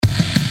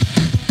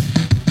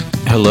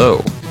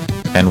Hello,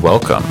 and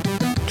welcome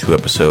to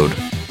episode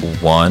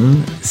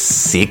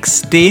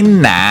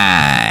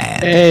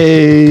 169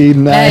 Hey,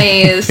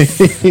 nice.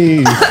 of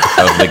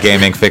the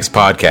Gaming Fix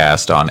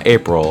podcast on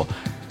April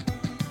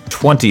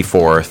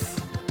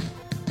 24th.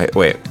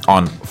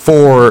 On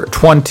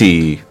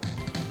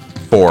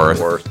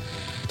 4/24th,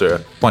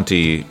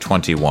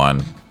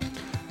 2021.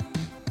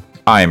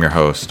 I am your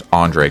host,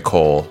 Andre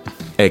Cole,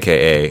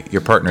 aka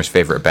your partner's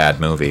favorite bad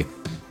movie.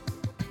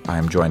 I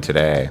am joined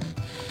today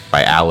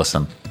by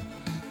Allison.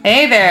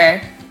 Hey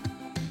there.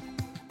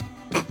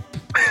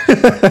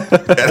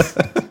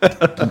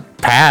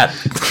 Pat.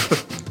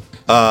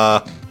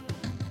 I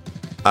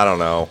don't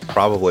know.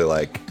 Probably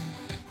like.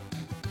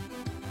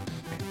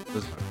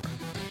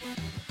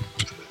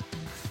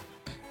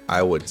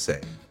 I would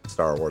say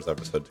Star Wars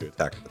Episode 2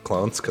 Attack of the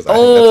Clones, because I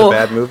think that's a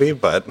bad movie,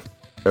 but.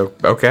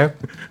 Okay.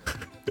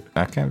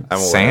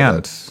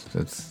 Sand.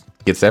 It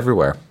gets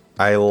everywhere.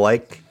 I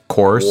like.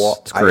 Course.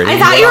 It's gritty.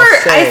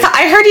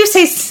 I heard you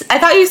say. I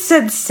thought you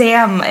said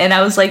Sam, and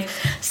I was like,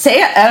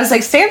 Sam. I was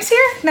like, Sam's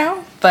here?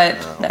 No, but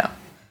no.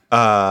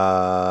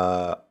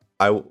 I'll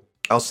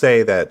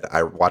say that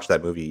I watched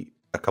that movie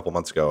a couple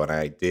months ago, and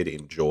I did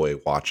enjoy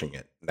watching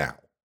it now.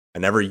 I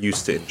never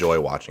used to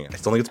enjoy watching it. I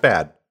still think it's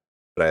bad,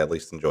 but I at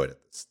least enjoyed it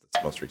this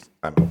most recent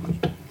time I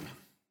watched it.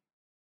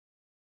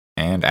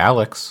 And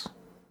Alex.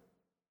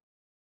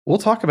 We'll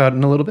talk about it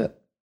in a little bit.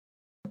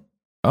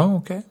 Oh,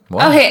 okay.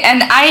 Well, Okay,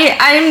 and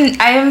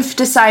I've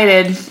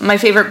decided my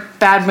favorite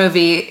bad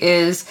movie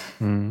is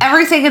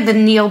everything in the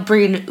Neil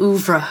Breen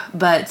oeuvre,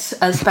 but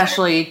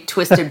especially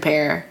Twisted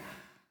Pair,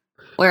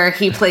 where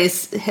he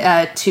plays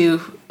two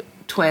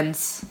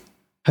twins.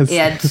 Has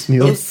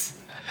Neil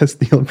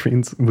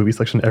Breen's movie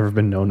section ever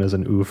been known as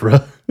an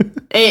oeuvre?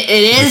 It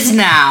is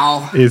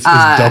now. Is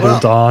Double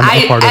Dawn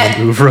a part of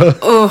an oeuvre?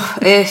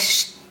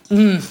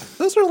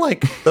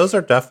 Those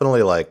are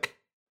definitely like.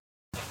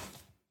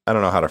 I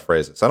don't know how to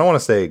phrase it. So I don't want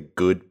to say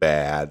good,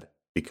 bad,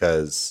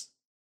 because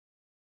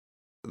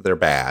they're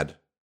bad.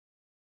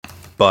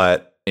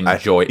 But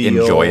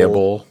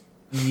enjoyable.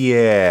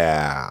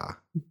 Yeah.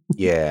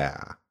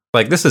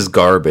 Like, this is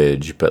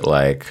garbage, but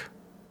like,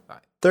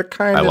 They're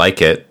kind I of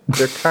like it.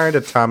 They're kind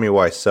of Tommy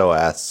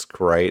Wiseau-esque,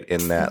 right?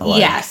 In that, like,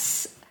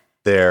 Yes.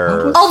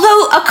 they're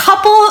Although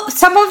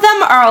some of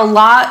them are a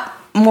lot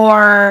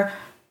more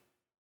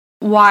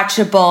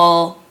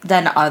watchable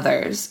than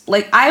others.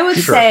 Like, I would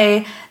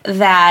say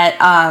that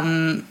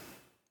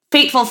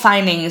Fateful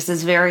Findings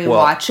is very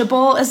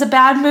watchable as a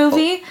bad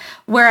movie,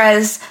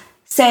 whereas,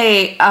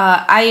 say,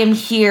 I Am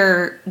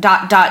Here ...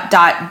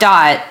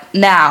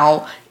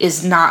 now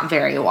is not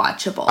very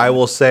watchable. I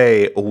will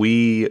say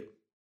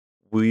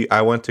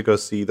I went to go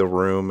see The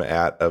Room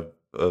at a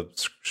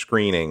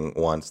screening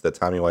once that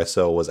Tommy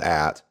Wiseau was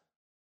at,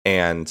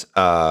 and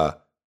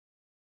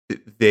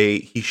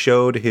he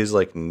showed his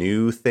like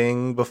new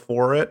thing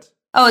before it.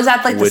 Oh, is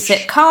that like the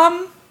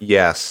sitcom?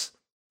 Yes,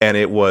 and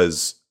it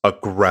was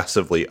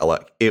aggressively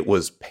it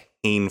was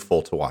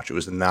painful to watch. It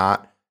was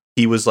not.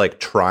 He was like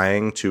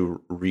trying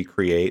to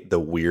recreate the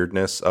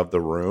weirdness of The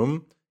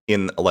Room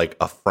in like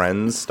a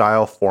Friends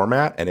style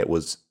format, and it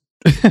was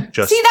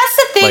just see, that's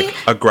the thing. Like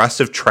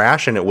aggressive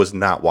trash, and it was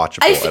not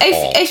watchable at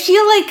all. I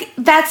feel like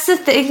that's the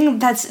thing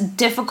that's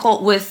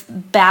difficult with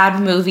bad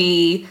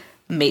movie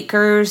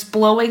makers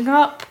blowing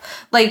up.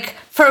 Like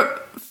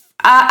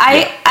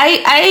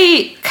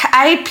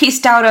I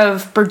pieced out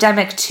of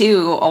Birdemic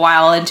 2 a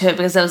while into it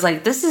because I was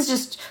like, this is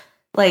just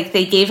like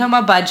they gave him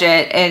a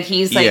budget and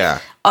he's like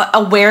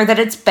aware that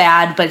it's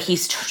bad, but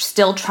he's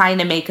still trying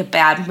to make a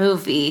bad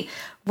movie.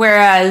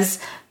 Whereas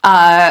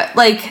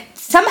like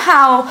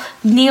somehow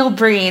Neil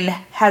Breen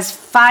has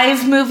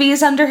 5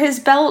 movies under his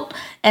belt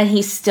and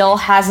he still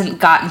hasn't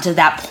gotten to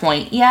that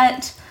point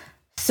yet.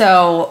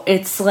 So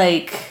it's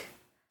like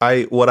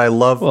what I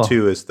love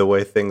too is the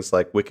way things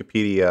like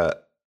Wikipedia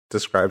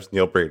describes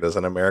Neil Breen as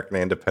an American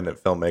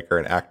independent filmmaker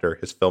and actor.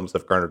 His films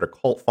have garnered a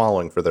cult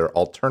following for their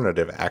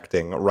alternative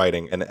acting,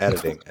 writing, and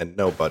editing, and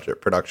no budget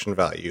production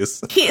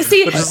values. These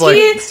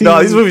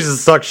movies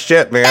just suck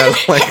shit, man. And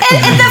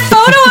the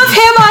photo of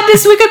him on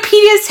this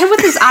Wikipedia is him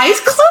with his eyes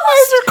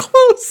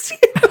closed.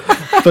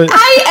 But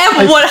I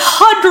am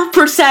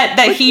 100%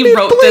 that he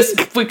wrote this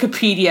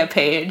Wikipedia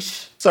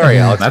page. Sorry,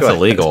 Alex. That's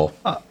illegal.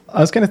 I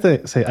was going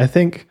to say, I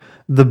think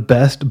the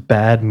best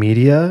bad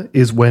media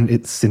is when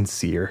it's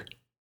sincere.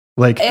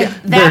 Like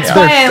that's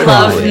why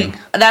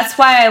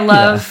I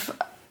love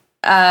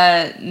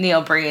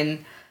Neil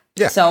Breen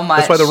so much.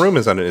 That's why The Room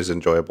is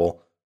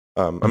enjoyable.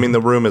 I mean,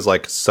 The Room is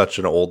like such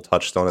an old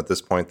touchstone at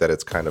this point that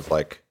it's kind of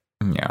like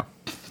But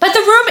The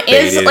Room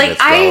is like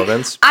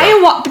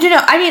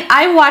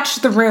I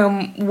watched The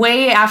Room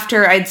way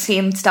after I'd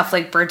seen stuff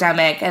like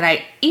Birdemic,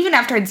 and even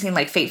after I'd seen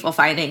like Fateful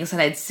Findings, and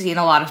I'd seen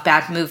a lot of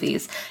bad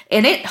movies,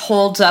 and it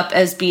holds up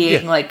as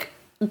being like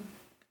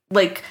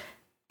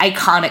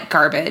iconic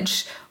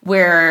garbage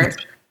where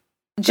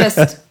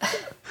just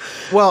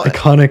Well,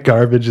 Iconic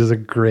Garbage is a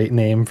great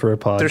name for a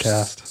there's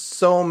podcast.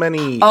 so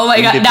many. oh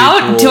my god!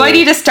 Now, do I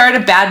need to start a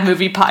bad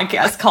movie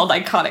podcast called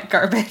Iconic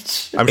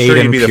Garbage? I'm sure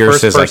you'd Aiden be the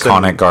Pierce's first person,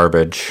 Iconic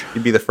Garbage.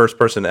 You'd be the first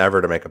person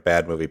ever to make a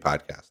bad movie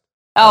podcast.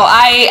 Oh,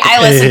 I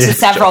listen to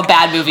several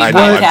bad movie I know,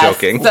 podcasts. I'm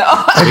joking. So.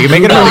 You can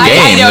make it No, a I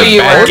game. know you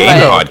Bad would, game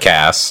but-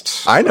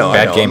 podcast. I know.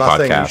 Bad I'm game not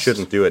saying you podcast.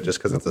 shouldn't do it just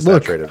because it's a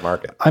Look, saturated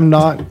market. I'm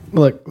not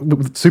like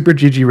Super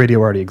GG Radio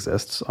already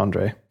exists,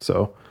 Andre.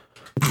 So,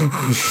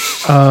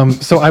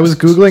 so I was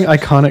googling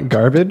iconic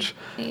garbage,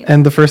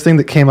 and the first thing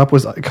that came up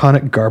was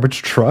iconic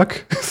garbage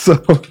truck. So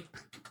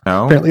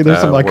No? apparently,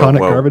 there's some iconic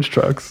whoa. garbage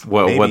trucks.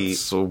 Maybe-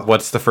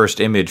 What's the first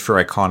image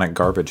for iconic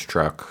garbage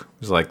truck?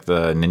 It's like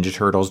the Ninja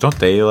Turtles. Don't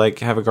they like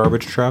have a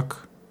garbage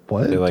truck?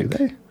 What They like- do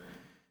they?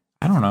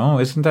 I don't know.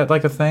 Isn't that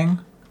like a thing?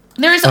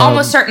 There is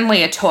almost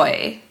certainly a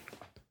toy.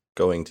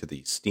 Going to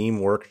the Steam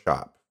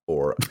workshop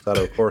for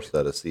Assetto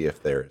Corsa to see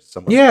if there's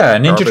someone. Yeah,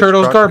 Ninja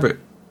Turtles garbage.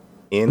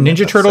 in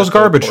Ninja Turtles Assetto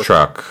garbage Corsa.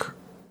 truck.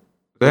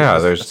 Yeah,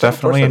 Does there's Assetto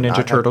definitely a Corsa not Ninja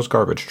have- Turtles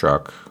garbage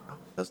truck. Oh,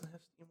 it doesn't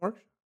have Steam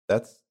workshop.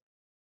 That's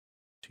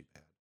too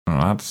bad. Oh,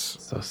 that's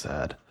So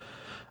sad.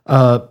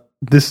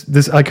 This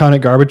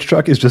iconic garbage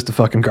truck is just a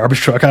fucking garbage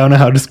truck. I don't know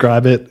how to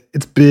describe it.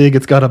 It's big.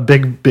 It's got a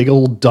big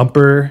old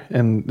dumper,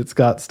 and it's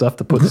got stuff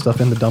to put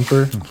stuff in the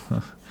dumper.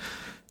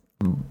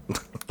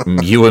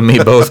 you and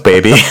me both,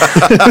 baby.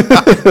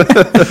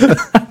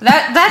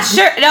 That's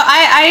sure. No,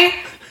 I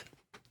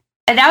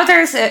and now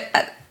there's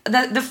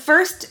the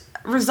first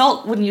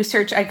result when you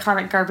search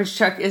iconic garbage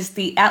truck is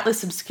the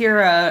Atlas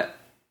Obscura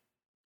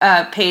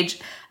page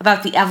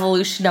about the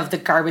evolution of the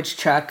garbage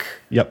truck.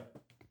 Yep.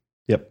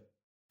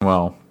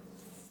 Well,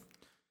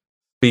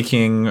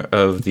 speaking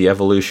of the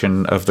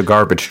evolution of the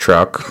garbage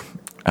truck,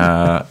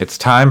 it's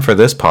time for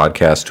this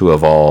podcast to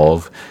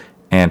evolve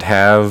and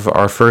have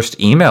our first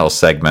email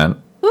segment.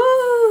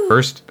 Woo!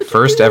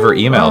 First ever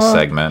email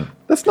segment.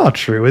 That's not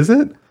true, is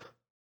it?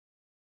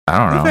 I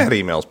don't know. We've had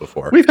emails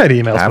before. We've had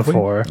emails Have we?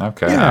 before.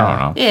 Okay, Yeah. I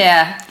don't know.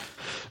 Yeah.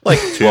 like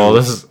two.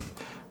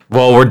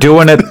 Well, we're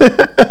doing it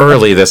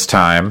early this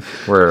time.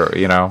 We're,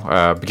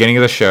 beginning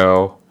of the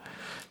show.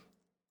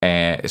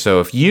 And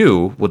so if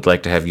you would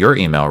like to have your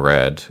email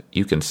read,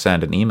 you can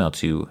send an email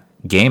to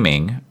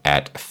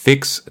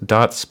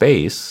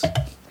gaming@fix.space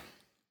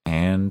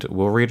and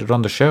we'll read it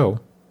on the show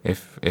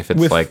if it's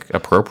With-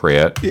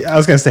 appropriate. Yeah, I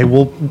was gonna say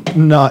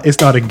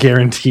it's not a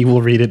guarantee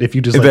we'll read it if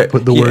you just There-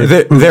 put the yeah, word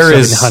there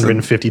is-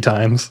 750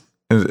 times.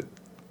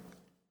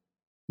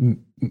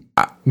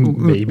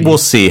 Maybe. We'll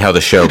see how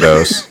the show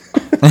goes.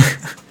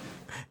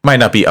 Might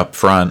not be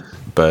upfront,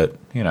 but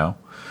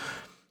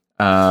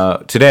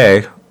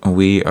today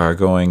we are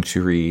going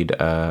to read.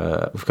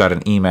 We've got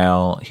an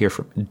email here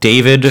from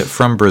David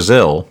from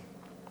Brazil,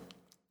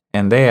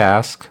 and they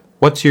ask,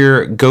 "What's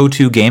your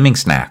go-to gaming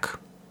snack?"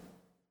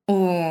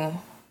 Ooh.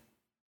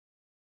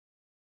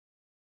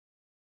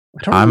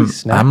 I don't I'm- really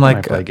snack I'm when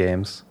like I play a-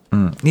 games.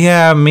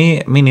 Yeah,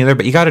 me neither.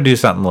 But you got to do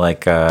something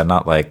like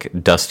not like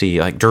Dusty,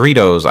 like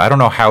Doritos. I don't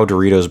know how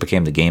Doritos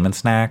became the gaming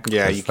snack.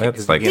 Yeah, you can't-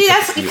 That's like See,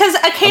 that's because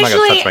I'm not gonna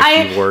occasionally touch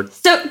my keyboard.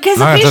 because I'm not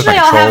gonna touch my occasionally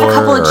I'll have a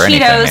couple controller of or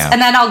anything, Cheetos yeah. and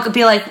then I'll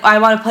be like, I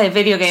want to play a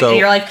video game, So- and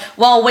you're like,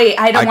 well, wait,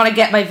 I don't I- want to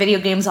get my video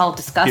games all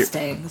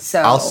disgusting. So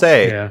I'll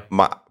say Yeah.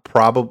 my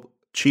probably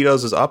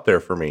Cheetos is up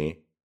there for me.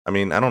 I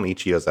mean, I don't eat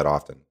Cheetos that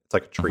often. It's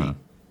like a treat,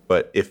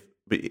 but if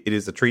it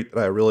is a treat that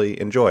I really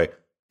enjoy,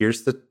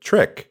 here's the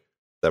trick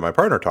that my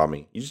partner taught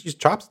me: you just use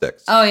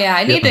chopsticks. Oh yeah,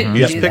 I need to You do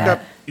just pick that.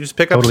 up. You just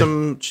pick up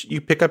Totally.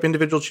 You pick up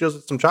individual Cheetos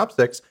with some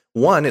chopsticks.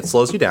 One, it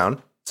slows you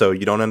down, so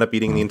you don't end up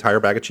eating the entire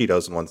bag of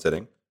Cheetos in one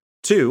sitting.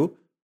 Two,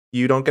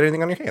 you don't get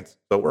anything on your hands,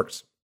 so it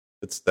works.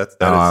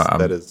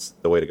 That is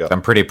the way to go.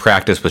 I'm pretty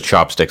practiced with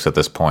chopsticks at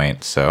this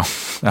point, so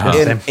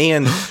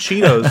And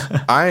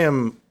Cheetos, I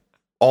am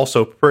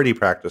also pretty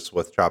practiced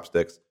with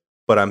chopsticks,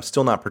 but I'm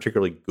still not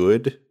particularly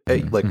good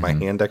at my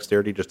hand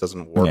dexterity just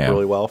doesn't work Yeah.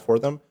 really well for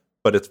them.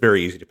 But it's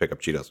very easy to pick up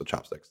Cheetos with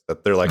chopsticks.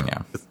 That they're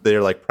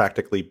like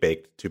practically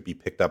baked to be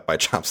picked up by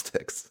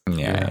chopsticks.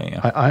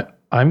 yeah.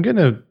 I'm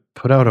gonna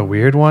put out a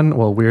weird one.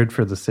 Well, weird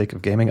for the sake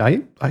of gaming.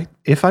 I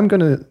if I'm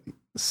gonna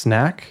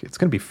snack, it's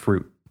gonna be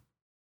fruit.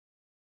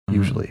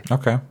 Usually,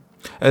 Okay.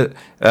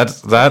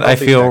 That I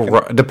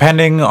feel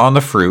depending on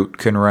the fruit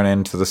can run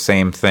into the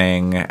same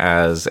thing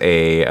as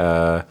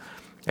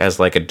as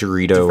like a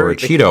Dorito or a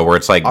Cheeto, where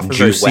it's like often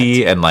very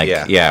juicy wet. and like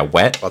Yeah.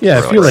 wet.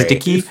 yeah. Or If you're like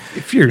sticky.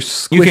 if you're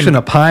squishing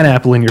a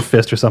pineapple in your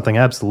fist or something,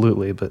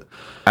 absolutely. But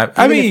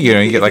I mean, if you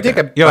you get like take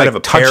a you're bite like of a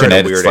pear touching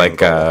at a it. It's weird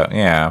like angle.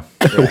 yeah.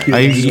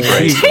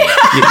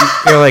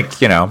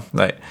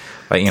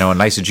 Right. You're like a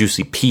nice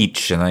juicy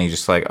peach, and then you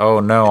just like, oh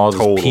no, all this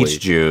Totally. peach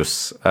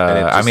juice. it's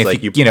I just mean,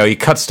 like if you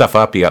cut stuff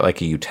up, you got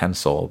like a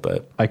utensil,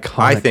 but iconic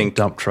I think-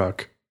 dump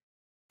truck.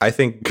 I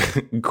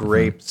think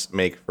grapes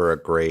make for a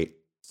great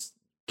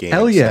game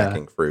Hell yeah.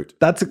 snacking fruit.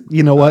 That's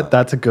you know what?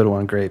 That's a good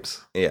one.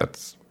 Grapes. Yeah.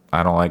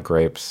 I don't like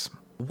grapes.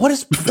 What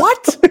is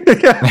what?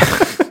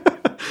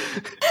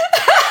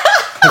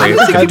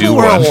 Grapes can do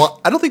one.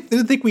 I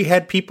didn't think we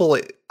had people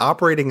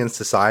operating in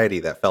society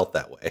that felt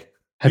that way.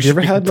 Have you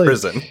ever had like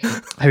prison?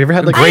 Have you ever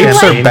had like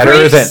Grapes are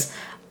better than.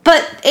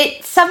 But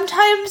it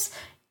sometimes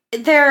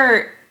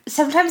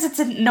it's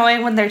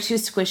annoying when they're too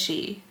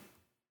squishy.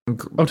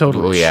 Oh,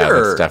 totally. Oh, yeah,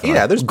 Sure. that's definitely.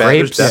 Yeah, there's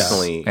grapes.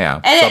 definitely.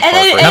 Yeah. And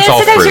then That's all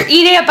sometimes fruit. you're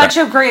eating a bunch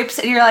of grapes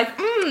and you're like,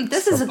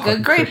 this is a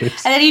good grape.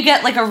 grapes. And then you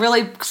get like a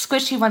really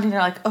squishy one and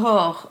you're like,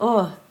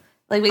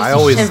 like makes I you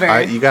always,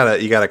 shiver. you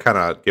gotta kind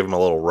of give them a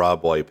little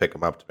rub while you pick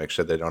them up to make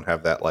sure they don't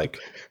have that like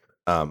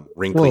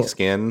wrinkly Well,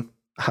 skin.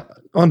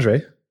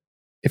 Andre,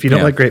 if you don't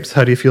Yeah. like grapes,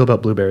 how do you feel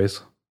about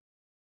blueberries?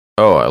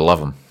 Oh, I love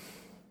them.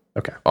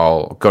 Okay.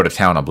 I'll go to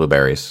town on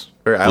blueberries.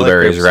 I like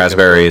Blueberries, grapes significantly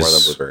raspberries, more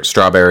than blueberries.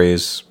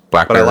 strawberries, But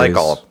blackberries. I like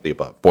all of the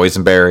above.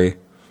 Boysenberry.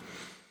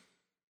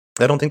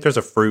 I don't think there's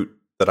a fruit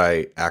that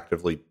I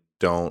actively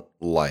don't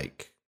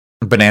like.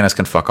 Bananas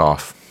can fuck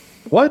off.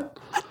 What?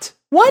 What?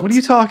 What are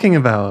you talking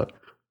about?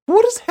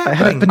 What is I had a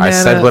happening? banana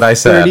said what I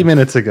said. 30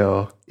 minutes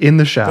ago in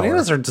the shower.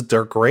 Bananas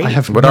they're great. I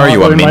have What not are you,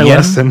 a learned my minion?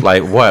 lesson.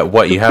 Like what?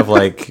 What you have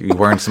like you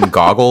wearing some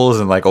goggles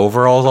and like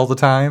overalls all the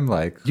time?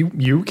 Like You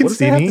can what does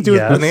see that have me. to do with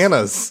yes.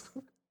 bananas?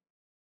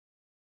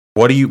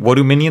 what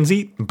do minions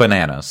eat?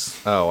 Bananas.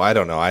 Oh, I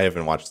don't know. I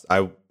haven't watched.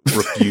 I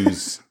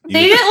refuse.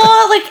 They didn't,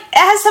 well, like,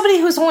 as somebody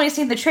who's only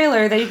seen the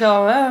trailer, they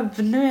go,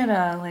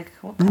 banana, like,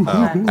 come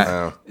on.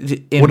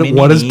 In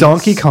What is Minionese,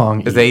 Donkey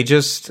Kong? eat?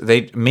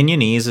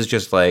 Minionese is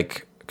just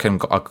like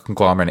a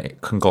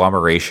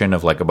conglomeration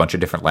of like a bunch of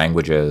different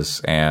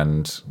languages.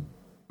 And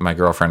my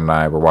girlfriend and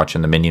I were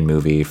watching the Minion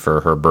movie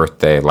for her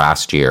birthday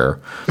last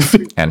year,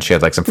 and she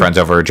had like some friends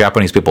over.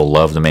 Japanese people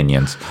love the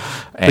Minions,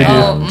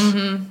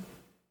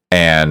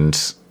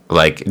 and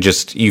like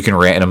just you can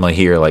randomly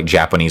hear like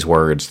Japanese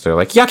words. They're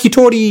like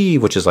yakitori,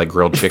 which is like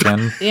grilled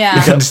chicken.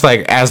 Yeah. Just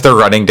like as they're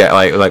running down,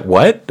 like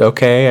what?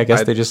 Okay, I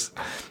guess they just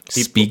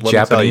speak let me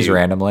tell Japanese you,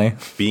 randomly.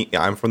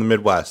 I'm from the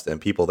Midwest, and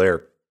people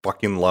there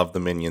fucking love the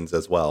Minions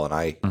as well. And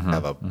I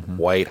have a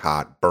white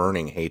hot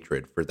burning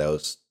hatred for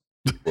those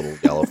little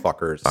yellow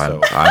fuckers.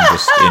 So I'm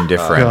just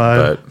indifferent,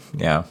 God. but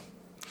yeah.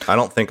 I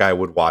don't think I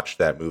would watch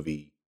that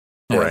movie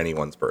for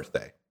anyone's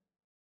birthday.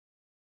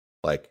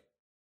 Like,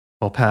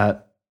 Well,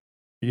 Pat,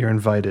 you're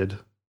invited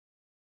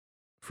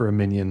for a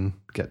Minion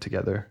get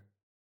together.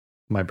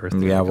 My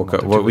birthday. Yeah, like a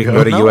month or two we can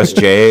ago. go to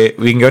USJ.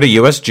 We can go to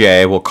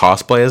USJ. We'll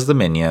cosplay as the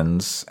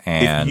Minions,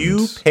 and if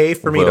you pay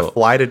for me to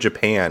fly to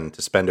Japan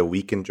to spend a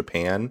week in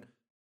Japan,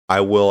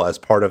 I will, as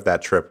part of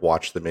that trip,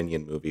 watch the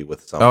Minion movie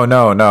with someone.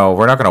 Oh no,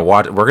 we're not gonna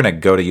watch. We're gonna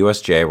go to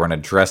USJ. We're gonna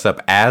dress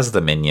up as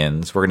the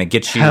Minions. We're gonna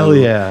get you Hell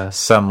yeah.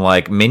 some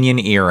like Minion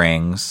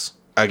earrings.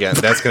 Again,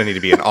 that's going to need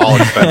to be an all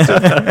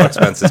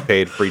expenses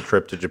paid free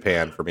trip to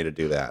Japan for me to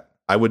do that.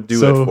 I would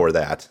do it for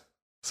that.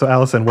 So,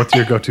 Allison, what's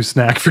your go-to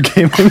snack for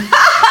gaming?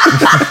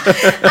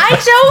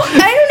 I don't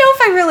know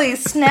if I really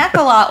snack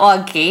a lot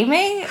while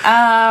gaming.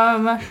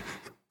 I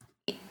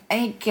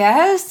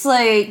guess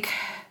like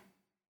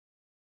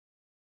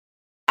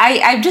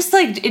I'm just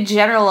like in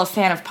general a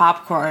fan of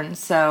popcorn,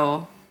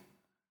 so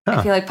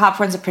I feel like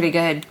popcorn's a pretty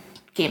good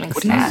gaming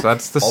snack. So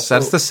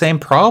that's the same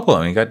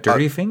problem. You got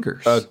dirty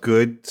fingers. A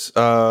good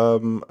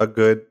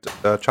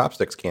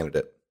chopsticks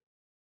candidate.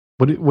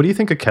 What do you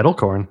think of kettle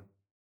corn?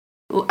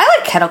 Ooh, I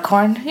like kettle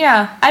corn.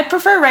 Yeah, I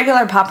prefer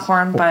regular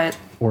popcorn, but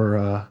Or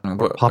Are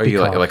poppycock? you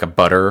like a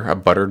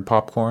buttered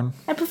popcorn?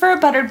 I prefer a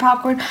buttered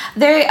popcorn.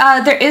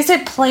 There is a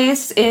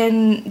place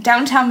in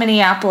downtown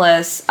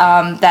Minneapolis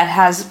that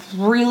has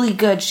really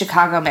good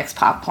Chicago mix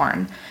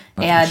popcorn,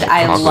 and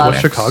I love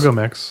mix. Chicago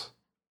mix.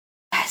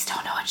 You guys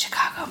don't know what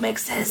Chicago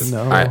mix is.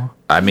 No.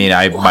 I mean,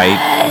 I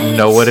might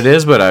know what it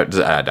is, but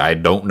I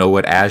don't know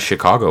it as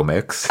Chicago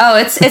mix. Oh,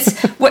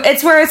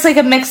 it's where it's like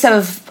a mix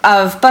of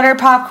butter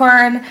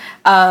popcorn,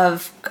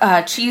 of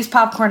cheese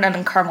popcorn,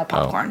 and caramel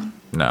popcorn.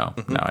 No,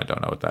 I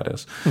don't know what that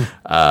is.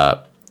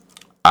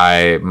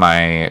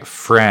 My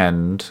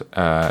friend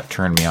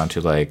turned me on to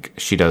like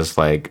she does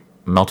like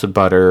melted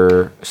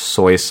butter,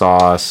 soy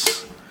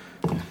sauce,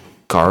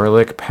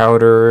 garlic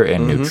powder,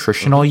 and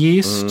nutritional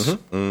yeast.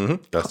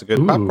 That's a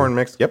good popcorn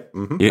mix. Yep.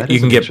 You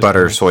can get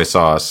butter soy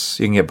sauce.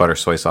 You can get butter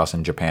soy sauce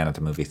in Japan at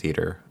the movie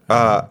theater.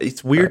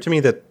 It's weird to me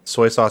that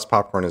soy sauce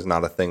popcorn is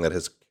not a thing that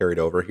has carried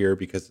over here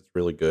because it's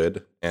really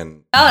good,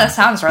 and Oh, that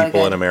sounds really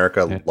people in good.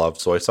 America love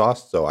soy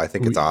sauce. So I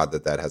think it's odd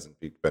that hasn't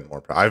been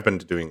more. I've been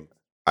doing.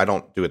 I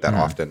don't do it that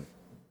often,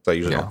 so I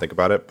usually don't think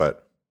about it.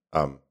 But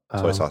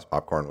soy sauce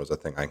popcorn was a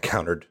thing I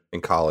encountered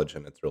in college,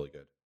 and it's really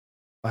good.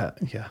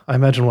 Yeah, I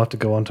imagine we'll have to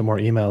go on to more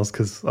emails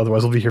because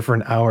otherwise we'll be here for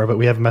an hour. But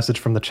we have a message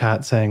from the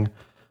chat saying,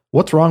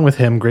 "What's wrong with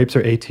him? Grapes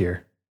are A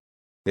tier."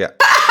 Yeah,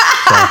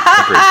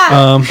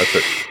 agreed. That's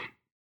it.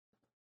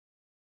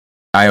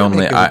 I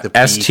only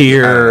S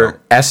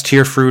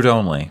tier fruit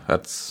only.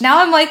 That's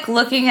Now I'm like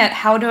looking at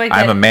how do I get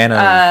I'm a man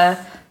of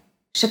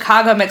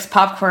Chicago mix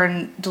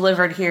popcorn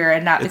delivered here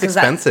and not It's because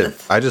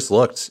expensive. I just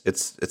looked.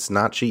 It's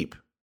not cheap.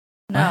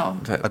 No.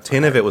 A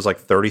tin of it was like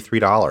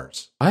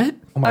 $33. what?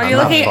 Oh my Are you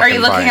God. looking fucking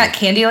at buying it.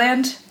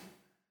 Candyland?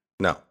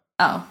 No.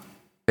 Oh.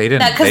 They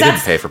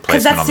didn't pay for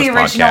placement on this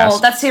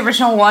podcast. That's the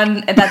original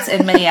one. That's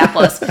in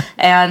Minneapolis.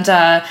 And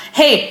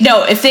hey,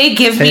 no, if they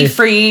give me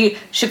free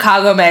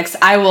Chicago mix,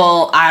 I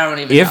will. I don't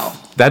even know.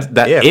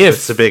 If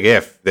it's a big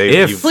if.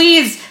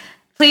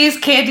 Please,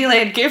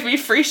 Candyland, give me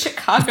free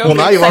Chicago. Well,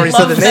 now you've already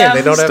said the name.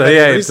 They don't have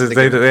any reason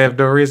they have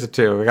no reason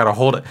to. We gotta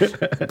hold it.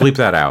 Bleep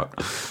that out.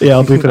 Yeah,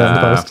 I'll bleep it out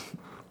in the post.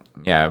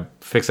 Yeah,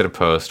 fix it a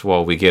post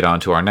while we get on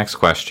to our next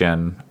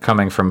question,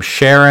 coming from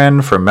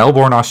Sharon from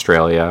Melbourne,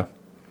 Australia.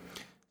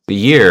 The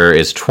year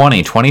is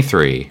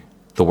 2023.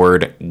 The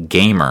word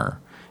gamer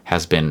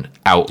has been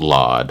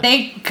outlawed.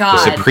 Thank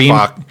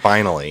God.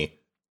 Finally.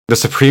 The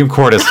Supreme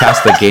Court has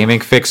tasked the Gaming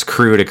Fix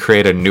crew to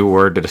create a new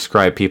word to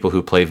describe people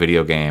who play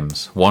video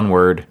games. One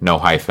word, no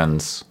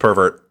hyphens.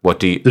 Pervert. What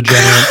do you...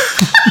 Degenerate.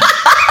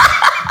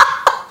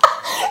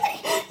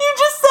 You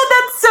just said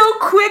that so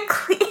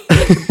quickly.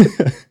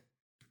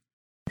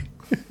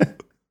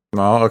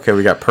 Well, okay,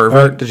 we got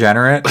pervert,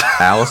 degenerate,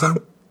 Allison.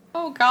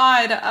 Oh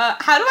God,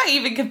 how do I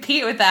even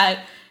compete with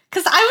that?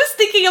 Because I was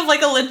thinking of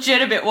like a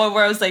legitimate one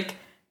where I was like,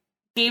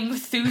 game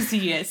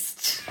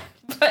enthusiast,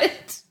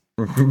 but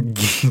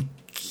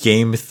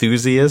game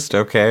enthusiast.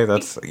 Okay,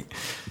 that's fucking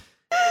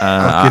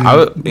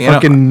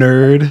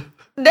nerd.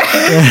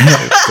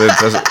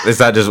 Is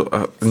that just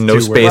no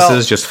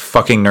spaces, just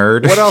fucking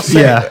nerd? What else?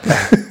 Yeah.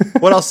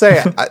 What I'll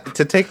say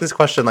to take this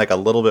question like a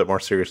little bit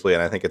more seriously,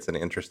 and I think it's an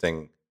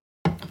interesting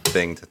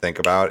thing to think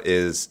about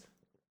is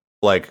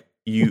like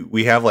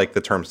we have like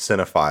the term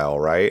cinephile,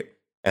 right?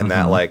 And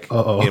that like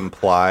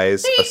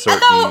implies a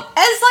certain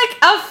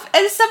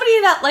as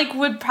somebody that like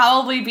would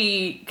probably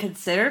be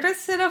considered a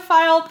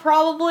cinephile.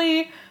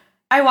 Probably,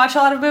 I watch a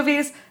lot of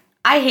movies.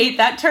 I hate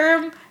that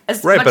term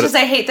as much as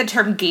I hate the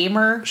term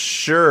gamer.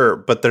 Sure,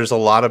 but there's a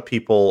lot of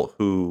people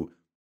who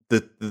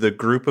the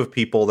group of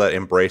people that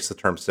embrace the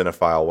term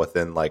cinephile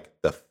within like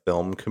the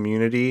film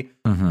community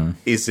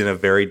is in a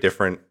very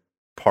different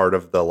part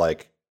of the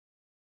like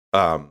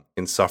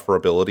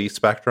insufferability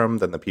spectrum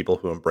than the people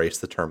who embrace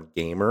the term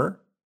gamer.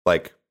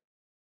 Like,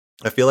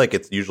 I feel like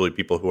it's usually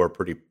people who are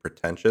pretty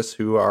pretentious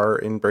who are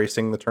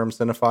embracing the term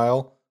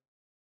cinephile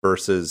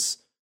versus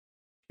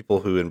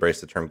people who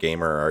embrace the term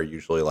gamer are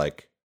usually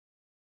like,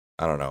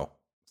 I don't know,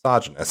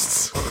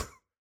 misogynists.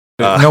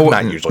 No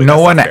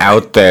one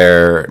out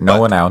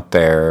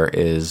there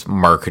is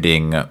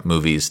marketing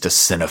movies to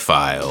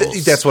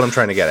cinephiles. That's what I'm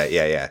trying to get at.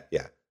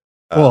 Yeah.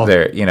 Well,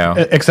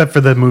 except for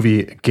the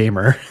movie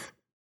Gamer.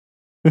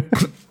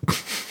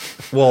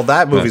 Well,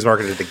 that movie's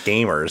marketed to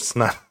gamers,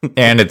 not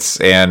and it's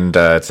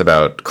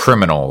about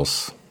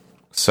criminals.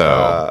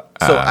 So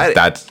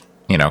that's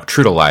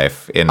true to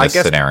life in this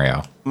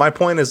scenario. My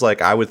point is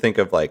like I would think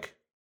of like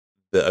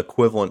the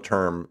equivalent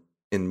term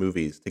in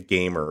movies to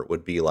gamer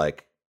would be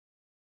like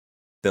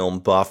film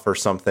buff or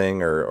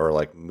something, or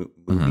like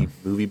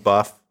movie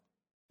buff,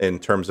 in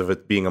terms of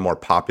it being a more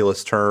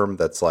populist term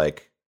that's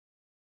like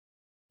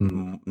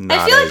not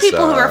I feel like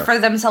people who refer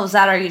themselves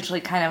that are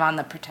usually kind of on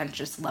the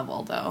pretentious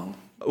level, though.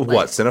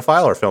 What,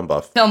 cinephile or film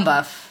buff? Film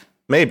buff.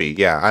 Maybe,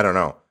 yeah, I don't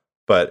know.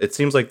 But it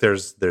seems like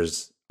there's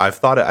I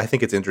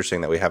think it's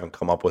interesting that we haven't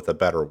come up with a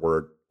better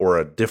word or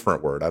a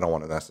different word. I don't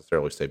want to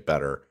necessarily say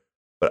better,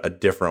 but a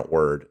different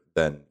word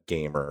than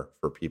gamer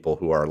for people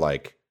who are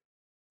like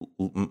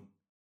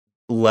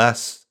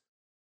less,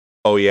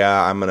 oh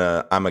yeah, I'm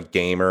a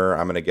gamer,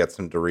 I'm gonna get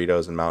some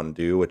Doritos and Mountain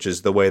Dew, which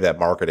is the way that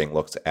marketing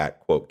looks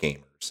at quote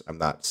gamers. I'm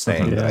not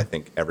saying that I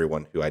think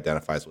everyone who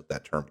identifies with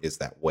that term is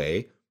that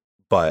way,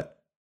 but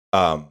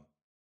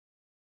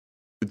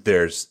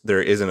there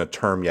isn't a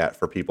term yet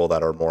for people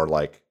that are more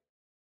like,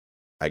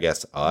 I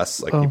guess, us,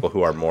 like people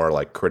who are more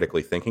like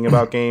critically thinking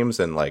about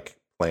games and like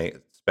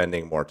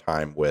spending more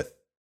time with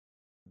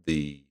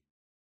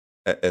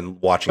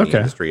and watching the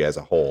industry as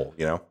a whole,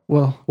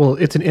 Well,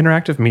 it's an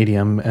interactive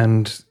medium,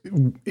 and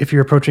if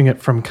you're approaching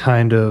it from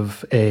kind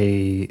of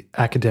a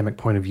academic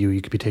point of view, you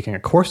could be taking a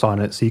course on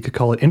it, so you could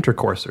call it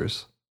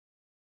intercoursers.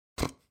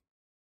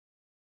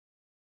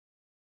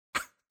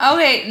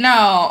 Okay,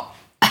 no.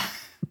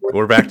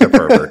 We're back to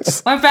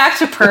perverts.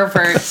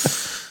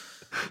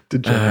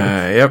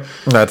 Yep,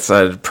 that's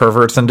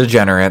perverts and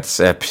degenerates.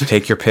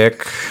 Take your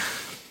pick.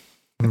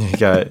 You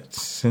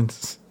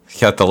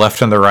got the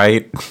left and the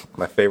right.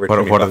 My favorite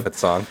Jimmy Buffett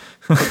song.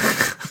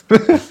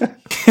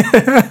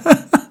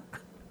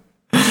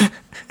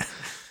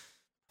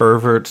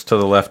 Perverts to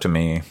the left of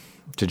me,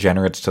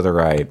 degenerates to the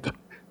right.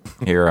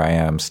 Here I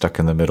am, stuck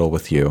in the middle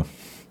with you.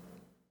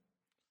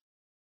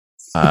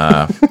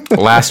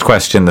 Last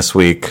question this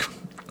week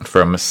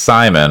from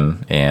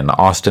Simon in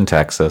Austin,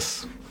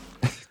 Texas.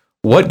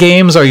 What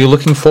games are you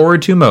looking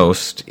forward to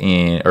most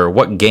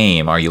what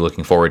game are you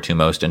looking forward to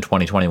most in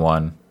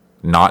 2021?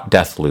 Not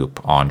Deathloop,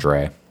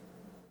 Andre.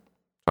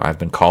 I've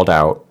been called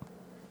out.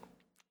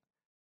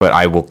 But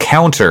I will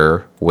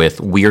counter with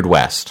Weird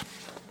West,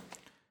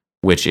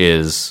 which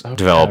is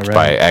developed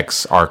by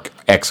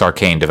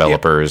ex-Arcane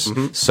developers. Yeah.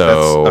 Mm-hmm.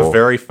 So that's a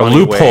very funny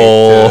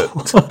loophole.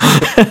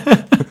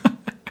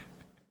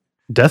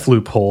 Death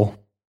loophole.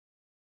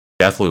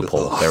 Death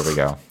loophole. There we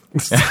go.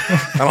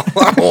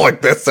 I don't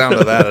like the sound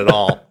of that at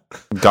all.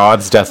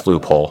 God's death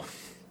loophole.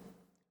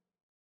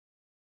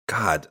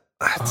 God.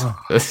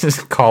 This is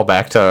a call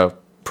back to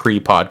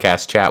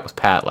pre-podcast chat with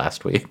Pat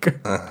last week.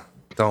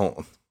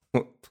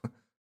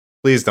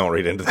 Please don't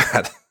read into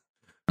that.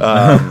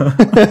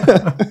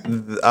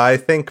 I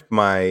think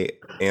my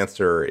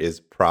answer is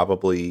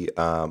probably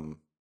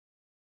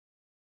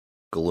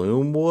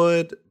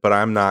Gloomwood, but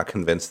I'm not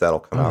convinced that'll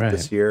come out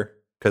this year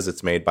because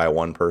it's made by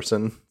one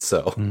person.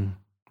 So,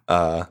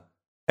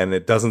 and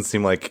it doesn't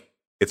seem like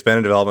it's been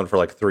in development for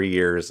like 3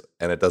 years,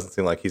 and it doesn't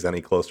seem like he's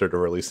any closer to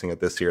releasing it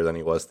this year than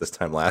he was this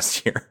time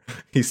last year.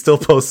 He still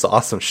posts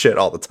awesome shit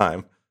all the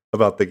time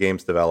about the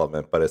game's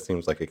development, but it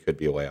seems like it could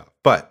be a way off.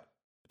 But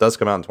it does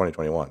come out in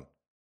 2021.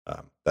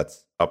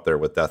 That's up there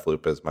with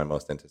Deathloop as my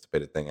most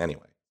anticipated thing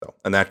anyway. So,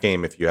 and that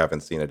game, if you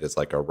haven't seen it, is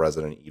like a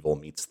Resident Evil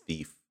meets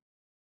Thief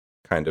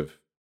kind of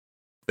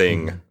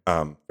thing.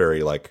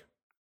 Very like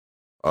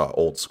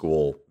old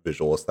school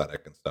visual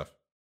aesthetic and stuff.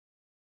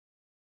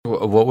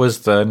 What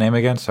was the name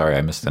again? Sorry,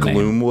 I missed the name.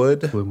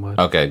 Gloomwood.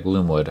 Okay,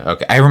 Gloomwood.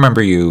 Okay, I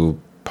remember you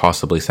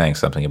possibly saying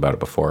something about it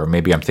before.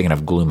 Maybe I'm thinking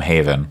of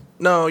Gloomhaven.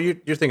 No, you're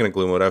thinking of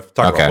Gloomwood. I've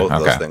talked about both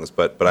of those things,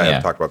 but I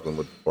haven't talked about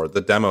Gloomwood before.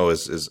 The demo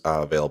is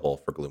available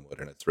for Gloomwood,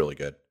 and it's really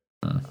good.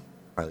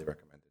 Highly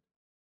recommended.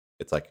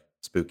 It's like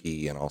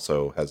spooky and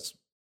also has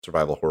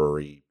survival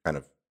horror-y kind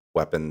of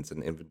weapons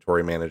and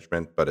inventory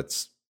management, but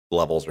its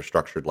levels are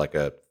structured like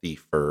a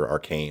Thief or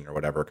Arcane or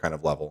whatever kind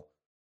of level.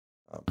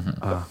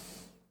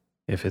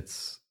 If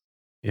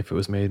it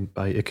was made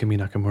by Ikumi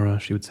Nakamura,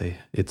 she would say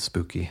it's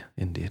spooky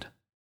indeed.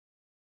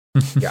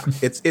 Yeah,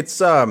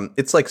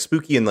 it's like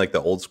spooky in like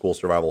the old school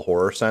survival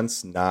horror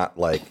sense, not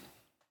like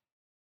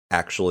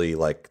actually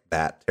like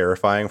that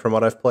terrifying from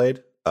what I've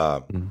played.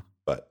 But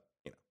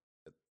you know,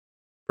 it's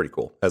pretty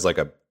cool. Has like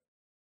a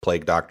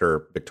plague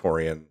doctor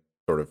Victorian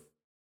sort of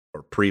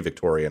or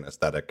pre-Victorian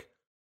aesthetic.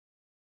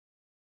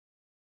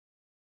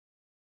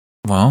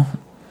 Well,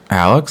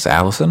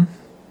 Allison,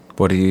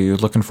 what are you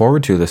looking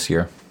forward to this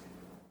year?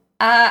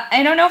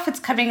 I don't know if it's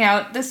coming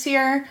out this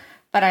year,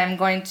 but I'm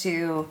going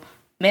to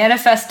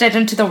manifest it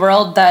into the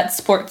world that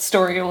Sports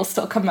Story will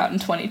still come out in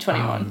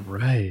 2021.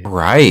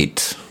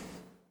 Right.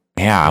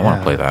 Yeah, I want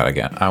to play that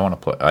again. I want to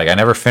play. Like, I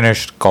never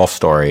finished Golf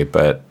Story,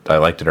 but I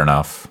liked it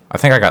enough. I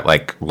think I got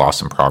like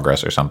lost in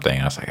progress or something.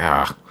 I was like,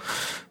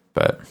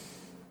 but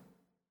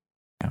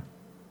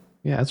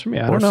yeah, it's for me.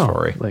 I don't know.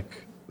 Story.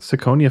 Like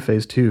Syconia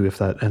Phase 2, if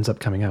that ends up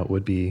coming out,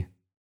 would be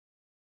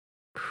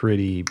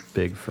pretty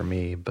big for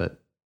me. But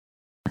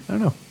I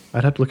don't know.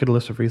 I'd have to look at a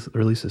list of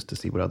releases to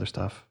see what other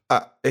stuff.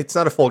 It's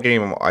not a full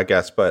game, I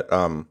guess, but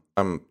I'm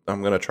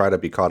gonna try to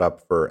be caught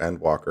up for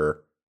Endwalker.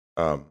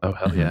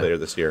 Later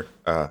this year.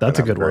 That's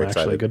a good one.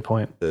 Actually, good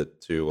point.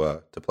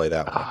 To play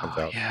that when it comes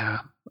out. Yeah.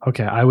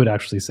 Okay, I would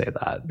actually say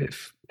that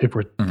if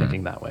we're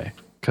thinking that way,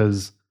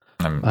 because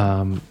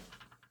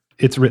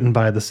it's written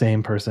by the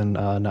same person,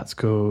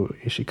 Natsuko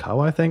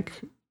Ishikawa, I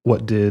think.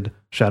 What did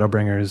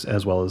Shadowbringers,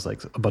 as well as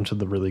like a bunch of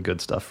the really good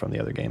stuff from the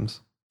other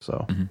games.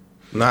 So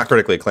not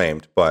critically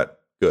acclaimed,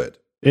 but good.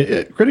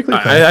 Critically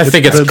acclaimed. I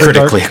think it's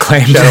critically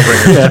acclaimed.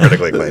 Shadowbringers is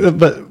critically acclaimed.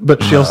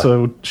 But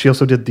she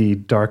also did the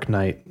Dark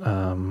Knight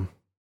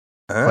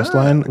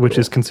questline, which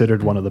is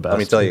considered one of the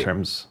best in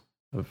terms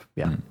of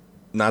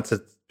Not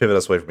to pivot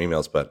us away from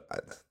emails, but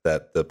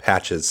that the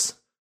patches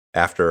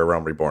after A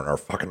Realm Reborn are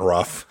fucking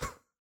rough.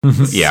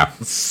 Yeah,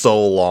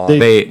 so long.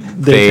 They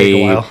take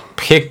a while.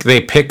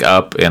 Pick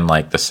up in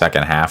like the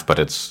second half, but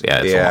it's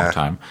a long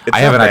time. I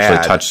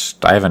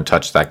haven't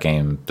touched that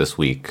game this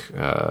week,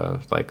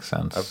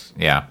 since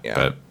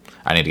but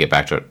I need to get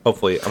back to it.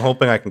 Hopefully, I'm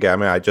hoping I can get. I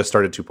mean, I just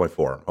started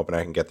 2.4. I'm hoping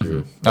I can get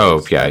through.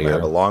 I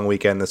have a long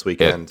weekend this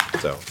weekend,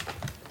 so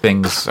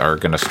things are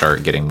going to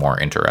start getting more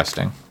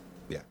interesting.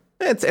 Yeah,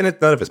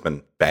 none of it's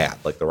been bad.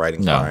 Like the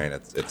writing's fine.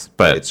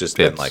 It's just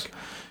been like.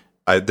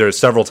 There's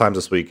several times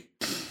this week,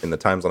 in the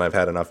times when I've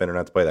had enough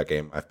internet to play that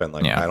game, I've been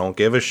like, I don't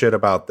give a shit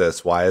about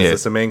this. Why is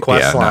this a main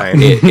quest line?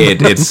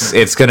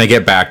 It's going to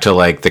get back to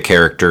like the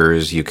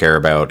characters you care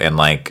about and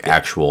like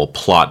actual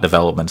plot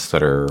developments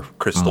that are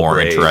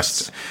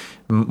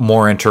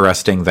more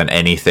interesting than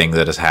anything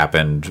that has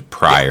happened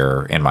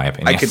prior, in my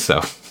opinion.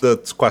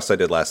 The quest I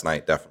did last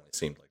night definitely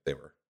seemed like they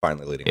were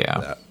finally leading up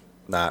to that,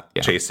 not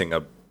chasing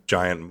a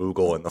giant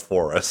Moogle in the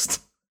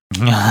forest.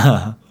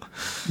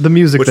 The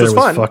music was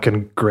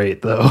fucking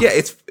great, though. Yeah,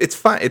 it's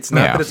fine. It's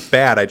not that it's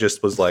bad. I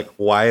just was like,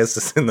 why is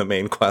this in the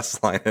main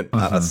quest line and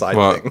not a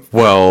side thing?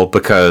 Well,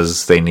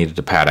 because they needed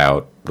to pad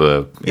out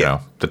the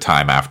the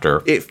time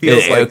after. It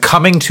feels like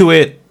coming to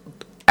it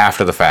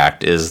after the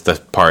fact is the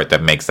part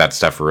that makes that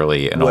stuff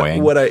really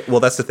annoying. Well,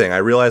 that's the thing. I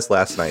realized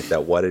last night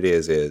that what it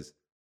is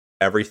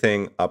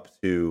everything up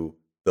to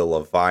the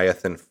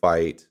Leviathan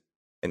fight,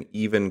 and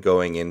even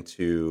going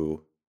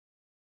into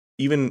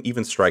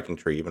even Striking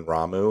Tree, even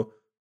Ramu.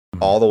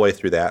 All the way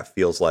through that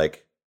feels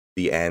like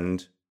the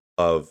end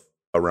of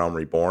A Realm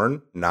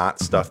Reborn,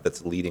 not stuff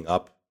that's leading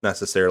up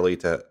necessarily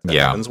to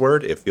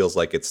Heavensward. It feels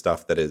like it's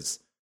stuff that is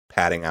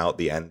padding out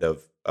the end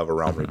of A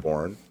Realm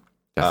Reborn.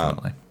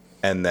 Definitely.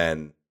 And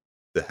then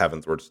the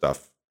Heavensward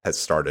stuff has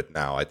started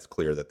now. It's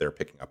clear that they're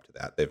picking up to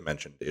that. They've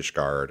mentioned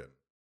Ishgard and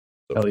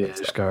oh yeah,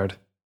 Ishgard.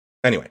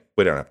 Anyway,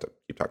 we don't have to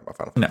keep talking about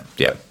Final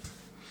Fantasy. No, yeah.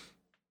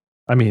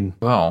 I mean,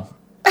 well,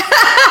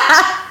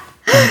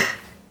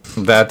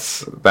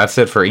 that's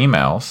it for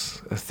emails.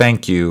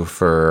 Thank you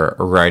for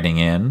writing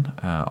in,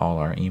 all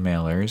our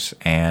emailers.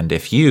 And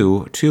if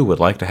you too would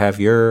like to have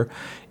your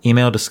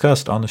email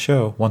discussed on the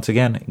show, once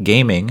again,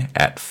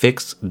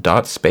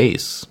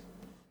 gaming@fix.space.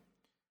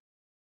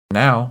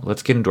 Now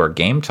let's get into our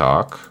game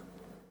talk.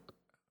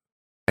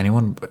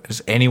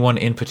 Does anyone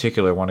in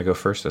particular want to go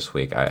first this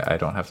week? I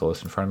don't have the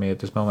list in front of me at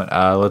this moment.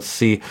 Let's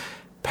see.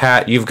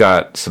 Pat, you've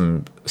got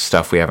some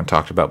stuff we haven't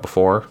talked about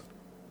before.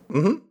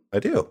 I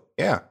do.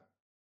 Yeah.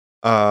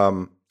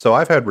 So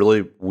I've had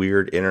really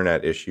weird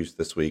internet issues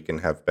this week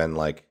and have been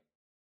like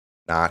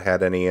not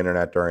had any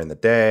internet during the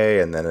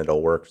day, and then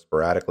it'll work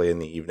sporadically in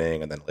the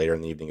evening, and then later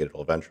in the evening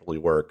it'll eventually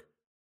work.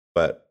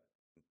 But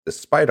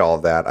despite all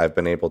of that, I've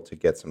been able to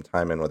get some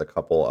time in with a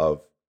couple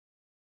of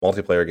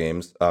multiplayer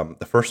games.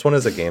 The first one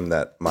is a game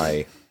that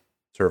my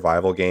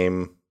survival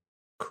game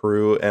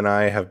crew and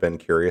I have been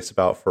curious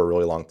about for a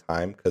really long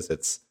time because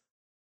it's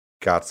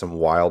got some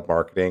wild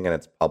marketing and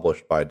it's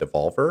published by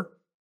Devolver.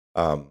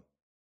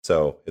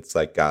 So it's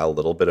like got a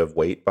little bit of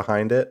weight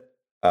behind it.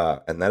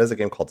 And that is a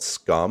game called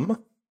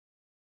Scum.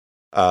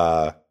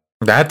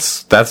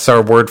 That's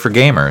our word for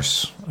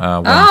gamers.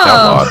 When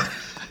outlawed.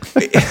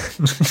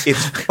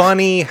 It's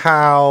funny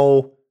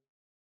how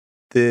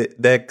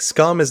the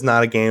Scum is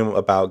not a game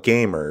about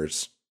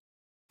gamers.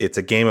 It's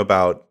a game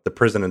about the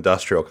prison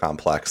industrial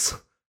complex.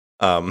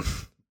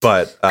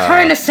 But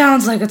kind of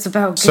sounds like it's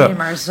about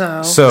gamers,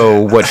 though.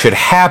 So what should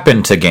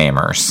happen to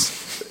gamers?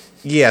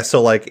 Yeah,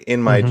 so like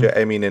in my,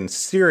 I mean, in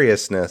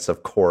seriousness,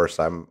 of course,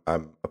 I'm a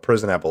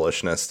prison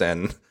abolitionist,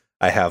 and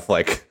I have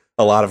like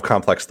a lot of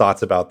complex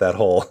thoughts about that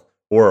whole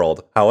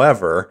world.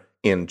 However,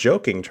 in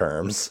joking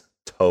terms,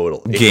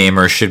 totally,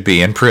 gamers should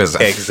be in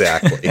prison.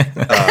 Exactly.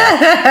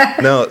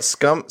 No,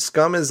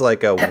 Scum is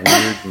like a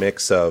weird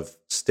mix of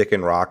stick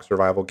and rock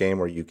survival game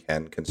where you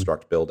can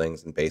construct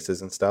buildings and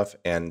bases and stuff,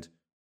 and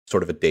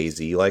sort of a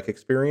DayZ-like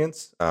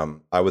experience.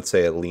 I would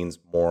say it leans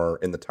more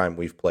in the time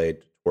we've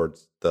played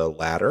towards the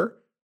latter,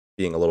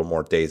 being a little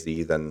more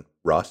DayZ than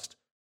Rust,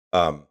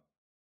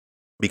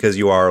 because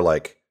you are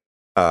like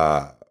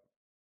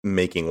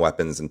making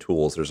weapons and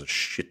tools. There's a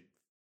shit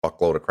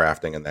fuckload of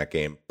crafting in that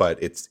game,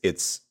 but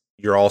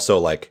you're also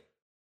like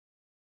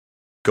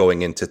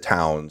going into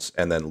towns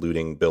and then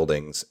looting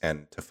buildings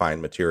and to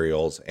find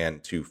materials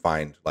and to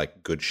find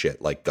like good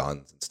shit like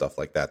guns and stuff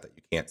like that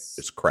you can't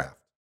just craft.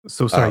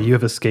 So sorry, you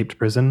have escaped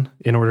prison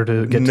in order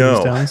to get to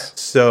these towns?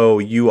 So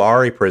you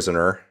are a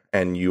prisoner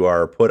and you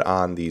are put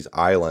on these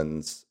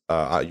islands.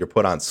 You're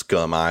put on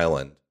Scum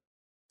Island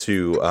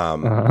to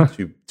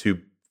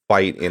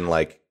fight in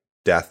like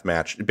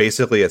deathmatch.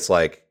 Basically, it's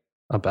like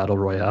a battle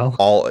royale.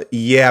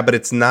 But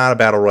it's not a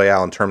battle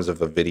royale in terms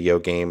of a video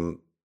game,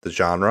 the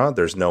genre.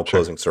 There's no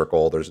closing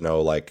circle. There's no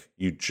like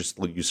you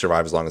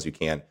survive as long as you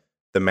can.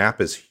 The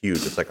map is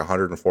huge. It's like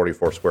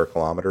 144 square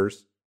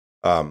kilometers.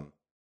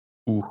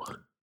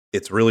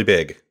 It's really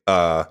big.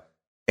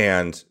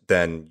 And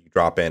then you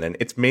drop in, and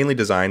it's mainly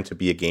designed to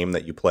be a game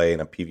that you play in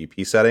a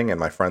PvP setting. And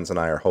my friends and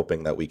I are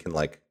hoping that we can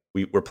like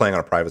we're playing on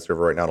a private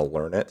server right now to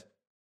learn it,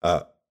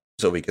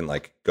 so we can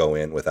like go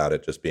in without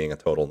it just being a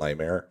total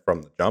nightmare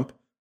from the jump.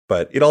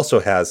 But it also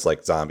has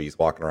like zombies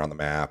walking around the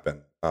map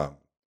and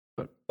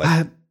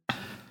like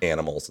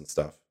animals and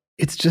stuff.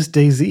 It's just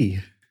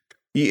DayZ.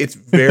 It's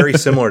very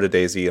similar to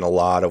DayZ in a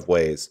lot of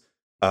ways.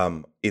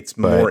 It's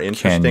more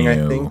interesting,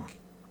 I think.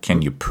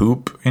 Can you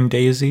poop in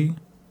DayZ?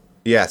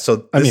 Yeah,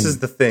 so this is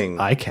the thing.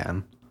 I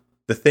can.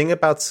 The thing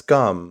about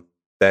Scum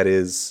that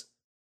is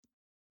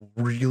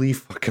really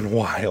fucking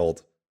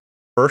wild.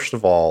 First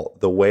of all,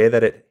 the way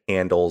that it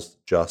handles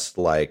just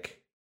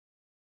like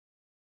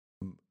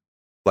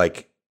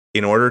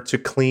in order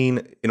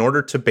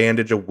to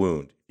bandage a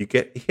wound, you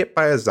get hit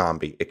by a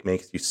zombie, it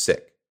makes you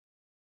sick.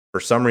 For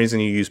some reason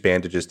you use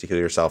bandages to heal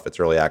yourself. It's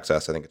early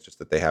access. I think it's just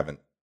that they haven't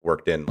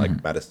worked in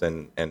like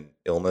medicine and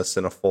illness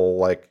in a full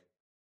like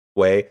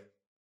way.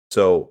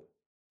 So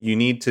you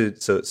need to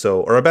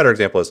or a better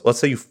example is, let's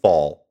say you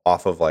fall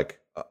off of like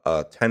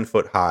a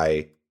 10-foot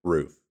high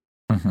roof.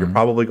 You're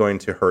probably going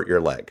to hurt your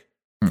leg.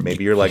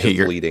 Maybe your leg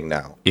is bleeding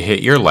now. You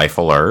hit your life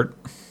alert.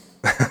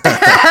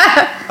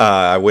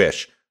 I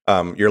wish.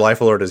 Your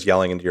life alert is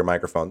yelling into your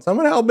microphone,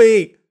 "Someone help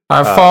me.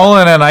 I've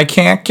fallen and I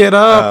can't get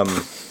up."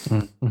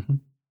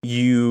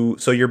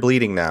 So you're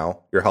bleeding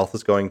now. Your health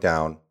is going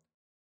down.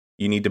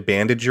 You need to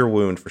bandage your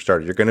wound for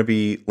starters. You're going to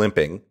be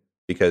limping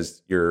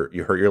because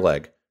you hurt your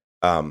leg.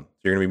 You're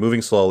going to be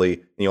moving slowly,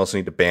 and you also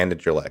need to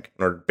bandage your leg.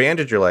 In order to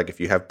bandage your leg, if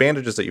you have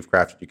bandages that you've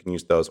crafted, you can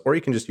use those, or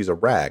you can just use a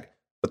rag.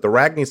 But the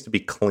rag needs to be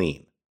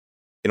clean.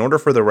 In order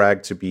for the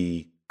rag to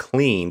be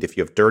cleaned, if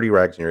you have dirty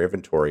rags in your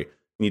inventory, you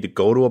need to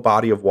go to a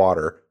body of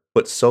water,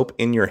 put soap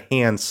in your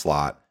hand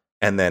slot,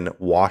 and then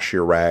wash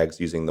your rags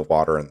using the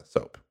water and the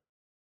soap.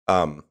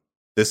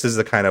 This is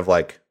the kind of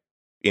like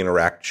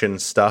interaction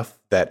stuff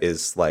that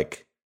is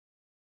like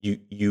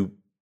the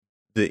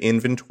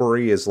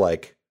inventory is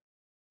like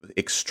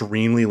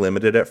extremely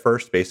limited at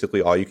first.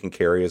 Basically, all you can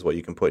carry is what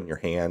you can put in your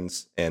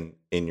hands and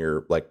in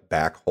your like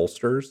back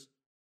holsters.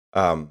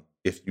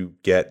 If you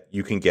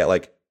can get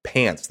like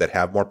pants that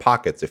have more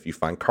pockets. If you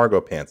find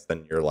cargo pants,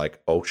 then you're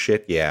like, oh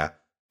shit, yeah,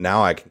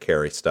 now I can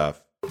carry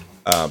stuff.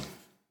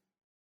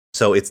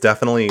 So it's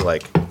definitely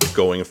like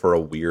going for a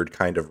weird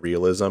kind of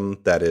realism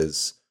that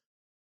is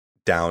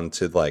down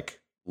to like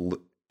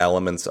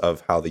elements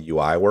of how the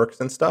UI works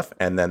and stuff.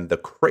 And then the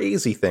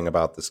crazy thing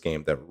about this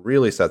game that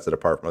really sets it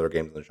apart from other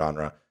games in the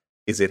genre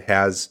is it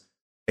has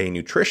a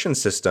nutrition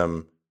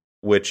system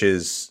which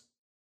is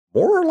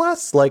more or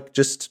less like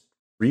just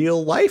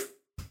real life.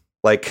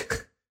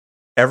 Like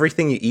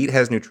everything you eat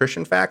has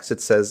nutrition facts. It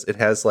says it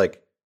has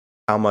like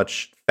how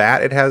much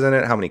fat it has in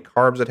it, how many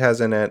carbs it has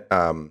in it,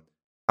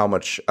 how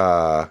much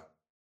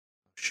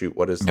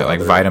what is the like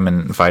other?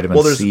 vitamin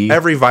well, there's C.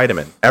 every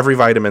vitamin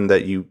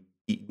that you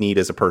need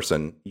as a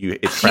person.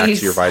 It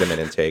tracks your vitamin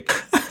intake,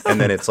 and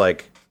then it's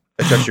like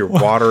it tracks your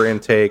water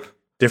intake.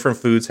 Different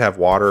foods have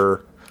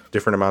water,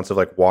 different amounts of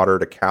like water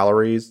to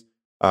calories,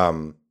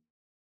 and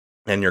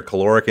your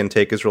caloric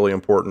intake is really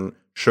important.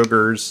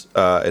 Sugars,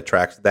 it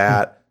tracks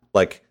that.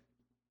 Like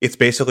it's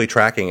basically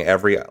tracking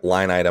every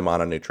line item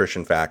on a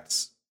nutrition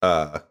facts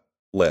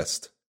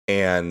list,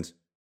 and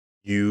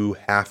you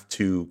have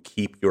to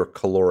keep your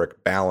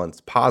caloric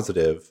balance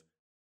positive.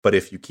 But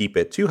if you keep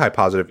it too high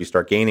positive, you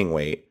start gaining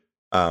weight,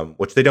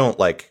 which they don't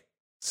like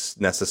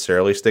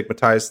necessarily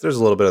stigmatize. There's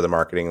a little bit of the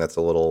marketing that's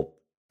a little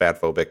fat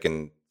phobic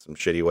in some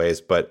shitty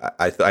ways, but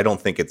I don't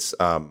think it's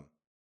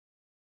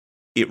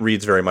it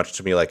reads very much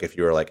to me like if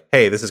you were like,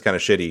 hey, this is kind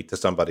of shitty to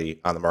somebody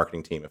on the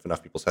marketing team. If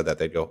enough people said that,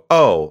 they'd go,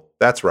 oh,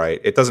 that's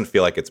right. It doesn't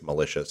feel like it's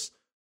malicious.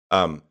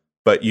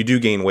 But you do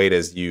gain weight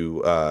as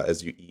you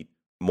eat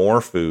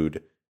more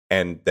food,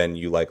 and then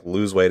you like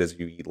lose weight as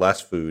you eat less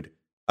food,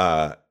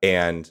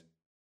 and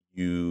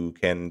you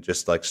can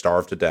just like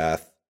starve to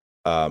death.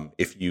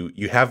 If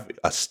you have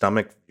a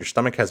stomach, your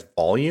stomach has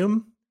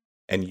volume,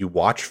 and you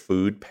watch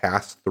food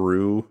pass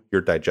through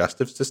your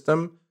digestive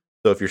system.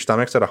 So if your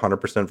stomach's at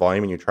 100%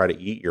 volume and you try to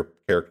eat, your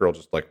character will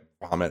just like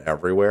vomit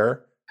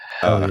everywhere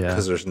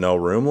because there's no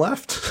room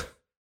left.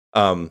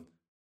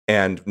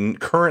 And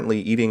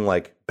currently eating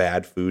like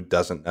bad food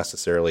doesn't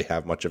necessarily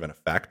have much of an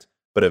effect,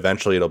 but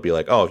eventually it'll be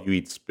like, oh,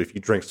 if you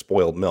drink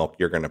spoiled milk,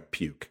 you're going to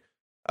puke.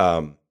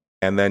 And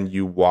then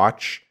you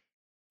watch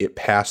it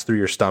pass through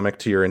your stomach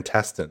to your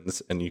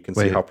intestines, and you can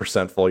see how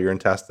percent full your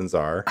intestines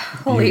are.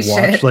 Holy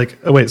shit. Like,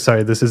 oh, wait,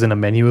 sorry, this is in a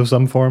menu of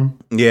some form?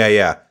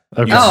 Yeah.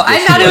 Okay. Oh,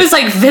 I thought it was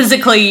like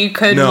physically you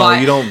could watch.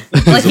 You don't.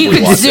 Like you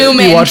could zoom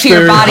into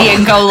your body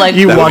and go like.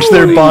 You watch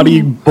their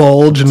body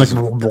bulge and like.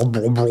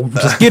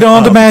 Just get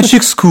on the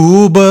magic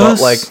school bus.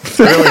 But like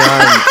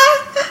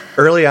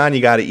early on,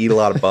 you got to eat a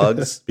lot of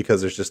bugs because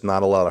there's just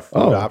not a lot of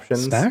food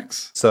options.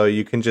 Snacks. So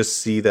you can just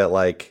see that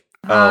like,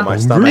 my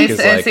stomach is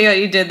I like. see what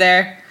you did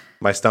there.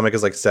 My stomach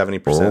is like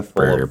 70%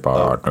 full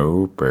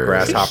of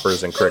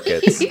grasshoppers and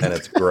crickets, and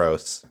it's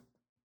gross.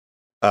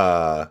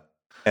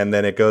 And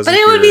then it goes. But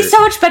it would be so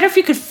much better if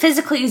you could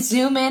physically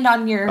zoom in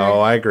on your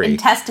I agree.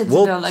 intestines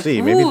We'll and go like,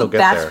 see. Maybe they'll get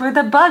that's there. where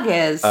the bug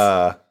is.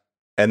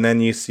 And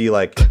then you see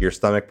like your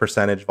stomach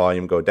percentage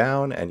volume go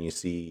down, and you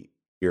see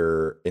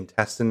your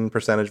intestine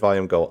percentage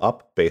volume go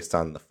up based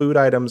on the food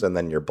items, and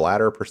then your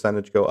bladder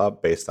percentage go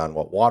up based on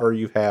what water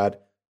you've had.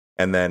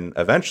 And then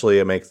eventually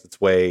it makes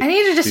its way. I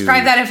need to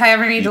describe that if I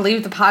ever need to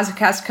leave the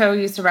podcast, go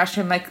use the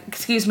restroom. Like,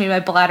 excuse me, my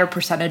bladder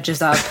percentage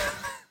is up.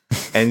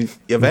 And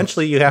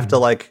eventually you have to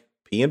like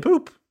pee and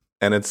poop.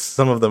 And it's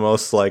some of the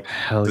most like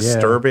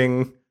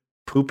disturbing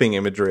pooping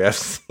imagery I've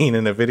seen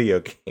in a video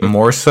game.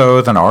 More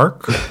so than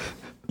Ark?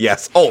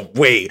 Yes. Oh,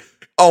 wait.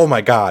 Oh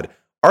my God.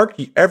 Ark,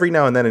 every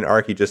now and then in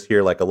Ark, you just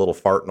hear like a little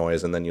fart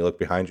noise, and then you look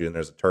behind you and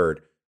there's a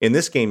turd. In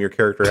this game, your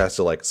character has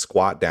to like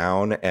squat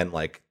down and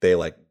like they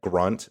like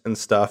grunt and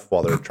stuff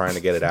while they're trying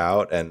to get it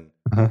out, and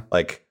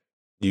like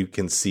you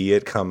can see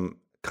it come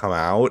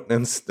out,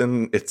 and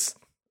it's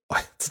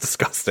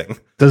disgusting.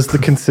 Does the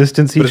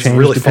consistency change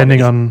really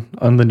depending on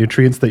the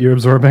nutrients that you're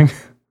absorbing?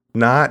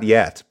 Not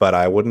yet, but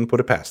I wouldn't put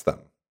it past them.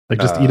 Like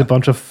just eat a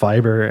bunch of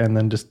fiber and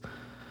then just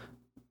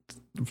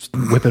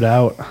whip it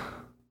out.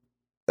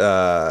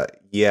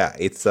 Yeah,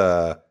 it's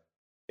I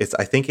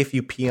think if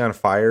you pee on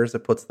fires,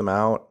 it puts them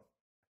out.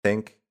 I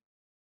think.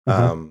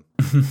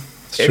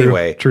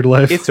 Anyway, true to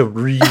life. It's a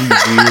really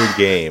weird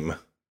game.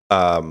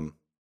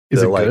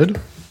 Is it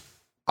good?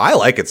 I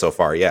like it so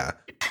far. Yeah.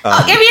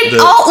 I mean,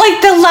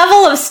 the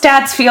level of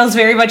stats feels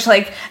very much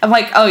like I'm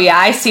like, oh yeah,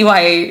 I see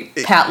why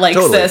Pat likes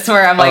this.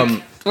 Where I'm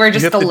like, we're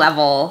just the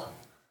level.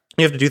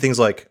 You have to do things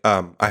like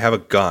I have a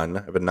gun,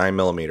 I have a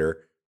 9mm,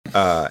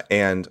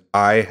 and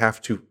I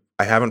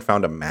haven't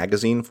found a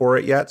magazine for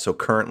it yet. So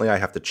currently, I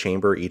have to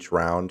chamber each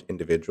round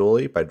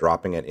individually by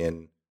dropping it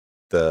in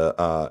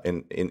the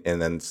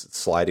and then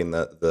sliding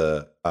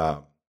the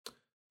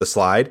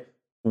slide.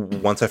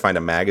 Once I find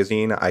a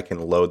magazine, I can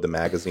load the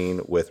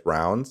magazine with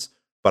rounds,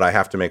 but I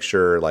have to make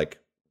sure like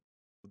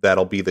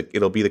it'll be the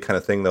kind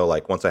of thing though,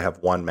 like once I have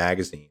one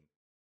magazine,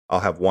 I'll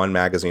have one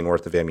magazine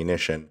worth of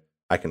ammunition.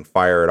 I can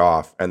fire it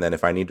off, and then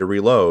if I need to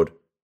reload,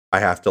 I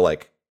have to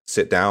like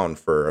sit down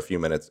for a few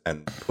minutes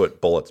and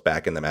put bullets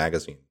back in the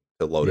magazine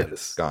to load it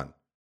with gun.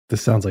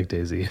 This sounds like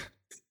DayZ.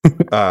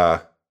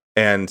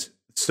 And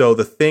so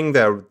the thing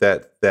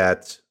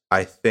that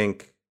I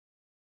think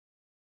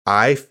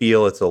I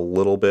feel it's a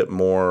little bit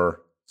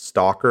more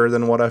stalker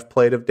than what I've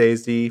played of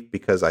DayZ,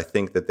 because I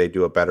think that they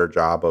do a better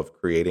job of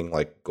creating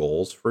like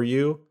goals for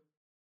you.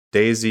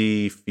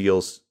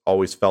 DayZ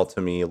always felt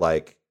to me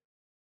like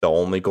the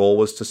only goal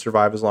was to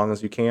survive as long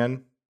as you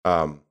can.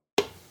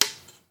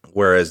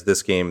 Whereas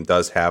this game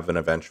does have an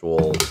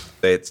eventual,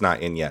 it's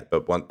not in yet,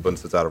 but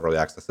once it's out of early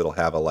access, it'll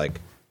have a like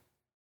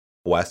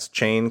quest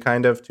chain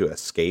kind of to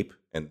escape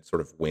and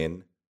sort of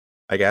win,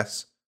 I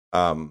guess.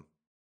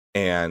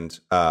 And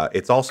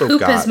it's also poop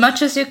got as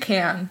much as you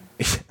can.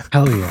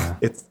 Hell yeah.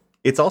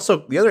 It's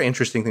also the other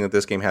interesting thing that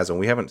this game has, and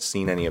we haven't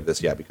seen any of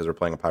this yet because we're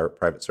playing a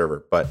private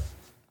server, but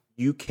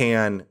you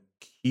can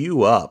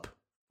queue up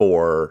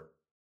for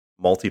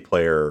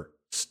multiplayer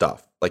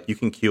stuff. Like you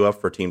can queue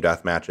up for team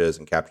death matches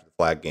and capture the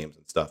flag games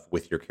and stuff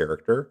with your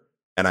character.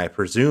 And I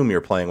presume you're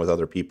playing with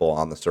other people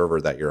on the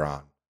server that you're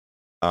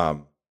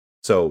on.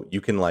 So you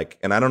can like,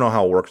 and I don't know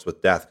how it works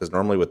with death, because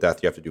normally with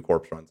death you have to do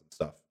corpse runs and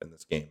stuff in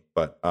this game.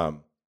 But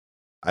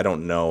I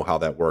don't know how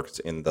that works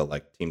in the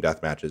like team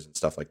death matches and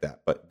stuff like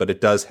that. But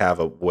it does have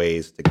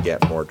ways to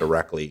get more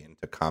directly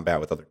into combat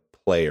with other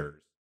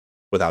players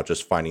without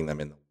just finding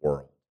them in the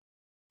world.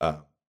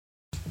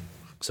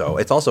 So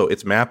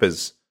its map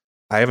is,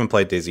 I haven't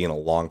played DayZ in a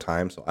long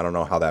time, so I don't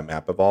know how that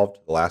map evolved.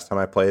 The last time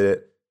I played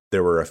it,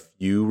 there were a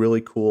few really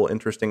cool,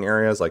 interesting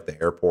areas like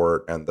the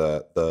airport and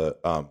the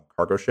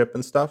cargo ship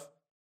and stuff.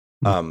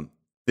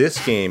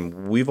 This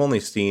game, we've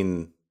only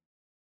seen,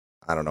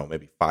 I don't know,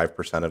 maybe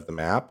 5% of the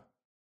map,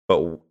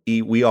 but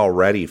we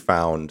already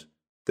found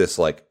this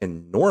like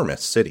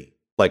enormous city,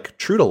 like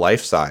true to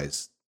life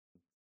size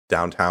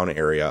downtown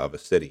area of a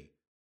city,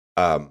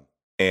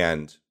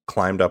 and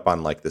climbed up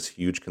on like this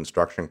huge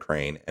construction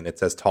crane, and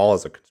it's as tall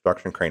as a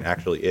construction crane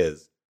actually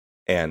is.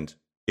 And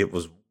it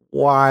was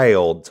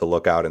wild to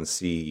look out and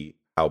see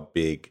how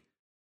big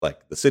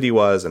like the city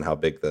was and how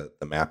big the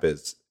map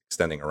is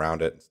extending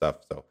around it and stuff.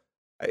 So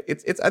I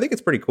think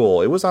it's pretty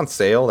cool. It was on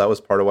sale. That was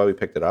part of why we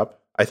picked it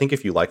up. I think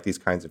if you like these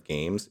kinds of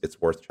games,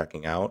 it's worth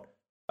checking out.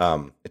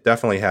 It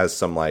definitely has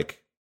some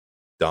like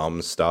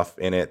dumb stuff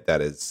in it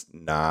that is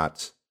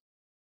not,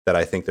 that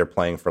I think they're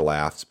playing for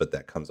laughs, but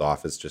that comes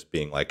off as just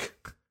being like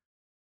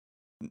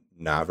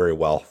not very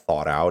well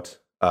thought out.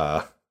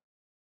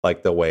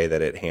 Like the way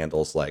that it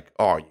handles like,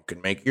 oh, you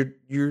can make your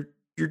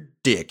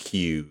dick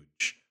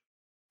huge.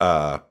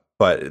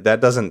 But that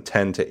doesn't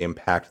tend to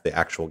impact the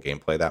actual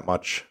gameplay that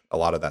much. A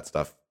lot of that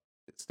stuff,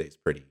 it stays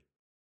pretty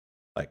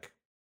like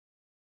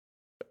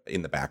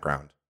in the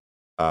background,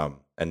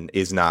 and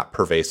is not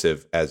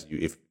pervasive as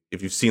if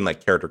you've seen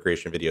like character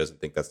creation videos and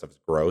think that stuff is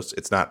gross.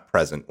 It's not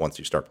present once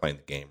you start playing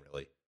the game,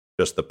 really.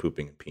 Just the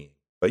pooping and peeing.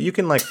 But you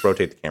can like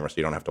rotate the camera so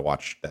you don't have to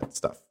watch that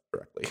stuff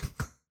directly.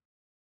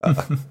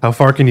 How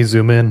far can you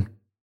zoom in?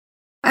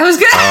 I was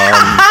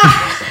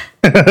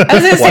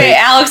gonna say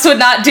Alex would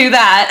not do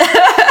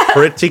that.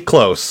 Pretty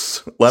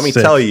close. Let me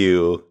tell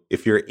you,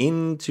 if you're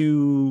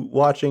into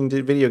watching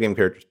video game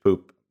characters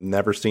poop,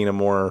 never seen a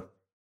more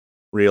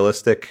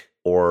realistic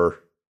or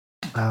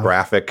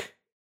graphic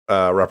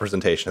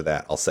representation of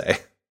that, I'll say.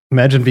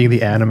 Imagine being the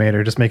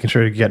animator, just making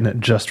sure you're getting it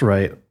just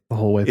right the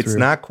whole way through. It's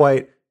not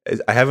quite.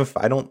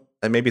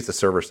 Maybe it's a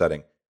server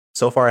setting.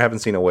 So far, I haven't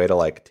seen a way to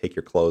like take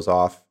your clothes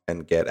off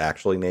and get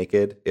actually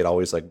naked. It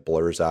always like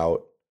blurs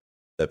out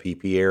the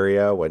pee-pee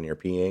area when you're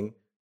peeing,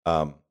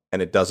 and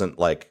it doesn't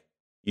like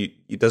your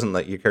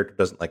character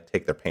doesn't like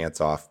take their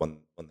pants off when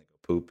they go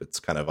poop. It's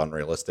kind of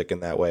unrealistic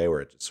in that way,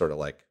 where it just sort of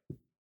like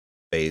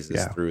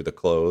phases through the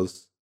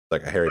clothes,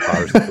 like a Harry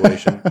Potter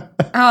situation.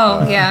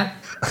 Yeah.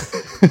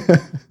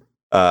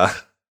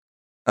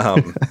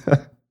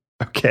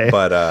 Okay,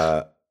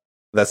 but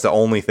that's the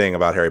only thing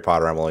about Harry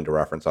Potter I'm willing to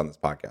reference on this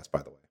podcast,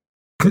 by the way,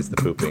 is the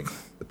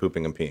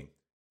pooping and peeing.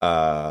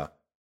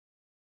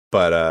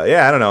 But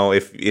yeah, I don't know,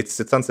 if it's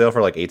on sale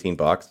for like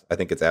 $18. I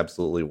think it's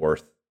absolutely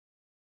worth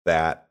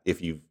that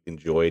if you've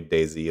enjoyed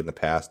DayZ in the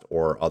past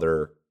or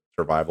other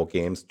survival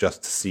games,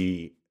 just to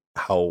see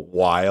how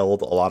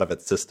wild a lot of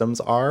its systems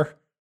are,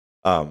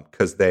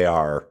 because they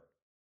are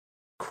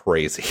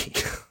crazy.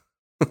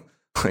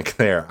 Like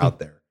they are out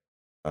there.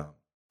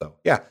 So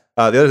yeah,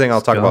 the other thing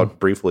I'll talk about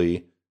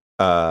briefly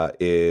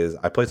is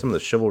I played some of the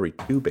Chivalry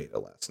 2 beta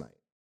last night.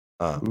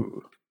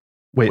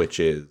 Wait, which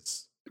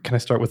is... Can I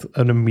start with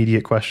an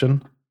immediate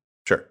question?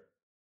 Sure.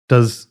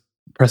 Does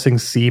pressing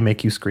C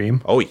make you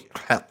scream? Oh,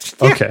 yeah.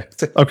 Okay.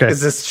 Okay.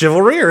 Is this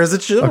Chivalry or is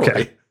it Chivalry?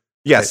 Okay.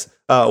 Yes.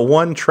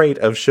 One trait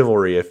of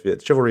Chivalry,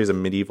 Chivalry is a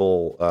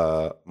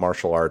medieval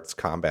martial arts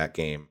combat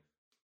game,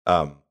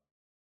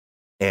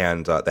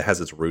 and that has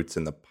its roots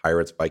in the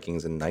Pirates,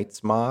 Vikings, and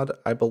Knights mod,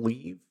 I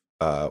believe.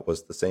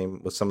 Was the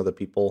same with some of the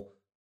people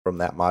from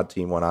that mod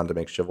team went on to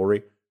make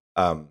Chivalry.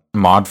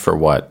 Mod for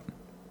what?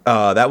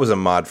 That was a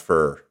mod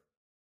for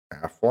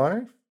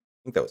Half-Life,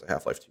 think that was a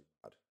Half-Life 2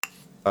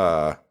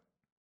 mod.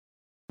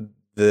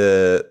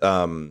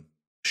 The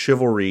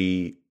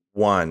Chivalry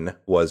 1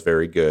 was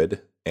very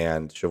good,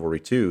 and Chivalry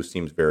 2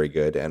 seems very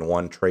good. And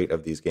one trait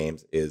of these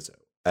games is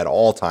at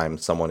all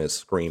times someone is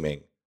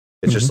screaming.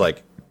 It's just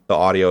like the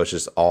audio is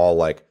just all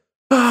like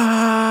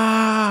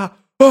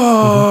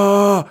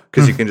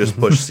because you can just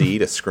push C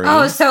to scream.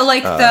 Oh, so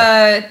like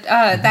the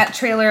that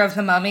trailer of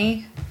The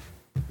Mummy.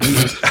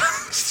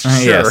 Sure.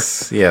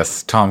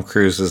 Yes. Tom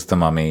Cruise is The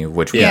Mummy,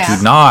 which we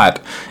do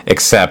not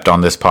accept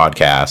on this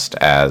podcast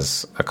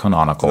as a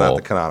canonical. Not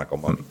the canonical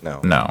Mummy.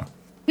 No.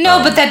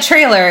 No, but that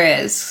trailer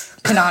is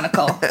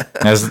canonical.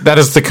 That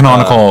is the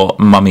canonical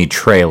Mummy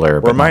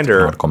trailer. But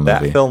Reminder: not the canonical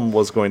movie. that film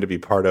was going to be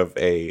part of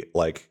a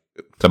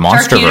the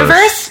Monsterverse,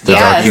 Universe? the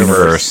Dark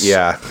Universe,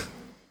 yeah,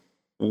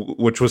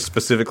 which was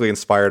specifically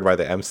inspired by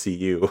the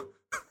MCU,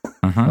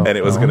 and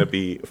it was going to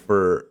be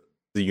for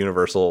the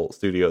Universal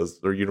Studios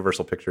or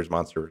Universal Pictures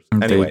Monsters.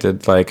 Anyway. They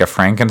did like a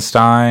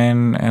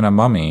Frankenstein and a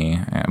Mummy.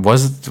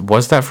 Was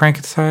that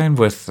Frankenstein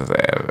with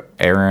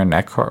Aaron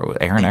Eckhart?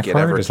 Aaron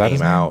Eckhart? Is that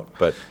his name? Out,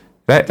 but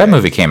that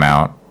movie came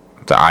out.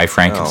 The I,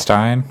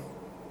 Frankenstein.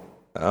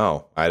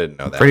 Oh, I didn't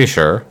know that. Pretty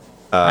sure.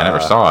 I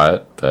never saw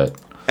it, but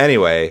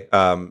anyway,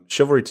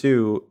 Chivalry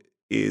 2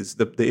 is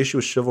the issue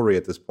with Chivalry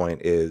at this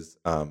point is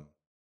I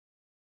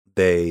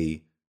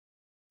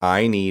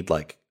need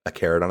like a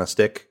carrot on a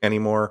stick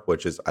anymore,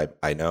 which is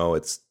I know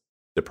it's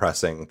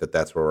depressing that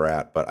that's where we're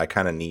at, but I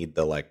kind of need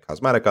the like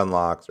cosmetic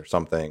unlocks or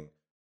something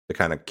to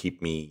kind of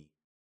keep me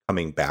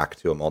coming back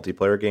to a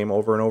multiplayer game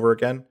over and over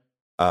again.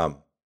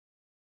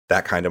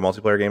 That kind of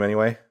multiplayer game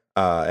anyway.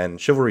 And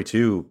Chivalry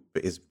 2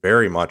 is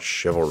very much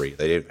Chivalry.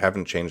 They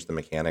haven't changed the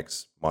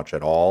mechanics much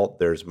at all.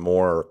 There's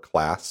more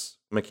class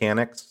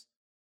mechanics.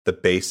 The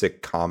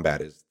basic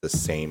combat is the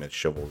same as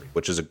Chivalry,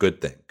 which is a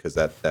good thing because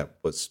that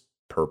was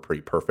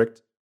pretty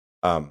perfect.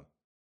 A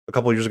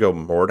couple of years ago,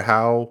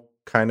 Mordhau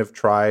kind of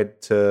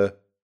tried to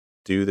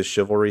do the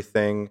Chivalry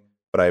thing,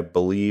 but I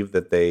believe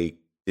that they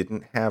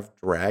didn't have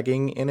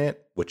dragging in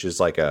it, which is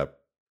like a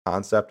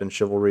concept in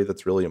Chivalry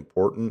that's really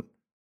important.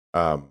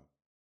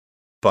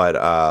 But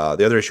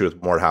the other issue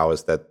with Mordhau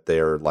is that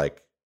they're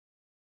like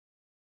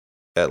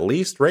at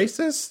least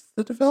racist,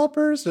 the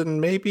developers,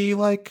 and maybe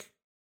like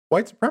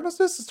white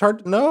supremacists. It's hard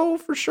to know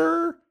for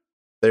sure.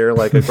 They're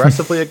like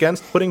aggressively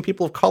against putting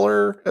people of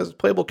color as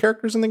playable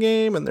characters in the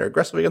game, and they're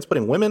aggressively against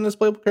putting women as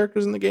playable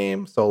characters in the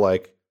game. So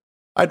like,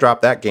 I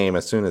dropped that game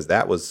as soon as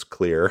that was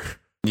clear.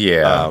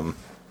 yeah.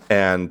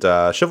 And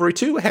Chivalry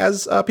 2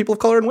 has people of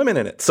color and women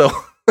in it. So,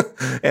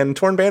 and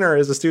Torn Banner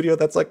is a studio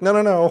that's like,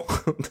 no,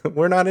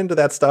 we're not into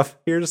that stuff.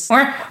 We're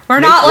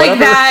not like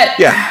that.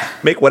 Yeah,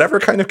 make whatever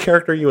kind of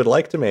character you would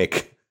like to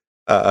make.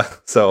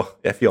 So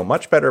I feel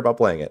much better about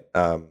playing it.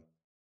 And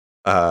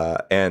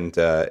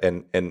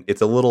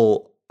it's a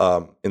little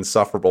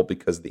insufferable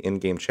because the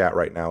in-game chat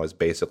right now is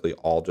basically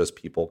all just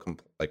people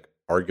like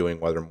arguing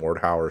whether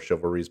Mordhau or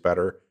Chivalry is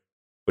better,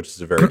 which is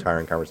a very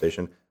tiring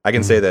conversation. I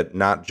can say that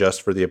not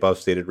just for the above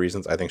stated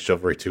reasons. I think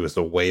Chivalry 2 is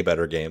a way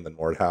better game than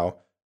Mordhau.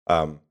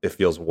 It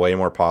feels way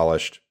more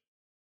polished.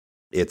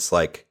 It's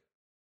like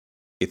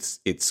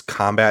its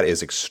combat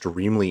is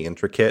extremely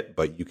intricate,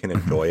 but you can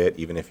enjoy it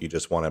even if you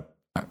just want to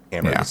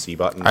hammer the C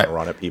button and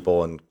run at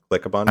people and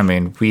click a bunch. I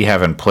mean, we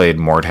haven't played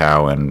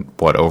Mordhau in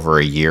over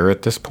a year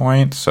at this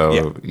point,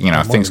 so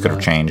things could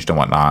have changed and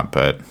whatnot.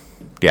 But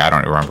I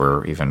don't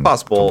remember even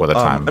possible with a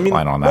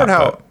timeline on that.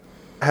 Mordhau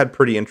had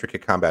pretty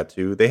intricate combat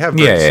too. They have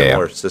very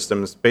similar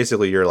systems.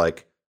 Basically, you're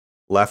like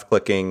left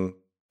clicking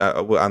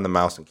on the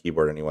mouse and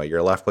keyboard anyway.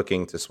 You're left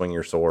clicking to swing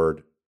your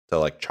sword to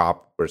like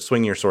chop, or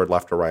swing your sword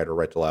left to right or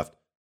right to left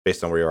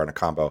based on where you are in a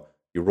combo.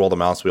 You roll the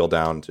mouse wheel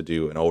down to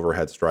do an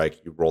overhead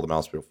strike. You roll the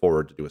mouse wheel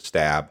forward to do a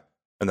stab.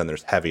 And then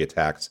there's heavy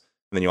attacks.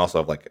 And then you also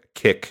have like a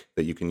kick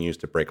that you can use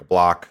to break a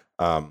block.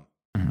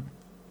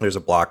 There's a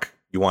block.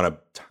 You want to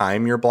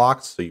time your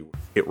blocks. So you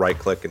hit right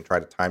click and try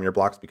to time your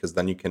blocks, because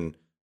then you can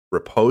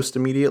riposte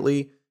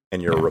immediately,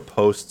 and your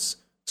ripostes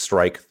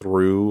strike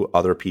through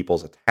other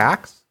people's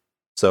attacks.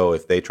 So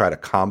if they try to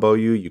combo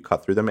you, you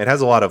cut through them. It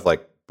has a lot of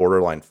like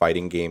borderline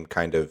fighting game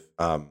kind of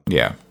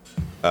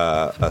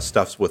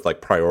stuffs with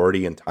like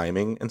priority and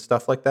timing and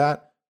stuff like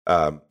that,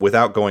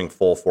 without going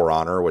full For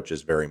Honor, which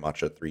is very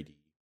much a 3D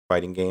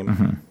fighting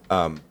game.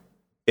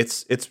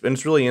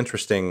 It's really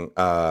interesting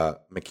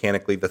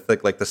mechanically.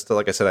 Like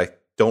I said, I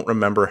don't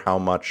remember how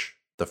much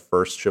the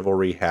first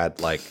Chivalry had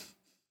like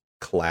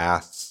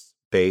class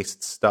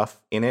based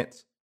stuff in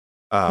it.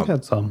 It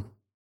had some.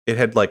 It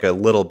had like a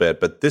little bit,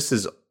 but this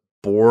is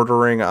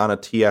bordering on a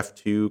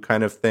TF2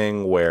 kind of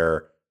thing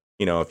where,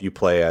 if you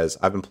play as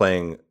I've been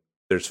playing,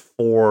 there's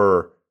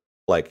 4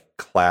 like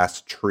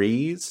class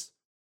trees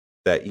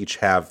that each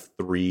have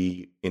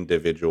 3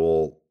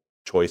 individual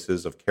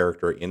choices of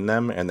character in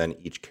them, and then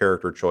each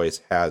character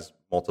choice has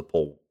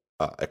multiple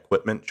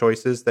equipment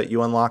choices that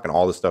you unlock, and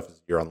all this stuff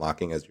is you're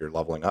unlocking as you're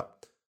leveling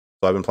up.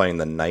 So I've been playing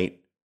the knight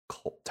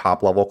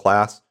top level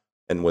class,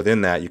 and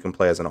within that you can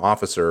play as an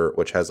officer,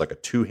 which has like a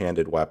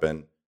 2-handed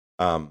weapon,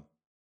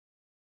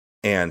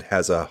 and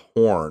has a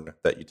horn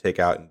that you take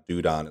out and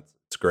dude on.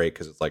 It's great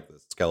because it's like the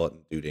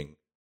skeleton duding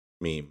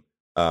meme.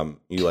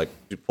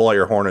 You pull out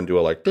your horn and do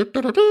a like,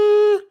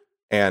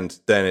 and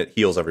then it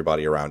heals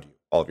everybody around you,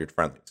 all of your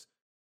friendlies.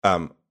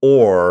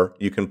 Or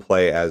you can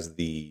play as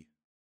the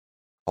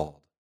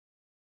called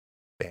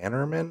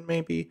Bannerman,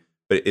 maybe,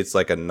 but it's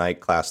like a knight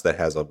class that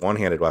has a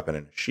one-handed weapon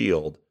and a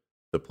shield.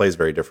 So it plays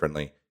very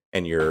differently.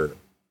 And your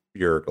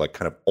like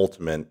kind of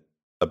ultimate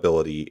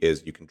ability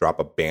is you can drop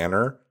a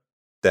banner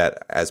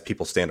that as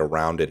people stand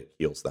around it, it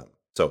heals them.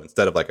 So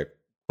instead of like a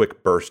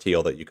quick burst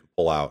heal that you can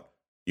pull out,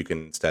 you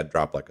can instead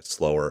drop like a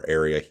slower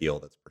area heal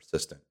that's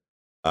persistent.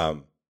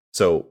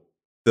 So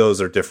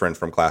those are different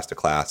from class to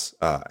class,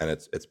 and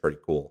it's pretty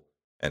cool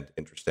and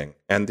interesting.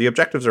 And the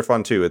objectives are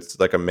fun too. It's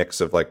like a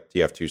mix of like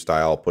TF2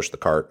 style push the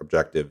cart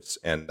objectives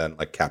and then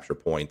like capture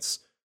points.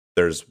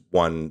 There's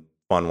one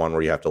fun one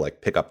where you have to like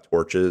pick up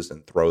torches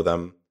and throw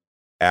them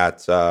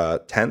at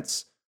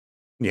tents.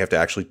 You have to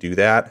actually do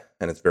that,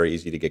 and it's very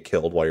easy to get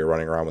killed while you're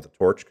running around with a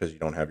torch because you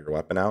don't have your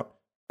weapon out.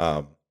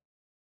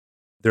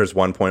 There's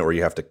one point where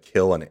you have to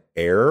kill an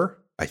heir.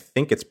 I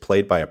think it's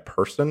played by a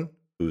person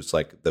who's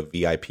like the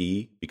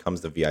VIP,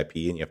 becomes the VIP,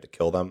 and you have to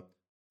kill them.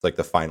 It's like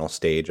the final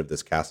stage of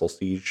this castle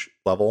siege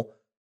level.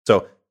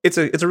 So it's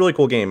a really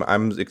cool game.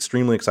 I'm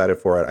extremely excited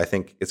for it. I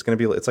think it's going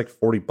to be, it's like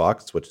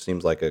 $40, which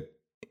seems like an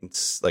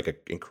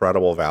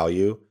incredible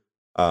value.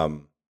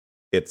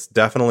 It's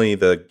definitely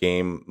the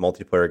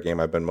multiplayer game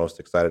I've been most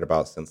excited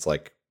about since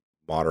like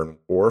Modern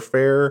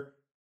Warfare.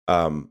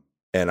 And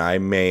I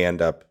may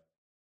end up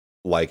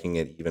liking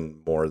it even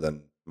more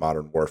than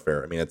Modern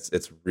Warfare. I mean,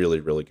 it's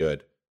really, really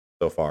good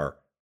so far.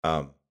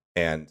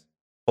 And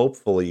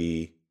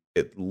hopefully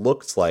it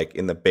looks like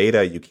in the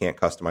beta, you can't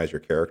customize your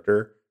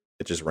character.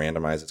 It just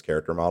randomizes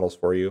character models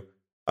for you.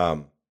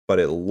 But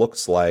it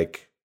looks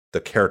like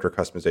the character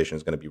customization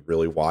is going to be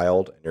really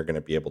wild, and you're going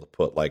to be able to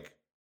put like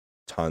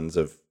tons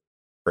of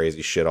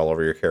crazy shit all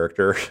over your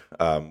character,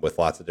 with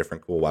lots of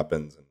different cool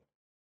weapons and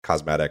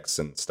cosmetics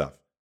and stuff.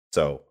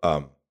 So,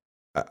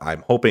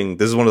 I'm hoping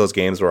this is one of those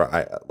games where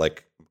I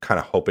like kind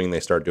of hoping they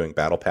start doing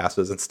battle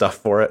passes and stuff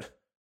for it,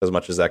 as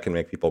much as that can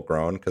make people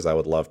groan, because I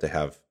would love to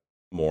have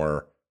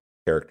more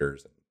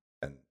characters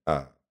and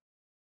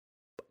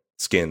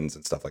skins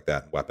and stuff like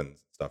that, and weapons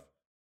and stuff.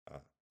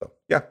 So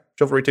yeah,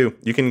 Chivalry 2.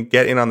 You can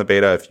get in on the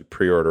beta if you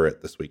pre-order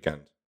it this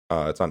weekend.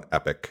 It's on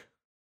Epic,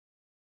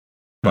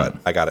 but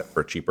I got it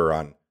for cheaper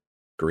on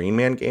Green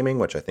Man Gaming,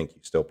 which I think you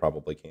still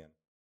probably can.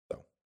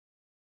 So.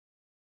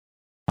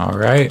 All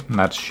right, and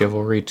that's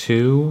Chivalry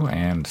 2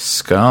 and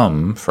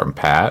Scum from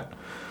Pat.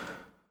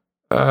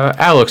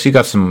 Alex, you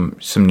got some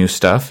new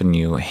stuff, and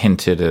you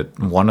hinted at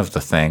one of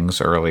the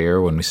things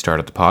earlier when we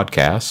started the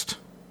podcast.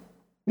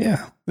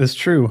 Yeah, it's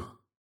true.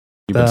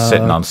 You've been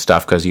sitting on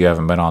stuff because you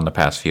haven't been on the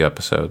past few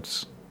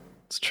episodes.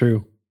 It's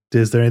true.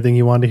 Is there anything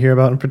you wanted to hear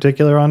about in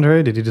particular,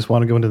 Andre? Did you just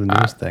want to go into the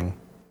newest thing?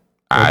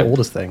 Or the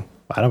oldest thing?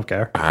 I don't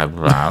care. All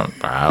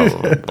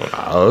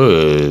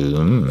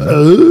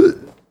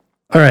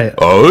right.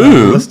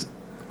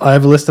 I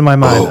have a list in my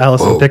mind.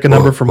 Allison, pick a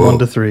number from 1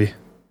 to 3.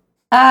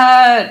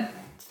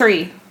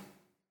 3.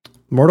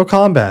 Mortal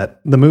Kombat,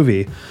 the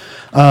movie.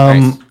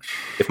 Nice.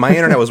 If my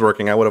internet was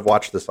working, I would have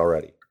watched this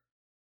already.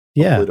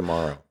 Yeah. Hopefully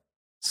tomorrow.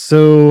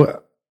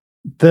 So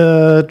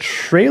the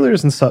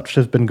trailers and such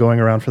have been going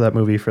around for that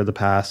movie for the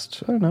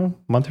past, I don't know,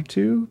 month or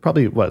two,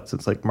 probably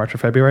since like March or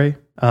February.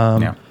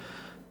 Yeah.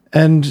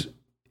 And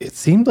it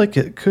seemed like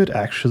it could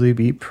actually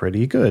be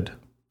pretty good.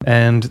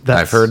 And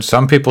I've heard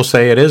some people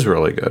say it is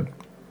really good.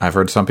 I've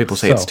heard some people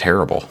say it's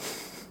terrible.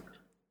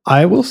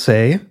 I will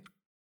say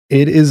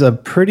it is a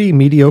pretty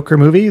mediocre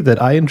movie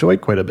that I enjoyed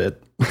quite a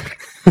bit.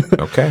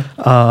 Okay.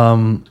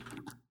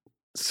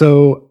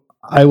 So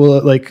I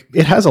will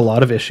it has a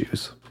lot of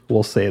issues.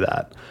 We'll say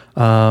that.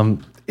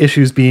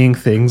 Issues being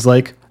things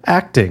like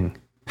acting,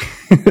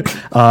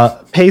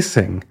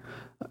 pacing,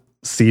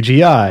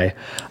 CGI.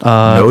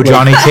 No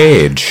Johnny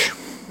Cage.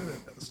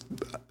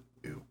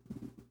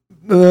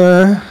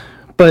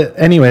 But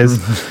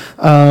anyways,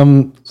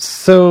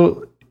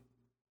 so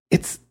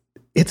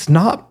it's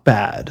not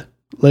bad.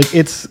 Like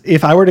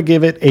if I were to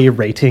give it a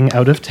rating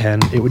out of 10,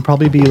 it would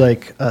probably be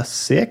like a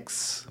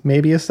 6,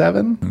 maybe a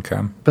 7.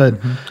 Okay. But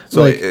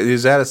so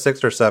is that a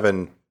 6 or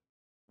 7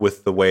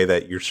 with the way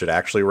that you should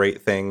actually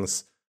rate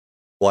things,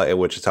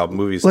 which is how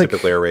movies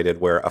typically are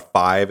rated, where a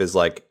 5 is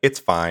like, it's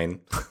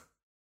fine.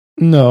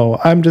 No,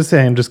 I'm just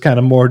saying, just kind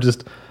of more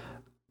just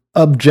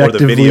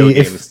objectively,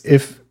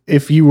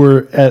 if you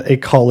were at a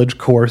college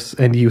course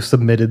and you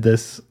submitted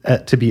this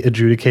to be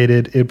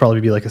adjudicated, it'd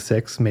probably be like a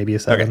 6, maybe a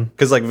 7.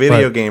 Because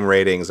video game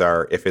ratings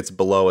are, if it's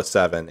below a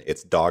 7,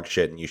 it's dog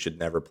shit and you should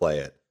never play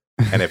it.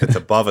 And if it's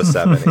above a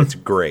 7, it's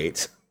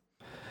great.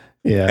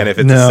 Yeah. And if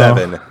it's a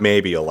 7,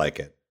 maybe you'll like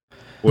it.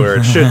 Where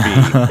it should be,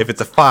 if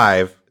it's a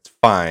 5, it's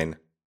fine.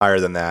 Higher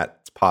than that,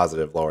 it's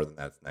positive. Lower than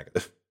that, it's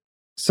negative.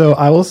 So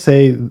I will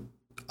say,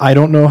 I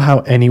don't know how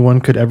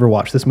anyone could ever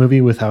watch this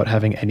movie without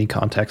having any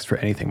context for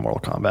anything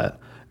Mortal Kombat.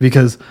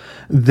 because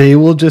they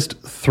will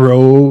just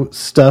throw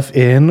stuff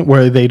in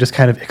where they just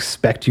kind of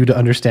expect you to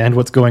understand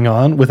what's going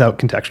on without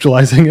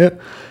contextualizing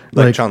it.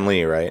 Like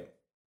Chun-Li, right?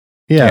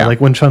 Yeah, like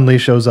when Chun-Li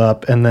shows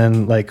up, and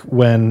then like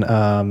when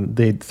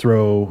they'd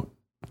throw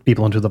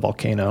people into the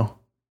volcano.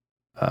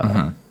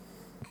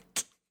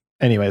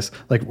 Anyways,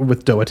 like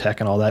with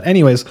Doa-Tech and all that.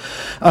 Anyways,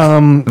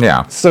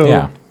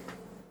 so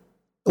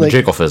like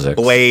jiggle physics,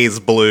 Blaze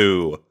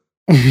Blue.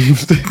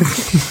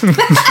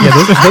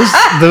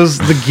 those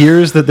the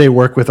gears that they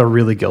work with are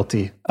really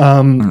guilty.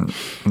 This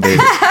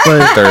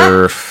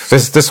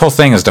whole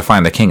thing is to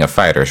find the king of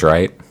fighters,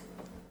 right?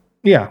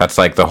 Yeah, that's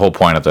like the whole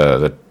point of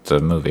the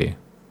movie.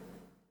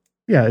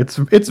 Yeah, it's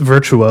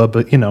Virtua,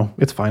 but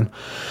it's fine.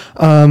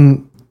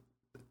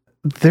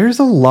 There's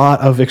a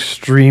lot of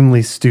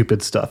extremely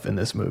stupid stuff in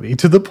this movie,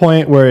 to the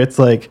point where it's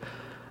like,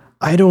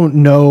 I don't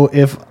know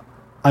if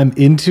I'm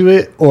into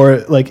it or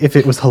like if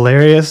it was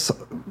hilarious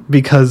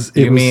because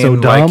it was so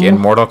dumb. Like in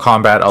Mortal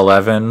Kombat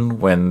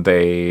 11 when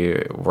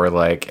they were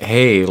like,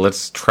 "Hey,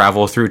 let's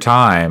travel through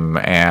time,"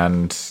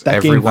 and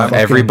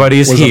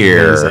everybody's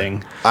here.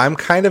 Amazing. I'm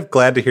kind of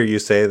glad to hear you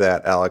say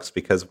that, Alex,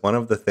 because one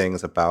of the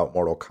things about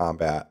Mortal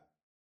Kombat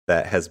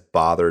that has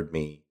bothered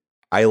me,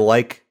 I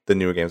like the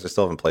newer games. I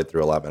still haven't played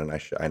through 11, and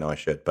I know I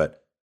should,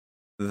 but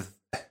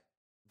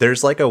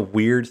there's like a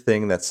weird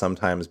thing that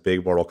sometimes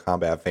big Mortal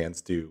Kombat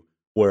fans do,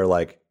 where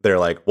like they're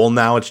like, well,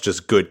 now it's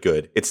just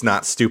good. It's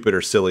not stupid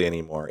or silly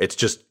anymore. It's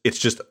just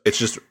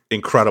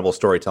incredible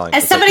storytelling.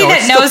 As somebody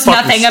that knows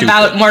nothing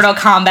about Mortal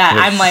Kombat,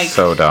 I'm like,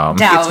 so dumb.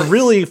 It's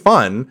really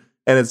fun.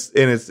 And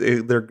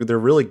they're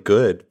really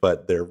good,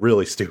 but they're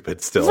really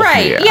stupid still.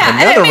 Right? Yeah.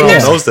 And I mean,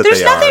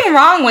 there's nothing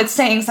wrong with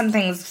saying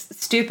something's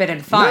stupid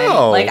and fun.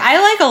 No. Like, I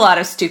like a lot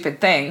of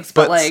stupid things,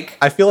 but like,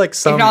 I feel like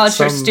acknowledge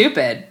they're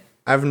stupid.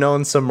 I've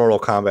known some Mortal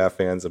Kombat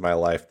fans in my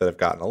life that have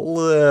gotten a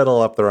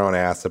little up their own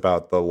ass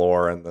about the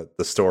lore and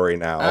the story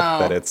now.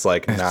 That it's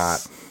like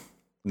not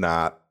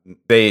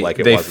like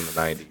it was in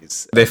the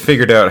 90s. They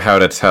figured out how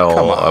to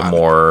tell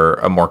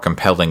a more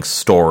compelling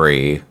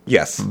story.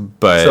 Yes,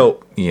 but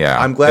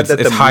I'm glad that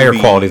it's higher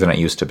quality than it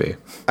used to be.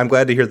 I'm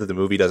glad to hear that the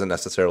movie doesn't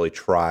necessarily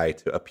try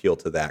to appeal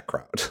to that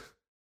crowd,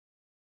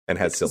 and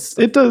has still.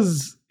 It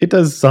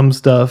does some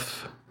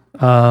stuff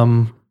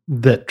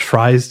that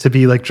tries to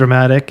be like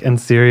dramatic and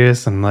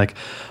serious and like,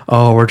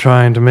 oh, we're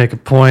trying to make a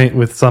point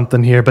with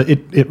something here, but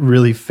it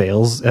really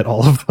fails at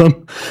all of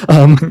them,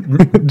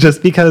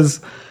 just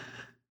because.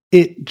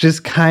 It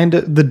just kind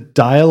of, the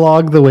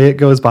dialogue, the way it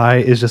goes by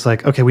is just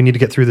like, okay, we need to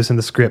get through this in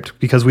the script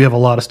because we have a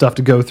lot of stuff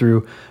to go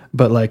through,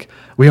 but like,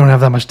 we don't have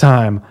that much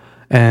time.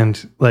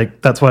 And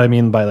like, that's what I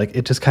mean by like,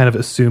 it just kind of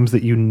assumes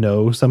that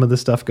some of the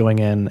stuff going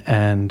in,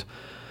 and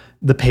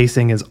the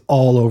pacing is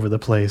all over the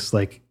place.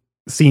 Like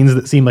scenes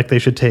that seem like they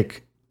should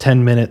take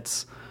 10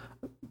 minutes,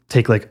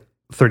 take like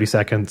 30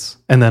 seconds.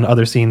 And then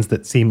other scenes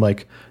that seem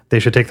like they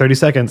should take 30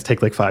 seconds,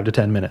 take like 5 to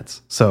 10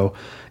 minutes. So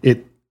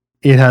it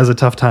has a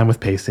tough time with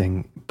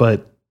pacing,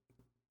 but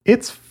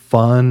it's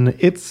fun.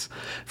 It's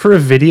for a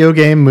video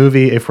game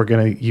movie. If we're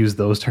going to use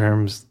those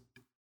terms,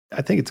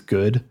 I think it's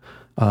good.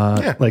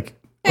 Like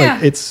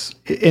it's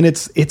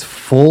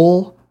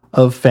full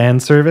of fan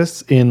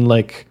service in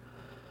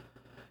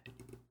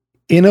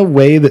a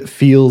way that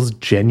feels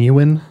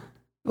genuine.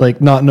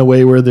 Like not in a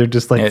way where they're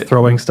just like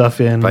throwing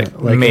stuff in, like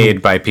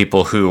made by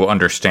people who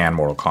understand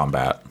Mortal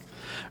Kombat.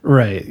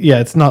 Right.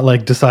 Yeah, it's not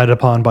like decided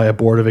upon by a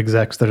board of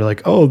execs that are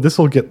like, oh, this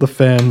will get the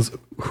fans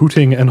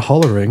hooting and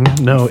hollering.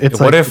 No,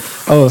 it's what if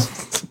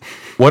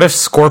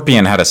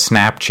Scorpion had a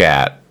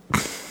Snapchat?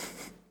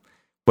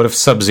 What if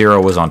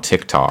Sub-Zero was on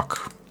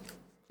TikTok?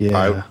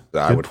 Yeah,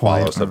 I would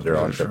follow Sub-Zero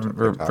on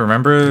TikTok.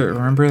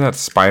 Remember that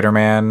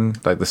Spider-Man,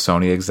 like the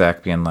Sony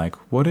exec being like,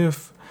 what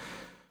if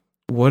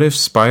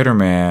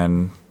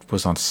Spider-Man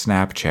was on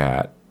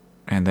Snapchat?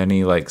 And then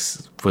he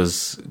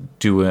was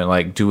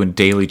doing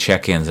daily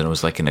check-ins, and it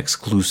was like an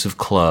exclusive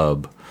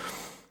club,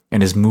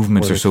 and his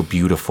movements are so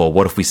beautiful.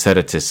 What if we set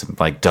it to some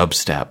like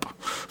dubstep?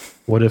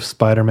 What if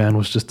Spider-Man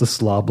was just a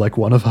slob like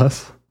one of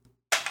us?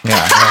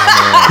 Yeah,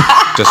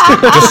 just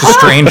a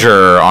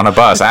stranger on a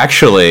bus.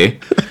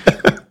 Actually,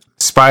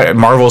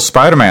 Marvel's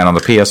Spider-Man on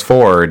the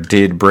PS4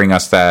 did bring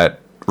us that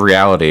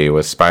reality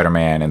with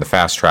Spider-Man and the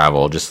fast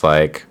travel, just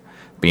like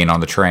being on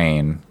the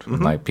train,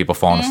 and like people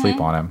falling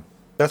asleep on him.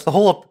 That's the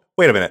whole.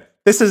 Wait a minute.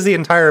 This is the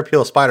entire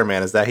appeal of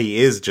Spider-Man, is that he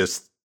is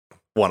just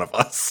one of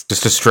us.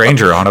 Just a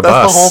stranger on a bus.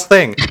 That's the whole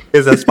thing,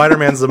 is that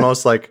Spider-Man's the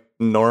most like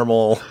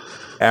normal,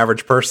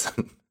 average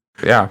person.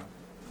 Yeah.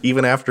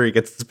 Even after he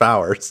gets his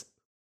powers.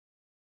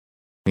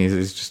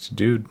 He's just a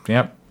dude.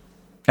 Yep.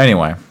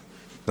 Anyway.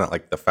 It's not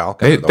like the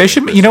Falcon. They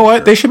should, you know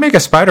what? They should make a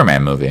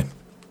Spider-Man movie.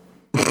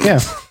 Yeah.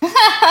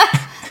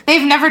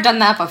 They've never done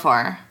that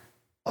before.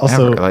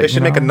 Also, they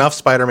should make enough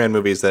Spider-Man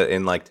movies that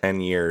in like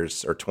 10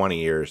 years or 20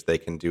 years they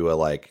can do a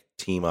like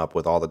team up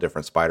with all the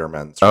different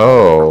Spider-Mans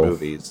from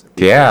movies.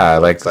 Yeah,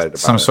 like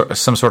some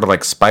sort of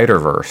like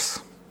Spider-Verse.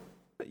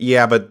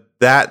 Yeah, but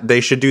they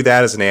should do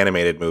that as an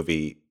animated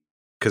movie,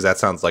 because that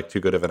sounds like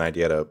too good of an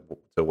idea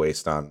to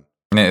waste on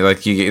And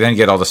like then you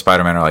get all the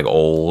Spider-Man are like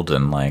old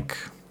and like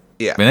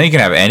Yeah. I mean, then you can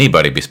have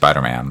anybody be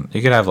Spider-Man.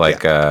 You could have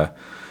like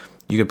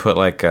you could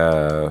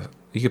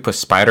put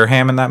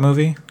Spider-Ham in that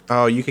movie.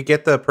 Oh, you could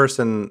get the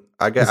person.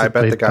 I bet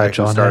the guy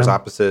who stars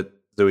opposite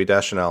Zooey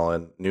Deschanel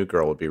in New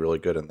Girl would be really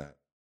good in that.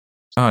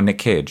 Oh, Nick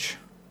Cage.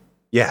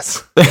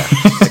 Yes, yeah.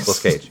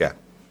 Nicolas Cage. Yeah,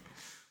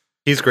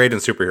 he's great in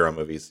superhero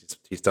movies.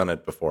 He's done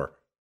it before.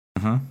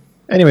 Mm-hmm.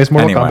 Anyways,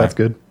 Mortal Kombat's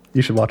good.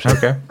 You should watch it.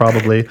 Okay,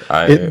 probably.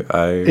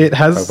 It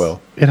has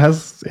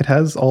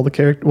all the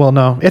character. Well,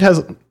 no, it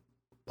has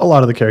a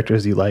lot of the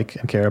characters you like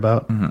and care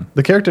about.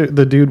 Mm-hmm.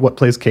 The dude what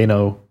plays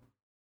Kano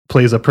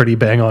plays a pretty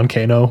bang on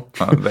Kano.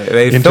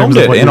 They filmed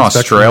it in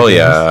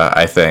Australia,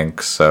 I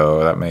think.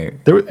 So that may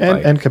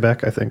and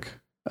Quebec, I think.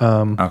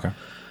 Okay.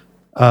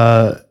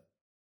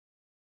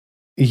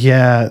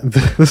 Yeah,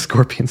 the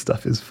Scorpion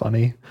stuff is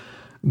funny.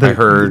 I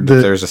heard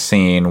there's a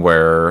scene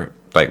where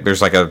like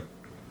there's like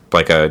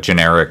a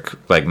generic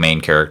like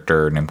main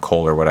character named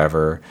Cole or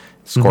whatever.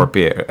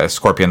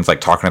 Scorpion's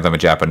like talking to them in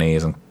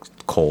Japanese, and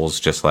Cole's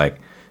just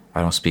like,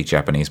 I don't speak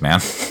Japanese,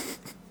 man.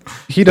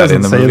 He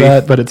doesn't say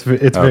that, but it's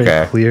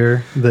very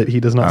clear that he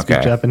does not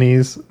speak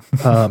Japanese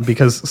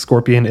because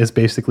Scorpion is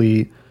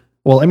basically,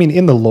 well, I mean,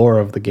 in the lore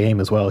of the game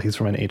as well, he's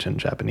from an ancient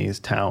Japanese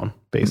town,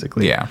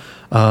 basically. Yeah.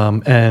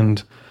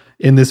 And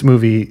in this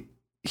movie,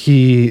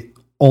 he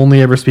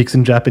only ever speaks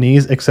in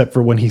Japanese, except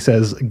for when he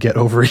says "get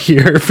over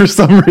here" for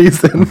some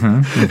reason.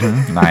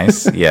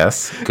 Nice.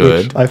 Yes.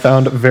 Good. Which I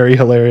found very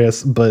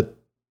hilarious, but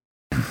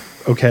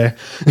okay.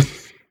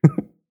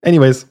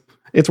 Anyways,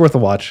 it's worth a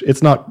watch.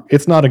 It's not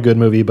a good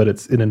movie, but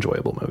it's an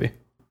enjoyable movie.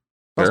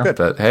 Sure. Good.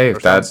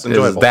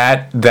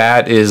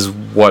 That is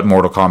what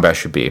Mortal Kombat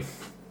should be.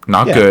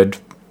 Not good,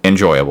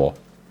 enjoyable.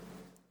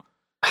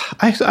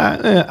 I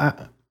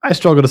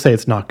struggle to say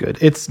it's not good.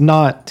 It's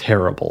not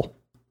terrible.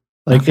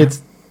 Like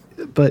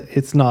but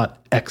it's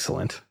not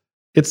excellent.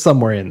 It's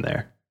somewhere in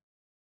there.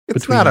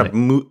 It's not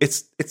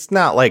it's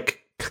not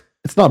like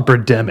it's not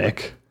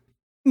Birdemic.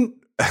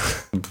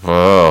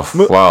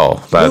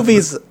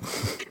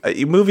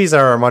 Movies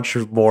are much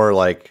more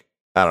like,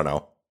 I don't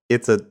know.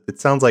 It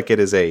sounds like it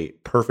is a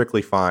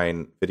perfectly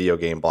fine video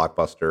game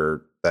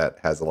blockbuster that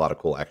has a lot of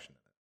cool action.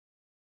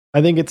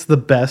 I think it's the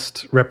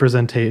best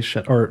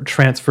representation or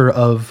transfer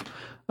of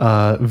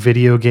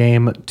video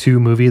game to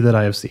movie that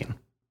I have seen.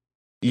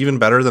 Even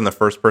better than the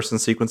first person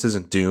sequences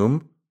in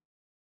Doom.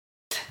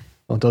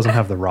 Well, it doesn't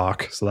have The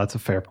Rock, so that's a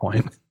fair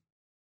point.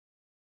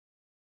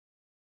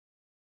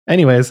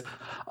 Anyways,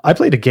 I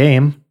played a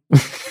game.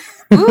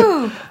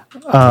 Ooh.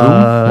 What?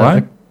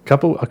 A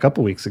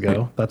couple weeks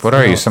ago. That's what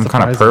are you, some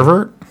kind of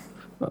pervert?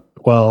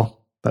 Well,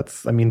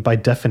 that's, I mean, by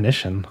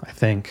definition, I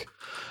think.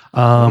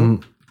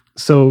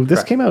 So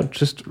this came out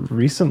just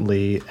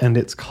recently, and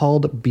it's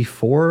called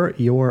Before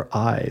Your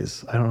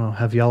Eyes. I don't know.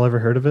 Have y'all ever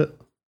heard of it?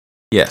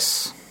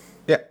 Yes.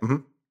 Yeah. Mm-hmm.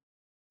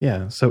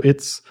 Yeah. So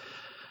it's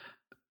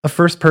a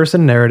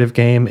first-person narrative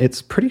game.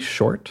 It's pretty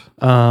short,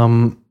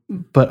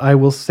 but I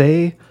will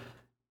say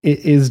it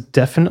is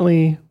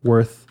definitely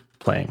worth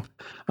playing.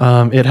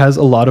 It has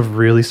a lot of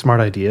really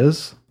smart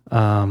ideas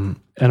and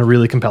a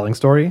really compelling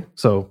story.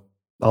 So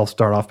I'll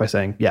start off by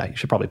saying, yeah, you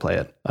should probably play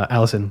it.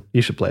 Allison,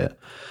 you should play it.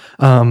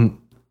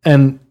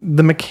 And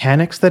the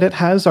mechanics that it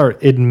has are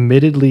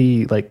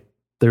admittedly like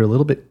they're a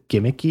little bit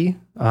gimmicky.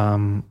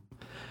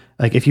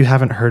 Like if you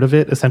haven't heard of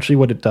it, essentially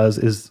what it does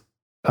is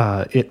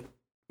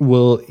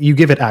you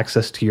give it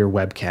access to your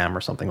webcam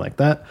or something like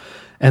that.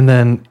 And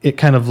then it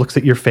kind of looks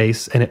at your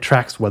face and it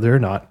tracks whether or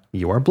not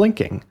you are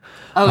blinking.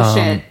 Oh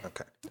shit.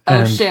 Okay.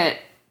 Oh shit.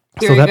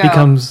 So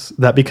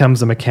that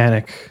becomes a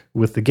mechanic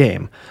with the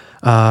game.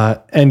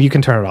 And you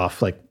can turn it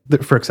off like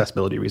for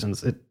accessibility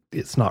reasons.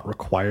 It's not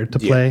required to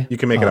play. You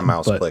can make it a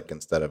mouse click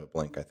instead of a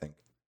blink, I think.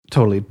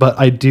 Totally. But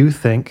I do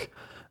think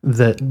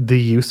that the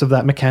use of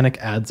that mechanic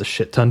adds a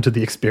shit ton to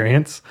the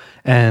experience.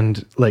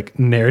 And like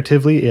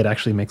narratively, it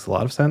actually makes a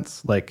lot of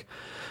sense. Like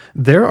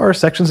there are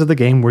sections of the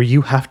game where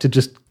you have to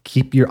just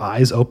keep your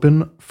eyes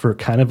open for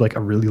kind of like a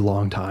really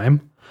long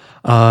time.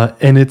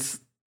 And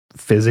it's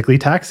physically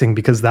taxing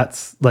because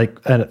that's like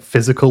a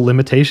physical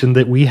limitation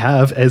that we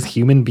have as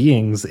human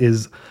beings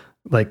is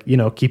like, you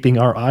know, keeping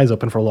our eyes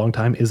open for a long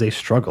time is a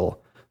struggle.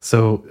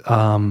 So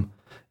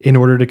in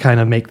order to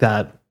kind of make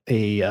that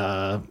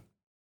a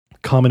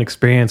common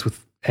experience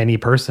with any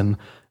person,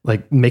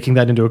 like making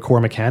that into a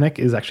core mechanic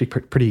is actually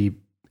pretty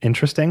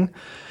interesting.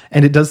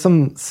 And it does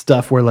some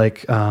stuff where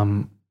like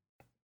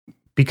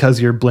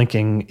because you're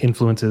blinking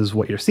influences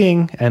what you're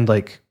seeing, and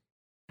like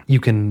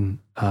you can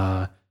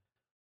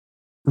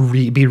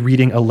be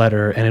reading a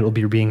letter and it will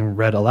be being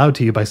read aloud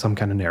to you by some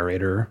kind of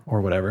narrator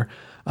or whatever.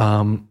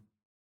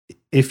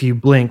 If you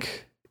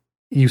blink,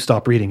 you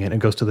stop reading it and it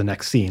goes to the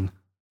next scene.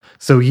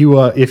 So you,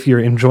 if you're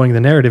enjoying the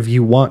narrative,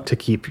 you want to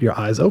keep your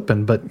eyes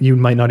open, but you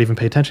might not even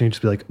pay attention. You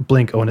just be like,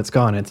 blink, oh, and it's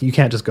gone. You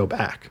can't just go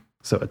back.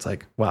 So it's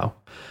like, wow.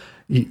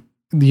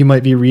 You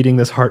might be reading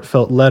this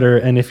heartfelt letter,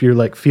 and if you're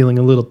like feeling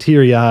a little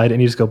teary-eyed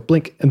and you just go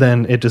blink, and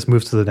then it just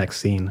moves to the next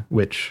scene,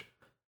 which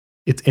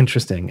it's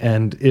interesting.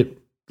 And it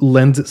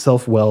lends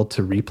itself well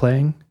to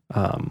replaying.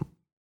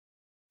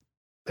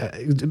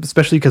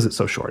 especially because it's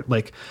so short.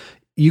 Like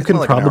you can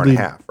like probably an hour and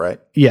a half, right?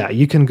 Yeah,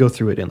 you can go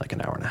through it in like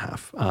an hour and a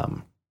half.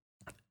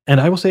 And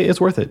I will say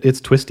it's worth it.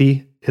 It's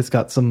twisty. It's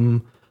got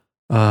some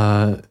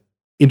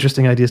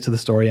interesting ideas to the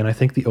story, and I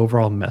think the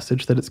overall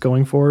message that it's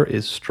going for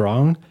is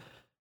strong.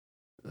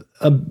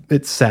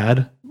 It's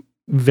sad,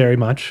 very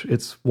much.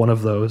 It's one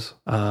of those,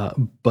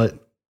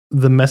 but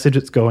the message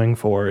it's going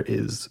for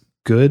is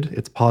good.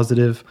 It's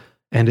positive,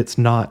 and it's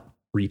not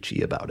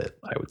preachy about it.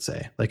 I would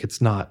say, like,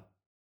 it's not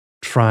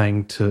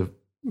trying to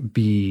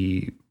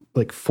be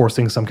like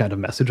forcing some kind of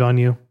message on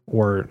you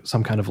or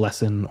some kind of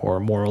lesson or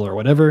moral or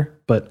whatever,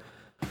 but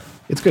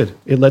it's good.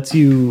 It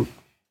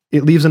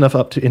leaves enough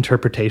up to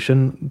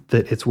interpretation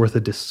that it's worth a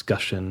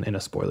discussion in a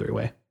spoilery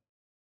way.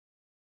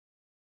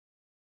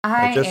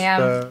 I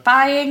am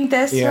buying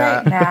this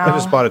right now. I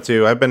just bought it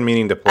too. I've been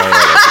meaning to play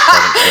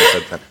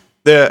it.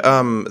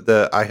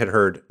 I had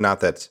heard, not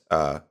that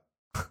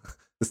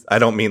I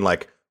don't mean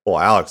like, well,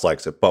 Alex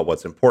likes it, but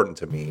what's important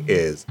to me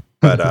is,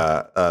 but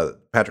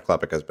Patrick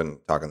Klepek has been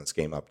talking this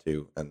game up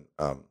too, and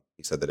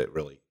he said that it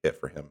really hit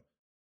for him.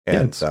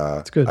 And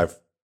it's good. I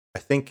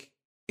think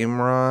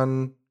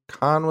Imran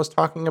Khan was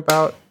talking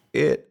about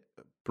it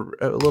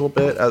a little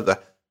bit.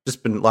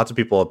 Just been lots of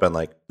people have been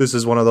like, this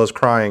is one of those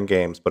crying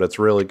games, but it's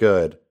really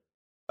good.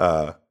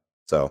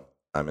 So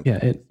I'm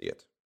interested to see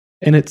it.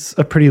 And it's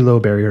a pretty low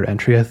barrier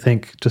entry, I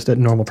think. Just at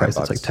normal price,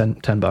 it's like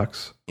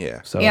 $10.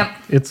 Yeah. So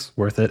it's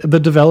worth it. The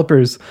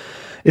developers,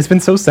 it's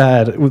been so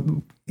sad.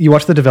 You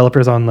watch the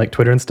developers on like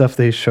Twitter and stuff,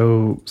 they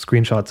show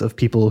screenshots of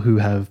people who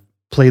have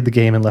played the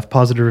game and left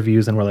positive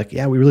reviews and were like,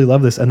 yeah, we really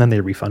love this. And then they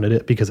refunded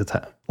it because it's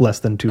less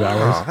than 2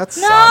 hours. Oh, that's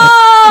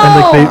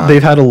And like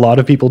they've had a lot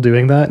of people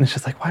doing that. And it's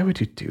just like, why would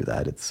you do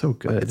that? It's so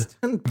good. It's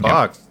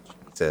 $10.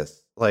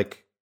 Jesus.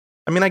 Like,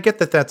 I mean, I get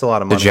that that's a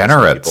lot of money.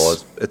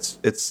 Degenerates.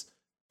 It's,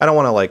 I don't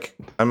want to like,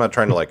 I'm not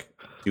trying to like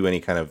do any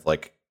kind of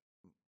like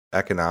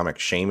economic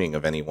shaming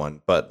of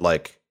anyone, but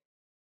like,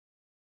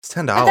 it's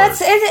 $10.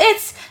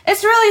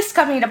 It's really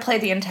scummy to play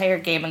the entire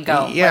game and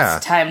go,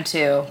 it's time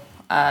to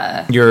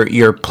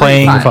you're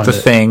playing the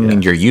thing Yeah.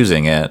 and you're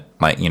using it,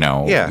 like, you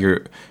know,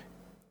 you're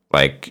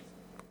like,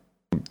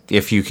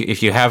 if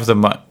you have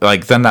the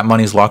like, then that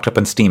money's locked up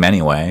in Steam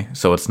anyway,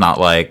 so it's not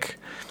like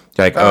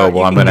I'm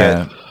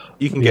gonna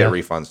you can get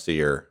refunds to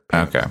your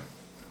okay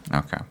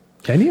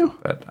Can you?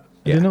 but I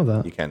didn't know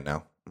that. you can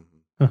now.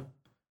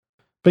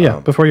 But yeah,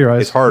 before your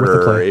eyes. It's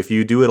harder if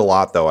you do it a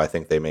lot, though. I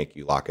think they make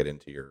you lock it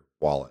into your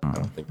wallet. I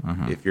don't think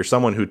if you're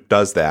someone who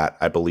does that,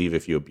 I believe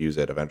if you abuse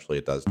it, eventually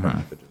it does turn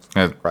into just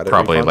credit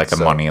probably refunds, like a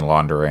money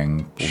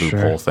laundering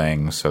loophole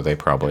thing, so they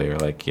probably are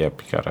like, yep,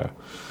 you gotta,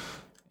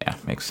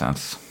 makes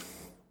sense.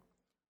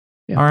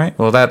 All right,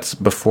 well, that's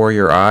Before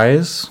Your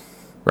Eyes,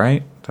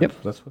 right? That's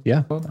what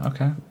it's called?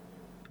 Okay.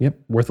 Yep,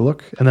 worth a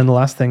look. And then the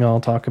last thing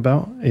I'll talk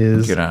about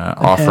is You're gonna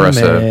offer us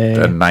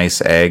a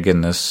nice egg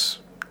in this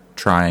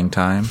trying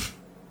time.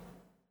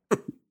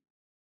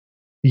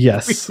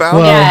 Yes. We found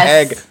an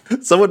egg.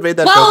 Someone made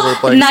that joke when we were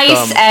playing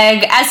nice Scum.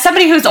 egg. As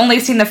somebody who's only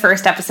seen the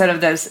first episode of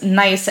this,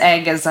 nice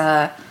egg is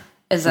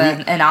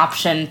an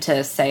option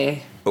to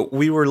say.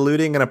 We were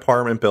looting an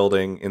apartment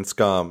building in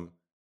Scum,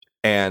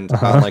 and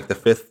on like the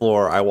 5th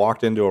floor, I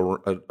walked into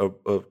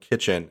a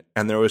kitchen,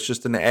 and there was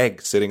just an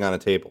egg sitting on a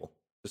table,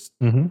 just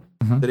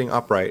sitting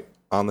upright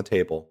on the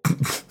table.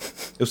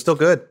 It was still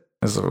good.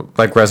 It's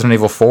like Resident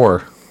Evil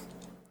 4.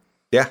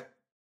 Yeah.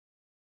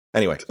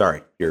 Anyway,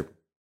 sorry.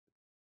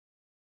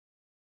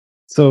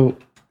 So,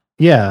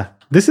 yeah,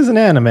 this is an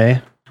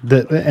anime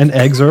and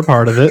eggs are a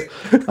part of it.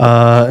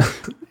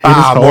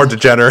 More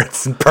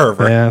degenerates and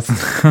perverts.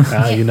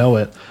 Yes, you know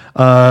it.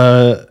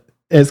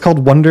 It's called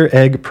Wonder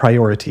Egg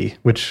Priority,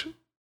 which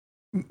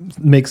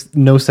makes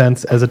no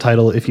sense as a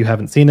title if you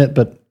haven't seen it,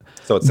 but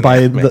so it's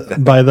by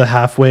the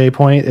halfway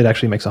point, it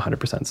actually makes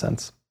 100%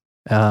 sense.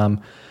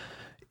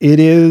 It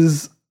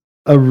is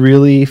a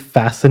really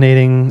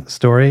fascinating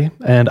story,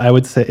 and I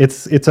would say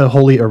it's a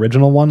wholly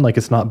original one. Like,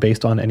 it's not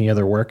based on any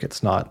other work.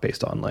 It's not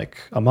based on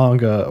like a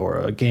manga or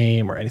a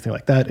game or anything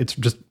like that. It's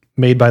just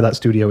made by that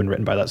studio and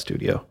written by that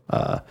studio,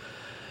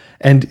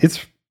 and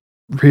it's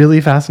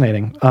really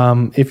fascinating.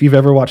 If you've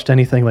ever watched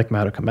anything like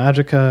Madoka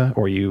Magica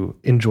or you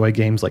enjoy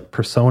games like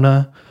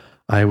Persona,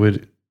 I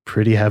would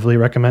pretty heavily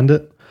recommend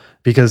it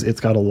because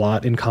it's got a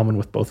lot in common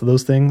with both of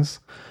those things,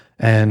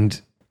 and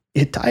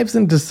it dives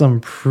into some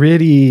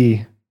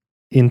pretty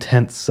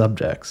intense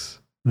subjects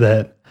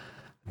that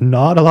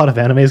not a lot of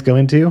animes go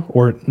into,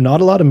 or not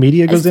a lot of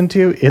media goes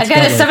into. It's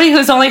again, as somebody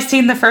who's only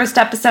seen the first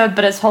episode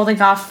but is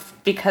holding off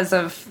because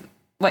of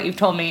what you've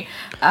told me.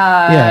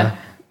 And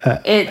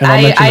I'll mention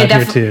that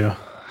here too.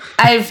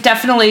 I've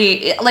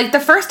definitely, like, the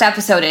first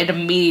episode, it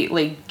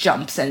immediately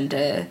jumps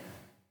into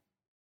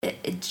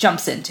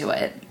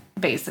it,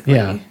 basically.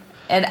 Yeah.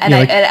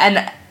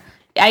 And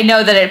I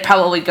know that it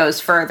probably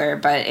goes further,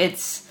 but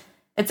it's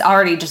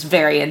already just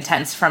very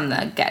intense from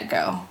the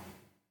get-go.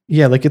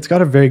 Yeah, like, it's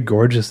got a very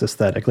gorgeous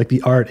aesthetic. Like,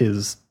 the art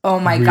is oh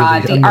my really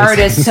god, the amazing. art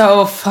is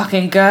so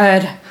fucking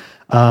good.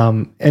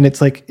 And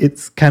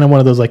it's kind of one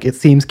of those, like, it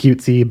seems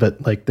cutesy,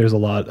 but like there's a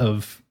lot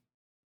of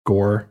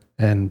gore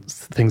and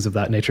things of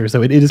that nature.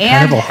 So it is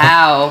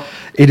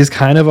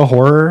kind of a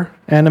horror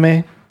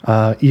anime,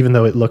 even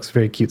though it looks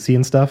very cutesy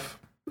and stuff.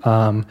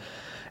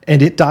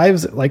 And it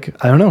dives, like,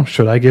 I don't know,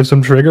 should I give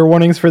some trigger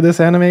warnings for this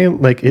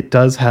anime? Like, it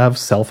does have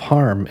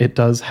self-harm. It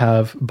does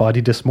have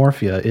body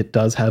dysmorphia. It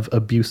does have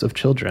abuse of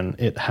children.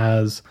 It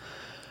has,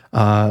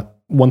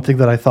 one thing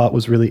that I thought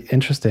was really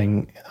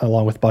interesting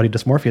along with body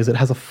dysmorphia is it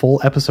has a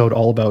full episode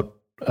all about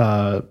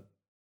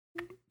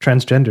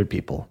transgendered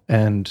people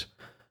and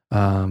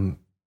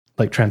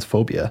like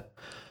transphobia,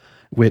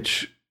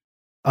 which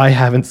I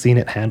haven't seen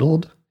it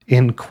handled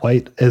in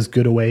quite as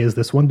good a way as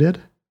this one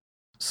did.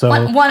 So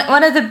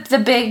one of the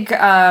big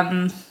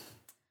and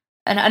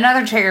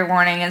another trigger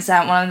warning is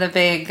that one of the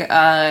big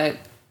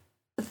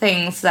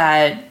things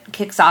that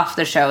kicks off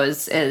the show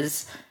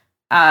is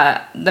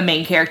the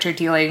main character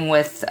dealing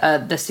with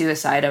the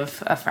suicide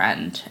of a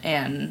friend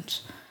and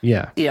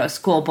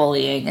school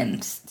bullying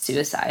and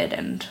suicide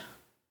and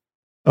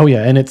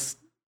and it's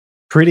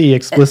pretty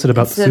explicit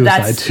about the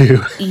suicide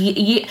too.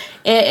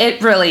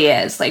 It really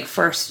is, like,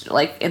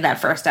 in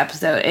that first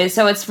episode.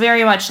 So it's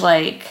very much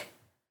like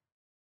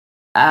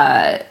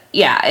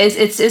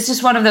it's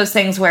just one of those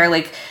things where,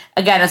 like,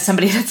 again, as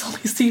somebody that's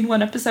only seen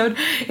one episode,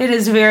 it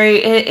is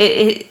very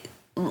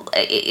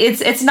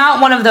it's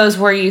not one of those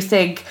where you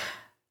think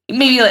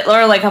maybe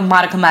or like a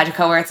Madoka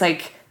Magica where it's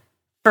like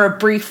for a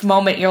brief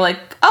moment you're like,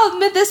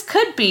 oh, this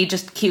could be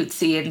just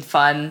cutesy and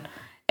fun.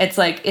 It's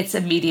like it's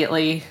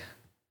immediately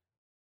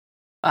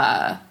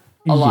a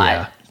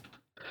lot.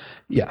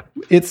 Yeah,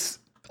 it's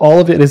all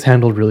of it is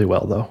handled really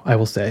well, though, I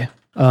will say.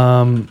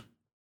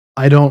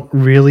 I don't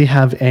really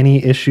have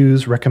any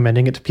issues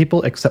recommending it to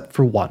people except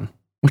for one,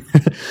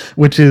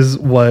 which is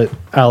what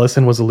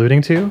Allison was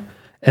alluding to.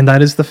 And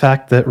that is the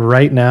fact that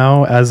right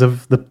now, as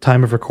of the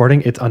time of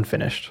recording, it's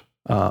unfinished.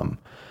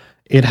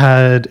 It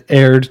had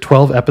aired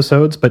 12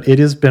 episodes, but it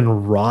has been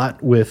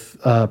wrought with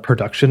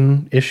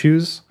production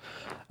issues.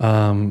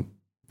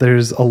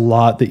 There's a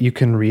lot that you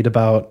can read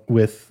about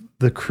with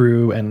the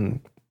crew and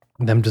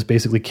them just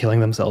basically killing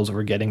themselves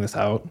over getting this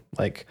out.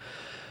 Like,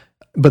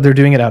 but they're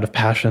doing it out of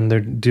passion. They're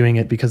doing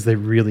it because they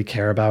really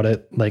care about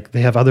it. Like,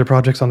 they have other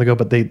projects on the go,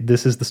 but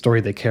this is the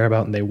story they care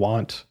about and they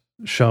want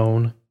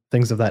shown,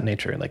 things of that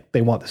nature. And like,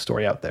 they want the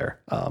story out there.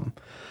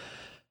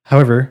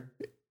 However,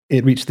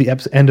 it reached the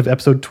end of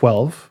episode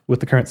 12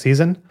 with the current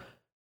season,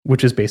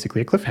 which is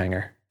basically a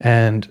cliffhanger.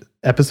 And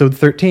episode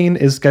 13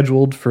 is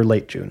scheduled for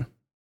late June.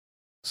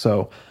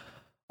 So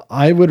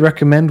I would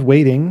recommend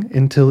waiting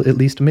until at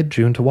least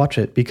mid-June to watch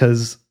it,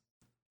 because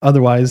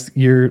otherwise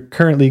you're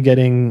currently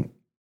getting,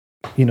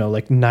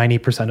 like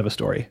 90% of a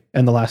story,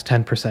 and the last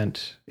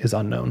 10% is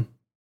unknown.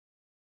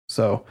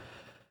 So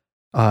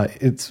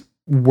it's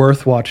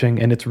worth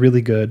watching, and it's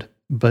really good,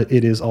 but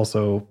it is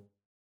also,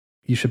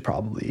 you should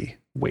probably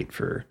wait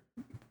for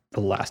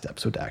the last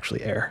episode to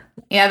actually air.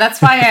 Yeah,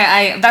 that's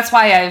why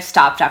I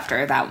stopped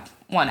after that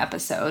one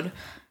episode.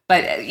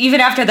 But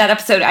even after that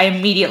episode, I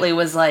immediately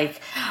was like,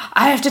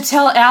 I have to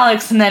tell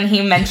Alex, and then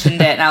he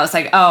mentioned it, and I was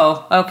like,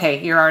 oh,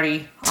 okay, you're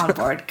already on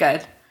board.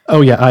 Good.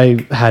 Oh, yeah,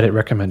 I had it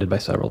recommended by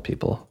several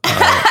people.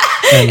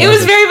 It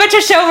was very much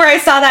a show where I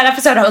saw that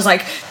episode, I was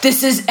like,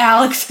 this is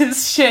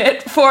Alex's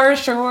shit, for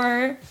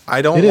sure.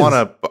 I don't want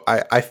to...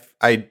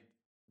 I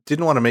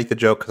didn't want to make the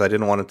joke because I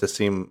didn't want it to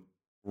seem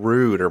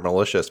rude or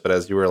malicious, but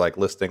as you were, like,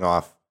 listing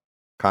off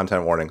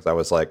content warnings, I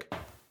was like...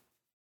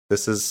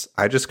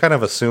 I just kind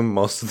of assume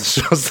most of the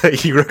shows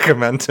that you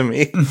recommend to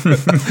me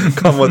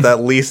come with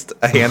at least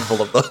a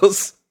handful of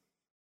those.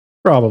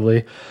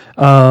 Probably.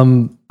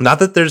 Not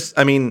that there's,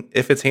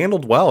 if it's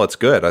handled well, it's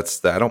good.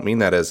 I don't mean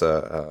that as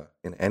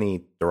in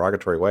any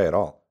derogatory way at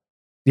all.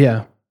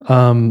 Yeah.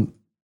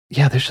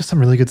 There's just some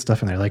really good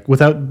stuff in there. Like,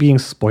 without being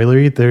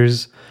spoilery,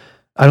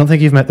 I don't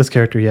think you've met this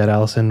character yet,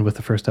 Allison, with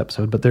the first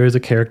episode, but there is a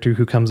character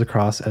who comes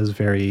across as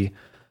very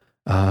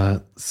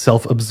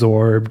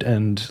self-absorbed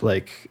and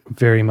like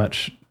very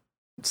much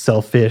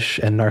selfish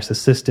and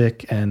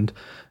narcissistic and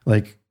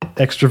like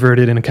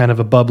extroverted in a kind of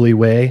a bubbly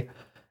way.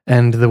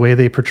 And the way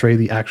they portray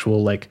the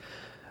actual, like,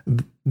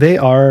 they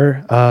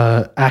are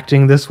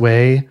acting this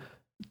way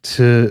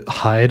to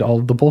hide all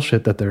the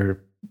bullshit that they're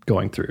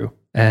going through,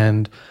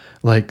 and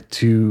like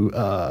to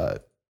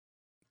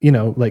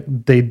like,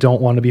 they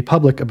don't want to be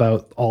public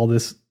about all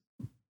this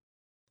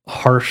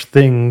harsh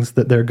things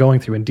that they're going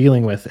through and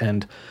dealing with,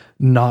 and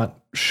not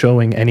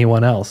showing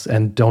anyone else,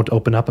 and don't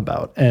open up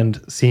about.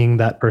 And seeing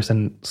that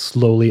person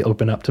slowly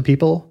open up to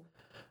people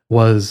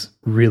was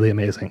really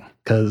amazing,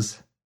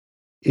 because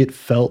it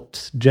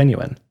felt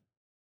genuine.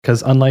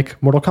 Because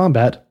unlike Mortal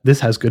Kombat,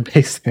 this has good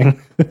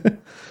pacing.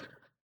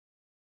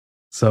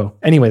 So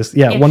anyways,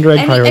 One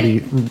Direct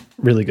Priority,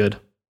 really good.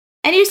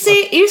 And you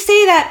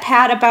say that,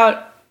 Pat,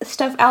 about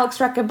stuff Alex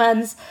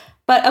recommends,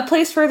 but A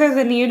Place Further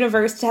Than the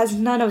Universe has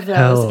none of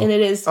those, and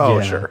it is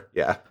sure,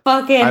 yeah,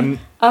 fucking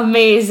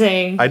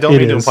amazing. I don't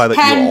mean to imply that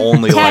you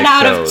only 10 like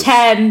out shows. of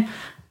 10.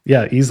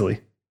 Yeah,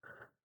 easily.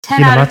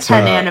 10 out of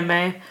 10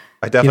 anime.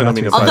 I definitely don't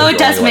mean to. Although it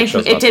does make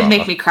me, it did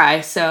make me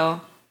cry. So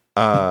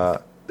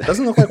it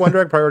doesn't look like One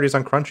Direct Priority is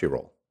on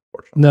Crunchyroll.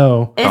 Fortunately,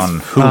 No, It's on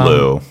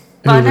Hulu.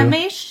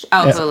 Funimation.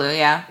 Hulu.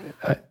 Yeah.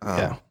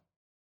 Yeah,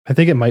 I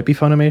think it might be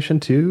Funimation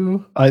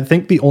too. I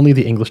think only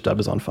the English dub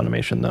is on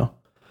Funimation though,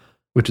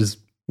 which is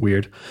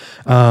weird.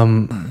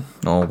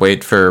 We'll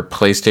wait for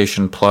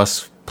PlayStation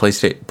Plus.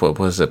 What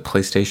was it?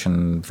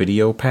 PlayStation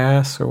Video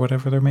Pass or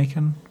whatever they're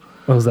making.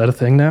 Oh, is that a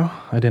thing now?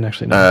 I didn't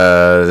actually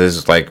know.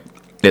 There's like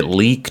it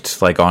leaked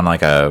like on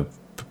like a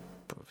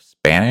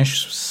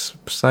Spanish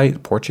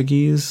site,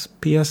 Portuguese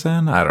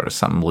PSN. I don't know,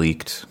 something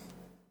leaked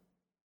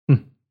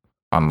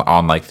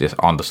on like this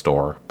on the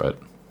store, but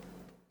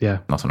yeah,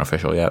 nothing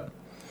official yet.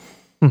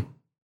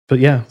 But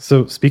yeah,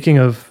 so speaking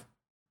of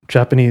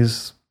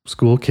Japanese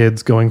school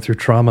kids going through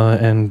trauma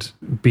and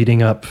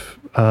beating up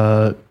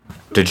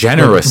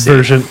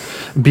degeneracy,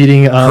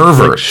 beating up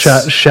like,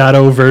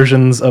 shadow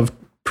versions of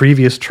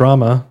previous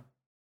trauma.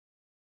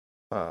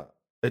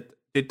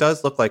 It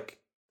does look like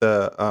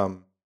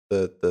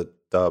the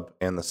dub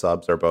and the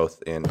subs are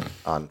both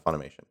on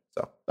Funimation.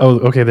 So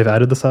okay, they've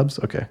added the subs.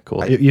 Okay,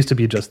 cool. It used to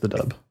be just the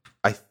dub.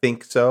 I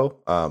think so.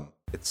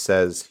 It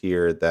says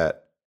here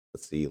that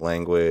let's see,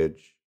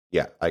 language.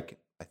 Yeah, I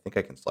think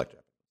I can select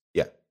Japanese.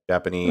 Yeah,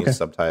 Japanese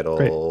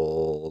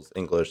subtitles, great.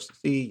 English.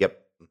 See,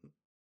 yep.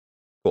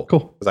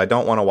 Cool. Because I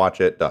don't want to watch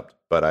it dubbed,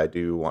 but I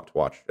do want to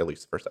watch at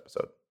least the first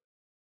episode.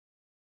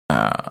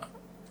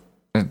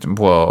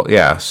 Well,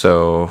 yeah.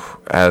 So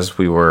as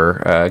we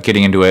were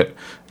getting into it,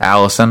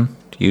 Allison,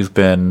 you've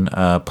been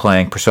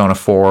playing Persona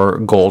 4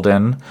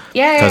 Golden.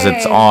 Yeah. Because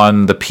it's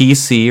on the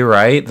PC,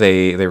 right?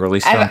 They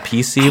released it on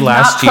PC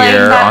last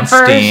year on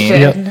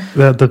Steam.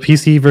 Yep. The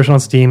PC version on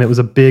Steam, it was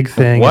a big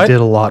thing. It did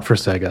a lot for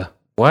Sega.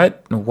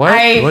 What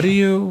do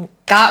you...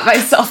 Got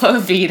myself a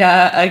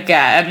Vita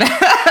again.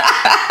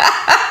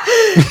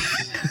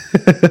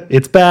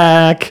 It's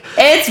back.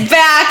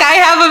 I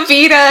have a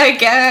Vita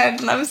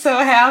again. I'm so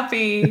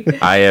happy.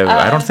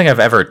 I don't think I've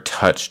ever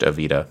touched a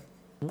Vita.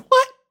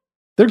 What?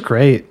 They're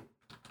great.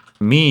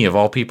 Me of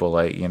all people,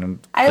 like, you know,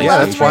 I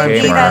love my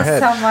Vita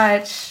so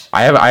much.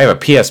 I have a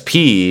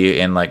PSP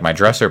in like my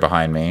dresser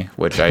behind me,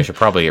 which I should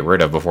probably get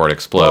rid of before it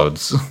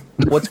explodes.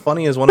 What's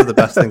funny is one of the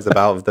best things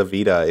about the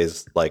Vita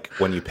is like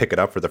when you pick it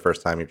up for the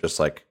first time, you're just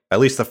like, at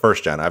least the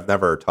first gen. I've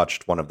never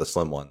touched one of the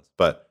slim ones,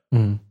 but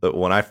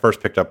when I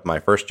first picked up my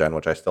first gen,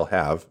 which I still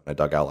have, I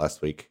dug out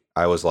last week,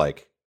 I was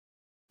like,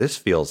 this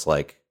feels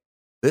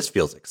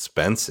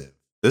expensive.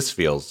 This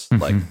feels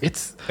like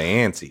it's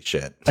fancy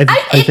shit.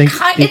 I think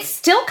it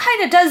still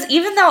kind of does,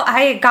 even though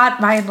I got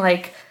mine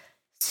like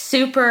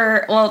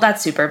super, well, not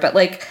super, but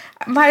like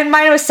mine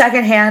was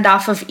secondhand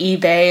off of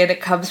eBay, and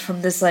it comes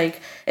from this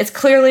like, it's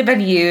clearly been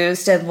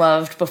used and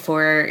loved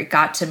before it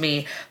got to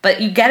me.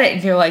 But you get it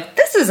and you're like,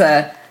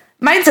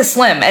 mine's a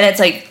slim, and it's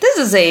like, this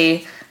is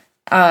a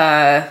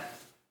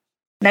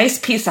nice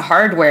piece of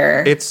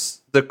hardware. It's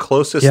the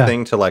closest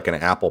thing to like an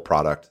Apple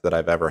product that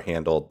I've ever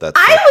handled. That's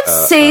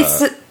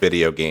a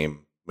video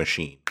game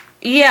machine.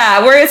 Yeah,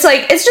 where it's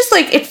like, it's just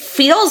like, it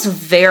feels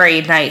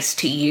very nice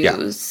to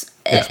use.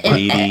 Yeah. It's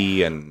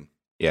weighty and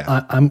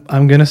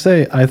I'm gonna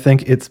say I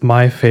think it's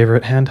my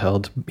favorite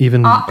handheld,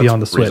 even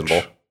beyond the Switch.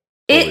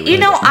 You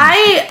know,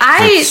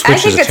 I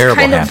Switch is a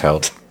terrible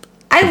handheld.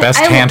 The best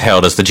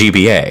handheld is the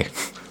GBA.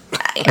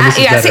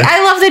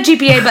 I love the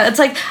GBA, but it's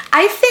like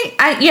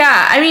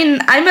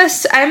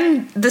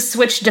I'm the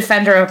Switch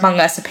defender among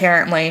us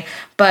apparently,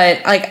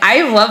 but like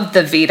I love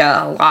the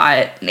Vita a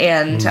lot,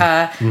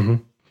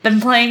 and been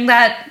playing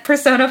that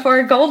Persona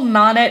 4 Golden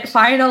on it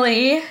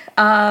finally.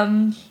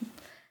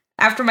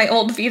 After my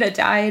old Vita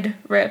died,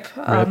 rip.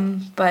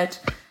 But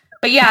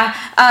yeah,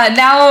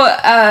 now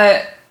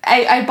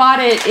I bought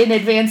it in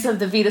advance of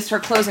the Vita store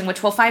closing,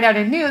 which we'll find out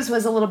in news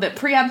was a little bit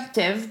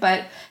preemptive,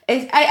 but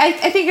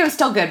I think it was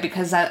still good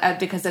because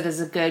it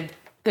is a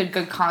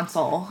good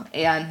console,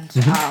 and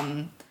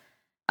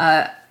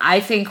I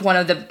think one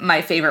of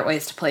my favorite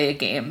ways to play a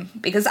game,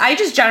 because I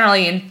just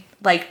generally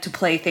like to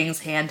play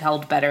things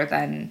handheld better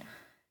than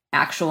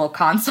actual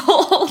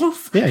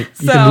consoles. Yeah, you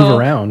can move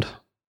around.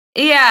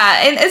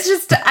 Yeah, and it's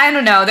just, I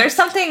don't know, there's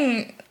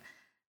something,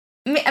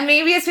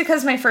 maybe it's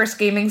because my first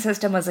gaming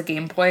system was a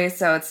Game Boy,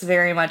 so it's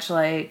very much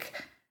like,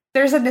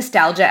 there's a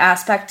nostalgia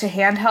aspect to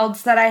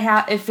handhelds that I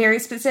have, very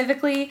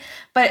specifically,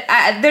 but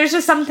there's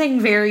just something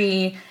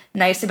very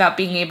nice about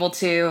being able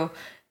to,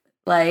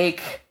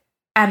 like,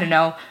 I don't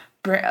know,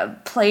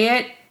 play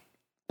it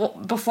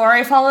before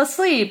I fall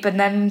asleep, and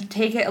then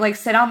take it, like,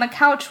 sit on the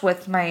couch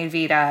with my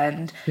Vita,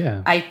 and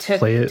I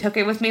took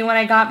it with me when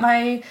I got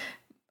my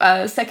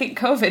second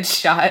COVID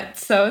shot.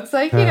 So it's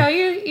like, you know,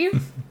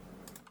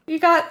 you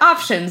got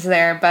options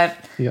there, but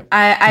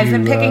I've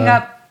been picking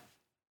up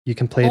you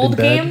can play it old in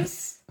bed.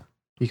 Games.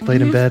 You can play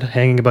it in bed,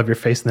 hanging above your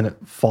face, and then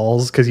it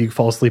falls because you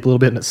fall asleep a little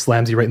bit, and it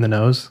slams you right in the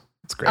nose.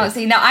 It's great. Oh,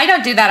 see, no, I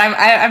don't do that.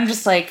 I'm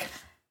just like,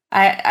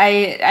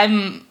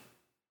 I'm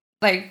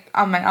like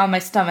on my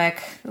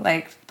stomach,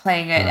 like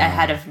playing it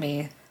ahead of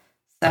me.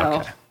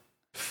 So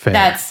Fair.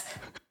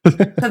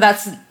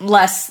 that's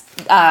less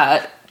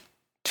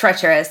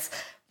treacherous.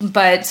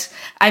 But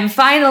I'm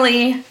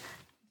finally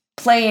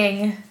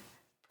playing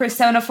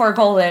Persona 4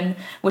 Golden,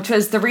 which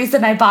was the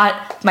reason I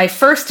bought my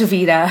first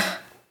Vita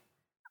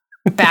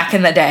back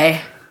in the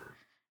day.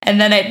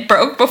 And then it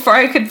broke before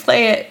I could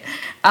play it.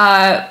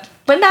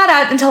 But not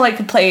out until I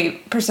could play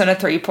Persona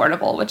 3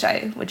 Portable,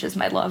 which is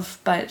my love.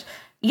 But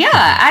yeah,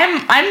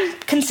 I'm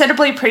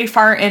considerably pretty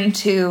far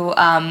into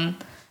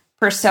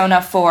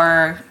Persona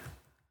 4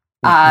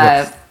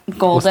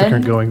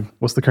 Golden.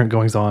 What's the current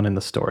goings on in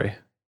the story?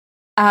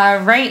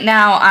 Right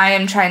now, I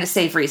am trying to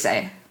save Rise.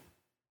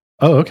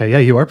 Oh, okay. Yeah,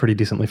 you are pretty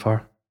decently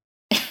far.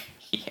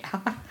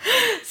 Yeah.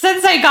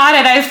 Since I got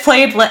it, I've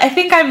played, I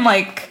think I'm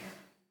like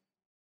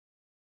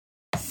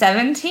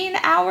 17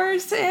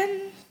 hours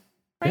in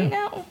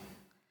now.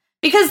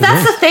 Because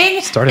that's the thing,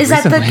 is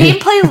that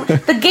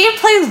the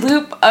gameplay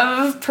loop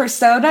of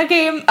Persona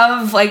game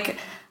of like,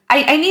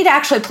 I need to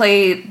actually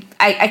play,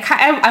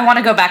 I want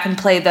to go back and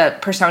play the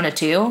Persona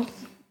 2,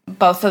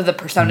 both of the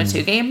Persona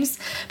 2 games,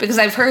 because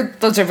I've heard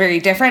those are very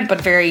different,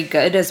 but very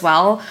good as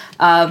well.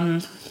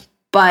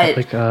 But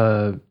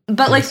the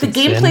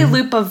gameplay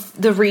loop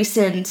of the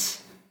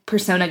recent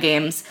Persona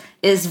games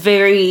is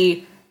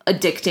very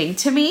addicting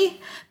to me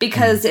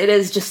because it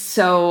is just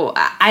so,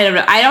 I don't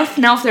know. I don't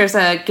know if there's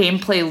a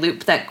gameplay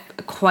loop that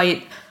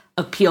quite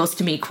appeals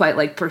to me quite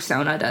like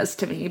Persona does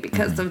to me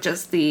because of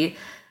just the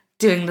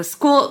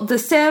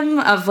sim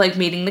of like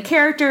meeting the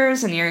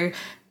characters and you're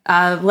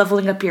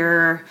leveling up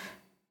your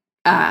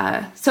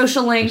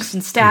social links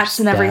and stats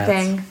and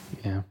everything.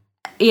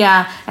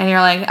 Yeah, and you're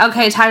like,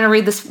 okay, time to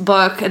read this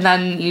book, and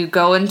then you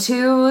go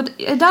into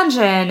a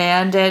dungeon,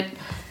 and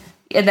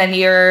then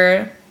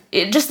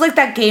just like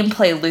that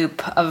gameplay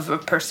loop of a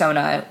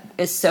Persona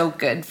is so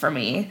good for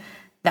me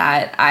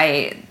that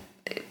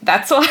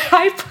that's why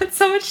I put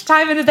so much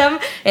time into them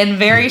in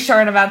very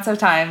short amounts of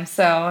time.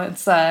 So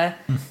it's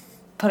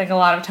putting a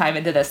lot of time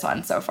into this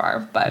one so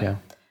far, but yeah.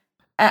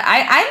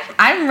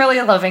 I'm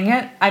really loving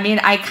it. I mean,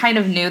 I kind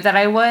of knew that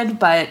I would,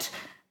 but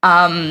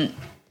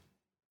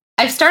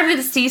I've started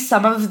to see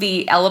some of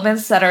the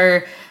elements that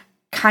are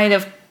kind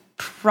of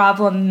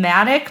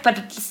problematic, but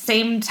at the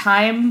same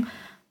time,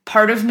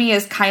 part of me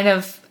is kind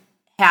of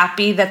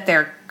happy that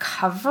they're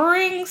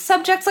covering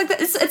subjects like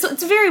this.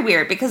 It's very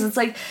weird because it's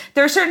like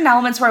there are certain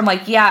elements where I'm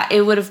like, yeah,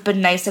 it would have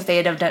been nice if they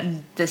had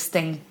done this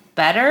thing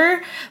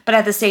better, but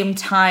at the same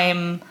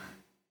time,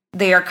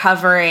 they are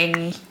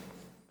covering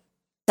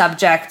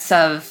subjects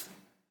of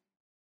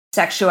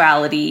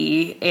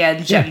sexuality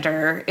and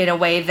gender in a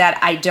way that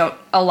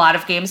a lot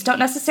of games don't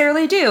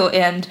necessarily do.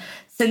 And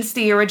since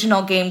the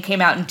original game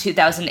came out in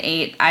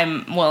 2008,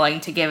 I'm willing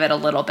to give it a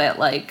little bit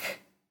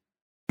like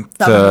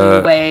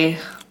some leeway.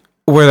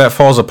 Where that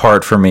falls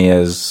apart for me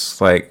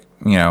is like,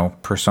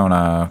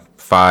 Persona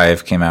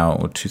 5 came out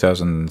in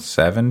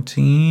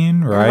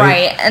 2017, right?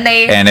 Right.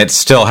 And it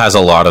still has a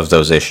lot of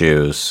those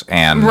issues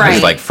and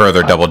has like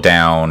further doubled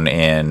down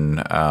in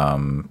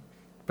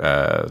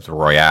the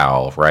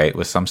Royale, right?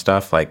 With some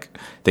stuff, like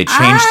they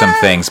changed some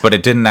things, but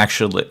it didn't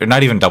actually, or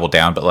not even double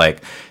down, but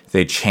like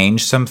they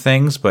changed some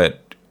things, but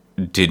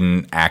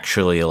didn't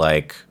actually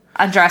like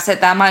address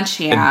it that much.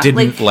 Yeah, it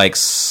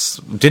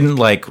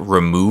didn't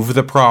remove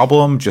the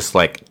problem, just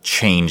like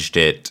changed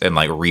it and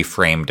like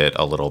reframed it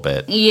a little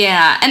bit.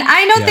 Yeah, and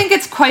I don't think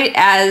it's quite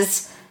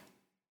as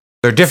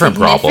they're different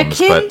problems,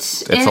 but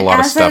it's a lot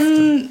of stuff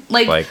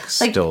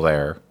still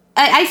there.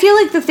 I feel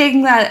like the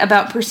thing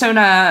about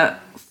Persona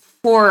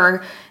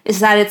 4 is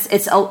that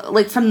it's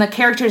like from the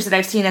characters that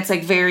I've seen, it's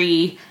like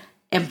very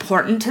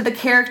important to the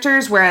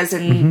characters, whereas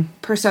in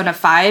Persona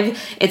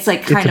 5, it's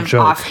like kind of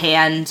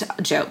offhand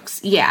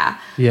jokes. Yeah.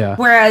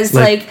 Whereas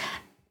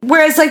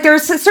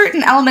there's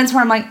certain elements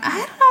where I'm like, I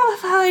don't know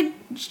if I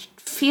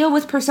feel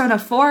with Persona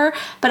 4,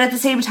 but at the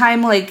same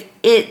time, like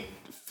it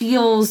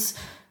feels,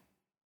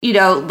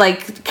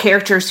 like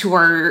characters who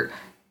are,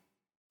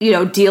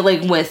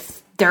 dealing with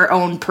their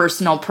own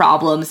personal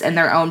problems and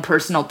their own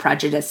personal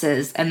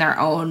prejudices and their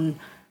own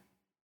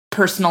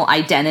personal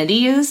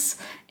identities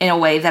in a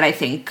way that I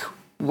think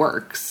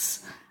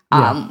works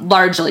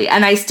largely.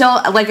 And I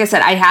still, like I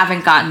said, I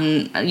haven't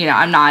gotten,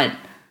 I'm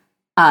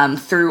not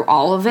through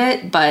all of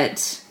it,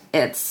 but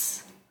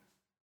it's,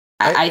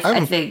 I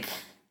think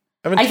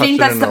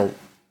that's the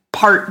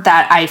part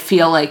that I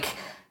feel like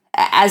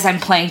as I'm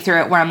playing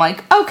through it where I'm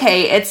like,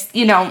 okay, it's,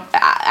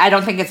 I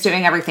don't think it's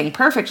doing everything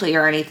perfectly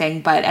or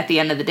anything, but at the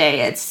end of the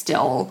day, it's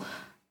still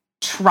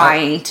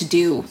trying to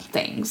do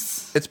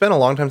things. It's been a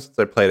long time since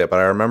I played it, but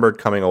I remembered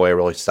coming away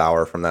really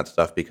sour from that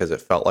stuff because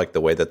it felt like the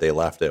way that they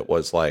left it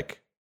was like,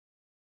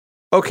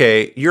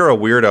 okay, you're a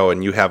weirdo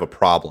and you have a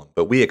problem,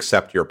 but we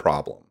accept your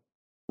problem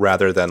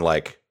rather than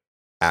like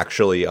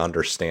actually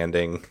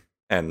understanding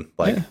and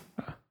like... Yeah.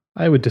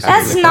 I would disagree.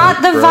 That's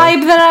not the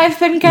vibe that I've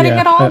been getting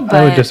at all.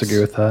 I would disagree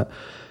with that.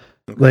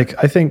 Like,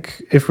 I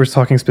think if we're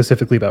talking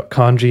specifically about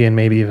Kanji and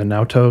maybe even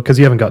Naoto, because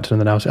you haven't got to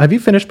the Naoto. Have you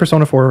finished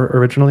Persona 4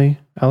 originally,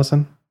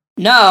 Allison?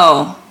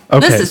 No.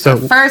 Okay, this is the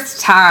first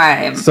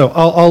time. So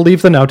I'll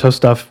leave the Naoto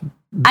stuff.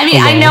 I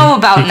mean, I know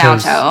about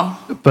Naoto.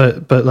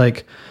 But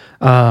like,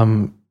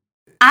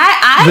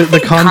 I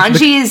think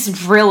Kanji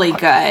is really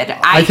good.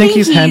 I think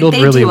he's handled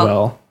really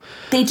well.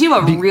 They do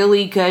a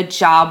really good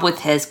job with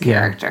his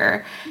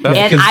character. Yeah.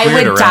 And I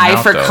would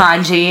die for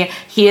Kanji.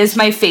 He is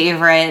my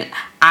favorite.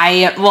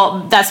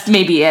 That's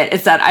maybe it.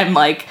 Is that I'm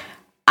like,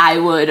 I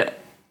would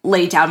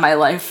lay down my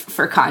life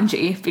for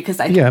Kanji because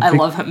I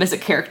love him as a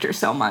character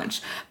so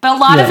much. But a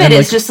lot of it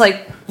is just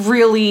like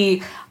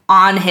really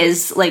on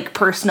his like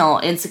personal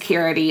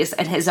insecurities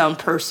and his own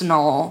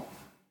personal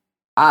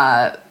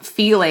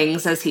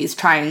feelings as he's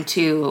trying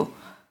to,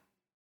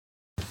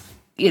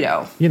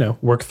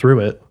 work through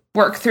it.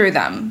 Work through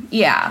them.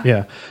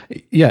 Yeah.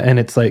 Yeah. And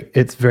it's like,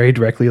 it's very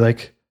directly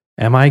like,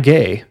 am I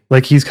gay?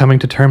 Like he's coming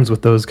to terms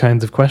with those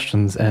kinds of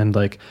questions and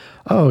like,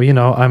 oh,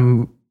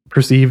 I'm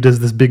perceived as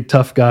this big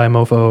tough guy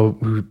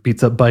mofo who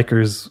beats up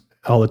bikers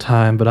all the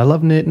time, but I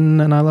love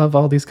knitting and I love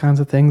all these kinds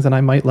of things and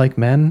I might like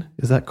men.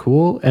 Is that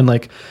cool? And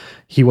like,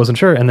 he wasn't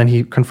sure. And then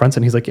he confronts it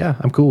and he's like, yeah,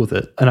 I'm cool with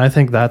it. And I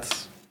think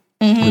that's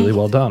really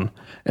well done,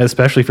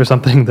 especially for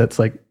something that's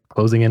like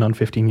closing in on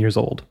 15 years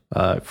old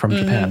from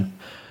Japan.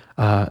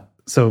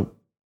 So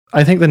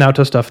I think the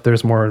Naoto stuff,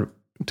 there's more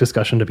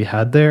discussion to be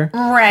had there,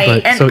 right?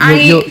 But, and so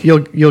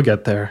you'll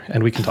get there,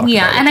 and we can talk.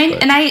 Yeah,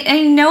 about and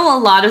I know a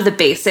lot of the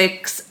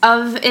basics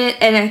of it,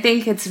 and I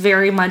think it's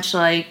very much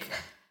like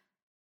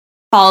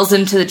falls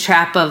into the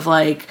trap of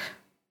like,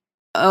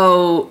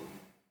 oh,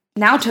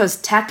 Naoto's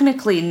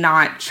technically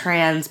not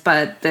trans,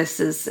 but this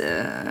is,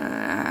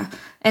 and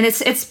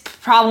it's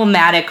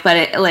problematic, but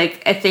it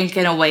like I think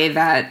in a way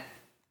that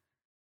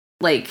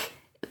like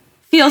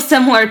feels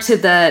similar to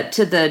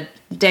the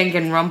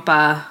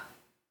Danganronpa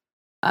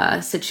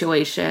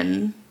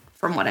situation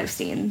from what I've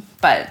seen,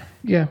 but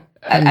yeah,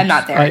 I'm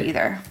not there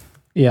either.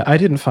 Yeah, I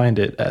didn't find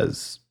it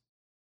as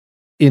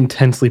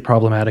intensely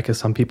problematic as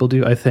some people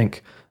do. I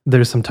think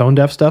there's some tone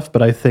deaf stuff,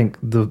 but I think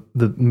the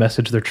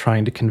message they're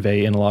trying to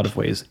convey in a lot of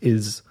ways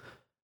is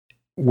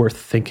worth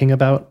thinking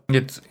about.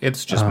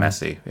 It's just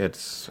messy.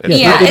 It's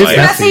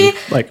messy.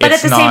 Like, but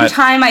at the same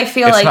time, I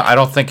feel like I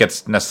don't think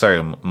it's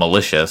necessarily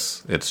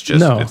malicious. It's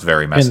just it's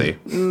very messy.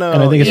 And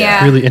I think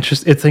it's really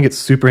interesting. I think it's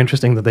super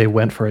interesting that they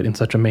went for it in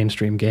such a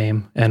mainstream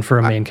game and for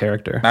a main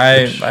character.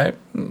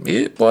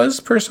 It was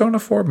Persona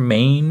 4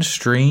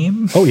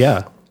 mainstream. Oh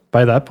yeah,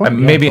 by that point,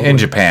 maybe totally. in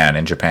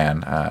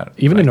Japan,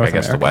 even in North I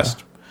guess America. the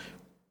West.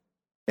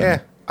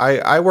 Yeah,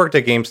 I worked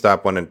at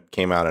GameStop when it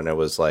came out, and it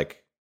was like,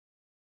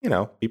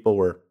 people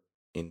were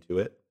into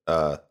it.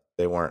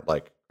 They weren't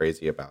like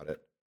crazy about it.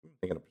 I'm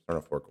thinking of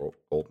Persona 4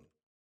 Golden.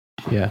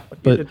 Yeah,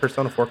 but did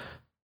Persona 4?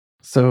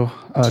 So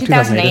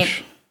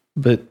 2008.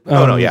 But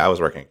I was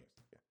working.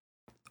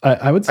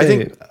 I would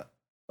say.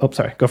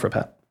 Sorry. Go for it,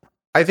 Pat.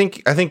 I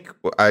think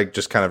I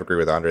just kind of agree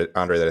with Andre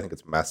that I think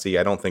it's messy.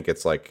 I don't think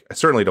it's like, I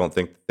certainly don't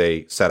think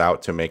they set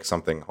out to make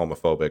something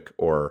homophobic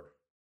or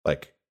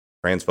like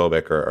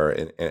transphobic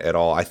or at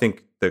all. I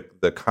think the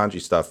kanji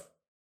stuff,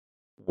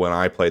 when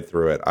I played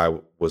through it, I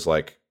was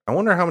like, I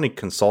wonder how many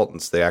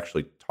consultants they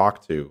actually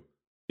talk to,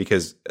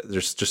 because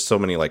there's just so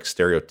many like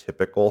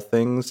stereotypical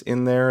things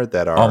in there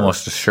that are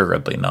almost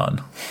assuredly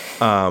none.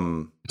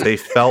 They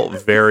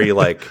felt very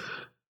like,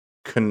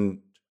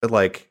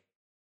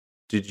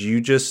 did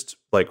you just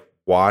like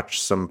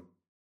watch some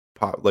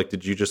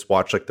did you just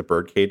watch like The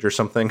Birdcage or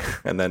something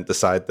and then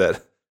decide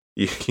that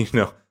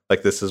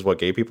like this is what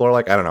gay people are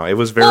like? I don't know. It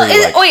was very.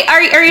 Wait,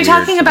 are you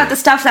talking about the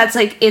stuff that's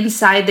like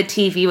inside the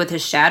TV with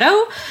his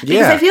shadow?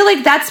 Because I feel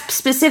like that's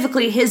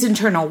specifically his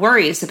internal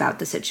worries about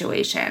the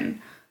situation.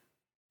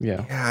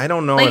 Yeah, I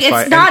don't know. Like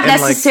it's not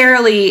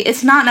necessarily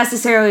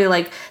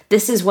like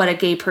this is what a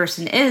gay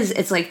person is.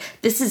 It's like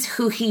this is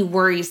who he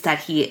worries that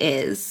he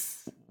is.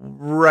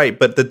 Right,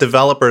 but the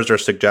developers are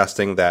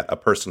suggesting that a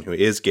person who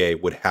is gay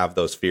would have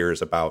those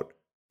fears about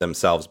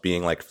themselves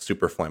being like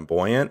super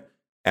flamboyant,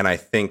 and I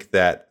think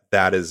that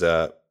is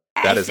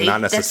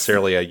not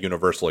necessarily a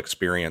universal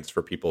experience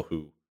for people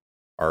who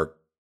are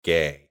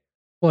gay.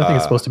 Well, I think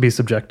it's supposed to be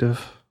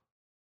subjective,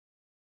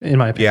 in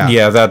my opinion.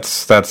 Yeah,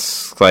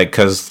 that's like,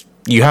 because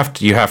you have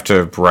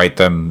to write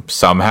them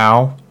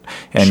somehow,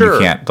 and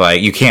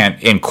you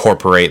can't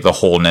incorporate the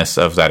wholeness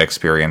of that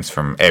experience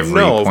from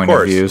every point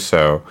of view.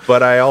 So,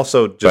 but I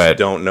also just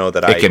don't know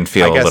that it can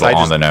feel a little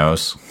on the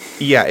nose.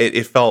 Yeah,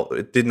 it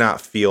did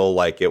not feel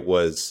like it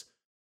was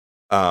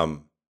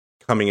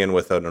coming in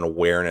with an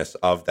awareness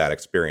of that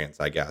experience,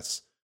 I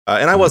guess.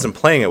 And I wasn't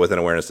playing it with an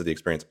awareness of the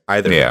experience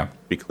either. To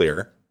be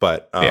clear,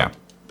 but I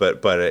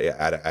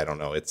don't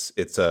know.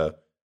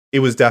 It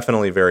was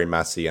definitely very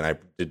messy, and I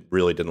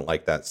really didn't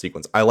like that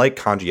sequence. I like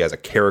Kanji as a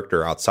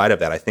character outside of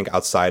that. I think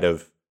outside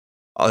of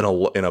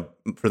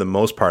for the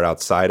most part,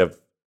 outside of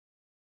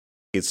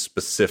his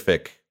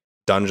specific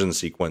dungeon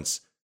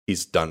sequence,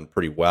 he's done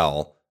pretty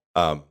well.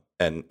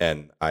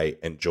 And I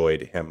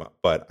enjoyed him,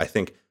 but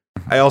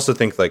I also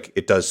think like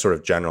it does sort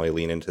of generally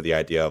lean into the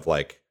idea of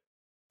like,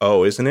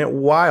 oh, isn't it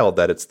wild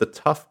that it's the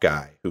tough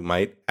guy who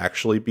might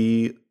actually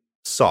be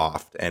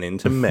soft and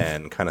into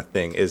men kind of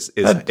thing is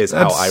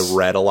how I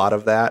read a lot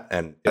of that.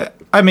 And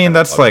I mean,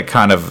 that's like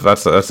kind of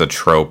that's a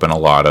trope in a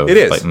lot of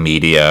like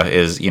media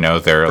is,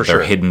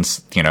 their hidden,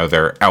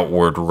 their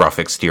outward rough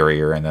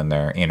exterior and then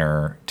their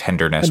inner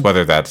tenderness, and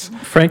whether that's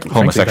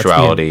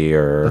homosexuality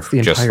or that's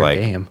the just like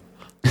game.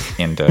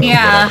 Into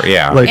whatever.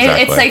 Yeah,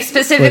 exactly. It's like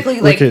specifically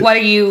like what are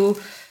you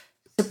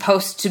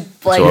supposed to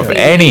like? So if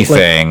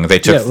anything, they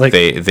took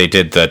they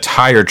did the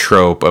tire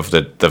trope of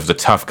the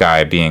tough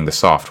guy being the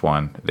soft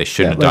one. They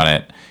shouldn't have done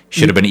it. He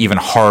should have been even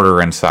harder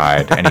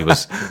inside, and he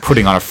was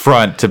putting on a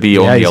front to be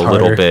only a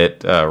little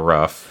bit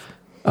rough.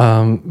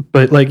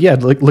 But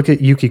look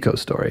at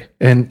Yukiko's story,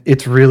 and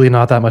it's really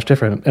not that much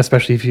different.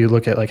 Especially if you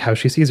look at like how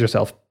she sees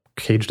herself,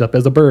 caged up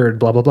as a bird,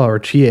 blah blah blah, or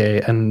Chie,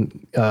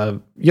 and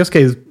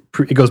Yosuke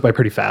it goes by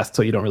pretty fast,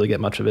 so you don't really get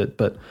much of it.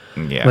 But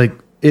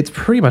it's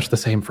pretty much the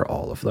same for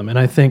all of them, and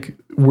I think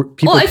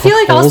people. I feel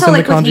like also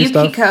like with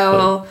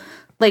Yukiko,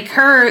 like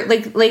her,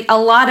 like a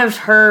lot of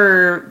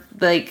her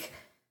like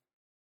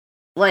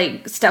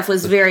stuff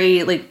was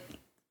very like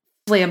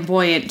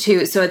flamboyant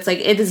too. So it's like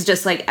it is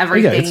just like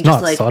everything it's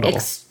just not subtle.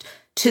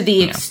 To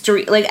the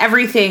extreme, like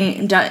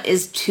everything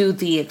is to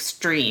the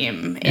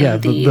extreme.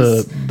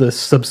 The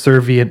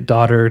subservient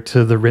daughter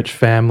to the rich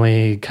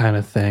family kind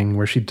of thing,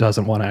 where she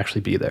doesn't want to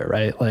actually be there,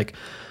 right? Like.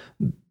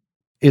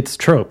 It's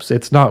tropes.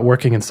 It's not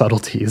working in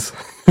subtleties.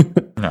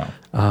 No.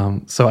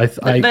 So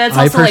but it's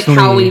also like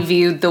how we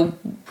view the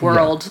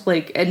world,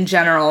 like in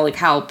general, like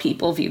how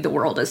people view the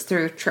world is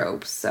through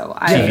tropes. So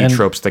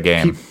tropes the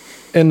game.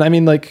 And I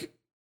mean, like,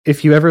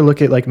 if you ever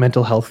look at like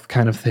mental health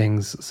kind of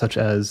things, such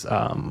as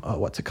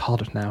what's it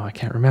called now? I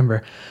can't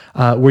remember.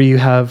 Where you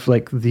have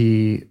like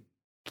the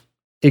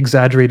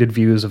exaggerated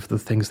views of the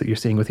things that you're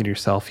seeing within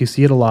yourself. You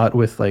see it a lot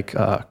with like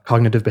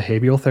cognitive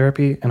behavioral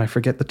therapy, and I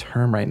forget the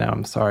term right now.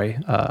 I'm sorry.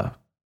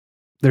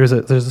 There's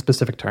a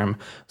specific term.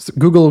 So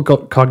Google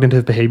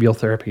cognitive behavioral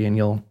therapy, and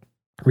you'll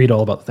read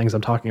all about the things I'm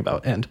talking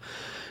about. And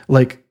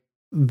like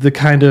the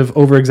kind of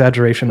over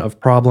exaggeration of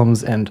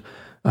problems and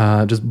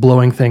just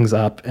blowing things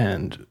up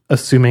and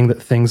assuming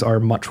that things are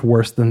much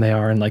worse than they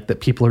are, and like that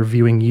people are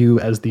viewing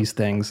you as these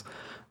things.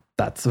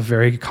 That's a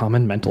very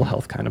common mental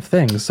health kind of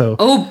thing. So,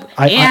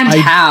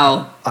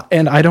 how?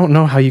 And I don't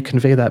know how you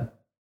convey that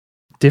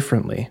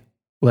differently.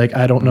 Like,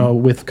 I don't know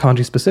with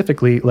Kanji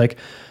specifically, like,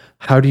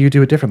 how do you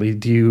do it differently?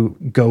 Do you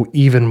go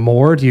even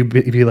more? Do you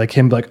be like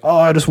him, like, oh,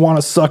 I just want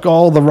to suck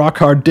all the rock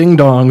hard ding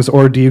dongs?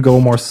 Or do you go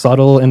more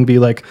subtle and be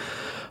like,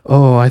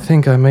 oh, I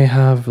think I may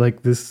have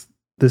like this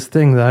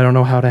thing that I don't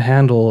know how to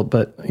handle,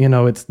 but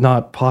it's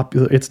not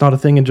popular. It's not a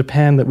thing in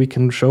Japan that we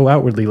can show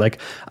outwardly. Like,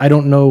 I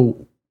don't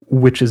know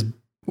which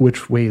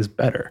way is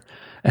better.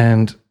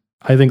 And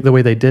I think the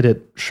way they did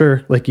it,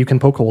 sure, like you can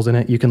poke holes in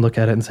it. You can look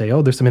at it and say,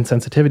 oh, there's some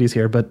insensitivities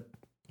here. But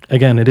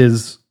again,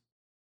 it's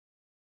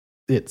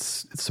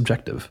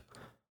subjective.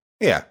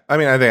 Yeah. I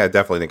mean, I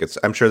definitely think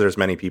I'm sure there's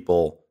many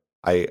people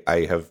I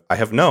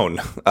have known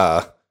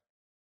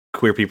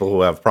queer people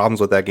who have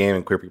problems with that game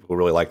and queer people who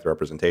really like the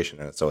representation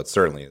in it. So it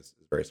certainly is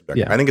very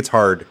subjective. Yeah. I think it's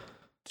hard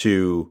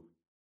to,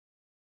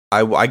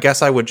 I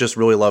guess I would just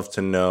really love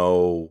to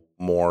know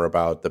more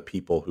about the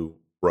people who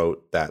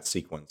wrote that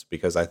sequence,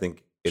 because I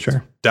think it's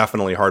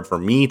definitely hard for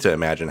me to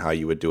imagine how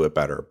you would do it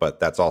better. But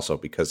that's also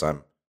because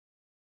I'm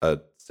a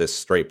cis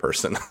straight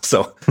person,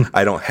 so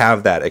I don't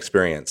have that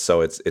experience.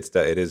 So it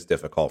is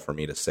difficult for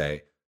me to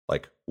say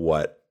like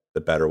what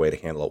the better way to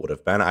handle it would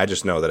have been. I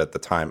just know that at the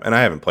time, and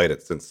I haven't played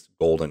it since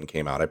Golden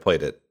came out. I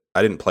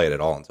didn't play it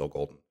at all until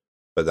Golden,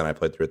 but then I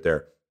played through it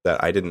there.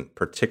 That I didn't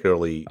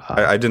particularly,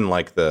 I didn't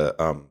like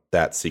the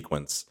that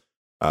sequence.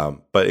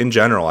 But in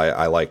general,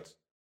 I liked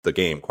the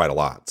game quite a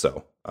lot.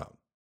 So.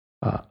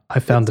 I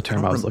found the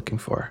term I was looking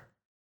for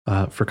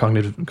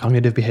cognitive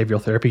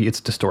behavioral therapy. It's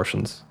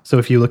distortions. So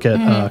if you look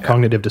at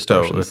cognitive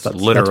distortions, so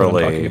that's what I'm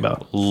talking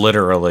about.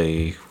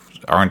 Literally,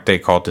 aren't they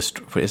called?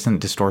 Isn't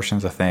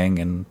distortions a thing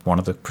in one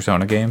of the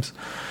Persona games?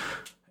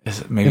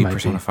 Is it maybe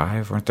Persona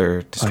 5? Aren't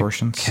there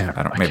distortions?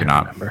 I don't. Maybe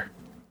not.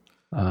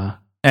 Remember.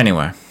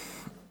 Anyway,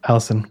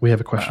 Allison, we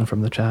have a question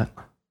from the chat.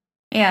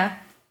 Yeah.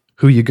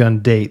 Who you gonna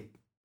date?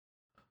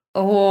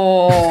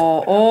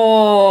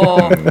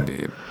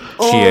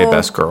 Chie,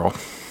 best girl.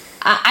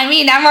 I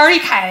mean, I'm already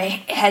kind of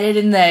headed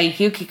in the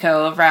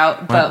Yukiko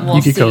route, but we'll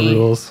Yukiko see.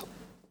 Rules.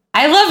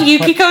 I love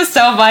Yukiko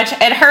so much,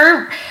 and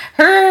her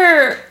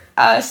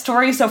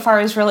story so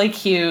far is really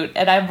cute,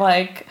 and I'm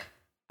like,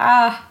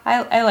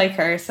 I like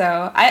her.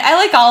 So I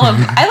like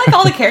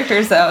all the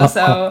characters though.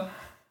 So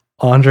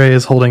Andre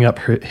is holding up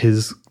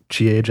his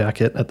Chie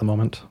jacket at the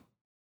moment.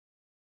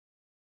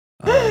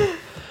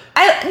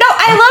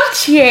 I love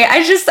Chie.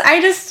 I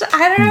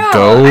don't know.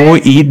 Go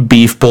eat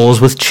beef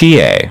bowls with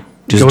Chie.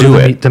 Just do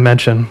it. Meat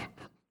dimension.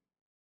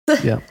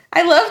 Yeah.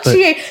 I love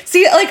Chie.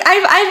 See, like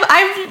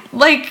I'm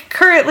like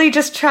currently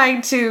just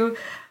trying to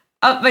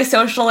up my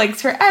social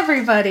links for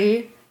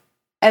everybody,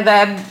 and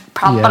then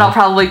but I'll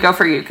probably go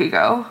for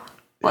Yukiko.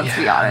 Let's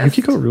be honest.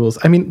 Yukiko rules.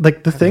 I mean,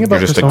 like the thing about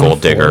you're just Persona a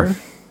gold 4, digger.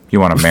 You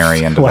want to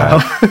marry into Into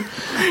that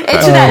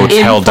that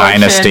Hotel inflection.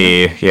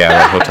 Dynasty. Yeah,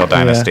 that Hotel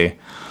Dynasty.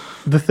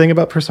 the thing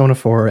about Persona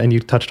 4, and you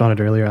touched on it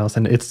earlier,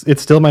 Allison,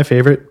 it's still my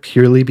favorite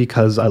purely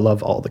because I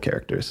love all the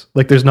characters.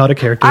 Like, there's not a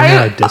character in there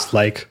I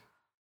dislike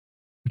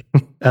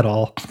at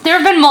all. There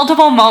have been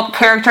multiple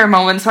character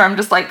moments where I'm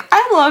just like,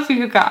 I love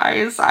you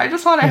guys. I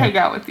just want to hang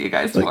out with you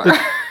guys more.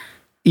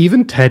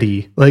 Even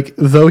Teddy, like,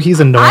 though he's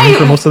annoying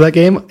for most of that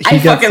game, I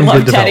fucking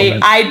love Teddy.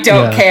 I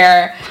don't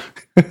care.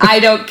 I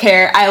don't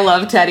care. I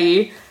love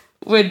Teddy.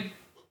 With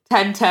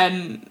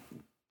 10-10,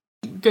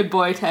 good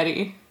boy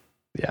Teddy.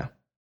 Yeah.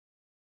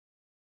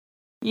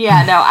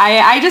 Yeah, no,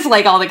 I just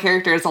like all the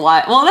characters a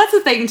lot. Well, that's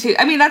the thing, too.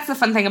 I mean, that's the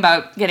fun thing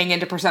about getting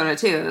into Persona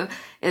 2,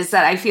 is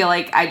that I feel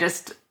like I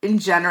just, in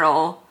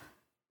general,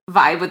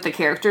 vibe with the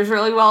characters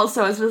really well.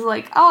 So it's just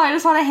like, oh, I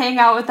just want to hang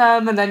out with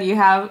them, and then you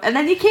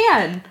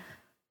can.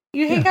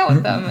 You hang out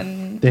with them.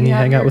 And then you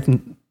hang out with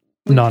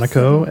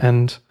Nanako,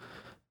 and...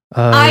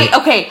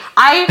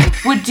 I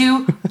would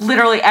do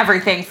literally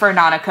everything for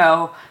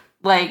Nanako.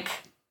 Like,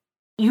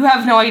 you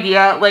have no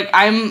idea. Like,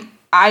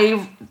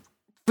 I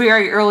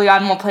very early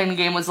on while playing the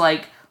game was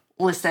like,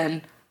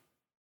 listen,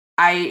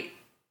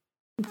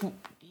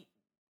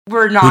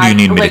 we're not. Who do you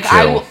need me like, to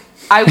kill?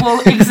 I will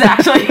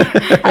exactly.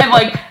 I'm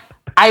like,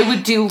 I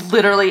would do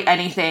literally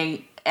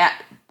anything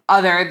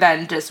other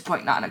than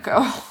disappoint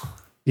Nanako.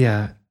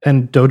 Yeah,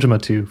 and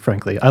Dojima too.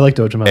 Frankly, I like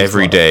Dojima.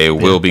 Every day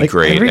will be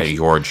great at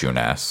your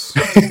Junes.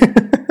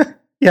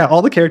 Yeah,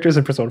 all the characters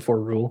in Persona 4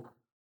 rule.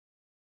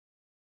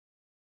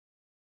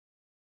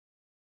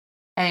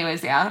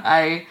 Anyways, yeah,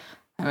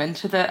 I'm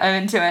into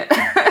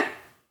it.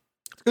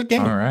 Good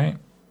game. All right.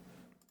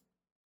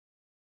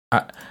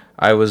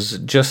 I was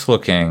just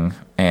looking,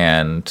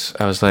 and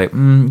I was like,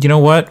 you know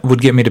what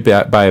would get me to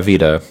buy a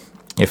Vita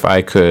if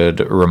I could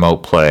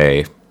remote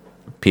play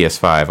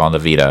PS5 on the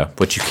Vita,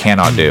 which you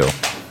cannot do.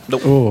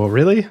 Nope. Oh,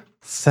 really?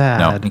 Sad.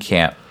 No, you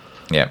can't.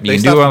 Yeah, you They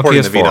can do it on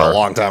supporting PS4 the Vita a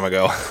long time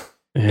ago.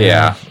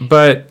 Yeah,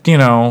 but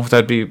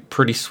that'd be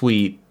pretty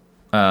sweet.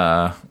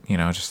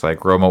 Just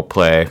like remote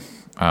play.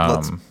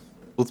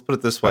 Let's put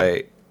it this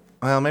way.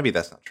 Well, maybe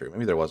that's not true.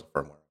 Maybe there was a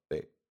firmware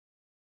update.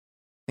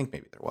 I think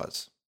maybe there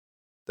was.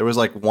 There was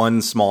like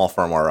one small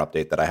firmware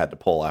update that I had to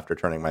pull after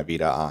turning my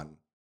Vita on,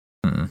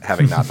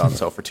 having not done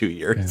so for 2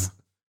 years.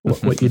 Yeah.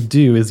 What you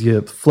do is you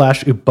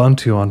flash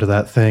Ubuntu onto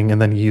that thing,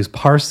 and then you use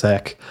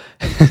Parsec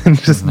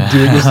and just do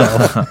it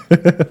yourself.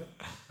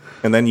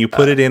 And then you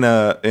put it in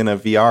a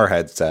VR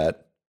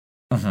headset.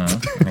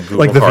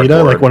 Like the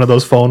Vita, like one of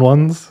those phone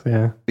ones.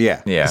 Yeah.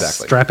 Yeah.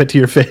 Exactly. Strap it to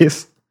your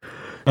face.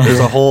 There's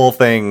a whole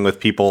thing with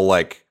people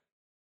like,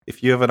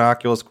 if you have an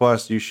Oculus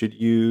Quest, you should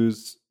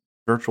use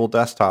Virtual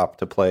Desktop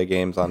to play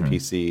games on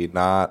PC,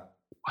 not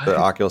the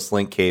Oculus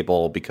Link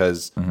cable,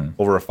 because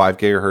over a 5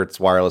 gigahertz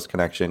wireless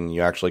connection,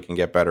 you actually can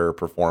get better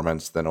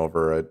performance than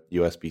over a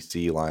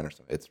USB-C line or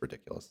something. It's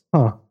ridiculous.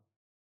 Huh.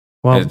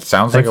 Well, it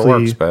sounds like it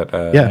works, but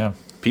yeah.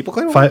 People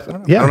claim it works. I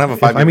don't have a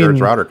 5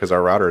 gigahertz router because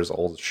our router is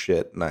old as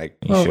shit, and I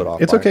shut it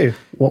off. It's okay.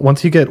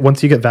 Once you get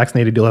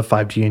vaccinated, you'll have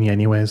 5G in you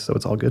anyways, so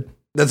it's all good.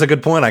 That's a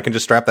good point. I can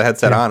just strap the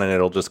headset on, and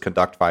it'll just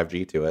conduct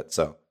 5G to it.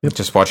 So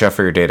just watch out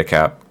for your data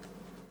cap.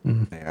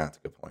 Yeah, that's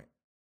a good point.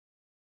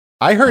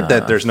 I heard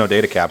that there's no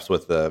data caps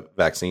with the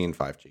vaccine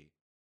 5G.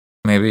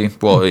 Maybe.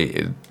 Well,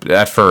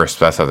 at first,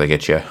 that's how they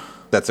get you.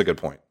 That's a good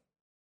point.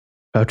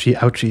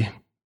 Ouchie.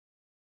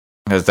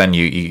 Because then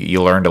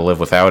you learn to live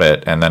without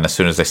it, and then as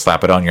soon as they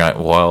slap it on, you're like,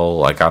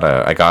 well, I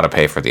gotta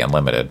pay for the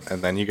unlimited,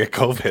 and then you get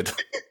COVID.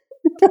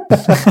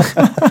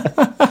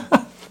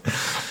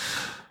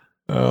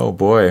 Oh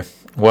boy.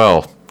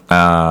 Well,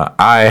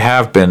 I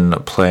have been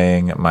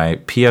playing my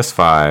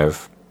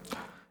PS5,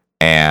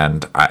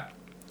 and I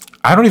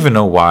don't even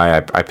know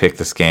why I picked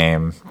this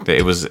game.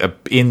 It was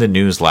in the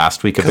news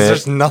last week a bit. Because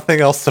there's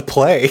nothing else to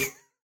play.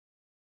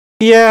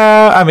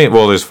 Yeah, I mean,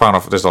 well,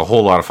 there's a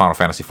whole lot of Final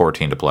Fantasy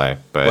 14 to play,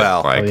 but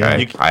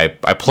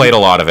I played a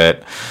lot of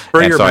it,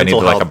 and so I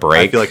needed like a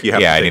break. I feel like you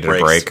have I needed a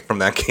break from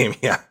that game.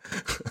 Yeah,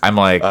 I'm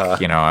like,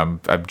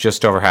 I'm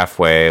just over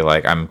halfway.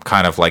 Like, I'm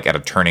kind of like at a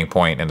turning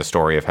point in the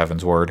story of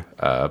Heaven's Word,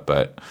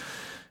 but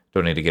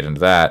don't need to get into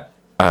that.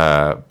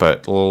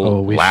 But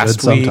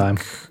last week, sometime.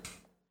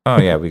 Oh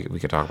yeah, we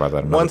could talk about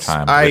that another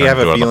time. I have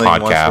a feeling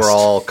once we're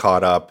all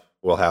caught up,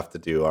 we'll have to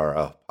do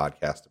our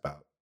podcast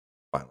about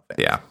Final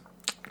Fantasy. Yeah.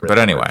 But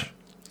anyway,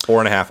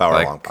 4.5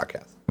 hour long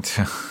podcast.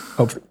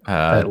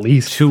 At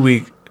least 2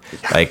 weeks,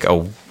 like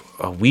a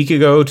week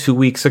ago, 2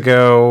 weeks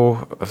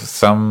ago,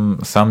 some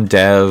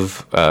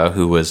dev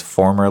who was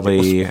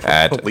formerly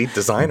at lead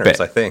designers,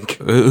 I think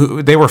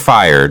they were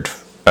fired.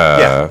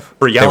 For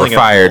yelling. They were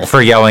fired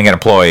for yelling at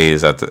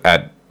employees at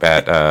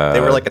they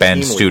were like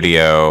Bend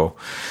Studio.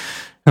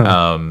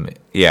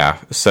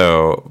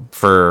 So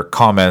for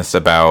comments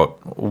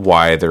about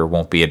why there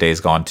won't be a Days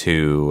Gone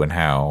 2 and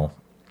how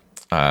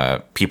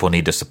people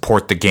need to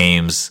support the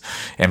games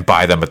and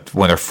buy them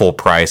when they're full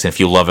price. And if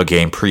you love a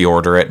game,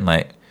 pre-order it. And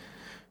like,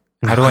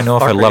 how do I know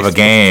if I love a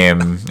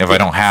game if I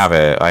don't have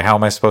it? Like, how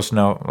am I supposed to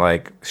know?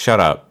 Like, shut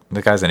up.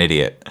 The guy's an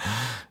idiot.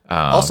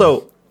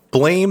 Also,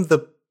 blame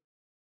the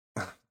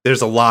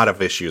there's a lot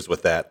of issues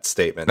with that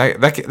statement.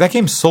 That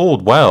game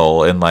sold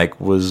well and like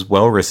was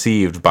well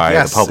received by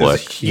the public. It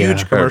was a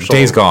huge commercial.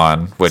 Days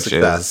Gone, which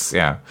success.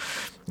 is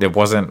it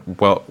wasn't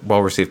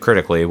well received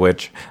critically,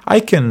 which I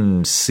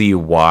can see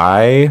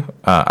why.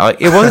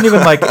 It wasn't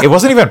even like it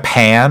wasn't even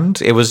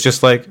panned. It was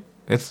just like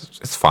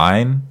it's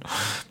fine,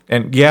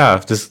 and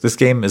this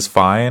game is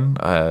fine.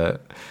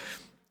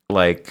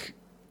 Like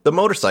the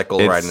motorcycle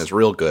riding is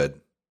real good.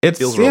 It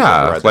feels real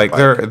good. Like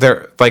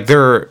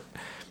there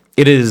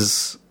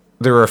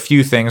are a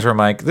few things where I'm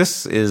like,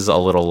 this is a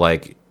little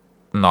like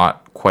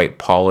not quite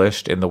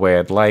polished in the way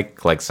I'd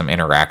like some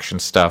interaction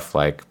stuff,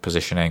 like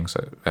positioning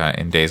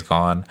in Days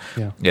Gone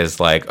is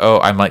like, oh,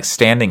 I'm like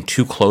standing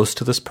too close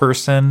to this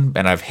person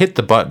and I've hit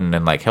the button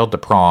and like held the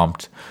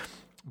prompt,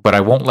 but I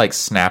won't like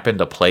snap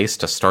into place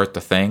to start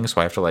the thing. So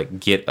I have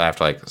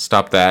to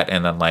stop that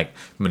and then like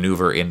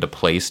maneuver into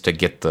place to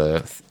get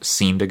the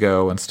scene to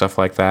go and stuff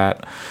like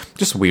that.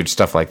 Just weird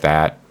stuff like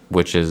that,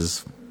 which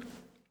is,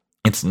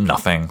 it's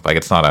nothing. Like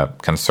it's not a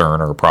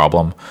concern or a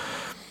problem,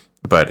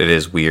 but it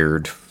is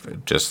weird,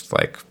 just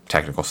like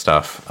technical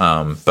stuff.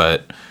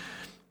 But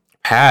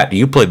Pat,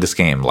 you played this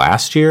game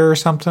last year or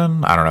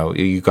something? I don't know.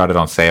 You got it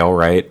on sale,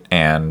 right?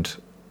 And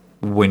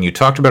when you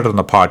talked about it on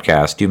the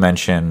podcast, you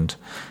mentioned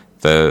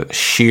the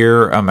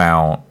sheer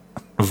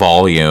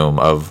volume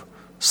of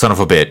son of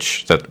a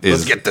bitch that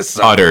is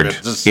uttered.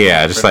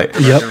 Just like,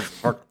 yep.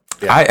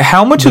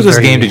 How much of this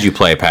game did you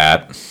play,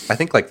 Pat? I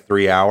think like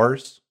 3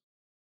 hours.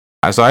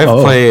 So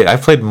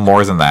I've played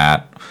more than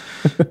that.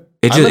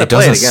 It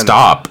doesn't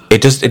stop.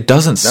 It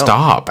doesn't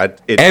stop.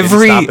 It didn't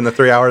stop in the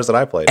 3 hours that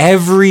I played.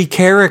 Every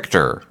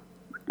character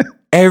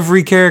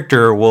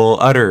will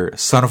utter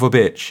 "son of a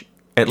bitch"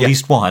 at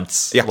least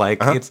once. Yeah.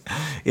 Like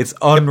it's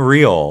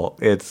unreal.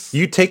 It's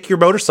you take your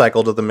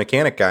motorcycle to the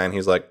mechanic guy and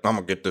he's like, "I'm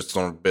gonna get this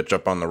son of a bitch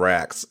up on the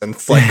racks," and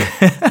it's like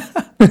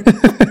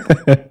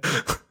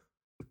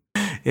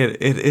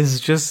it is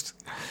just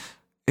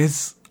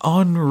it's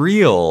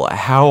unreal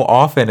how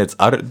often it's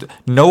uttered.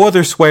 No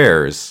other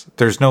swears.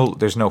 There's no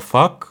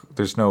fuck.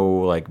 There's no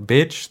like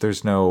bitch.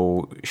 There's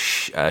no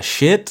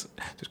shit.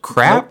 There's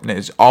crap. Nope.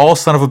 It's all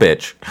son of a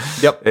bitch.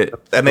 Yep.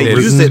 And they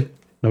use it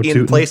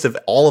in place of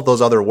all of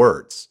those other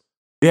words.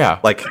 Yeah.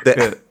 Like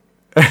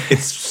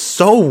it's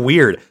so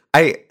weird.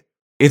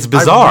 It's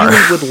bizarre.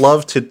 I really would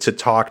love to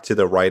talk to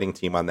the writing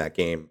team on that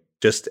game.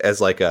 Just as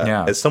like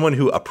as someone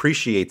who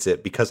appreciates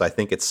it because I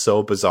think it's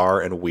so bizarre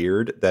and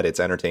weird that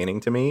it's entertaining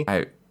to me.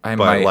 I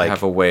might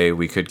have a way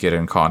we could get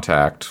in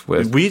contact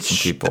with some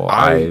people.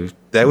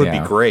 That would be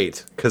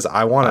great because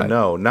I want to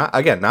know.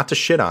 Not to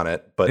shit on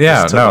it, but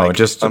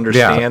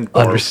understand.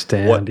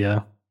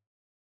 Understand.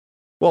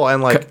 Well,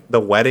 and like the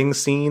wedding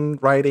scene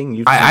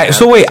writing. I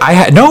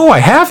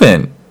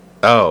haven't.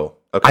 Oh,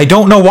 okay. I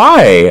don't know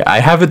why I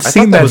haven't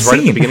seen that scene. Right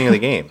at the beginning of the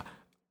game.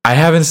 I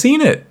haven't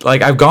seen it.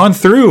 Like I've gone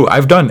through.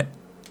 I've done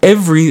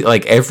every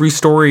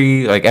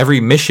story, like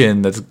every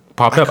mission that's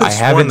popped up. I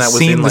haven't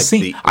seen the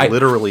scene.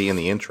 Literally in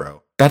the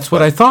intro. That's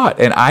what I thought,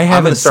 and I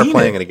haven't seen it. I'm gonna start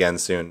playing it again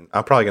soon.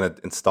 I'm probably gonna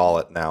install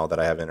it now that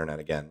I have internet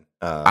again.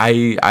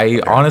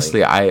 I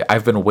honestly,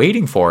 I've been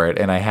waiting for it,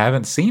 and I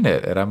haven't seen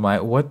it, and I'm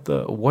like, what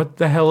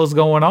the hell is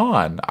going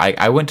on?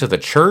 I went to the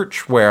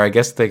church where I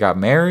guess they got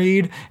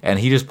married, and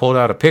he just pulled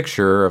out a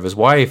picture of his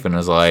wife and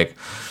was like,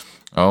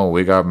 "Oh,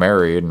 we got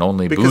married, and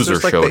only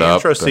Boozer showed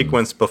up." The intro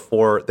sequence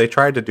before they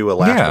tried to do a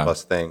Last of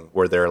Us thing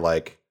where they're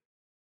like,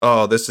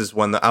 "Oh, this is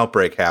when the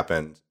outbreak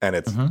happened, and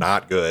it's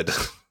not good."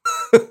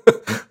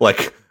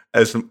 Like,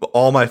 as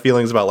all my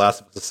feelings about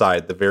Last of Us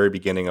aside, the very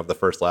beginning of the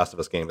first Last of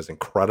Us game is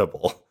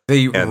incredible.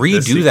 They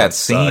redo that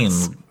scene.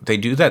 They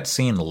do that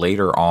scene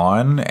later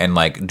on and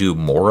like do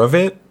more of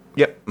it.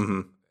 Yep.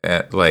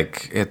 Mm-hmm.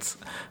 Like it's,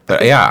 but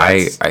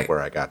that's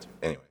where I got to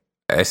anyway.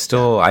 I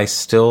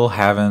still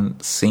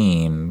haven't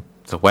seen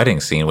the wedding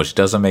scene, which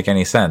doesn't make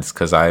any sense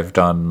because I've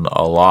done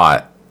a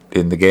lot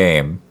in the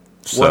game.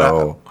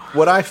 So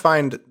what I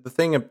find, the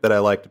thing that I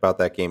liked about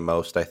that game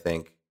most, I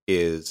think,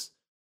 is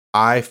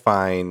I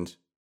find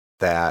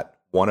that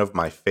one of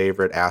my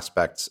favorite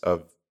aspects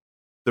of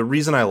the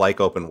reason I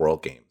like open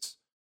world games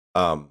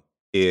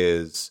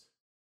is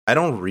I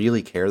don't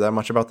really care that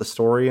much about the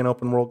story in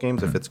open world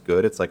games. If it's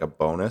good, it's like a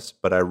bonus,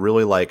 but I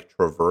really like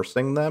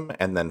traversing them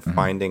and then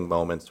finding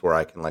moments where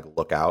I can like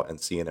look out and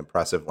see an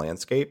impressive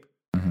landscape.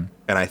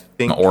 And I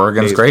think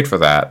Oregon's great for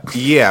that.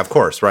 Yeah, of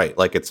course, right.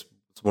 Like it's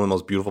one of the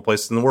most beautiful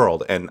places in the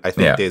world, and I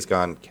think Days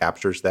Gone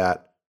captures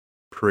that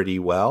pretty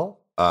well.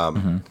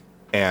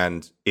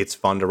 And it's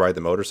fun to ride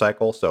the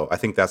motorcycle, so I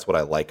think that's what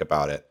I like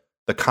about it.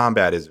 The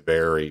combat is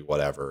very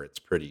whatever. It's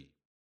pretty.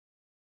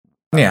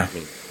 I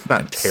mean, it's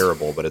not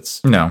terrible, but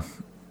it's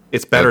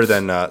better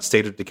than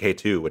State of Decay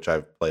 2, which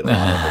I've played a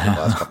lot of over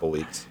the last couple of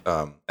weeks,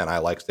 and I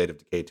like State of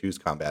Decay 2's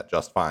combat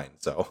just fine.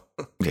 So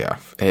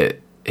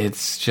it's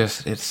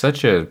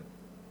such a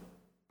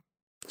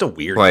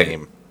weird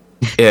game.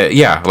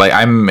 Like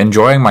I'm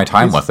enjoying my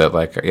time with it.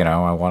 Like, you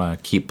know, I want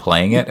to keep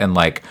playing it, and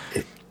like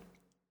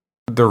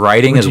the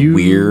writing is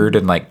weird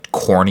and like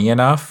corny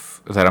enough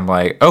that I'm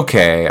like,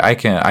 okay, I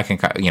can,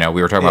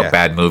 we were talking about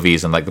bad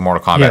movies and like the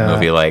Mortal Kombat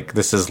movie. Like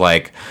this is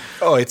like,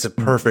 oh, it's a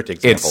perfect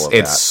example of that.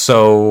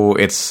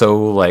 It's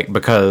so like,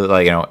 because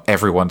like,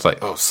 everyone's like,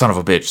 oh, son of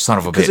a bitch, son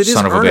of a bitch,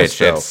 son of a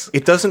bitch.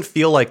 It doesn't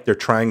feel like they're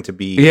trying to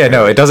be. Yeah,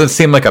 no, it doesn't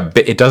seem like a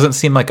bit. It doesn't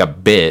seem like a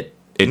bit.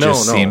 It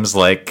just seems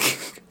like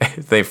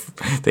they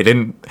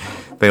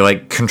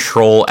like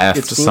control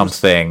F'd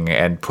something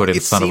and put in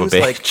son of a bitch.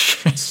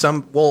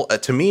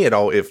 Like to me,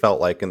 it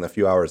felt like in the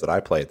few hours that I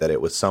played that it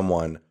was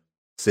someone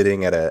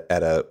sitting at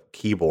a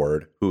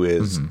keyboard who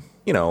is,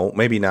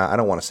 maybe not, I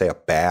don't want to say a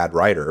bad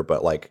writer,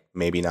 but like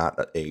maybe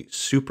not a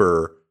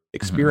super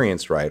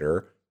experienced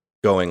writer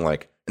going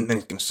like, and then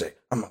he's going to say,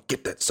 I'm going to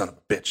get that son of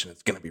a bitch. And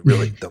it's going to be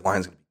really, the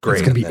line's going to be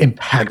great. It's going to be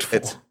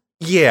impactful.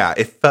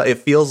 It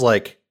feels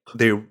like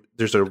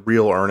there's a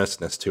real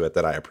earnestness to it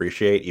that I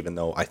appreciate, even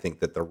though I think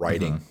that the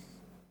writing,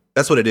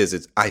 that's what it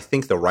is. I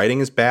think the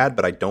writing is bad,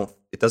 but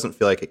it doesn't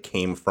feel like it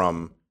came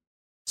from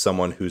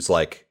someone who's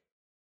like,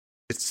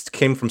 it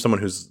came from someone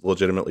who's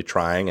legitimately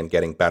trying and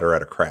getting better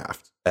at a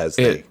craft as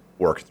they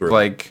work through.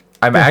 Like,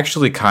 I'm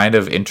actually kind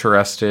of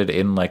interested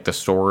in like the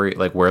story,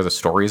 like where the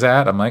story's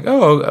at. I'm like,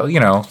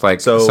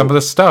 some of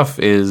the stuff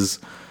is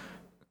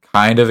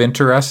kind of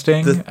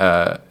interesting,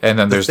 and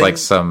then there's like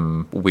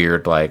some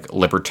weird like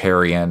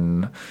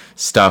libertarian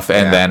stuff,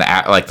 and then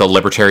like the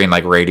libertarian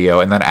like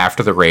radio, and then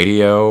after the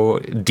radio,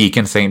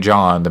 Deacon St.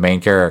 John, the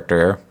main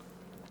character,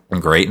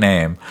 great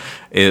name,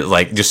 it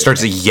like just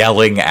starts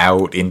yelling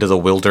out into the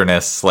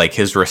wilderness like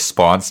his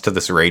response to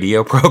this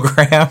radio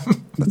program.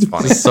 That's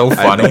funny. It's so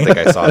funny. I don't think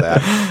I saw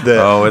that.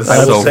 It's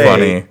so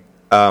funny.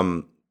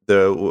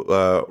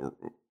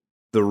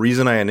 The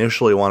reason I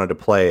initially wanted to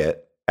play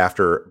it,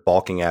 after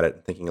balking at it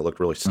and thinking it looked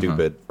really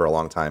stupid for a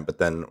long time, but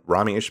then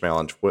Rami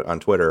Ishmael on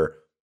Twitter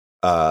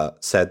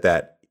said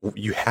that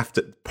you have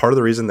to. Part of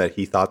the reason that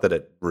he thought that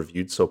it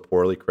reviewed so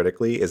poorly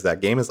critically is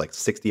that game is like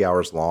 60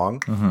 hours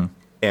long,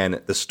 and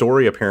the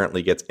story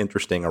apparently gets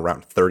interesting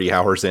around 30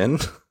 hours in.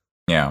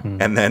 Yeah,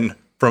 and then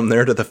from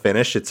there to the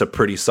finish, it's a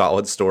pretty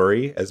solid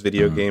story as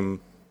video game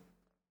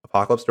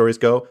apocalypse stories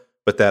go.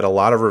 But that a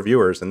lot of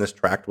reviewers, and this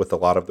tracked with a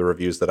lot of the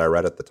reviews that I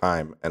read at the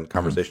time and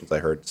conversations I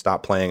heard,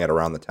 stopped playing at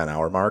around the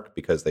 10-hour mark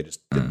because they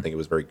just didn't think it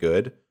was very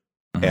good.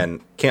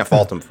 And can't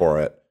fault them for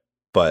it,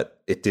 but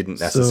it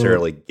didn't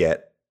necessarily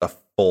get a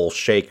full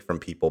shake from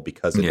people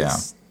because it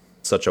is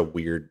such a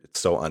weird, it's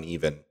so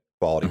uneven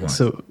quality-wise.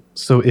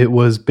 So it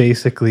was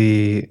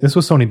basically, this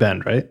was Sony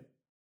Bend, right?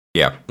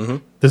 Yeah.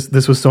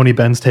 This was Sony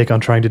Bend's take on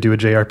trying to do a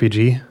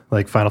JRPG,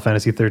 like Final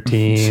Fantasy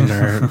 13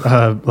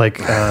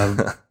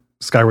 or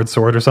Skyward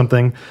Sword or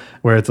something,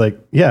 where it's like,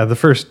 the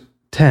first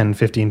 10,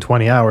 15,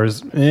 20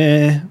 hours,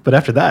 but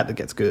after that, it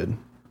gets good.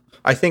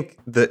 I think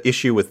the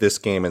issue with this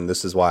game, and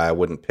this is why I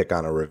wouldn't pick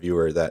on a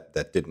reviewer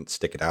that didn't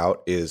stick it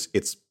out, is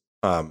it's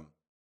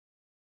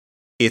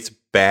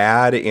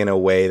bad in a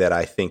way that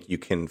I think you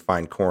can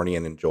find corny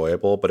and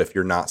enjoyable, but if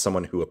you're not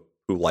someone who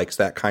likes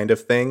that kind of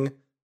thing,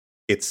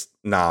 it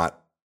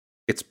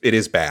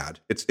is bad.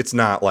 It's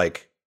not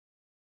like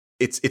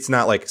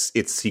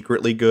it's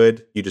secretly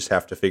good. You just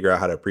have to figure out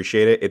how to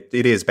appreciate it.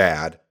 It is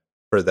bad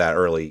for that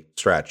early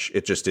stretch.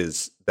 It just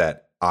is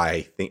that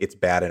I think it's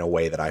bad in a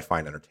way that I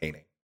find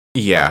entertaining.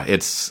 Yeah,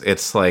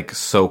 it's like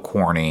so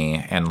corny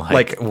and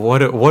like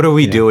what are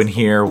we doing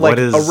here? Like, what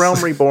is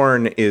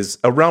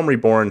A Realm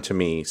Reborn to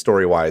me,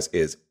 story-wise,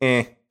 is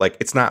like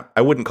it's not,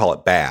 I wouldn't call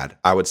it bad.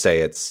 I would say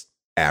it's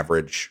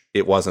average.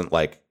 It wasn't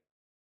like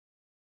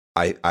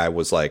I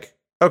was like,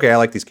 okay, I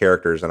like these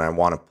characters and I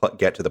want to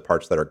get to the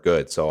parts that are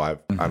good. So I'm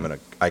going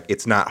to,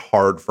 it's not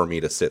hard for me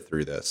to sit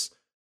through this.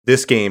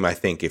 This game, I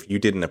think if you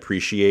didn't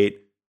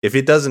appreciate, if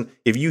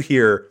you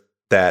hear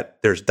that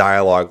there's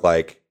dialogue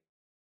like,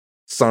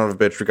 son of a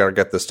bitch, we got to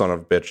get this son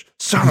of a bitch,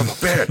 son of a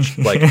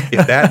bitch. Like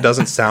if that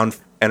doesn't sound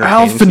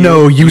entertaining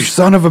Alphino, you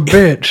son of a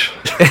bitch.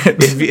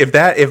 if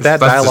that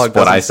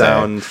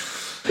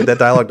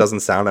dialogue doesn't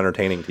sound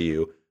entertaining to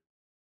you,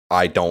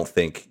 I don't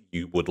think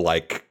you would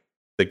like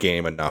the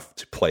game enough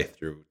to play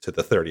through to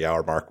the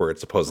 30-hour mark where it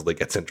supposedly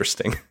gets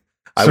interesting.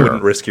 I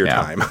wouldn't risk your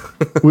time.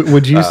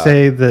 Would you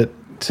say that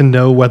to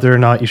know whether or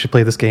not you should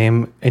play this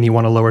game and you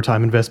want a lower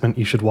time investment,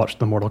 you should watch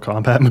the Mortal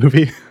Kombat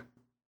movie?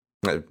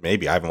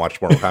 Maybe. I haven't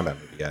watched Mortal Kombat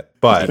movie yet,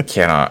 but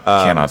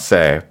cannot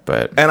say.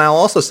 But and I'll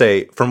also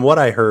say, from what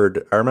I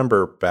heard, I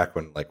remember back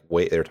when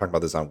they were talking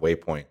about this on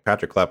Waypoint.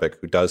 Patrick Klepek,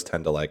 who does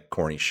tend to like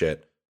corny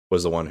shit,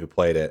 was the one who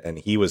played it, and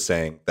he was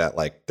saying that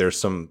like there's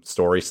some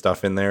story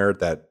stuff in there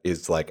that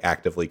is like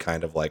actively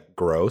kind of like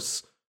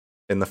gross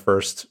in the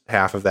first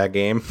half of that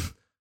game.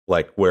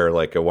 Like where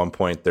like at one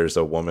point there's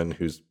a woman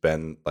who's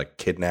been like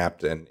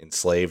kidnapped and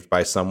enslaved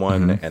by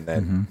someone, and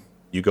then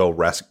you go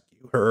rescue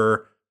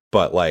her,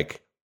 but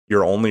like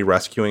you're only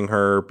rescuing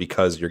her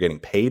because you're getting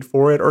paid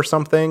for it or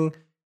something,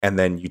 and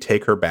then you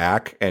take her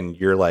back and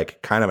you're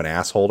like kind of an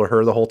asshole to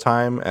her the whole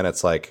time, and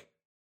it's like,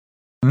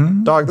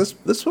 dog,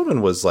 this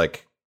woman was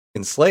like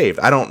enslaved.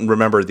 I don't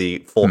remember the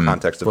full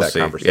context of that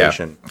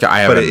conversation.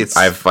 Yeah.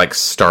 I've like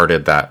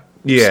started that.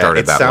 Yeah, started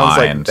it that sounds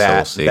line, like that so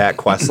we'll see. That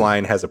quest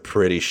line has a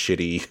pretty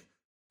shitty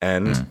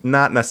and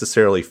not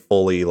necessarily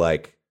fully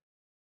like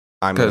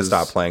I'm going to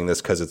stop playing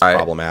this because it's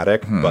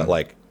problematic, but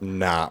like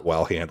not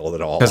well handled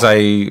at all.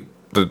 Because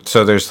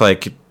so there's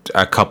like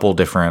a couple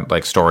different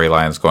like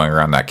storylines going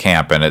around that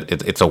camp, and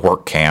it's a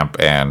work camp,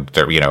 and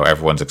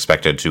everyone's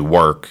expected to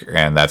work,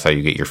 and that's how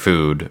you get your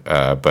food.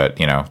 But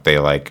they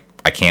like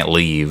I can't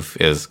leave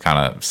is kind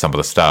of some of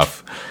the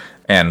stuff.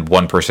 And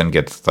one person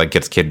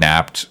gets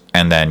kidnapped,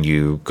 and then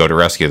you go to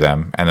rescue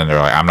them, and then they're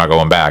like, "I'm not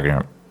going back." And you're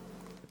like,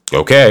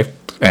 okay,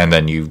 and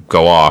then you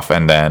go off,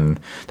 and then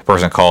the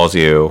person calls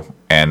you,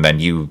 and then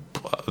you,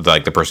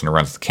 like the person who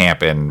runs the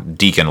camp, and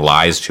Deacon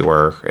lies to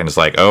her, and it's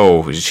like,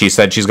 "Oh, she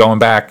said she's going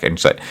back," and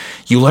she's like,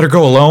 "You let her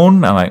go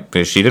alone?" I'm like,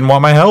 "She didn't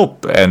want my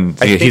help,"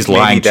 and he's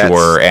lying to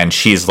her, and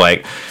he's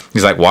like,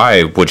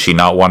 "Why would she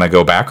not want to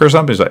go back or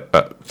something?" He's like,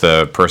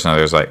 the person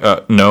there's like,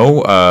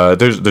 "No,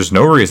 there's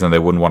no reason they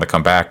wouldn't want to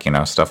come back,"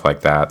 stuff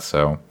like that.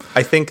 So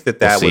I think that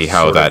we'll see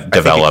how that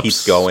develops. I think it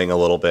keeps going a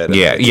little bit.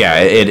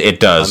 It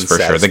does for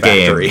sure.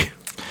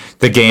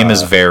 The game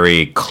is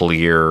very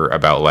clear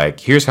about like,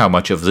 here's how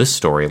much of this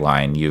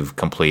storyline you've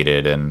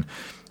completed, and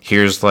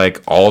here's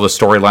like all the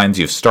storylines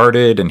you've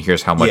started, and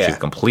here's how much you've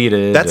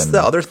completed. That's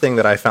the other thing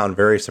that I found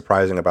very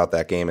surprising about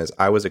that game is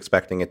I was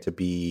expecting it to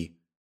be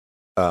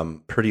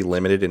pretty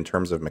limited in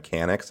terms of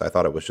mechanics. I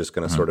thought it was just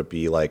going to sort of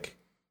be like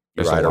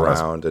you ride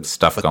around and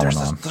stuff going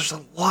on. There's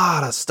a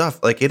lot of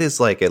stuff. Like it is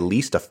like at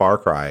least a Far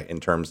Cry in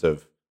terms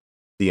of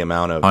the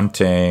amount of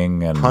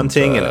hunting and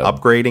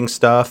upgrading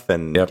stuff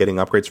and getting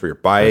upgrades for your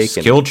bike,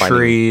 skill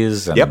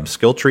trees,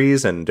 skill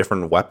trees and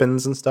different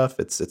weapons and stuff.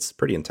 It's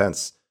pretty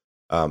intense.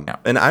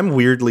 And I'm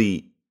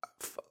weirdly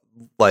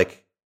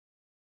like,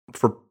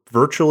 for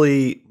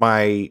virtually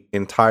my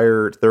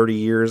entire 30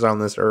 years on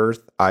this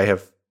earth, I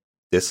have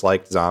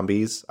disliked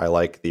zombies. I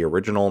like the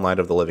original Night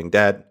of the Living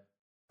Dead.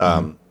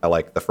 I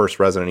like the first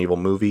Resident Evil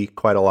movie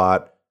quite a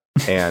lot,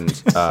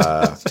 and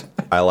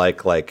I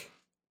like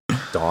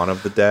Dawn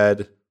of the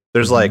Dead.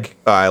 There's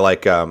I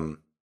like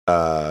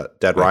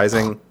Dead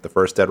Rising, the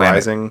first Dead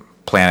Rising.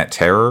 Planet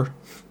Terror?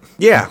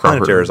 Yeah,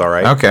 Planet Terror is all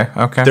right.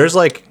 Okay. There's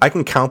I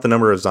can count the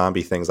number of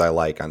zombie things I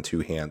like on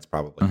two hands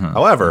probably.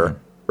 However,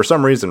 for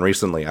some reason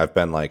recently I've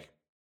been like,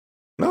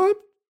 no,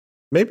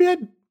 maybe I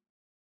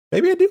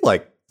do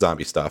like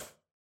zombie stuff,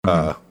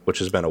 which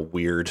has been a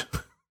weird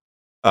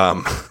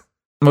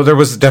well, there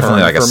was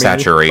definitely like a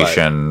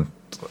saturation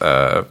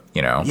a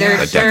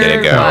decade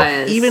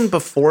ago. Even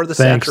before the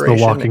Thanks, saturation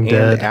The Walking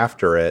Dead.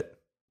 after it.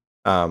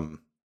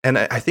 And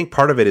I think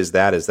part of it is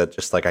that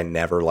just like I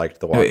never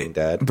liked The Walking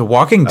Dead. The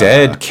Walking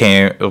Dead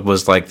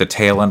was like the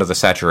tail end of the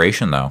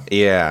saturation, though.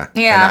 Yeah.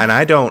 Yeah. And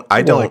I don't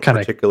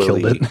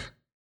particularly killed it.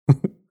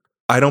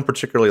 I don't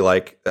particularly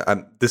like.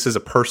 This is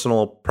a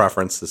personal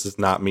preference. This is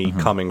not me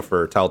coming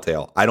for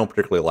Telltale. I don't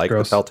particularly like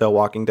the Telltale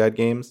Walking Dead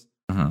games.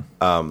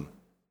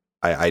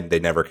 They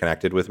never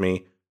connected with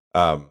me.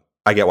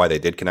 I get why they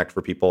did connect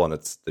for people, and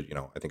it's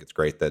I think it's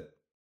great that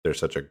there's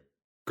such a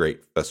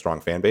strong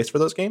fan base for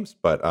those games.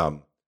 But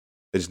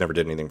they just never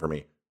did anything for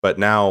me. But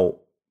now,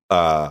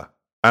 I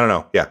don't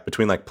know. Yeah,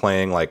 between like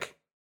playing like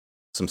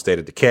some State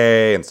of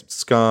Decay and some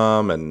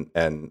Scum,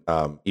 and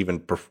even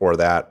before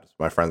that,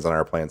 my friends and I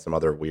are playing some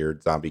other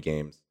weird zombie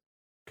games.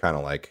 Kind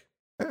of like,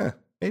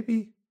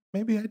 maybe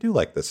I do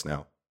like this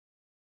now.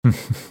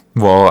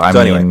 Well, I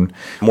mean, anyway,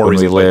 when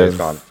we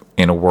live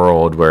in a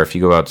world where if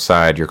you go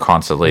outside, you're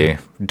constantly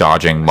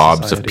dodging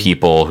mobs of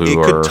people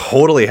who could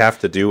totally have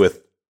to do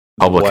with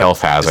public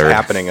health hazard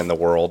happening in the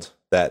world.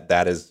 That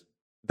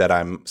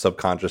I'm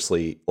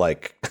subconsciously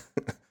like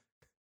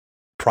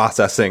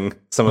processing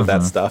some of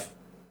that stuff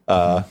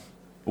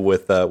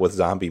with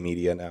zombie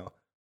media now.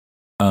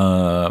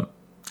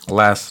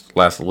 Last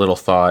little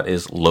thought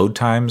is load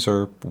times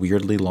are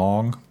weirdly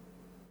long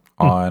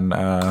on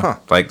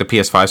like the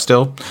PS5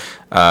 still.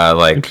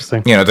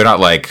 Interesting. They're not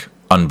like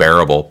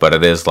unbearable, but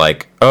it is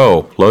like,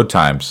 load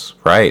times,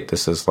 right?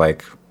 This is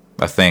like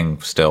a thing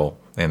still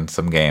in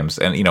some games.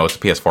 And it's a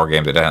PS4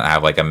 game that doesn't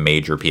have like a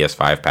major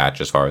PS5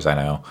 patch as far as I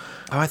know.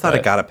 Oh, I thought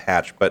it got a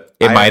patch, but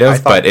it might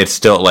have, but it's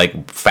still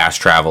like fast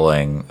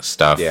traveling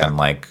stuff. Yeah. And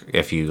like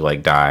if you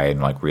like die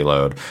and like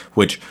reload,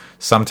 which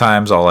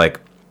sometimes I'll like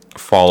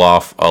fall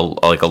off a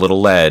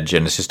little ledge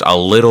and it's just a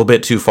little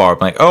bit too far. I'm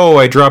like,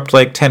 I dropped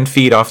like 10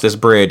 feet off this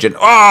bridge and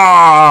so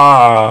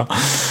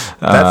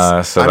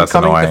that's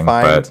annoying.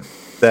 But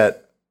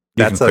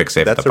that's quick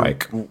save the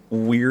bike.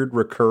 Weird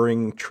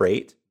recurring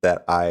trait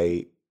that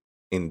I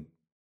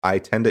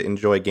tend to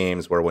enjoy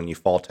games where when you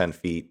fall 10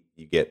 feet,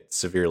 you get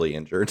severely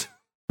injured.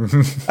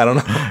 I don't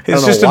know.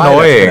 It's just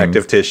annoying.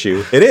 Connective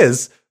tissue. It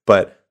is,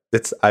 but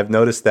I've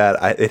noticed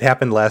that it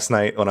happened last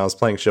night when I was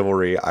playing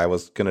Chivalry. I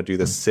was gonna do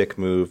this sick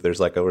move. There was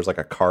like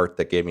a cart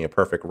that gave me a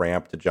perfect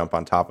ramp to jump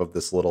on top of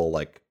this little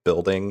like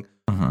building.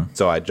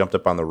 So I jumped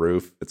up on the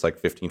roof. It's like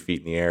 15 feet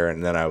in the air,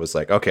 and then I was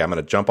like, okay, I'm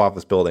gonna jump off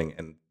this building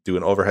and do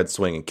an overhead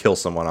swing and kill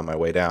someone on my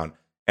way down.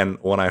 And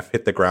when I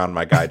hit the ground,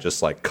 my guy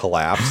just like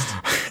collapsed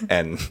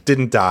and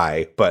didn't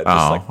die, but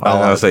just like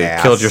fell on his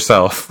ass. Killed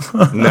yourself.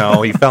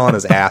 No, he fell on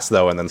his ass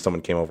though, and then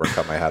someone came over and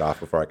cut my head off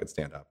before I could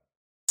stand up.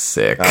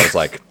 Sick. I was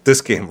like,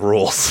 this game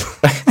rules.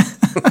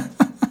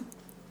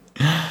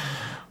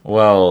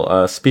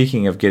 Well,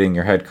 speaking of getting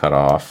your head cut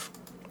off,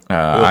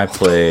 I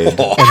played.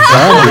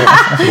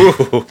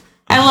 I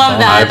love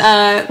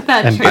that.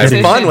 That And transition.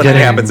 It's fun when it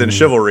happens in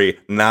Chivalry,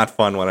 not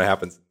fun when it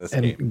happens in this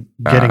game. And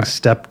getting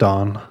stepped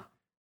on.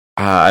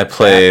 I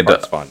played.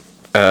 That's fun.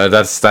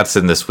 That's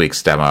in this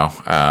week's demo.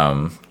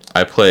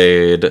 I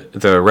played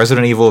the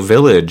Resident Evil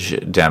Village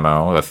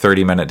demo, a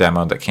 30-minute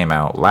demo that came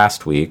out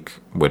last week,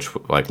 which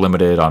like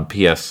limited on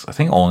PS. I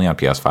think only on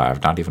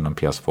PS5, not even on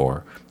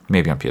PS4.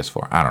 Maybe on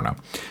PS4. I don't know.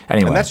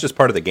 Anyway, And that's just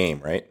part of the game,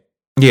 right?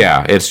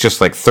 yeah, it's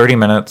just like 30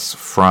 minutes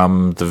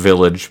from the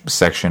village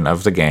section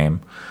of the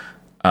game.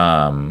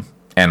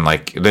 And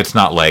like it's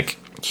not like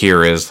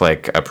here is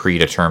like a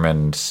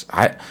predetermined.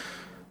 I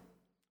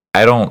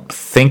don't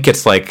think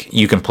it's like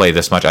you can play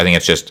this much. I think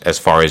it's just as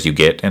far as you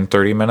get in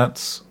 30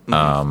 minutes.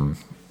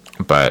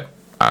 But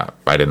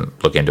I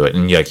didn't look into it,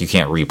 and like you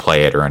can't replay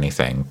it or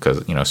anything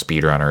because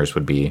speedrunners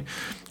would be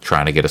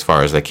trying to get as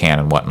far as they can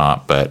and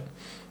whatnot. But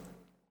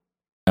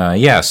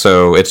yeah,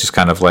 so it's just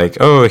kind of like,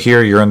 oh,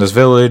 here you're in this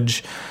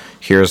village.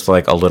 Here's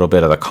like a little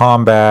bit of the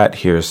combat.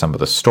 Here's some of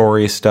the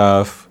story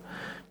stuff.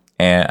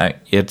 And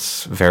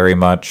it's very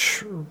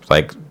much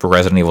like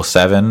Resident Evil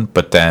 7,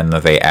 but then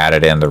they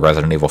added in the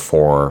Resident Evil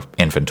 4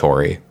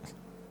 inventory.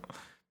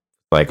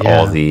 Like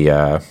all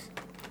the,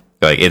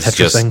 like it's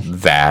Tetrising.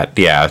 just that,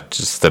 yeah,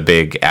 just the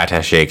big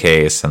attaché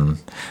case and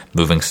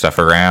moving stuff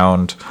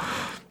around,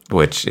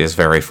 which is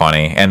very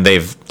funny. And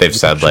they've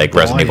said like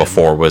Resident Evil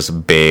 4 was a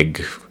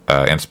big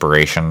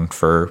inspiration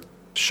for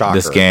Shocker.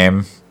 this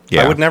game.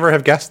 Yeah. I would never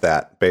have guessed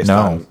that based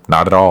on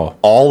not at all.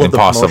 all of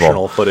Impossible. the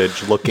promotional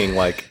footage looking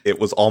like it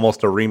was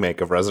almost a remake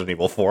of Resident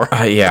Evil 4.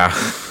 Yeah,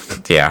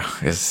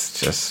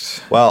 it's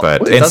just Well,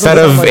 but it doesn't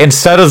sound like-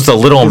 instead of the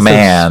little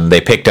man,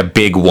 they picked a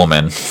big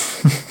woman.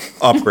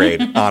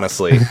 Upgrade,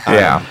 honestly.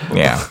 Yeah.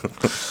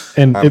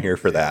 And I'm here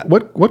for that.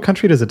 What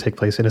country does it take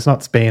place in? It's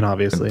not Spain,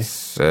 obviously.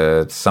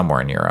 It's somewhere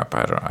in Europe.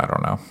 I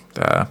don't know.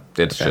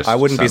 It's just. I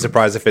wouldn't be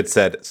surprised if it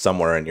said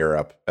somewhere in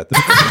Europe at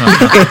this point.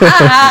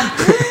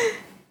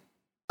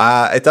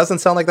 It doesn't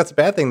sound like that's a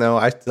bad thing, though.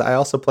 I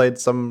also played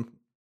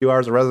few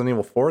hours of Resident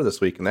Evil 4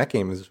 this week, and that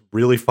game is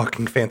really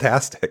fucking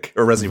fantastic.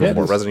 Or Resident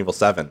Evil 4, Resident Evil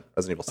 7.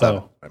 Resident Evil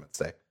 7, I meant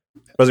to say.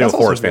 Resident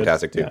Evil 4 is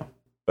fantastic, too. Yeah.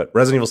 But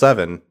Resident Evil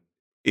 7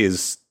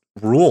 is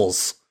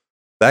rules.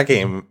 That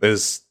game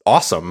is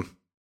awesome.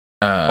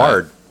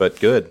 Hard, but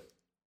good.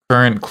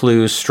 Current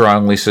clues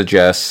strongly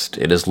suggest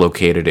it is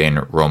located in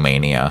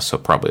Romania, so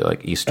probably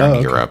like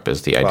Eastern Europe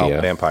is the idea.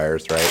 Well,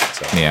 vampires, right?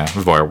 So.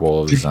 Yeah,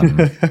 werewolves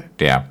and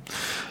yeah.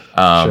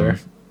 Sure.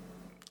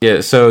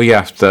 Yeah, so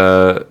yeah,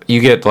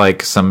 you get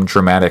like some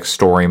dramatic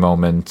story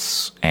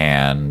moments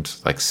and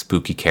like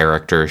spooky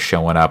characters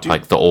showing up.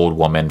 Like the old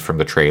woman from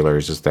the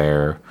trailers is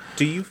there.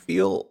 Do you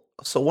feel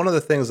so? One of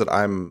the things that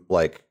I'm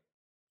like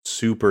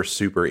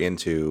super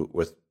into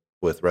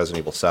with Resident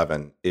Evil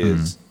 7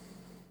 is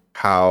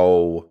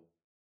how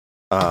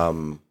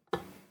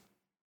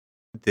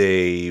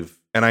they've,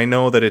 and I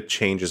know that it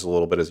changes a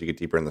little bit as you get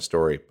deeper in the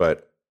story,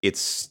 but it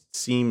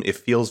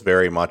feels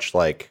very much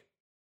like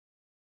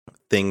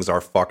things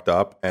are fucked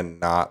up and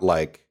not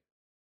like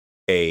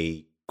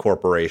a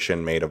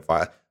corporation made of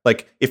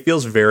like it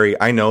feels very,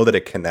 I know that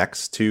it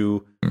connects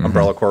to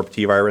Umbrella Corp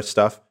T-Virus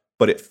stuff,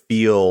 but it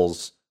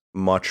feels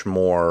much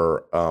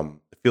more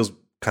it feels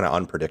kind of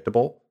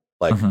unpredictable,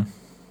 like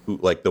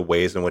like the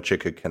ways in which it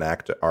could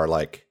connect are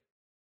like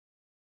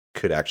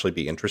could actually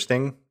be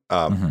interesting.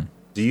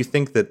 Do you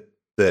think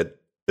that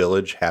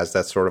Village has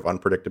that sort of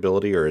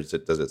unpredictability, or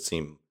does it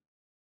seem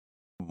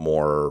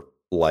more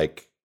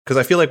like, because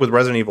I feel like with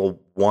Resident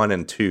Evil 1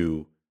 and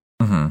 2,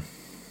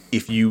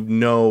 if you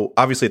know,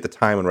 obviously at the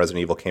time when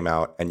Resident Evil came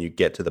out and you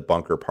get to the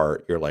bunker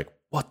part, you're like,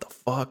 what the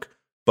fuck?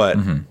 But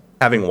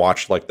having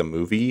watched like the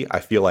movie, I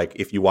feel like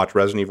if you watch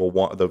Resident Evil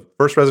 1, the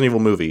first Resident Evil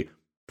movie,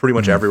 pretty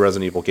much every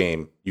Resident Evil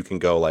game, you can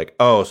go like,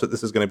 oh, so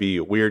this is going to be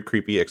a weird,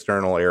 creepy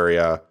external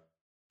area.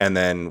 And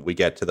then we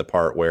get to the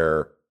part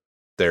where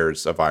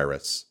there's a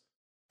virus.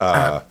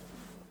 I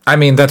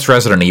mean, that's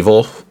Resident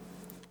Evil.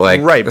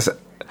 Like, right.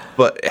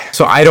 But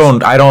so I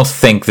don't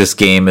think this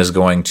game is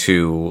going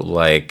to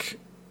like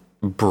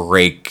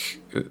break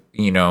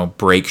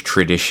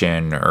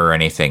tradition or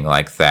anything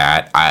like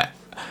that.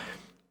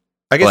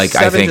 I guess like,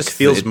 7 just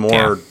feels more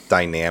yeah.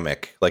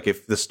 dynamic. Like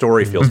if the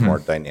story feels more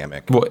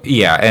dynamic. Well,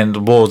 yeah, and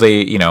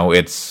they,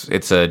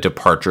 it's a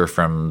departure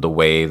from the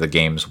way the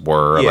games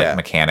were, like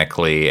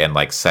mechanically and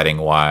like setting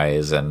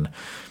wise and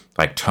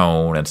like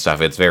tone and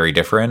stuff. It's very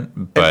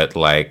different, but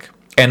like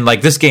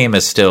this game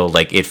is still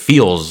like it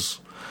feels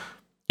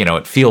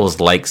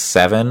like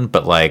 7,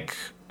 but like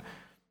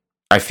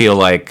I feel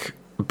like,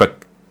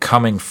 but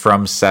coming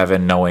from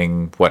 7,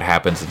 knowing what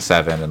happens in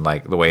 7 and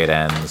like the way it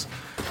ends.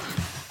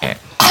 And,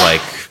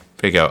 like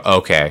they go,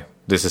 okay,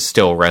 this is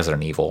still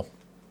Resident Evil.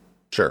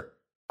 Sure.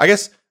 I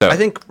guess I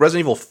think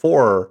Resident Evil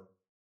 4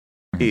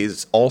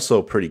 is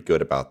also pretty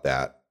good about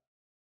that.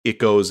 It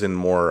goes in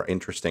more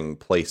interesting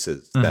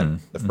places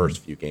than the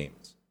first few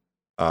games.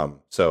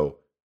 So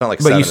not like.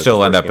 But you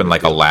still end up in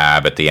like a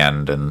lab at the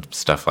end and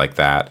stuff like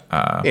that.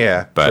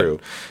 Yeah, but, true.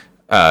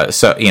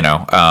 So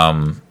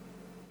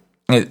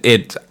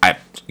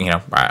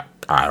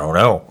I don't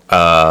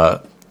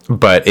know.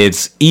 But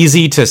it's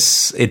easy to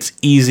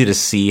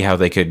see how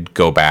they could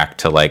go back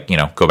to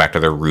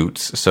their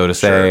roots, so to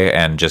say,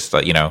 and just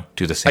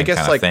do the same kind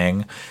of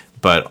thing.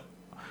 But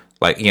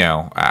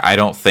I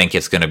don't think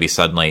it's going to be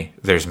suddenly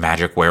there's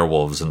magic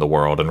werewolves in the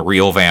world and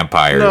real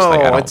vampires. No,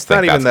 I don't it's think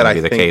not even that's that. going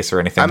to be the case or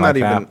anything like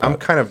that. I'm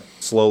kind of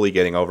slowly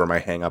getting over my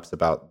hangups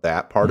about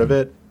that part of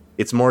it.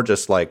 It's more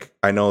just like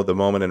I know the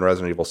moment in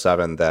Resident Evil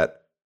 7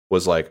 that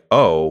was like,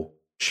 oh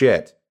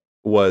shit,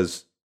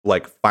 was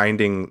like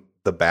finding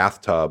the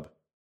bathtub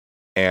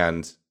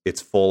and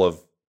it's full of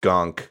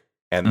gunk,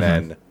 and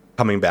then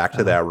coming back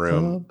to that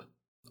room.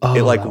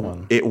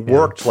 It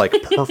worked like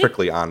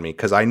perfectly on me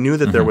because I knew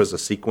that there was a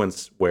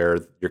sequence where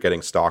you're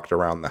getting stalked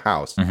around the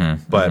house,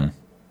 but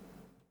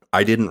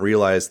I didn't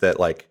realize that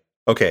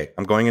okay,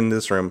 I'm going into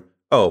this room.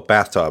 Oh,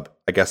 bathtub.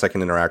 I guess I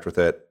can interact with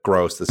it.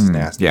 Gross. This is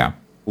nasty. Yeah.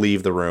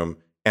 Leave the room.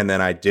 And then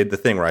I did the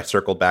thing where I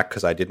circled back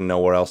because I didn't know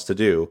what else to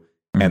do,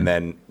 and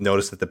then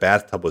noticed that the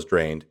bathtub was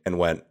drained and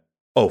went,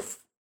 oh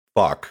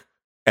fuck.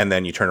 And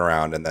then you turn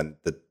around and then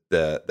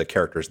the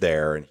character's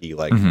there and he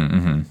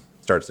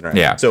starts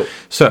interacting. Yeah. So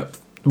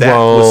that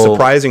was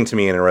surprising to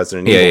me in a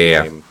Resident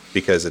Evil game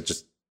because it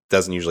just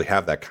doesn't usually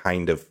have that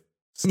kind of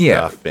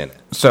stuff in it.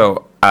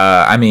 So,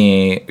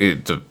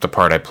 the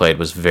part I played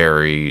was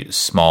very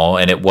small,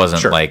 and it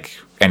wasn't like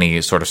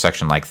any sort of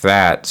section like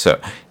that. So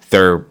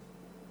there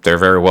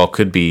very well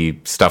could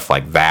be stuff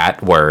like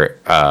that where,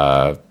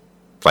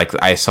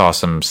 I saw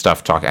some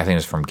stuff I think it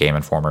was from Game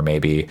Informer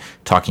maybe,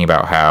 talking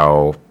about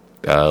how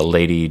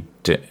Lady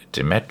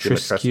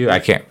Dimitrescu.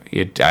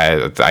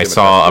 I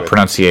saw a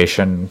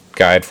pronunciation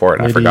guide for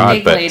it. And I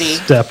forgot, but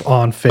step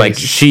on face. Like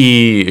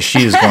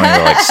she's going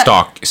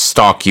to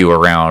stalk you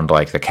around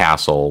like the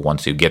castle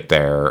once you get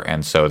there,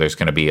 and so there's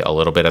going to be a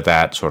little bit of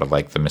that, sort of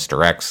like the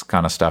Mr. X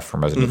kind of stuff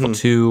from Resident Evil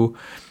 2.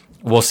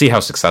 We'll see how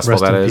successful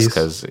that is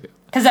because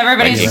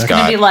everybody's just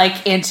going to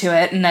be into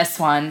it in this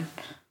one.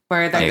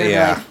 Where they're going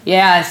to be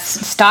like,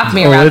 stalk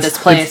me around this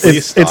place.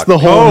 It's the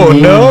whole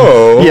meme.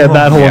 No. Yeah,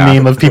 that whole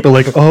meme of people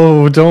like,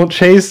 oh, don't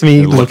chase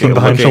me, looking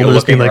behind shoulders,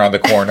 looking being around the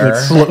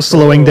corner,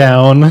 slowing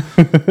down.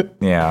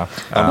 Yeah.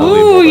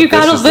 Ooh, you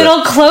got a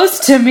little close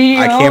to me.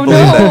 I can't believe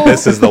that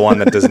this is the one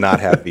that does not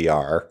have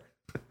VR.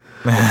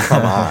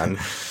 Come on.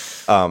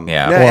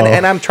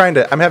 And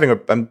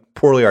I'm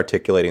poorly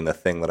articulating the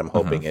thing that I'm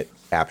hoping it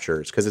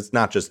captures because it's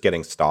not just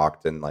getting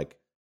stalked and but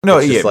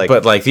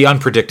the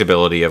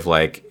unpredictability of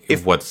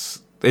if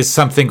is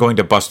something going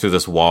to bust through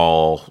this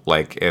wall,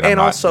 and I'm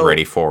not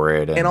ready for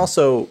it. And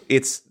also,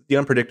 it's the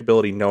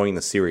unpredictability knowing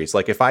the series.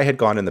 Like, if I had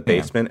gone in the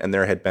basement and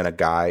there had been a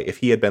guy, if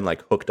he had been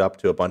hooked up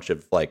to a bunch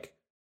of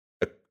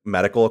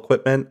medical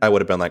equipment, I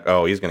would have been like,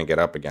 oh, he's going to get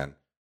up again.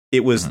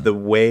 It was the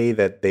way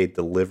that they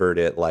delivered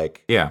it.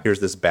 Here's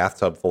this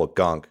bathtub full of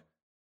gunk.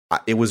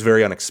 It was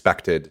very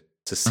unexpected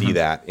to see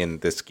that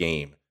in this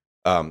game.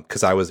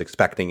 Because I was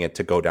expecting it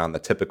to go down the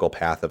typical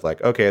path of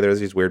okay,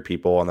 there's these weird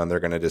people, and then they're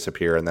going to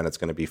disappear, and then it's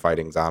going to be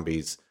fighting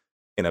zombies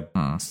in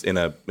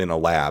a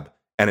lab.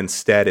 And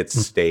instead, it's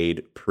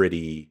stayed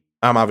pretty.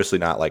 I'm obviously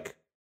not I'm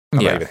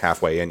not even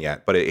halfway in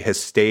yet, but it has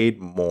stayed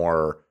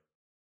more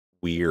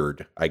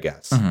weird. I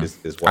guess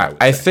is what I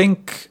would say. I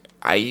think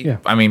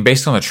I mean,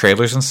 based on the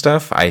trailers and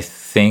stuff, I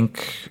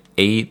think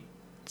 8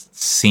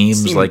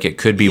 seems like it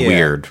could be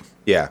weird.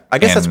 Yeah, I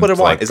guess that's what I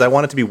want. Is I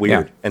want it to be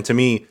weird, and to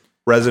me,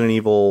 Resident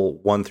Evil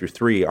 1 through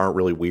 3 aren't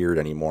really weird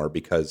anymore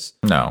because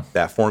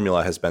that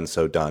formula has been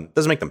so done. It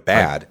doesn't make them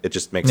bad. It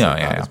just makes them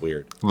not as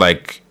weird.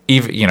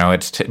 Even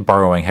it's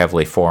borrowing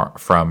heavily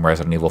from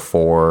Resident Evil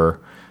 4,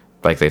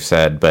 like they've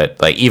said, but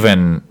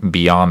even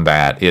beyond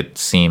that, it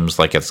seems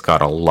like it's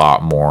got a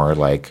lot more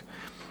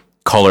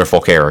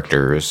colorful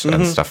characters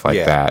and stuff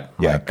like that.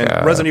 Yeah,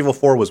 and Resident Evil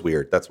 4 was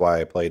weird. That's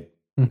why I played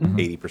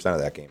 80% of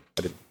that game.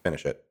 I didn't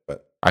finish it,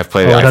 but I've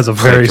played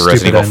through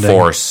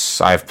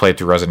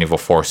Resident Evil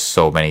 4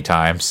 so many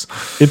times.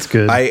 It's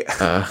good.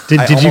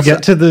 Did you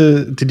get to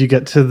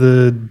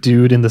the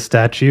dude in the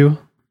statue?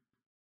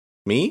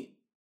 Me?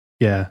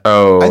 Yeah.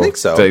 Oh, I think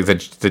so.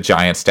 The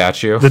giant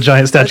statue. The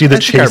giant statue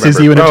that chases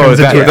you and it turns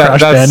into a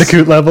Crash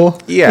Bandicoot level.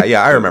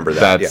 Yeah, I remember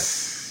that.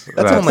 That's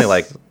only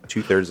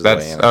 2/3 of the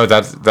way in. Oh,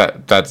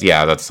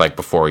 that's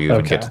before you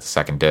even get to the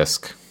second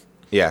disc.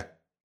 Yeah.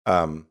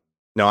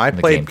 No, I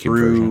played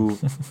through.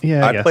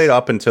 I played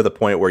up until the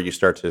point where you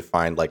start to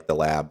find the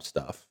lab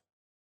stuff.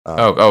 You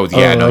were almost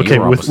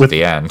at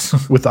the end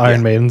with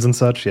Iron Maidens and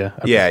such. Yeah,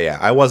 okay. Yeah.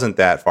 I wasn't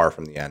that far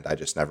from the end. I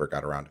just never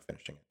got around to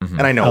finishing it.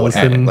 And I know what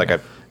happened.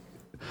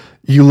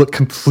 You look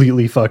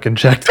completely fucking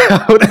checked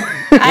out.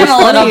 I'm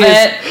a little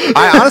bit.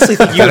 I honestly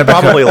think you would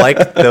probably like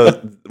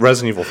the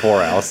Resident Evil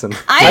 4, Allison.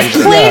 I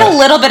played a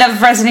little bit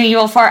of Resident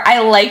Evil 4. I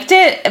liked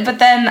it, but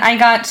then I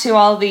got to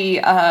all the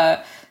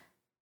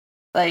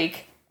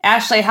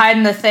Ashley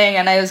hiding the thing,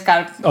 and I just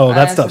got. Oh,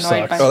 that stuff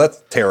sucks. Oh,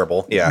 that's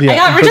terrible. Yeah. I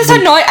got just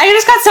annoyed. I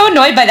just got so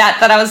annoyed by that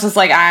I was just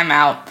like, I'm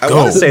out. I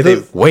want to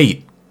say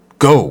wait.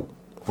 Go.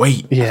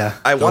 Wait. Yeah.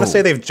 I want to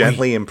say they've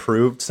gently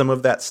improved some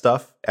of that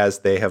stuff as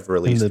they have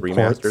released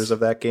remasters ports. of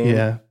that game.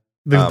 Yeah.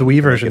 The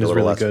Wii version is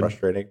really less good.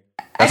 frustrating.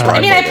 I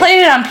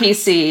played it on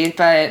PC,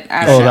 but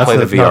I don't know. that's Play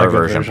the not a VR good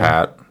version,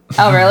 Pat.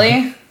 Oh,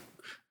 really?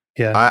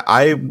 Yeah.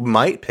 I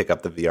might pick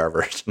up the VR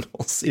version.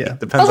 We'll see. Yeah.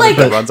 Depends But on if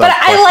it runs on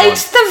I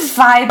liked the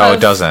vibe Oh, of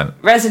it doesn't.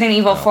 Resident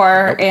Evil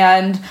 4,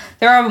 and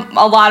there are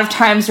a lot of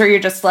times where you're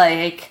just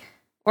like,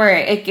 where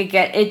it could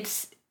get,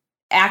 it's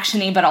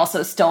actiony, but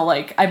also still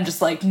like, I'm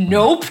just like,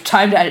 nope,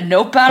 time to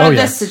nope out of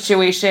this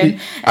situation.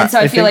 And so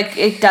I feel like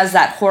it does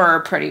that horror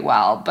pretty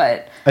well,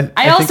 but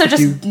I also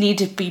just need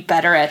to be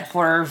better at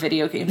horror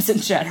video games in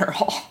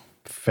general.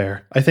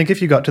 Fair. I think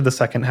if you got to the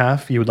second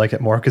half, you would like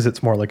it more because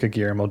it's more like a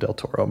Guillermo del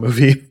Toro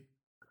movie.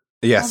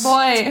 Yes.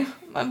 My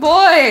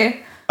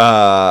boy.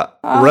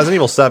 Resident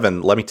Evil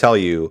 7, let me tell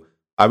you,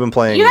 I've been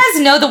playing... You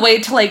guys know the way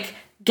to like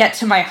get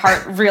to my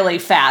heart really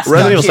fast.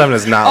 Resident Evil 7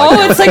 is not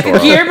like it's like a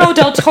Guillermo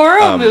del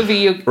Toro movie,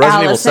 you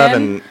Resident Evil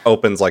Allison. 7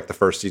 opens like the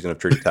first season of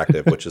True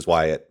Detective, which is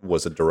why it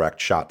was a direct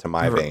shot to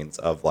my veins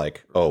of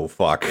like, oh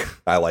fuck,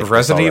 I like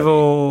Resident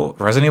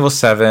Evil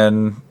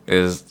 7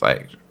 is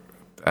like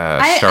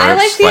starts I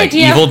like the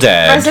idea Evil of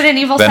Dead. Resident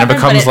Evil then 7, it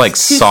becomes like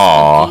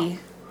Saw. Spooky.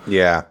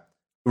 Yeah.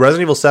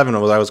 Resident Evil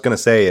 7, what I was going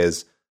to say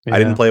is, I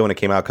didn't play when it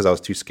came out because I was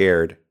too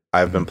scared.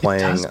 I've been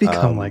playing... It does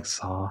become like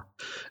Saw.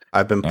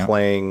 I've been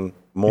playing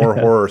more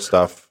horror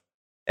stuff,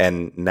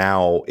 and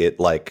now it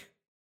like...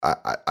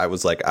 I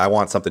was like, I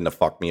want something to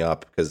fuck me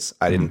up, because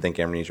I didn't think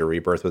Amnesia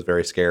Rebirth was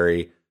very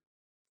scary.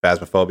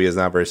 Phasmophobia is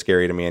not very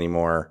scary to me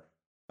anymore.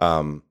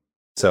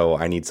 So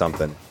I need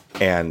something.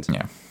 And...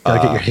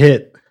 Gotta get your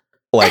hit.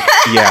 Like,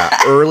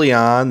 early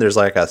on, there's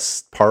like a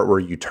part where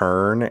you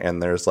turn,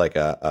 and there's like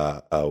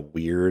a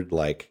weird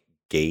like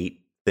gate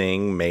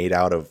thing made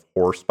out of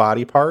horse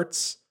body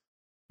parts.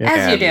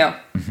 As you do.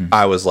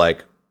 I was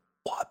like,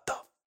 what the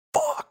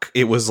fuck?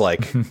 It was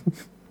like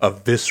a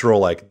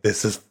visceral, like,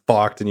 this is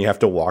fucked, and you have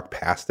to walk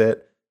past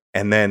it.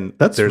 And then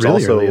there's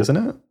really also early, isn't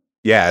it?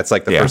 Yeah, it's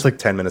like the first like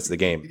 10 minutes of the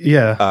game.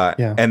 Yeah.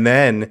 And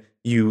then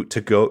you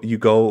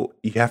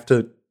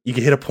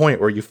hit a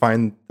point where you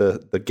find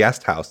the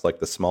guest house, like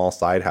the small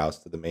side house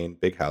to the main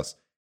big house.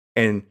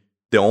 And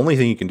the only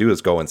thing you can do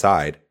is go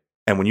inside.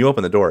 And when you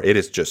open the door, it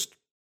is just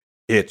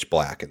pitch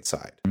black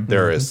inside. Mm-hmm.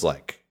 There is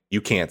like, you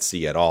can't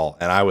see at all.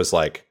 And I was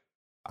like,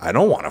 I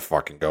don't want to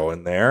fucking go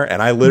in there.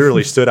 And I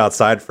literally stood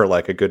outside for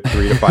like a good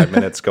 3 to 5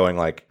 minutes going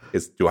like,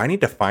 do I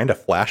need to find a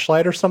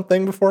flashlight or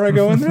something before I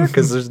go in there?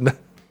 Because there's no,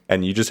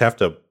 and you just have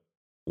to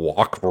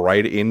walk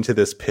right into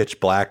this pitch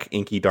black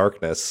inky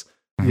darkness.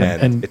 Yeah,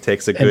 and it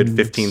takes a good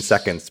 15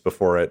 seconds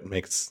before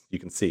you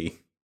can see.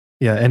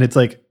 Yeah, and it's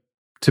like,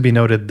 to be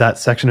noted, that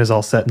section is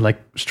all set in like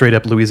straight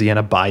up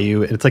Louisiana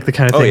bayou. It's like the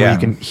kind of thing where you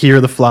can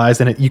hear the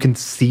flies and you can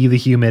see the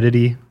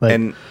humidity. Like,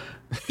 and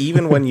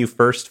even when you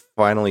first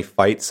finally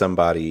fight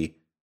somebody,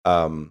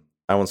 I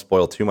won't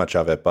spoil too much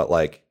of it, but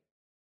like,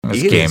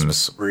 this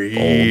game's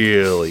really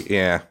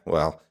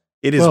old.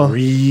 It is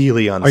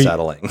really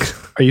unsettling.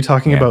 Are you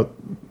talking about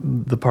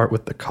the part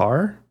with the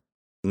car?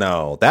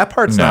 No, that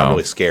part's not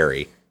really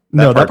scary.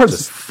 That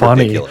part's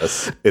funny.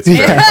 Ridiculous. It's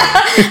very funny.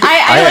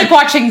 I like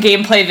watching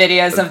gameplay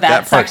videos of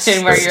that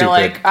section where you're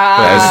like,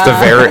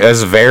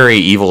 as very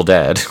Evil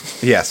Dead.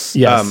 Yes.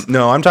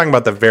 No, I'm talking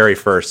about the very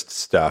first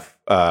stuff.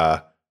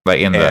 Like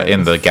in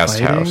the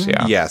guest house.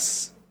 Yeah.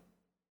 Yes.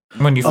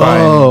 When you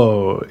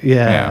find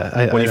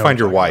when you find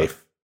your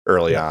wife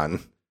early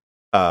on,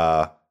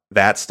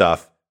 that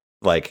stuff,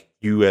 like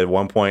you at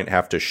one point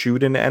have to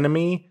shoot an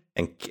enemy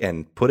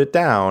and put it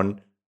down.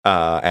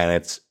 And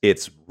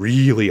it's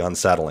really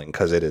unsettling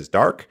because it is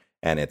dark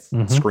and it's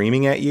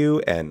screaming at you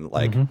and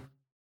like,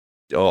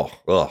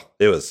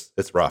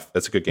 it's rough.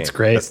 It's a good game. It's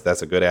great.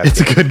 That's a good ass.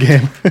 It's a good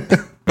game.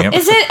 Yep.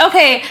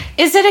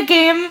 Is it a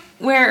game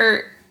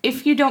where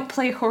if you don't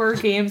play horror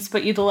games,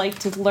 but you'd like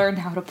to learn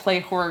how to play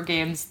horror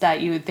games,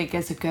 that you would think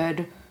is a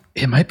good?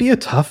 It might be a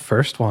tough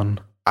first one.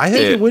 I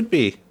think it would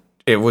be.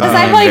 It would be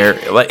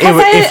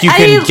if you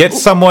can get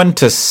someone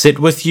to sit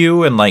with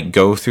you and like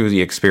go through the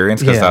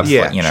experience, because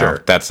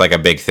that's that's like a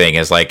big thing.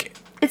 Is like,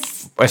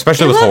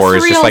 especially with horror,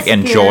 is just like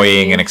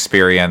enjoying an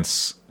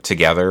experience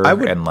together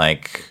and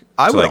like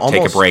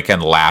take a break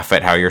and laugh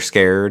at how you're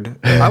scared.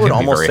 I would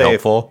almost say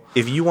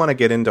if you want to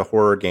get into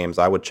horror games,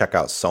 I would check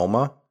out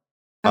Soma.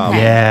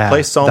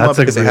 Play Soma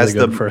because it has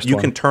you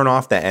can turn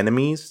off the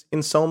enemies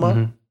in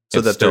Soma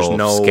so that there's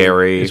no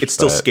scary. It's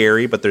still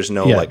scary, but there's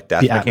no like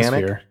death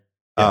mechanic.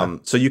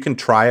 So you can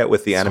try it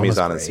with the enemies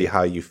on and see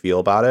how you feel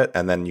about it,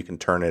 and then you can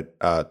turn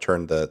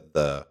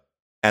the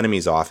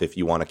enemies off if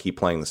you want to keep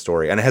playing the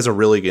story. And it has a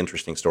really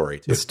interesting story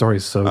too. The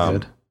story's so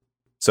good.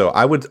 So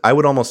I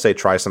would almost say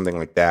try something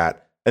like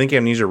that. I think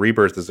Amnesia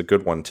Rebirth is a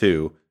good one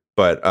too,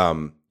 but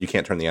you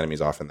can't turn the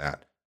enemies off in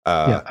that.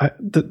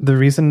 The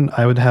reason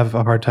I would have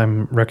a hard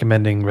time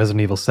recommending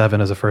Resident Evil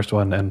 7 as a first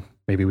one, and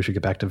maybe we should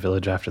get back to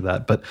Village after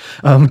that, but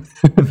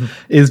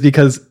is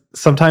because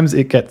sometimes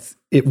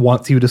it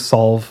wants you to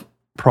solve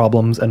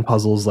problems and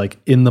puzzles like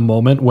in the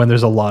moment when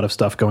there's a lot of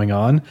stuff going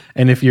on.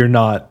 And if you're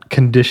not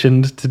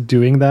conditioned to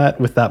doing that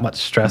with that much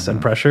stress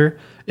and pressure,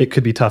 it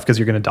could be tough because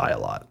you're going to die a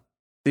lot.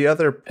 The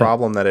other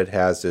problem that it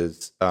has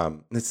is,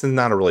 this is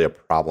not really a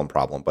problem,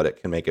 but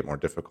it can make it more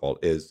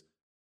difficult, is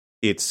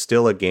it's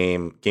still a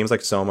game. Games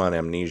like Soma and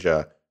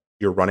Amnesia,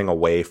 you're running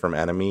away from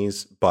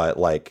enemies, but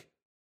like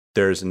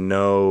there's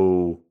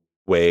no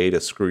way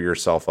to screw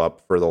yourself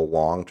up for the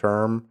long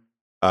term.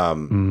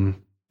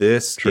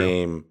 This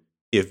game,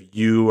 if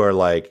you are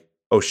like,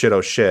 oh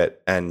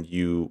shit, and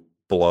you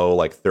blow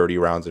like 30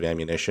 rounds of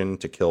ammunition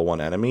to kill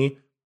one enemy,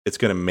 it's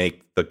going to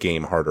make the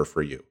game harder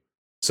for you.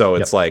 So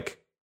it's like,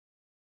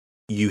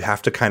 you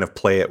have to kind of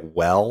play it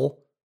well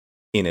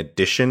in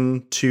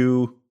addition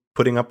to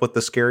putting up with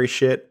the scary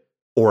shit,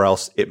 or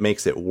else it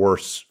makes it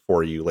worse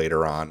for you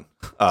later on.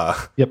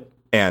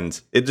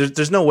 And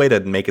there's no way to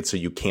make it so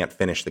you can't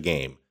finish the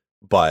game,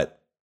 but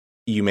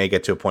you may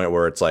get to a point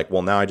where it's like,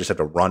 well, now I just have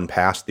to run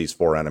past these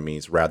 4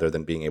 enemies rather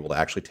than being able to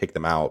actually take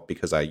them out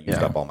because I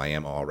used up all my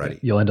ammo already.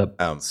 You'll end up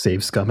save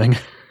scumming.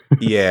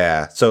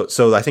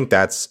 So I think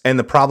that's, and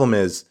the problem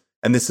is,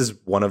 and this is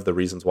one of the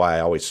reasons why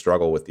I always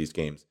struggle with these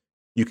games.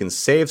 You can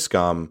save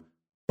scum,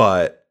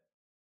 but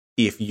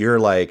if you're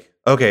like,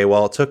 okay,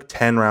 well, it took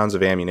 10 rounds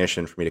of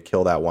ammunition for me to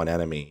kill that one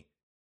enemy,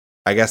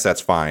 I guess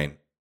that's fine.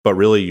 But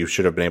really, you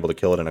should have been able to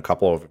kill it in a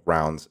couple of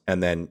rounds,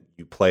 and then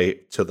you play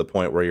to the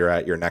point where you're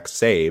at your next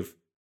save,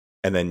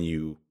 and then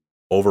you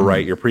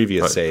overwrite your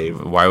previous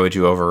save. Why would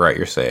you overwrite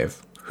your save?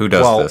 Who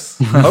does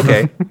this?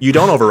 Okay, you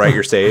don't overwrite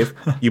your save.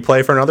 You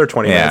play for another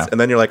 20 minutes, and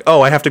then you're like,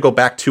 oh, I have to go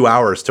back 2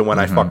 hours to when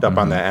I fucked up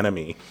on that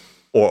enemy.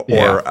 Or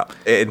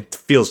it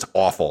feels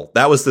awful.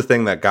 That was the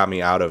thing that got me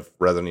out of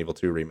Resident Evil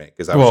 2 Remake,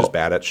 because I was just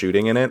bad at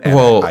shooting in it, and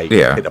I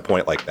hit a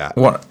point like that.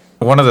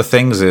 One of the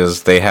things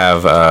is they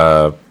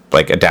have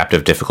like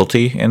adaptive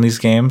difficulty in these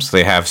games.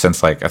 They have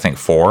since like I think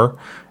 4,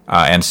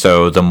 and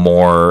so the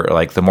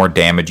more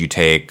damage you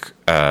take,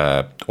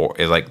 or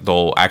like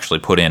they'll actually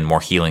put in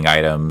more healing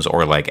items,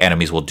 or like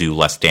enemies will do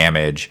less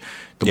damage.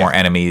 The more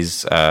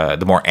enemies,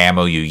 the more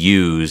ammo you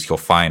use, you'll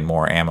find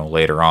more ammo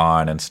later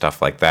on and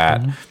stuff like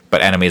that.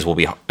 But enemies will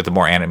be, the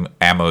more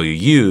ammo you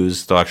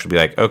use, they'll actually be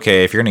like,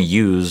 okay, if you're going to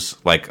use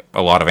like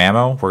a lot of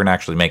ammo, we're going to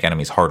actually make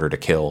enemies harder to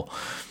kill.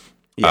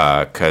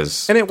 And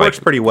it works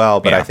pretty well,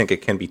 but I think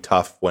it can be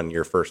tough when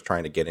you're first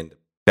trying to get into.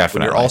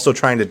 Definitely, when you're also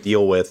trying to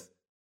deal with.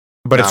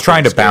 But it's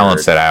trying to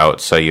balance it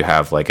out so you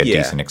have like a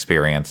decent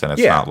experience, and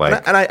it's not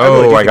like,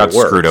 I got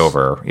screwed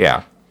over.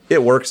 Yeah,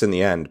 it works in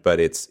the end,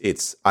 but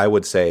it's. I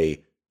would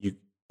say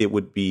it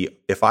would be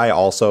if I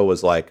also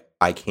was like,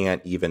 I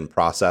can't even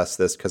process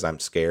this because I'm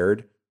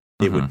scared.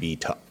 It would be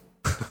tough.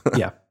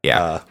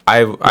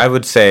 I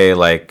would say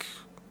like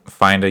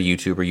find a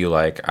YouTuber you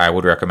like. I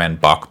would recommend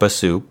Bakba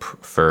Soup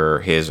for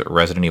his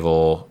Resident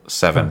Evil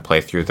 7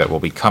 playthrough that will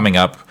be coming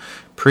up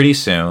pretty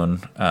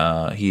soon.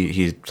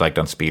 He's like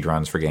done speed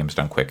runs for games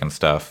done quick and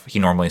stuff. He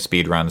normally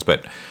speed runs,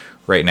 but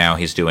right now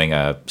he's doing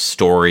a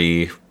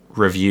story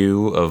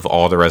review of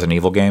all the Resident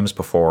Evil games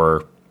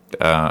before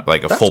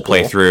like a That's full cool.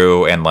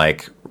 playthrough, and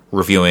like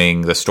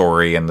reviewing the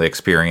story and the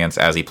experience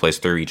as he plays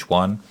through each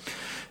one.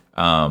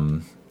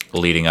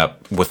 Leading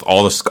up with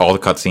all the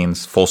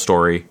cutscenes, full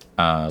story,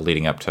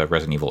 leading up to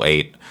Resident Evil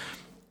 8,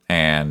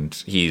 and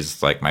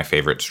he's like my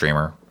favorite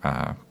streamer.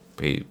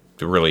 He's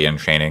really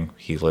entertaining.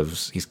 He's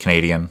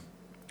Canadian,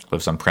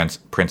 lives on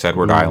Prince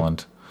Edward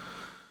Island.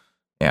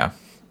 Yeah,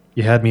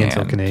 you had me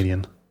until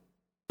Canadian.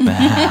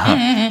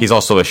 He's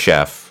also a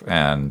chef,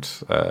 and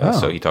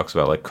so he talks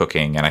about like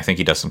cooking, and I think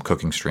he does some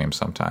cooking streams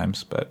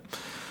sometimes. But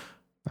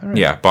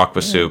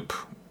Bakba Soup.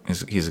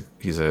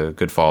 He's a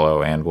good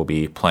follow, and will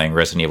be playing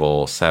Resident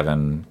Evil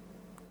 7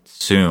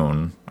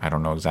 soon. I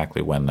don't know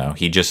exactly when, though.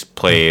 He just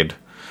played,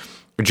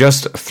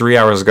 just 3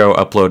 hours ago,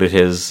 uploaded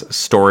his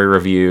story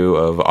review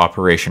of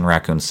Operation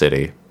Raccoon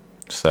City.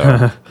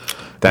 So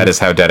that is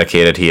how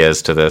dedicated he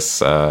is to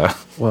this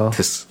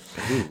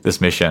this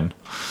mission.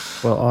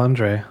 Well,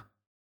 Andre,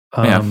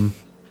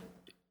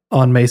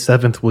 on May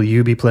 7th, will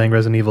you be playing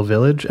Resident Evil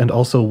Village? And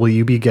also, will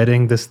you be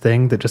getting this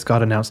thing that just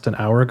got announced an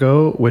hour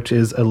ago, which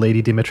is a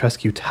Lady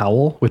Dimitrescu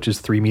towel, which is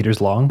 3 meters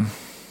long?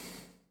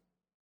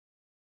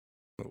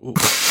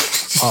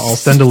 I'll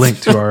send a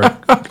link to our...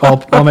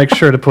 I'll make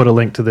sure to put a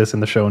link to this in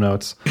the show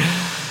notes.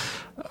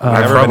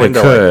 I probably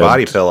could, like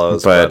body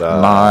pillows, but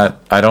not.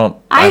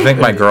 I think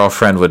my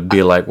girlfriend would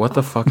be like, "What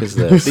the fuck is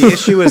this?" The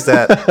issue is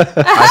that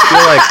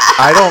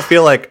I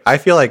feel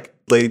like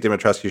Lady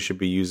Dimitrescu should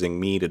be using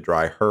me to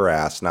dry her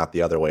ass, not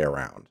the other way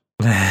around.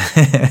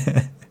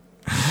 I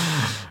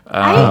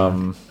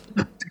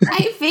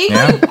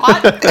vaguely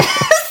want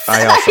this.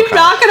 I'm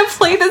not going to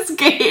play this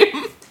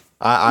game.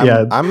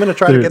 I'm going to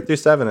try to get through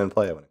 7 and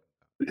play it.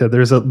 Yeah,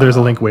 there's a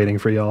link waiting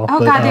for y'all. Oh,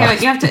 god damn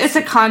it! You have to. It's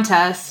a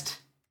contest.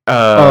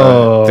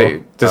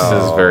 This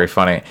is very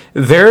funny.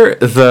 They're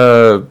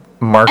the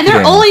marketing, and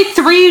there are only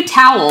 3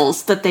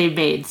 towels that they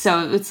made,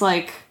 so it's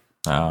like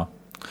the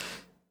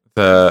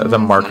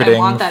marketing. I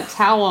want that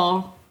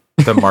towel.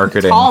 The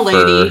marketing Tall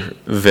lady. for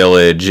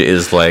Village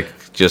is like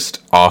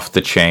just off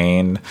the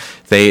chain.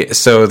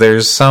 So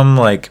there's some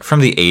like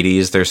from the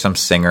 80s. There's some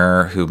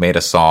singer who made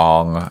a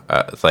song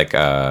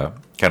kind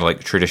of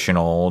like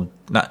traditional,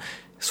 not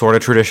sort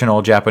of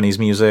traditional Japanese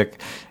music,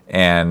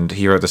 and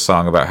he wrote the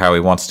song about how he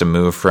wants to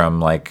move from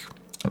like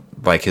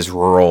his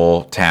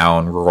rural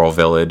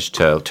village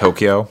to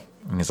Tokyo,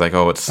 and he's like,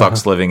 oh, it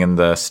sucks living in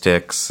the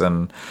sticks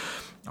and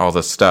all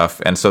this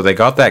stuff. And so they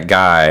got that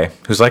guy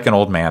who's like an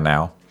old man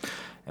now,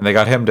 and they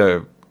got him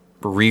to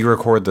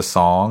re-record the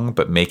song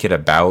but make it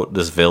about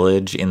this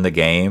village in the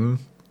game.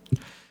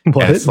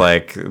 What? And it's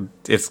like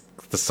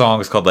the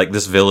song is called like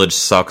This Village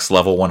Sucks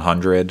Level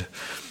 100.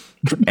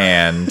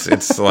 And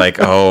it's like,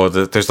 oh,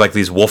 there's like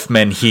these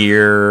wolfmen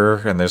here,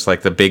 and there's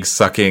like the big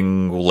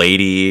sucking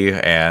lady,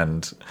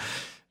 and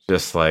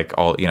just like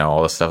all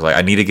this stuff. Like,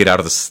 I need to get out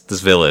of this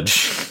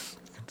village.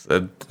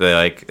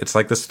 It's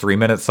like this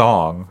 3-minute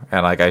song,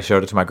 and like I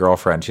showed it to my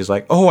girlfriend. She's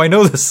like, oh, I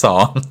know this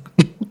song.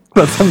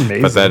 That's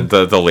amazing. But then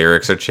the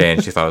lyrics are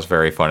changed. She thought it was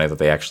very funny that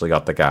they actually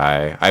got the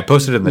guy. I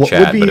posted it in the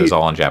chat, but it was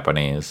all in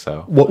Japanese.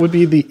 So what would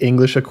be the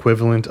English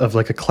equivalent of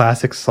like a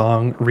classic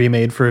song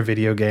remade for a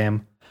video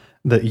game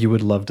that you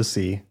would love to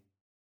see?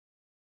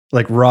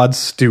 Like Rod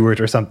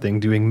Stewart or something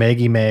doing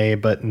Maggie May,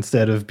 but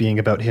instead of being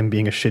about him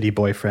being a shitty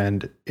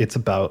boyfriend, it's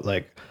about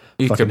like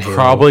you fucking could Halo.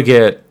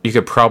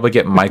 probably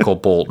get Michael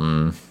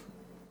Bolton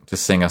to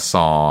sing a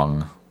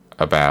song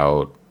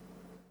about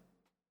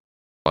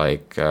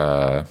like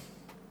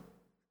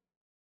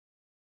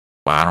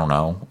I don't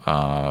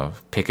know,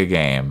 pick a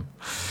game.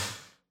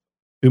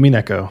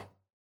 Umineko.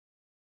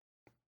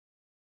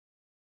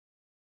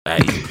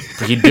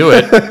 He'd do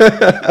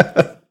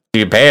it.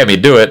 You pay him,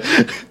 he'd do it.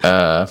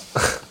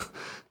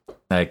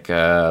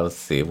 Let's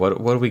see, what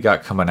do we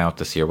got coming out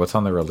this year? What's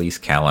on the release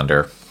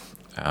calendar?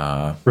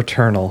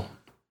 Returnal.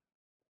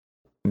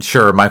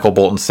 Sure, Michael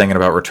Bolton singing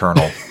about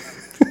Returnal.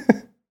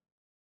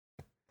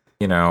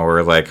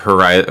 Or like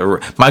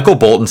Michael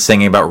Bolton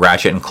singing about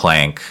Ratchet and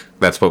Clank.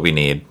 That's what we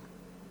need.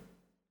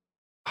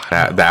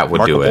 That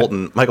would do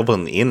it. Michael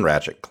Bolton in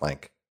Ratchet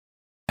Clank.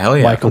 Hell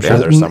yeah! Michael Bolton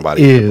there's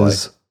somebody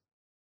is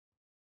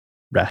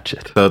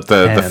Ratchet.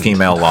 The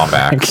female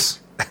Lombax.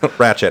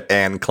 Ratchet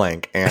and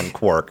Clank and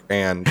Quark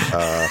and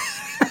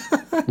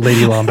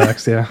Lady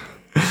Lombax. Yeah.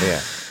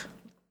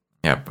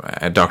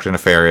 Yep. Dr.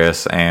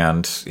 Nefarious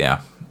and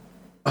yeah.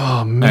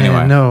 Oh man,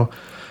 anyway. No.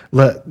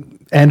 Let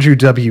Andrew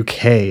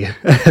WK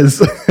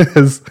as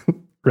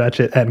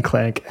Ratchet and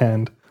Clank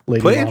and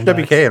Lady Play Lombax.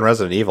 Andrew WK in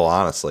Resident Evil,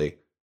 honestly.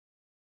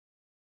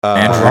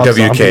 Andrew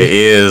WK Zombie.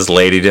 is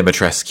Lady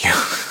Dimitrescu.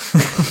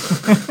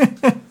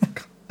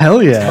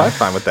 Hell yeah. I'm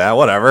fine with that.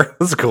 Whatever.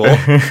 That's cool.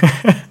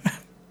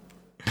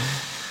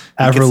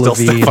 Avril You can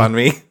still Lavigne. step on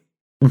me.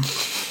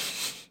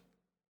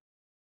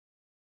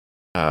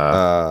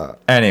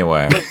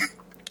 Anyway,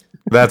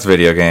 that's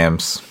video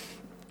games.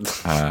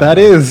 That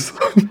is.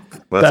 That's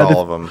That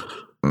all of them.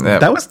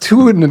 That was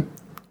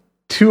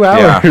 2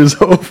 hours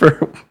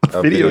over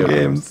Of video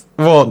games.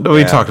 Well,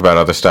 we Yeah. talked about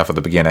other stuff at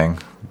the beginning,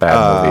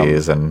 bad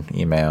movies and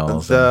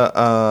emails.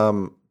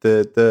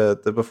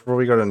 The before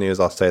we go to news,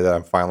 I'll say that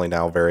I'm finally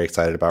now very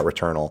excited about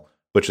Returnal,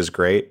 which is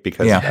great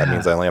because that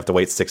means I only have to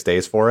wait 6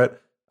 days for it.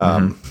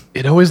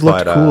 It always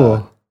looked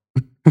cool.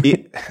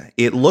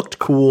 It looked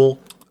cool.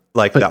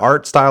 Like the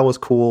art style was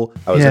cool.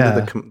 I was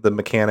into the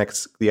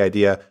mechanics, the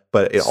idea,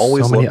 but it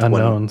always so many looked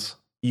unknowns.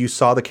 when you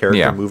saw the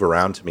character move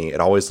around to me, it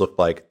always looked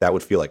like that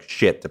would feel like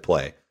shit to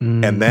play.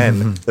 And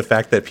then the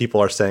fact that people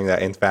are saying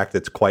that in fact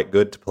it's quite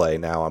good to play,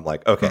 now I'm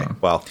like, okay,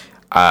 well,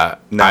 I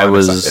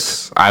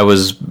was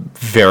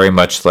very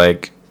much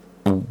like,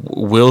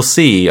 we'll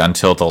see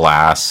until the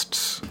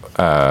last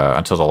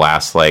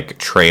like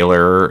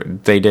trailer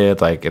they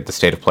did, like at the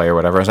State of Play or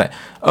whatever. I was like,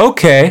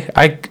 okay,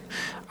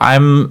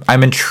 I'm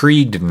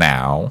intrigued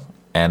now,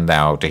 and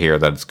now to hear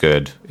that it's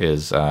good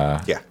is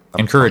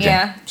encouraging.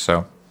 Yeah.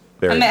 So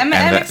I'm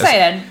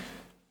excited.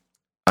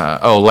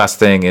 Last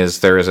thing is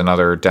there is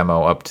another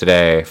demo up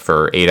today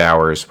for 8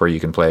 hours where you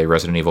can play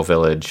Resident Evil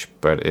Village,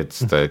 but it's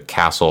the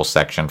castle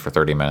section for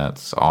 30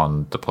 minutes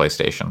on the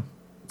PlayStation.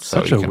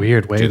 So Such a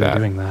weird way do of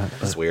doing that.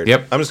 it's weird.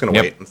 Yep. I'm just going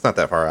to wait. It's not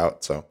that far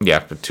out. So Yeah,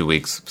 for 2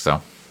 weeks.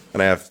 So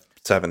and I have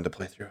 7 to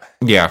play through.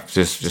 yeah,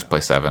 just play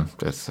 7.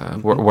 Just,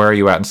 where are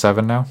you at in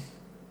 7 now?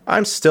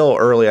 I'm still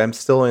early. I'm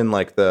still in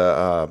like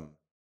the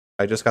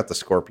I just got the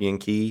Scorpion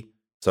key,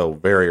 so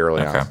very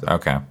early on. Still.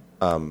 Okay.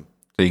 So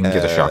you can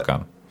get a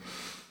shotgun.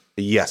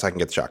 Yes, I can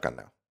get the shotgun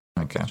now.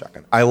 Okay.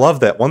 Shotgun. I love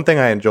that. One thing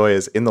I enjoy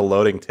is in the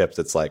loading tips,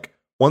 it's like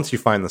once you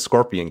find the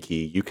Scorpion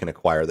key, you can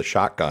acquire the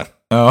shotgun.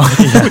 Oh,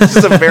 Which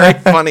is a very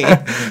funny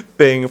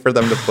thing for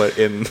them to put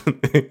in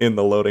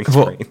the loading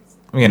screen.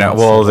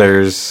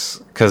 there's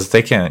because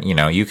they can,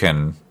 you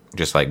can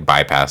just like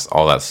bypass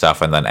all that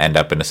stuff and then end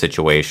up in a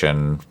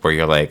situation where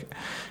you're like,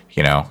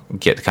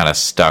 get kind of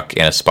stuck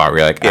in a spot where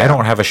you're like, I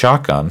don't have a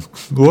shotgun.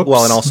 Whoops.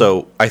 Well, and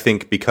also I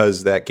think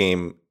because that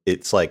game,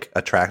 it's like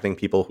attracting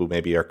people who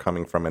maybe are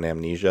coming from an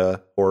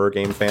Amnesia horror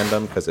game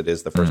fandom because it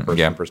is the first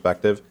person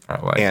perspective,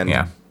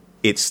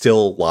 it's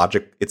still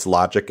logic. Its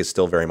logic is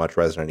still very much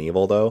Resident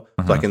Evil, though.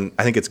 So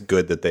I think it's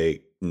good that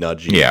they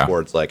nudge you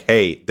towards like,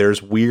 hey,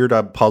 there's weird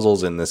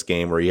puzzles in this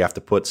game where you have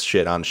to put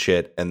shit on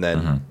shit and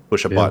then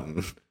push a button.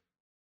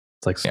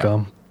 It's like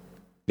Scum.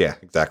 Yeah,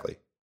 exactly.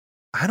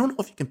 I don't know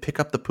if you can pick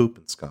up the poop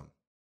in Scum.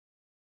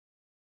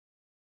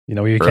 You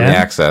know where you Early can?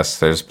 access.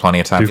 There's plenty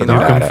of time Duke for you to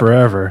do Nukem that.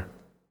 Forever.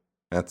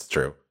 That's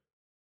true.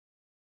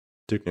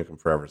 Duke Nukem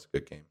Forever is a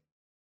good game.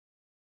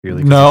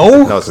 Really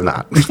No, No, it's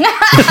not.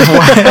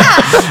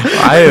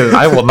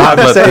 I will not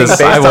let this.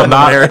 I will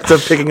not. merits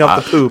of picking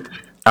up the poop.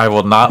 I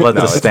will not let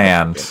No, this it's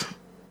stand.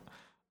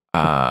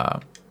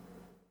 Pat,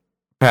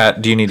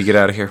 do you need to get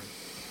out of here?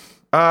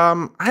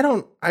 I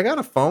don't. I got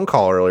a phone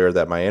call earlier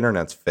that my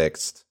internet's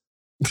fixed,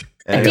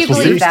 and I it do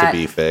believe seems to that.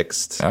 be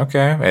fixed.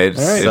 Okay,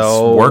 it's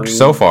So- worked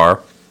so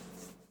far.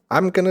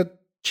 I'm gonna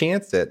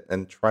chance it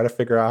and try to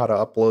figure out how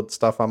to upload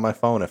stuff on my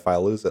phone if I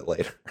lose it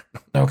later.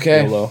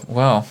 Okay, YOLO.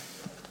 well,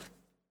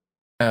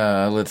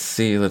 let's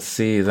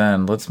see.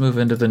 Then let's move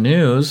into the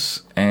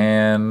news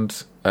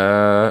and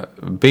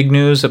big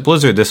news at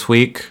Blizzard this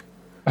week.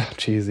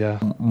 Jeez, yeah.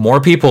 More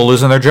people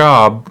losing their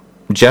job.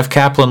 Jeff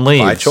Kaplan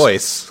leaves By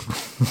choice.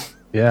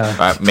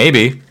 Yeah.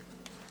 Maybe.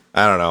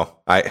 I don't know.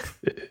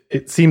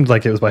 It seemed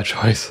like it was by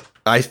choice.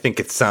 I think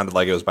it sounded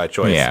like it was by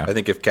choice. Yeah. I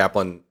think if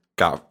Kaplan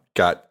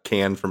got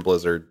canned from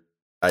Blizzard,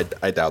 I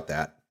doubt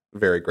that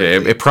very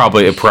greatly. It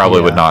probably would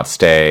Yeah. not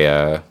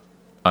stay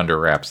under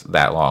wraps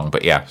that long.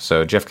 But yeah,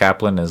 so Jeff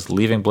Kaplan is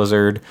leaving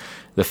Blizzard,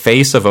 the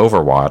face of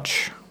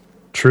Overwatch.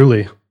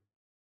 Truly.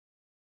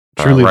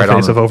 Truly right the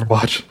face on- of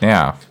Overwatch.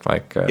 Yeah,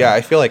 like Yeah,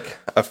 I feel like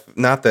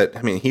not that.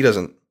 I mean, he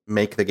doesn't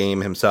make the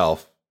game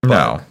himself.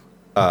 no,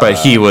 but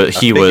he was a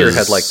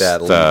figurehead like that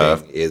the,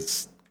 leaving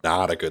is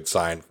not a good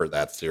sign for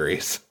that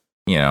series.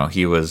 you know,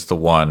 he was the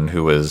one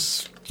who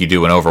was. You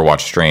do an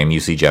Overwatch stream, you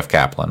see Jeff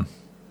Kaplan,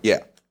 Yeah,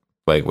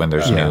 like when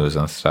there's Yeah. news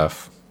and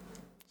stuff.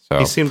 So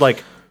he seemed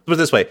like. Put it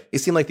this way, he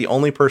seemed like the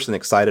only person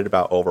excited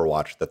about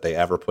Overwatch that they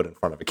ever put in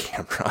front of a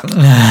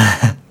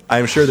camera.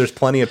 I'm sure there's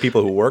plenty of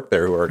people who work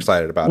there who are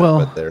excited about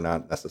Well- it, but they're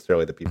not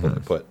necessarily the people they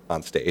put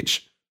on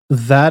stage.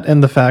 That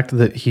and the fact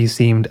that he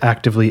seemed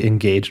actively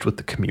engaged with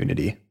the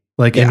community.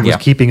 Like, and was Yeah.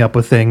 keeping up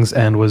with things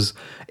and was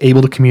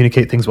able to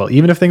communicate things well.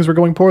 Even if things were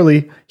going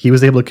poorly, he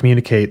was able to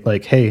communicate,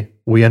 like, hey,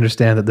 we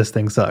understand that this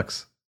thing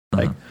sucks.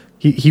 Like,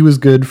 he was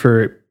good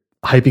for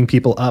hyping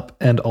people up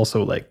and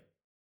also, like,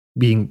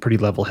 being pretty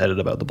level-headed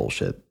about the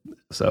bullshit.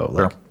 So,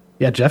 like, Sure.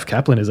 yeah, Jeff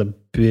Kaplan is a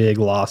big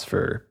loss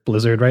for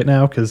Blizzard right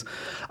now because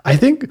I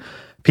think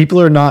people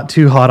are not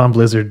too hot on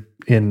Blizzard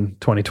in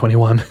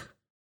 2021.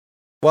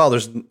 Well,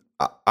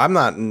 I'm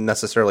not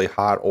necessarily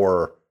hot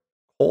or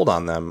cold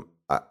on them.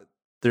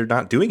 They're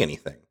not doing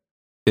anything.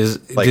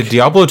 did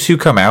Diablo 2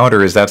 come out,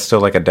 or is that still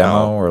like a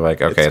demo, No. or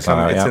like it's not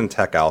out It's yet? in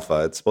tech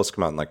alpha. It's supposed to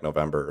come out in like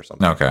November or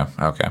something. Okay.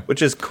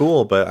 Which is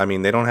cool, but I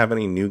mean, they don't have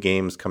any new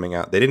games coming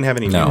out. They didn't have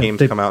any No. new games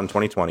They- come out in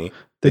 2020.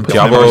 They don't put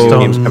have any Diablo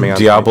games coming out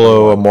in Diablo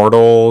 2021.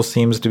 Immortal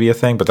seems to be a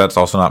thing, but that's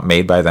also not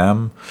made by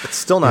them. It's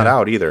still not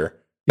out either.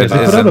 Yeah, It they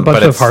put out isn't, a bunch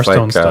but of it's Hearthstone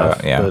like,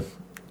 stuff, yeah.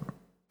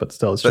 but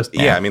still, it's But just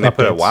yeah, I mean, they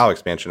put a updates. WoW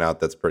expansion out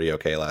that's pretty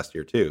okay last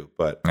year too.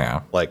 But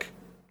Yeah, like,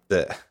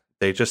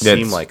 they just seem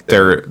It's- like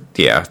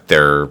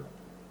they're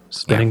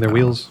spinning Yeah, their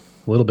wheels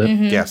a little bit.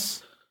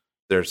 yes.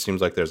 There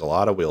seems like there's a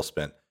lot of wheel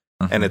spin,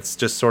 Mhm. and it's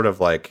just sort of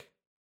like,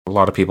 a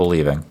lot of people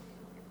leaving.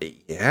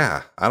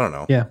 yeah, I don't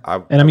know. Yeah.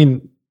 And I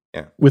mean,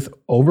 Yeah. with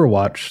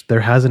Overwatch, there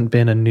hasn't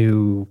been a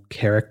new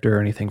character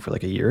or anything for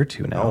like a year or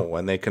two now. no,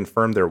 and they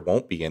confirmed there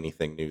won't be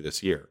anything new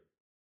this year.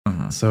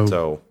 Mhm.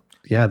 So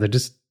Yeah, they're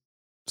just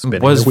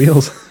spinning Was- their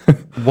wheels.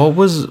 What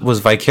was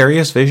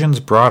Vicarious Visions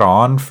brought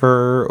on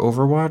for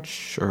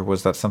Overwatch, or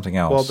was that something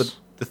else? well,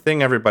 the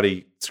thing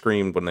everybody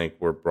screamed when they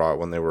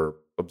were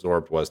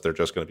absorbed was they're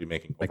just going to be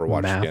making Like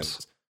Overwatch maps.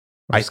 skins.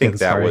 I think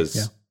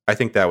Skins, I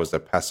think that was a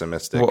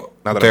pessimistic. Well,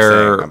 now that I'm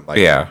saying, I'm like,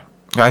 yeah,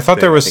 I thought saying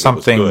there I was think it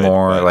was something good,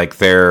 more but- like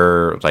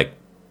they're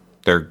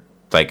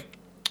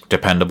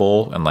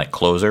dependable and like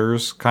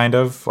closers, kind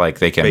of like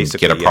they can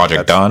basically, get a yeah,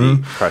 project that's the done.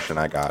 impression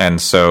I got.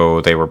 And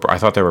so I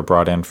thought they were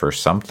brought in for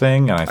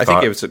something, and I I thought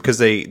think it was because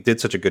they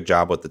did such a good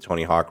job with the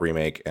Tony Hawk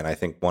remake, and I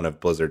think one of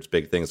Blizzard's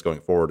big things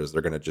going forward is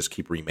they're going to just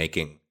keep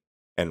remaking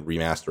and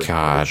remastering.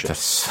 God, shit. that's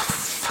so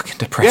fucking Yeah,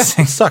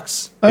 depressing. it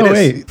sucks. Oh, It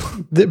is.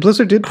 wait.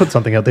 Blizzard did put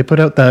something out. They put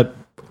out that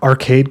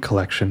arcade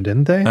collection,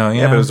 didn't they? Oh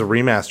Yeah, but it was a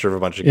remaster of a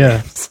bunch of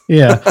Yeah. games.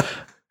 Yeah,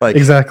 Like,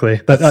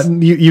 exactly. That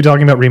you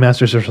talking about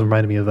remasters just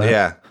reminded me of that.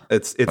 yeah,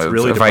 it's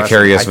really depressing.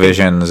 Vicarious I think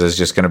Visions is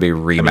just going to be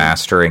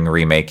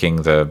remaking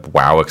the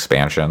WoW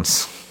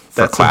expansions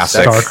for That's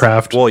classic. insane.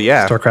 StarCraft. Well,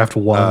 yeah. StarCraft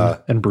 1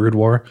 and Brood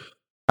War.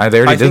 They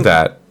already I did think-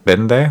 that,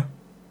 didn't they?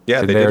 Yeah,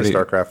 Did they they did already- a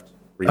StarCraft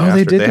remaster. Oh,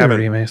 they did do haven't-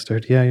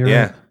 remastered. Yeah, you're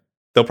Yeah, right.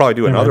 they'll probably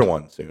do Never another mind.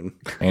 one soon.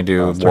 They do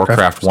StarCraft-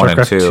 Warcraft 1 and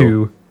StarCraft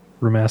 2.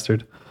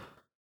 remastered.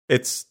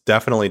 It's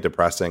definitely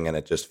depressing, and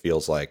it just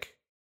feels like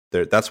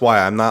that's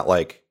why I'm not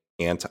like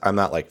I'm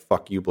not like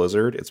fuck you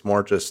Blizzard. It's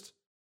more just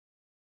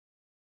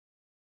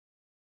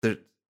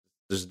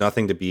there's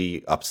nothing to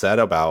be upset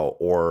about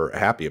or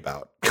happy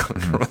about coming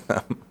from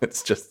them.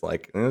 It's just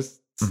like there's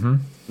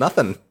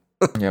nothing.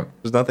 Yep.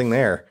 There's nothing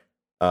there.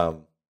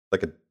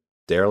 Like a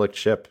derelict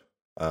ship.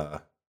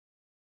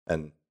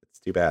 and it's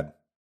too bad.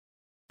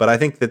 But I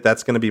think that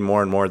that's going to be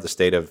more and more the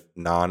state of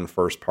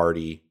non-first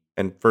party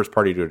and first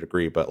party to a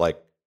degree, but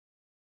like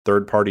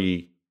third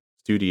party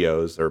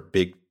studios or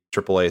big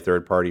AAA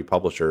third party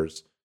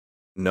publishers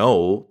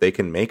know they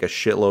can make a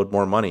shitload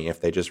more money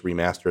if they just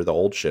remaster the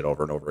old shit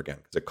over and over again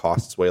because it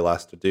costs way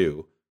less to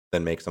do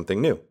than make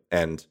something new,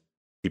 and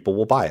people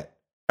will buy it.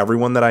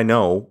 Everyone that I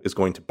know is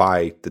going to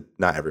buy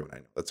not everyone I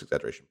know, that's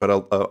exaggeration,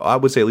 but I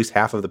would say at least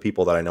half of the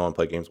people that I know and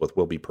play games with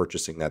will be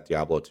purchasing that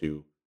Diablo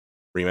 2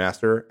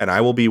 remaster, and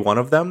I will be one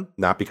of them,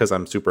 not because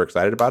I'm super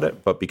excited about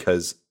it, but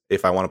because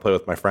if I want to play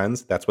with my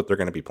friends, that's what they're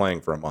going to be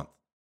playing for a month.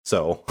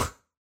 So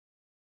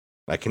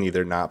I can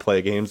either not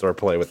play games or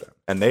play with them.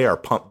 And they are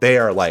pumped. They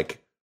are like,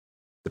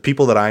 the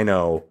people that I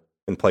know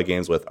and play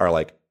games with are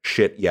like,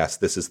 shit, yes,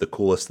 this is the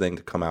coolest thing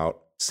to come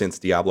out since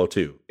Diablo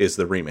 2 is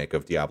the remake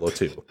of Diablo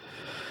 2,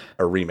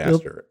 a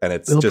remaster. And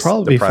it's just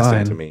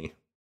depressing to me.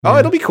 Yeah,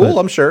 it'll be cool,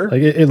 I'm sure.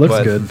 Like it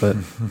looks good,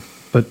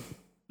 but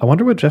I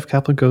wonder what Jeff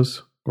Kaplan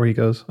goes, where he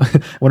goes.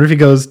 I wonder if he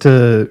goes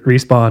to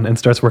Respawn and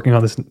starts working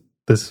on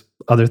this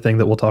other thing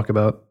that we'll talk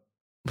about.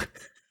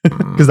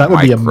 Because that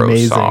would be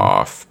amazing.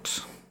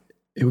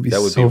 It would be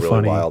that would so be really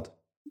funny wild.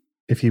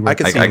 If you I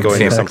could see him going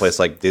to someplace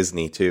like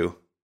Disney too.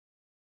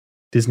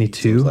 Disney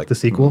 2, like, the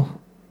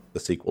sequel? The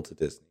sequel to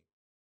Disney.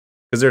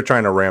 Because they're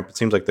trying to ramp. It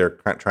seems like they're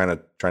trying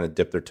to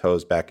dip their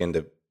toes back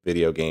into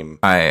video game.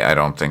 I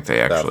don't think they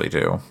actually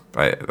do.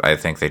 I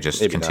think they just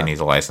continue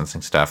the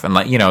licensing stuff, and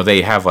like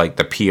they have like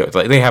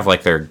they have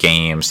like their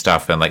game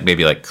stuff and like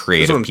maybe like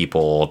creative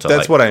people to.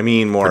 That's like, what I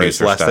mean. More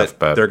is less stuff,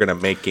 that they're going to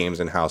make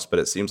games in house, but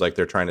it seems like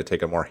they're trying to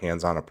take a more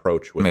hands-on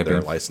approach with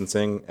their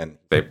licensing, and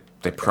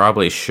they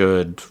probably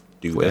should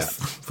do with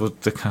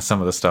some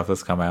of the stuff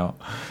that's come out.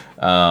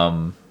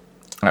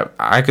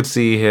 I could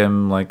see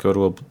him like go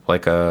to a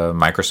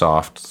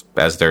Microsoft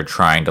as they're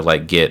trying to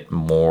like get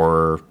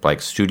more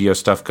like studio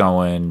stuff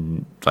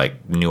going,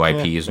 like new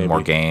IPs and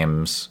more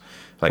games,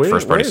 like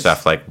first party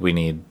stuff. Like we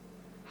need,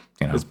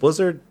 is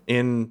Blizzard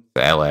in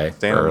LA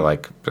or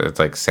like it's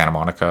like Santa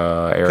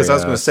Monica area? Because I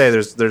was going to say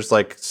there's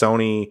like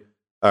Sony,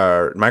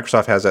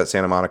 Microsoft has that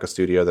Santa Monica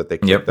studio that they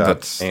kicked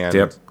up, and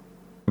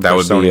that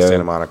would Sony be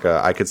Santa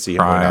Monica. I could see him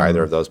going to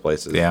either of those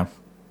places. Yeah.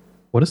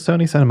 What does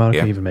Sony Santa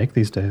Monica even make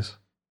these days?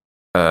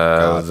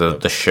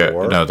 The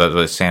show. No,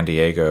 the San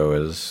Diego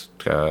is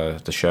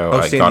the show.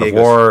 God of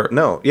War.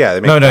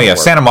 They make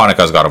Santa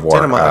Monica's God of War.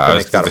 Santa Monica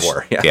makes God of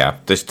War.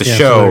 The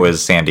show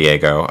is San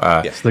Diego.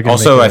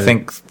 Also, I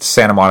think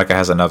Santa Monica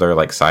has another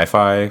like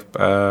sci-fi.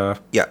 They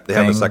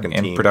have a second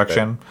in team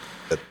production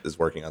that is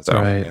working on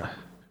something.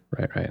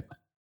 Right.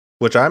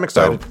 Which I'm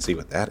excited to see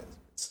what that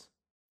is.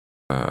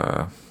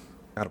 God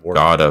of War.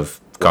 God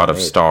of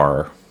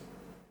Star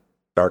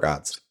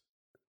Gods.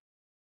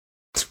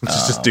 Which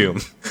is just Doom.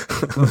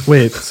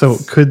 Wait, so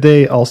could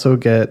they also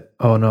get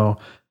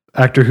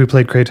actor who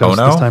played Kratos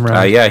this time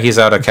around? He's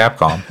out of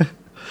Capcom.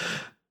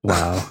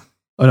 Wow.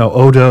 Oh no,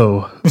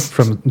 Odo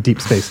from Deep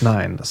Space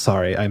Nine.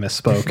 Sorry, I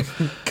misspoke.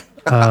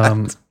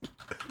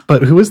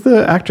 But who was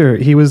the actor?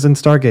 He was in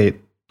Stargate.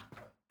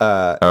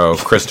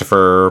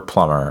 Christopher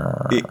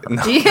Plummer.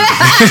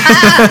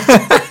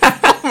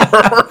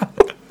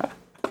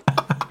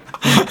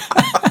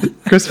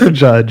 Christopher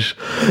Judge.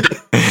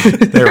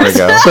 There we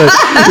go. But,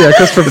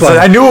 Christopher Plummer.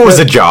 I knew it was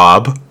a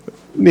job.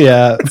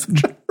 Yeah.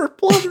 Christopher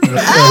Plummer.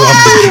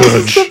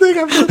 That's something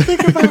I'm going to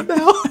think about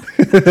now.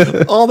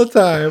 All the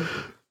time.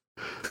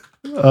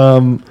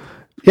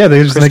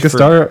 They just make a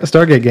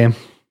Stargate game.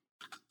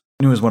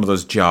 I knew it was one of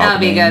those job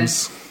That'd be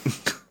names.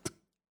 good.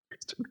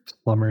 Christopher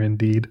Plummer,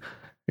 indeed.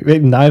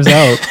 Knives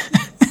Out.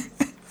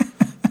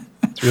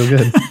 It's real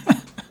good.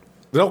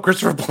 No,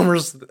 Christopher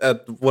Plummer's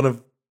one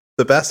of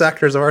the best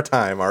actors of our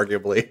time,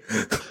 arguably.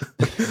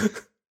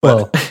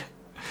 Well,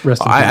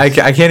 rest in peace.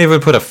 I can't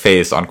even put a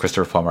face on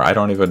Christopher Plummer. I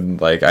don't even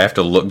I have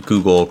to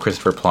Google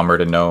Christopher Plummer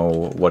to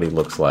know what he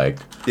looks like.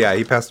 Yeah,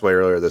 he passed away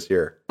earlier this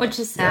year. Which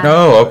is sad.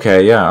 Oh,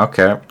 okay, yeah,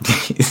 okay.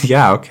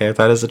 Yeah, okay,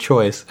 that is a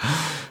choice.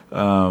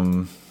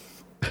 From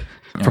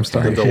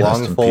Stargate. The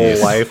long,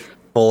 full life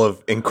full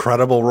of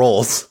incredible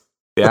roles.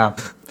 Yeah,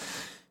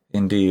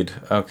 indeed.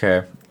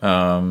 Okay.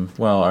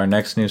 Well, our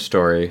next news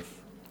story.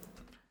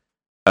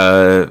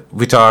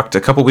 We talked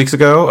a couple weeks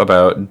ago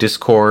about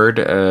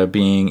Discord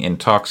being in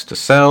talks to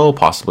sell,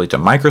 possibly to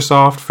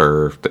Microsoft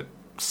for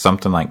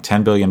something like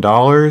 $10 billion.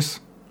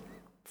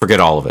 Forget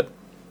all of it.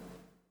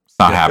 It's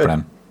not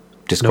happening.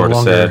 Discord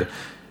has said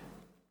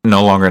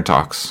no longer in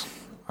talks.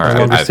 All right,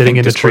 no longer sitting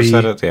in a tree.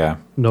 Said it, yeah.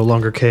 No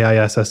longer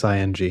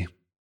KISSING.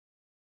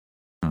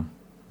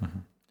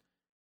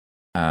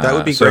 That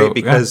would be great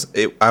because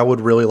I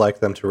would really like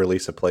them to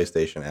release a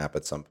PlayStation app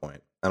at some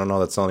point. I don't know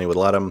that Sony would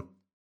let them,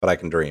 but I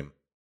can dream.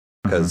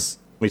 Because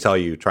let me tell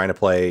you, trying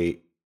to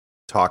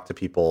talk to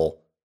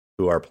people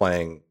who are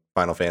playing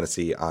Final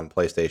Fantasy on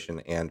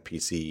PlayStation and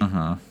PC,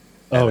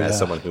 as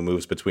someone who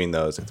moves between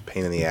those, it's a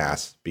pain in the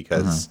ass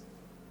because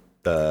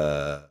you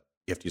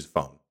have to use a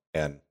phone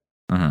and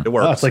it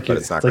works, but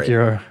it's not great.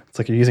 It's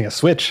like you're using a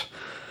Switch.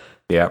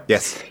 Yeah.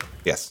 Yes.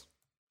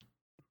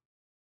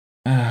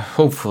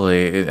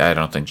 Hopefully, I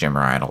don't think Jim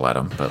Ryan will let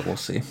him, but we'll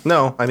see.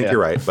 No, I think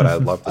you're right, but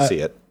I'd love to see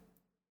it.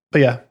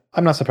 But yeah,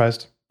 I'm not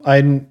surprised.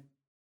 I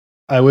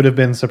would have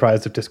been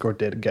surprised if Discord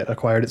did get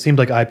acquired. It seemed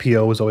like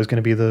IPO was always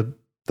going to be the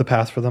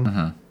path for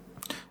them.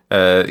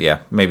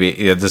 Yeah,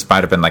 maybe this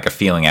might have been like a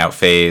feeling out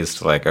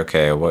phase. Like,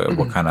 okay,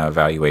 what kind of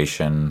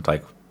valuation?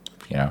 Like,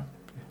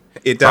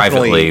 It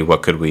privately,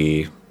 what could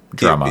we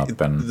drum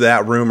up? And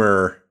that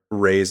rumor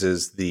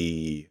raises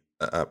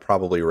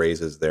probably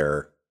raises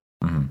their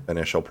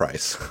initial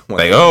price.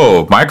 Like,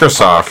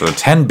 Microsoft,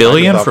 $10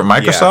 billion for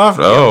Microsoft?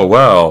 Yeah, oh,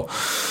 well.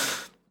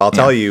 I'll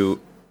tell you,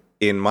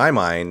 in my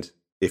mind,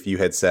 if you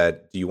had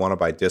said, do you want to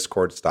buy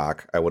Discord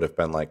stock? I would have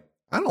been like,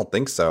 I don't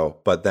think so.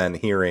 But then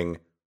hearing,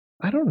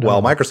 I don't know.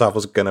 Well, Microsoft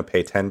was going to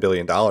pay $10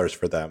 billion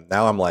for them.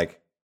 Now I'm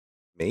like,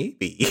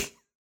 maybe.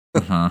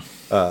 I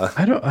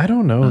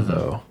don't know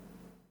though.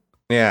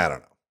 Yeah, I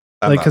don't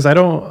know. Because I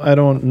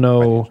don't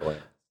know.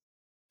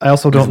 I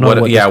also don't know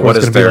what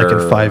Discord's going to be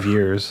like in 5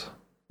 years.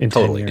 In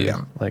 10 years.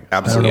 Yeah. Like,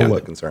 absolutely I don't know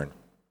what concern.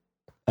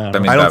 I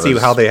don't see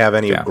how they have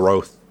any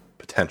growth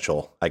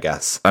potential, I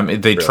guess. I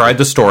mean, they tried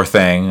the store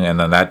thing, and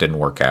then that didn't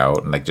work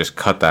out, and they just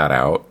cut that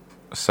out.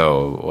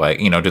 So, like,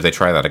 do they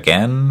try that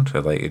again?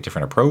 To, like, a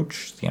different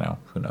approach?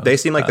 Who knows? They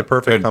seem like the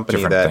perfect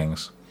company that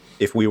things.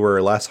 If we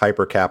were less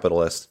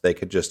hyper-capitalist, they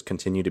could just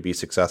continue to be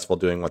successful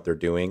doing what they're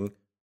doing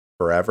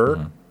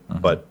forever.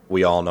 But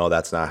we all know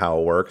that's not how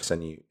it works,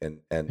 and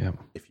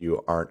if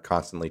you aren't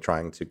constantly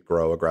trying to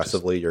grow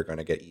aggressively, you're going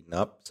to get eaten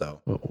up.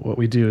 So what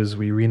we do is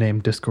we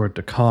rename Discord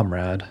to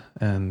Comrade,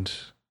 and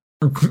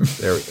there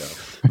we go.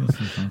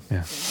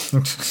 Yeah,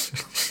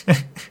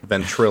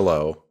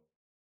 Ventrilo.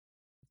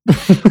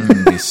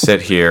 We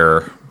sit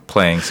here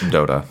playing some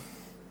Dota.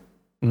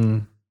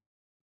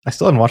 I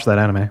still haven't watched that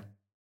anime.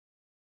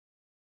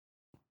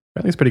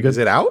 Apparently, it's pretty good. Is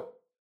it out?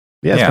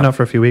 Yeah, it's been out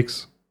for a few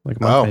weeks. Like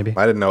a month, maybe.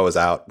 I didn't know it was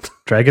out.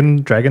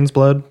 Dragon's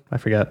Blood? I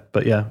forget.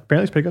 But yeah,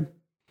 apparently it's pretty good.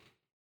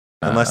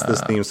 Unless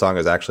this theme song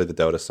is actually the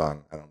Dota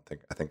song. I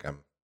think I'm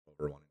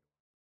over one.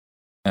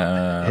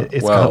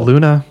 It's got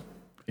Luna.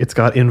 It's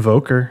got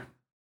Invoker.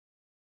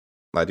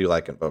 I do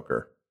like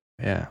Invoker.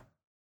 Yeah.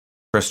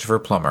 Christopher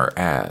Plummer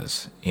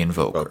as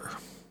Invoker.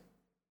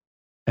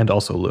 And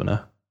also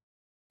Luna,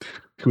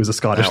 who is a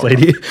Scottish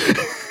lady.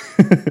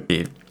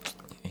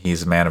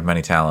 He's a man of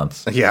many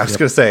talents. Yeah, I was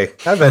going to say,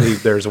 I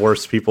bet there's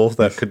worse people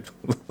that could.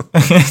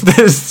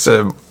 This,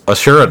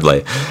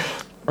 assuredly.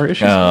 Or is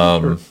she? I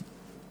don't know.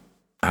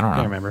 I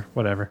can't remember.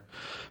 Whatever.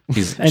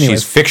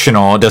 She's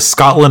fictional. Does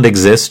Scotland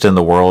exist in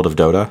the world of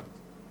Dota?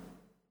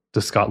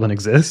 Does Scotland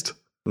exist?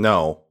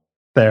 No.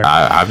 There.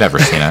 I've never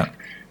seen it.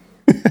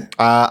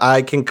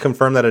 I can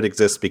confirm that it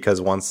exists because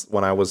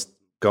when I was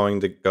going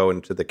to go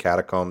into the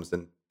catacombs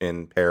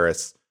in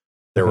Paris,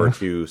 there were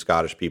two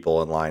Scottish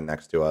people in line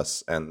next to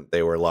us, and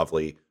they were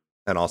lovely,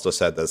 and also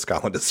said that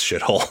Scotland is a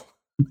shithole.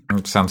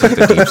 It sounds like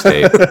the deep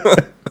state.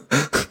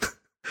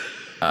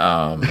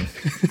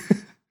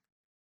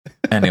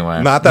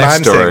 Anyway, not that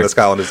I'm saying that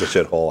Scotland is a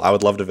shithole. I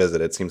would love to visit.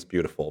 It seems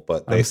beautiful,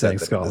 but they said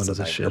that Scotland is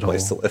a shithole.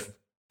 Place to live.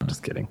 I'm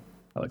just kidding.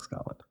 I like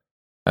Scotland.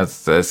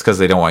 That's because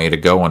they don't want you to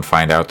go and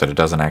find out that it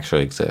doesn't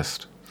actually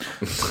exist.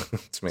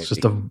 It's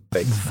just a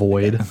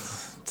void.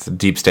 It's a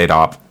deep state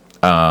op.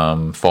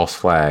 False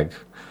flag.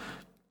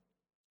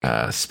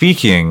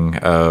 Speaking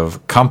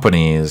of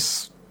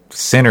companies,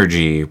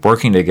 synergy,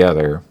 working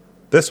together.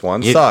 This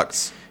one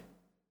sucks.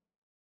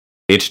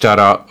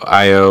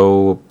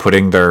 itch.io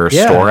putting their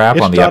store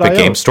app on the Epic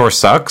Game Store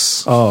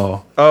sucks.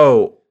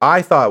 Oh,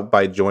 I thought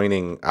by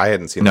joining, I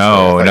hadn't seen.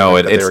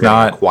 It's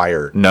not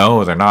acquired.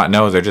 No, they're not.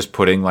 No, they're just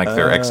putting like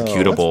their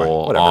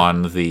executable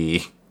on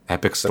the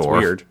Epic Store.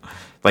 That's weird.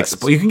 Like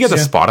you can get the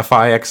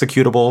Spotify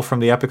executable from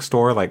the Epic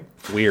Store. Like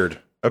weird.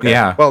 Okay.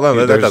 Yeah. Well,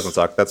 no, that doesn't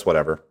suck. That's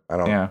whatever. I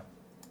don't. Yeah.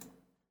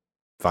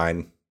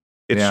 Fine.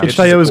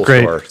 Itch.io is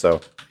great. Store,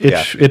 so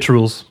Itch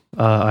rules.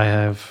 I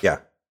have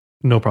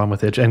no problem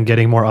with Itch, and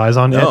getting more eyes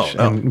on Itch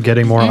and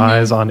getting more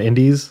eyes on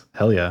indies.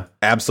 Hell yeah.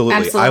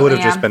 Absolutely. I would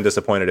have just been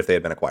disappointed if they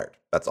had been acquired.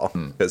 That's all.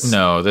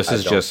 No, this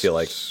is just feel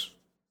like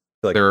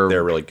they're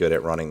really good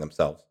at running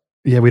themselves.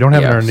 Yeah, we don't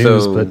have it in our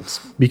news, but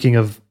speaking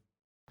of,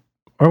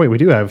 we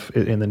do have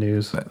it in the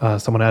news.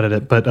 Someone added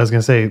it, but I was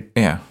going to say,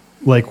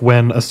 like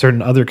when a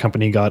certain other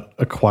company got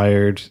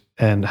acquired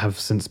and have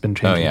since been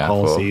changing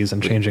policies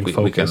and changing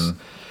focus.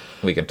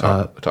 We can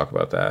talk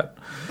about that.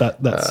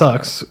 That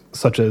sucks.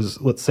 Such as,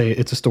 let's say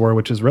it's a store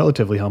which is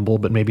relatively humble,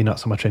 but maybe not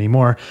so much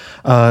anymore.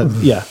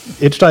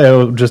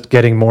 Itch.io just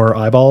getting more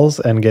eyeballs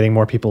and getting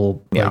more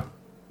people.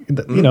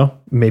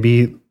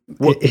 Maybe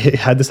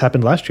had this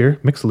happened last year,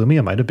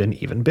 Mixolumia might have been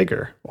even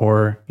bigger,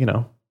 or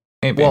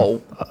maybe.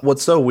 Well,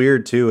 what's so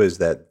weird too is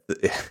that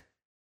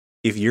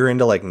if you're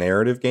into like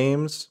narrative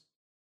games,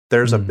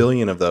 there's a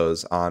billion of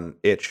those on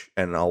Itch,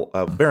 and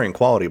varying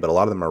quality, but a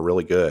lot of them are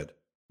really good,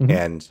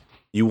 and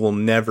you'll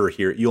never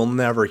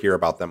hear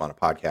about them on a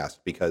podcast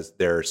because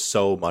there's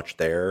so much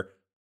there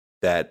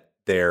that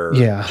they're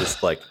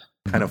just like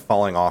kind of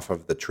falling off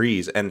of the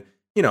trees. And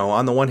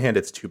on the one hand,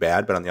 it's too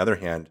bad, but on the other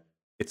hand,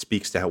 it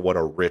speaks to what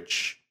a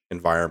rich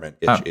environment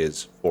itch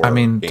is for. I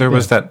mean, there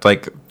was that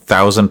like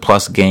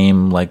 1,000+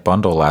 game like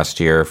bundle last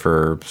year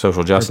for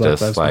social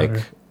justice,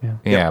 like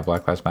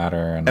Black Lives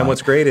Matter, and like,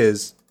 what's great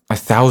is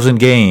 1,000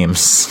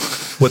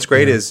 games. What's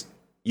great is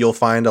you'll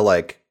find a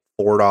like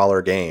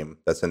 $4 game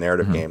that's a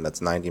narrative game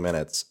that's 90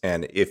 minutes,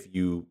 and if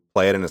you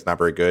play it and it's not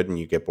very good and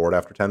you get bored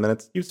after 10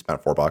 minutes, you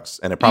spent $4,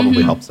 and it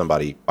probably helps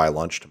somebody buy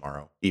lunch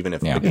tomorrow, even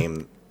if the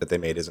game that they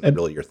made isn't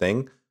really your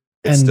thing.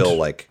 It still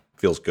like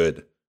feels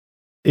good.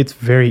 It's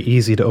very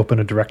easy to open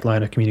a direct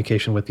line of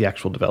communication with the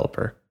actual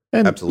developer.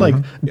 And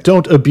absolutely,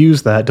 don't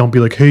abuse that. Don't be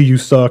like, "Hey, you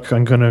suck.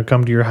 I'm gonna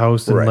come to your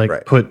house and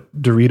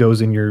put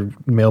Doritos in your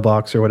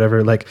mailbox or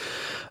whatever." Like,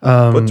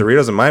 put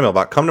Doritos in my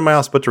mailbox. Come to my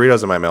house. Put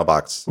Doritos in my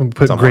mailbox.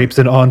 Put grapes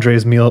in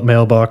Andre's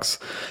mailbox.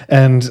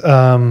 And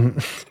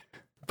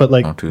but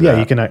like,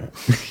 you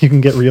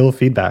can get real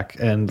feedback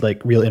and like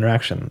real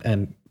interaction.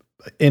 And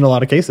in a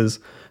lot of cases,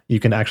 you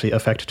can actually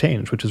affect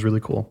change, which is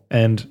really cool.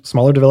 And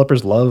smaller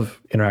developers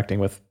love interacting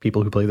with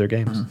people who play their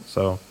games.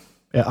 So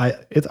I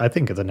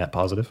think it's a net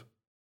positive.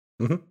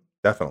 Mm-hmm.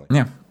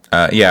 Definitely.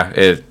 Yeah.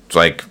 It's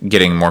like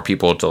getting more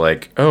people to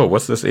like, oh,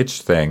 what's this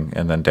itch thing?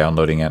 And then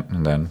downloading it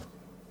and then,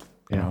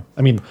 you know,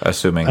 I mean,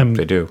 assuming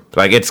they do.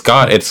 Like it's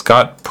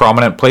got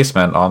prominent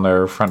placement on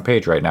their front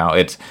page right now.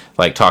 It's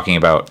like talking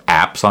about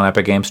apps on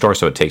Epic Game Store.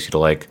 So it takes you to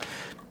like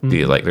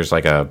there's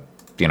like a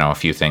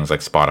few things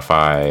like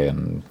Spotify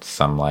and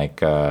some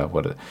like,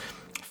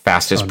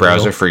 fastest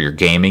browser for your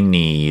gaming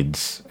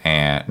needs.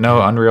 And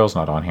no, Unreal's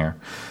not on here.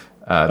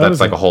 That's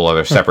like a whole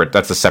other separate.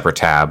 That's a separate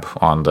tab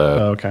on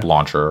the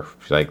launcher,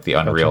 like the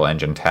Unreal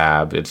Engine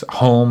tab. It's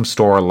Home,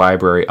 Store,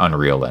 Library,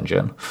 Unreal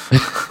Engine.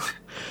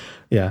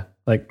 Yeah,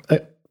 like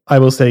I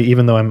will say,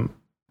 even though I'm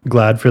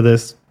glad for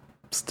this,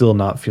 still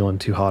not feeling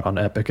too hot on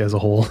Epic as a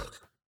whole.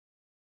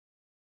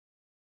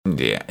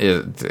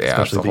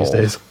 Especially these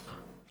days.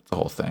 It's the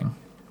whole thing.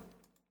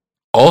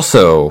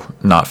 Also,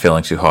 not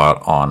feeling too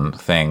hot on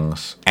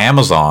things.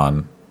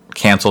 Amazon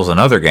cancels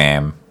another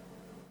game.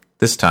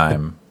 This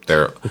time.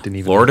 Their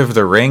Lord of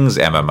the Rings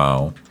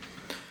MMO.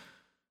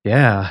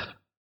 Yeah.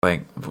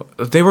 Like,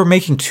 they were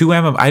making 2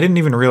 MMOs. I didn't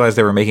even realize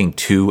they were making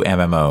 2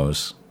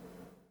 MMOs.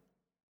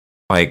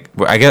 Like,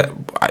 they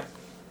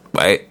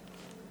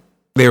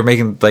were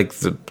making, like,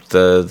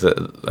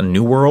 a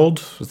New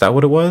World? Is that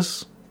what it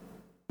was?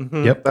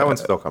 Mm-hmm. Yep. That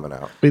one's still coming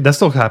out. Wait, that's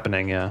still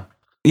happening, yeah.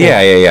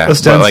 Yeah.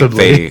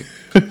 Ostensibly.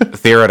 But, like,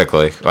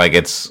 theoretically, like,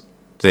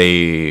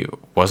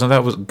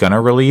 was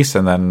gonna release,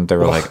 and then they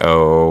were like,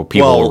 oh,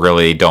 people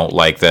really don't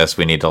like this,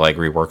 we need to like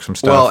rework some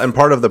stuff. Well, and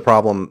part of the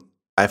problem,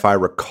 if I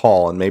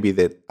recall, and maybe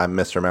that I'm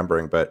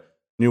misremembering, but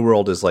New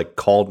World is like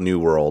called New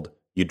World.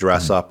 You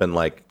dress up in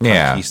like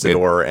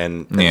conquistador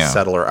and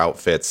settler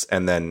outfits,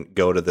 and then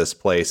go to this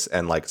place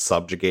and like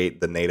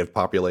subjugate the native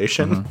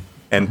population.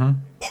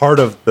 And part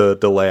of the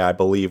delay, I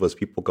believe, was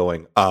people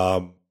going,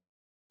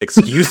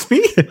 excuse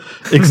me?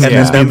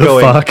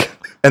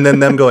 And then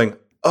them going,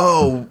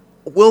 oh,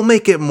 we'll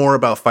make it more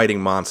about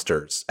fighting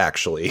monsters,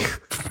 actually.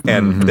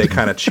 And they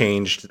kind of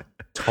changed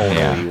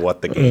tonally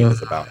what the game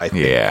is about. I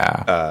think.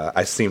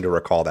 I seem to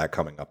recall that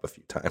coming up a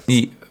few times.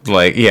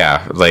 What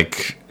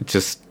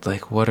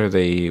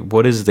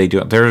is they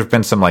doing? There have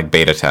been some like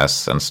beta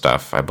tests and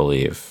stuff, I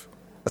believe.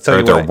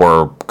 There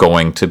were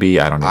going to be.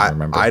 I don't even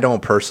remember. I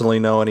don't personally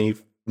know any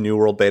New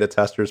World beta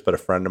testers, but a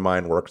friend of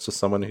mine works with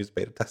someone who's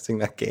beta testing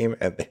that game,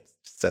 and they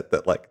said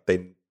that like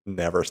they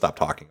never stop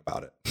talking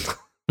about it.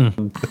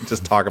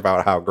 Just talk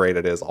about how great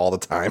it is all the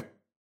time.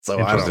 So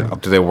I don't know.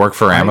 Do they work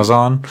for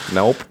Amazon?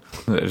 Nope.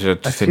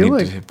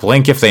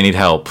 Blink if they need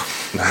help.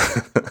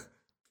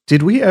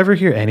 Did we ever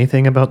hear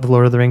anything about the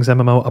Lord of the Rings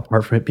MMO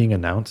apart from it being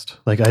announced?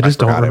 Like I just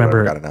don't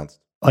remember. It got announced.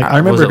 Like I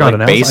remember it got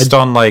announced based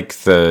on like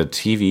the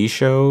TV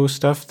show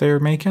stuff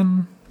they're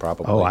making.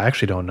 Probably. Oh, I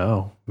actually don't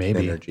know.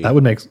 Maybe that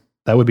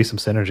would be some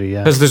synergy.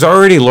 Yeah, because there's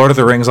already Lord of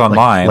the Rings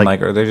online.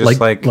 Like are they just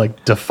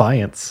like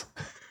Defiance?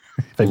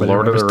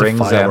 Lord of the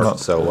Rings worked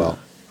so well.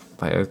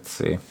 Let's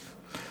see.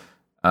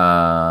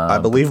 I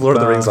believe Lord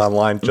of the Rings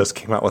Online just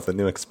came out with a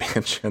new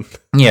expansion.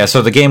 Yeah,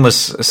 so the game was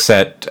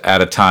set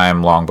at a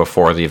time long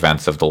before the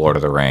events of the Lord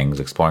of the Rings,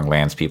 exploring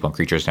lands, people, and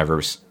creatures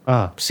never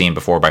seen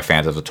before by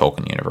fans of the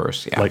Tolkien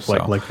universe. Yeah, like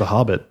The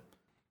Hobbit.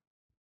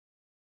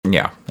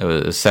 Yeah, it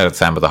was set at the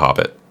time of The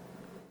Hobbit.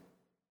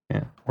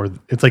 Yeah, or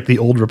it's like the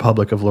Old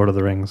Republic of Lord of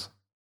the Rings.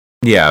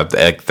 Yeah,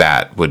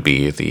 that would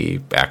be the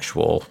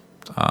actual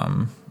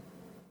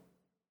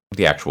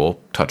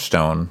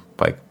Touchstone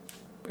like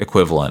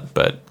equivalent,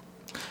 but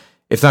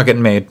it's not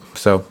getting made,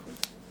 so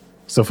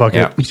fuck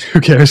it.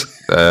 Who cares?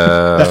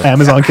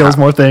 Amazon kills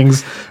more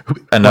things.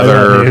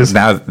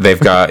 Now they've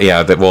got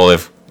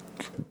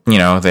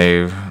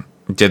they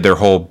did their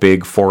whole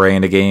big foray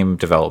into game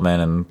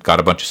development and got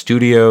a bunch of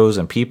studios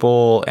and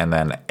people, and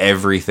then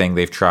everything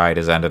they've tried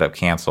has ended up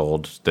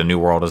canceled. The New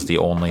World is the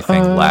only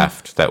thing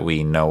left that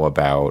we know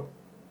about.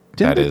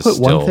 Didn't they put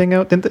one thing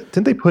out?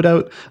 Didn't they put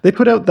out? They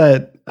put out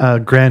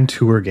that Grand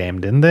Tour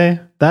game, didn't they?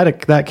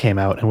 That came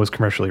out and was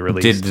commercially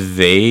released.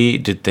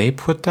 Did they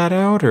put that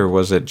out, or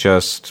was it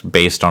just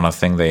based on a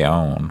thing they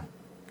own?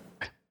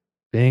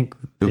 think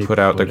Who they put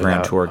out the it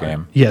Grand Tour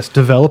game? Yes,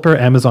 developer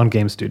Amazon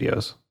Game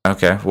Studios.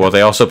 Okay. Well,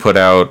 they also put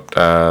out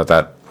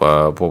that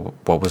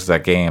what was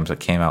that game that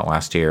came out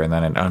last year and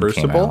then it came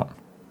Crucible? out?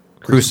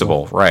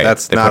 Crucible, right?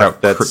 That's They not put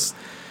out that's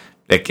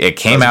it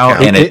came doesn't out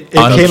count. and it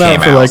came out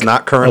uncame for out. like it's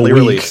not currently a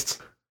week.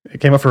 released. It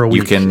came out for a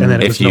week. You can, and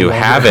then it if was no you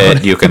longer have out.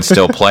 it, you can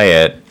still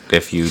play it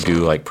if you do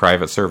like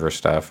private server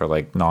stuff or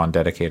like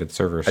non-dedicated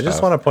server stuff. I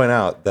just want to point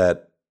out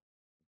that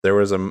there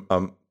was a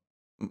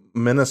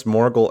Minas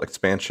Morgul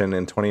expansion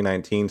in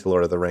 2019 to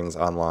Lord of the Rings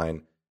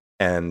Online,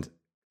 and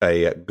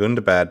a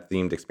Gundabad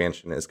themed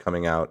expansion is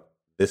coming out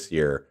this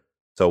year.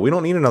 So we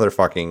don't need another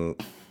fucking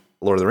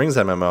Lord of the Rings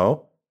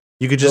MMO.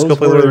 You could just Those go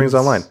play Lord of the Rings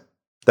words- Online.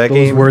 That Those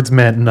game, words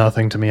meant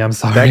nothing to me. I'm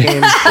sorry. that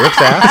game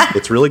rips ass.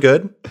 It's really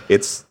good.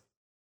 It's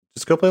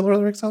just go play Lord of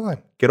the Rings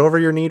Online. Get over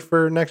your need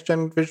for next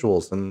gen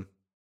visuals and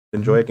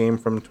enjoy a game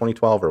from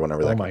 2012 or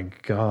whenever. Oh that my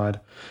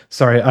god.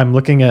 Sorry, I'm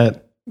looking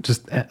at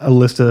just a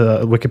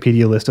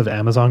Wikipedia list of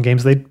Amazon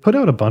games. They put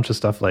out a bunch of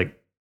stuff like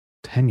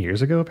 10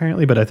 years ago,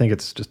 apparently, but I think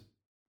it's just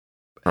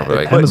Probably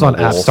like Amazon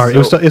mobile. App Store. It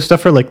was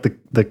stuff for like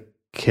the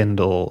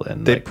Kindle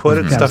and They like, put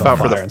stuff Amazon out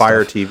for Fire the and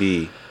Fire stuff.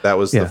 TV. That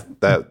was Yeah.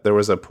 that there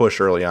was a push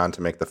early on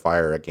to make the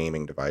Fire a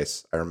gaming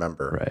device. I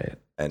remember, Right.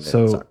 and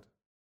So- it sucked.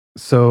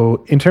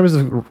 So in terms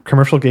of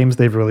commercial games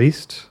they've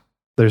released,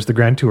 there's the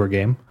Grand Tour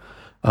game,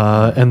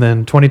 and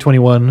then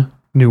 2021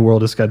 New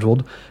World is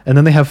scheduled, and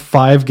then they have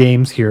 5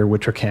 games here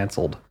which are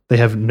canceled. They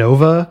have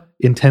Nova,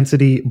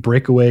 Intensity,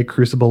 Breakaway,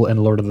 Crucible,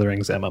 and Lord of the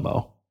Rings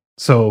MMO.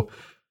 So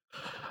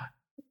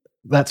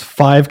that's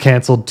 5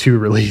 canceled, 2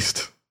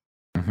 released.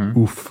 Mhm.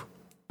 Oof.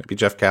 Maybe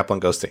Jeff Kaplan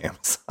goes to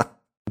Amazon.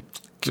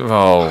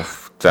 Oh,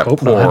 that Hope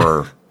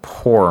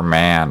poor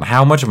man.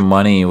 How much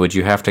money would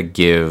you have to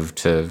give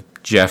to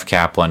Jeff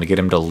Kaplan to get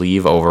him to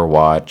leave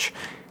Overwatch,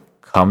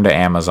 come to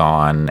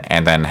Amazon,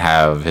 and then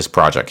have his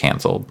project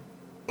canceled?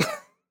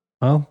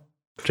 Well,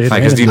 Jade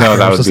Like, 'cause Raymond you know did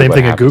that the would be same what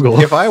thing at happens. Google.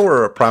 If I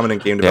were a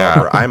prominent game Yeah.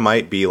 developer, I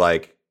might be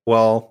like,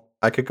 well,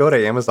 I could go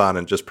to Amazon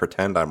and just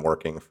pretend I'm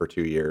working for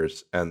 2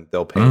 years, and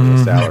they'll pay me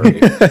a salary,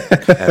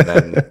 and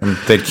then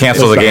They'd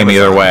cancel the It's game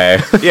either Amazon. way.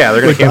 yeah,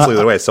 they're gonna cancel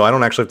either way. So I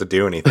don't actually have to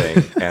do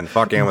anything, and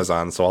fuck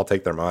Amazon, so I'll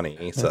take their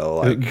money. So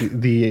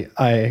like,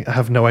 I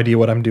have no idea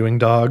what I'm doing,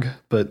 dog,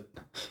 but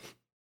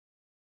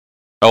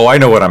Oh, I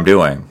know what I'm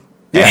doing.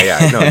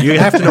 yeah, no, you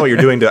have to know what you're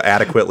doing to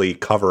adequately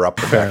cover up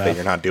the Fair fact that enough.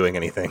 you're not doing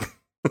anything.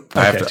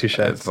 I have Okay, to, touche.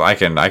 I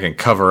can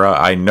cover up.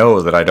 I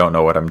know that I don't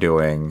know what I'm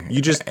doing.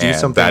 You just do and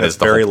something that that's is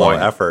the very whole low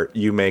point. effort.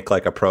 You make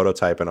like a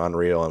prototype in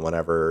Unreal, and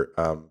whenever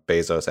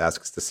Bezos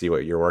asks to see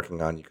what you're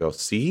working on, you go,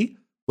 "See,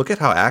 look at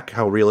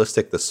how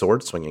realistic the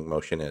sword swinging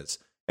motion is,"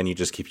 and you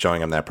just keep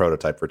showing him that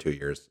prototype for 2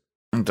 years.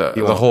 The,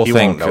 You the won't- whole you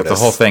thing, won't notice. the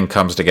whole thing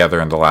comes together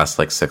in the last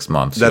like 6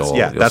 months. That's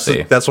You'll that's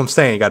see. that's what I'm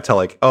saying. You got to tell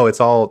like, oh, it's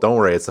all. Don't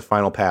worry, it's the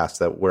final pass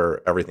that where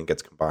everything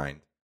gets combined.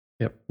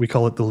 yep, we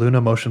call it the Luna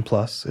Motion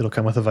Plus. It'll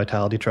come with a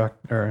Vitality truck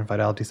or a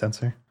Vitality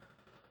sensor.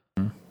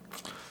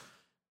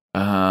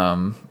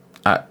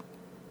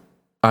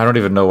 I don't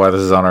even know why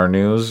this is on our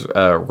news.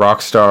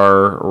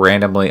 Rockstar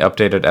randomly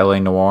updated LA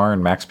Noire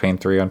and Max Payne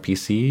 3 on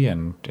PC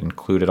and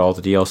included all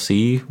the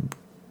DLC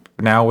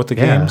now with the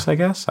Yeah. games, I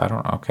guess. I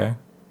don't know. Okay.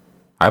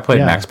 I played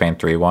Yeah. Max Payne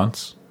 3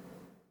 once.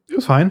 It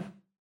was fine.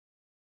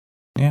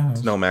 Yeah.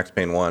 It's no Max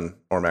Payne 1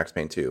 or Max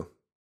Payne 2.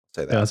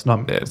 Say that. Yeah, it's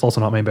not. It's also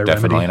not made by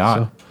Definitely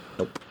Remedy.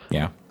 not.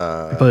 Yeah.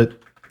 But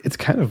it's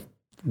kind of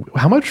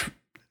how much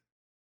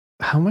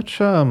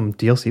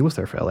DLC was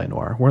there for LA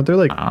Noire? Weren't there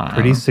like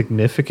pretty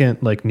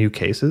significant like new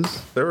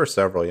cases? There were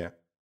several, yeah.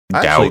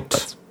 Doubt.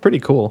 That's pretty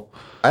cool.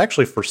 I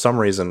actually, for some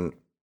reason,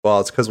 well,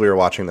 it's because we were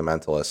watching The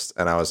Mentalist,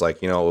 and I was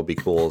like, you know, what would be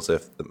cool is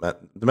if The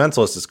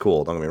Mentalist is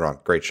cool. Don't get me wrong,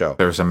 great show.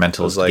 There was a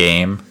Mentalist like-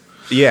 game.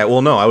 Yeah,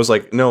 well, no, I was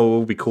like, no, what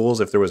would be cool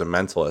is if there was a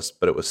Mentalist,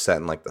 but it was set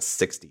in like the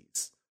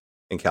 60s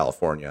in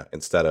California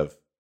instead of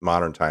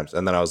modern times.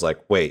 And then I was like,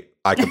 wait,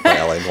 I could play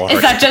LA Noire.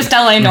 Is that just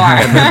LA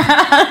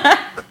Noire?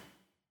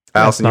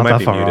 Allison, you Not might that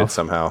be far muted off.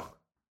 somehow.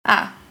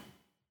 Ah,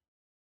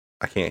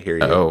 I can't hear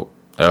you. Oh.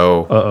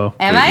 Uh-oh.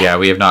 am I? Yeah,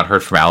 we have not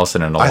heard from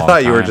Allison in a long I time.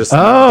 thought you were just.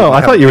 Oh, I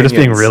have thought you were just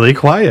being opinions. really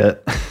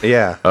quiet.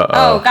 Yeah.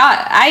 Oh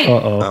God,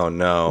 Uh-oh. Oh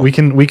no. We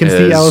can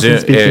see Allison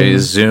speaking. We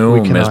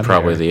Zoom is cannot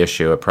probably hear. the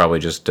issue. It probably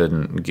just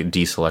didn't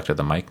deselected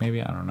the mic. Maybe,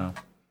 I don't know.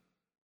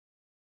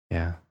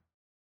 Yeah.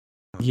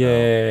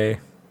 Yay!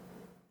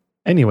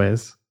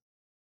 Anyways.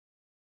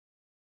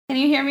 Can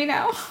you hear me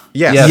now?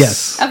 Yes.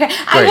 Yes. Okay,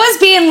 I Great. was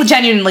being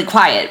genuinely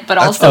quiet, but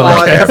That's also well,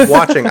 I like, kept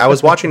watching. I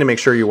was watching to make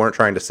sure you weren't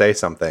trying to say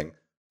something.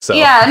 So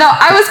yeah, no,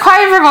 I was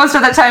quiet for most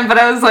of the time, but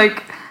I was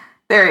like,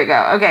 there you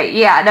go. Okay,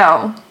 yeah,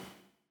 no.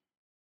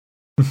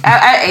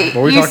 What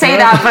were we You talking say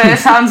about? that, but it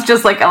sounds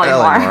just like LA LA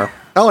Noire. Noire.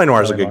 LA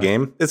Noire is a LA good Noire.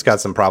 game. It's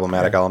got some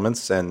problematic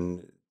elements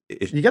and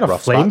You got a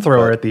rough spots,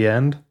 flamethrower but at the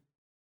end.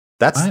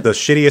 That's What? the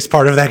shittiest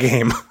part of that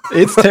game.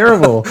 It's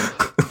terrible.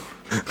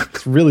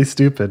 It's really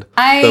stupid.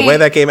 The way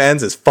that game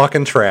ends is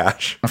fucking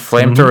trash.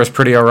 Flamethrower is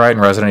pretty alright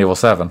in Resident Evil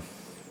 7.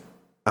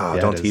 Oh,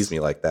 Yeah, don't it is. tease me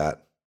like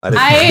that. Didn't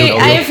know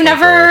I've Flamethrower.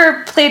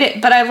 never played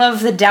it, but I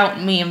love the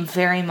doubt meme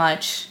very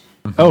much.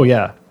 Oh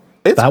yeah.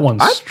 That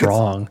one's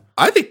strong.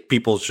 I think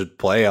people should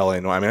play LA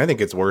Noire. I mean, I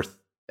think it's worth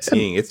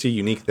seeing. It's a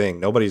unique thing.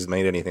 Nobody's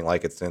made anything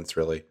like it since,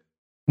 really.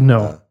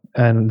 No,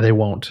 and they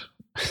won't.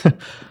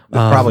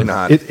 Probably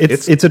not.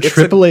 It's a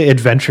AAA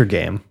adventure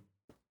game.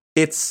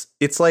 It's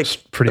like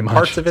pretty much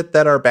parts of it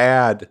that are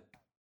bad,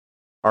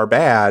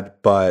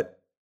 but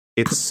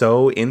it's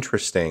so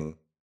interesting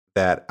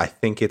that I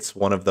think it's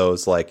one of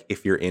those, like,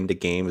 if you're into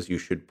games, you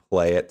should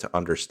play it to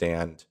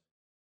understand,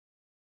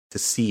 to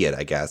see it,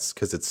 I guess,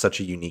 because it's such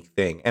a unique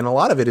thing. And a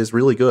lot of it is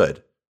really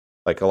good.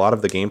 Like, a lot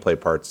of the gameplay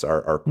parts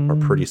are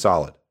pretty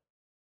solid.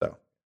 So,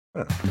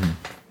 I don't know.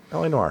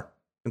 LA Noire.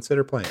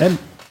 Consider playing. And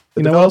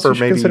you know what else you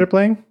should consider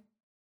playing?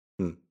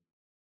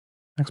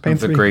 Max Payne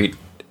 3. Great.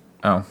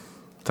 Oh,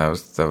 I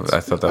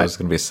thought that was going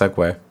to be a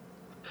segue.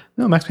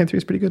 No, Max Payne 3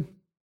 is pretty good.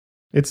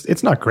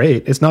 It's not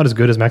great. It's not as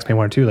good as Max Payne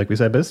 1 and 2, like we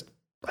said, but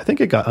I think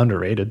it got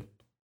underrated.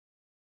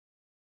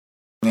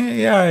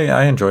 Yeah,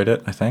 I enjoyed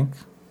it, I think.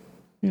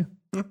 Yeah.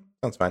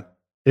 Sounds fine.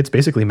 It's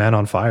basically Man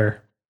on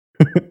Fire,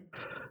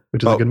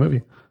 which is a good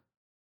movie.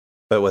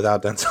 But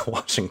without Denzel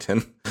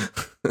Washington.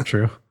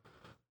 True.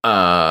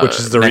 Which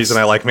is the reason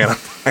I like Man on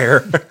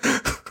Fire.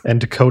 And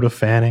Dakota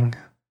Fanning.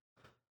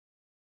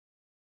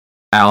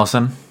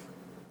 Allison,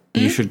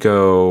 you should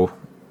go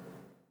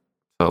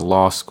to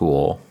law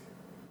school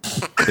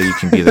so you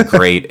can be the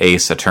great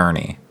ace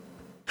attorney.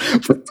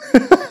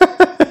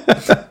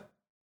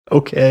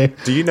 Okay.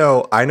 Do you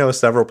know, I know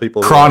several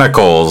people.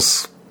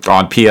 Chronicles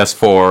on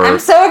PS4. I'm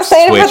so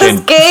excited Switch, for this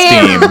and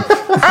game. Steam.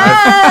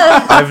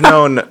 I've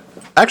known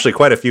actually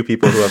quite a few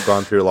people who have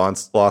gone through lawn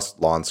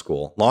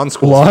school. That's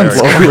school.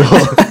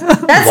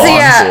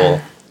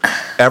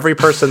 Every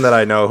person that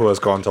I know who has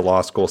gone to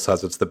law school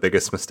says it's the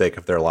biggest mistake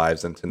of their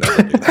lives and to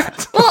never do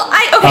that. Well,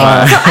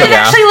 I've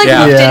actually looked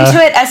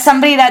into it as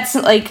somebody that's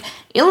like,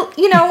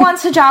 you know,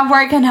 wants a job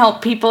where I can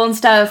help people and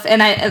stuff,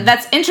 and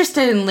that's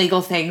interested in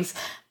legal things.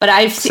 But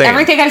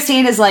everything I've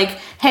seen is like,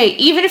 hey,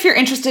 even if you're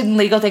interested in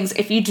legal things,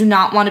 if you do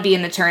not want to be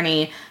an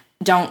attorney,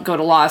 don't go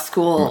to law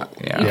school.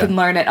 You can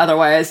learn it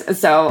otherwise.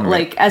 So,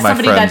 like, as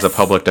somebody my friend's that's a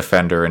public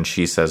defender, and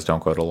she says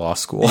don't go to law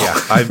school. Yeah,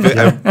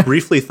 I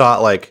briefly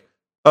thought like,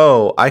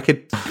 oh,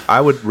 I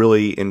would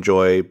really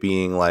enjoy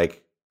being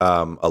like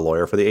a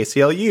lawyer for the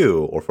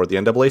ACLU or for the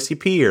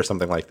NAACP or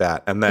something like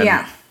that. And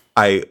then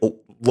I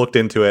looked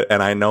into it,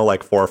 and I know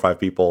like 4 or 5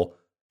 people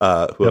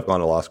who have gone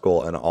to law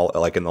school, and all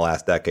like in the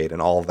last decade,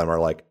 and all of them are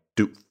like,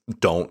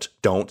 don't.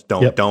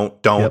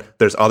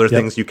 There's other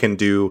things you can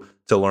do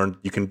to learn.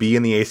 You can be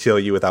in the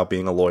ACLU without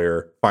being a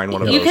lawyer. Find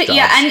one of those jobs.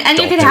 Yeah, and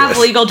you can have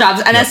legal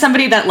jobs. And as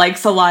somebody that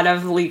likes a lot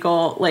of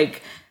legal,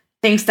 like,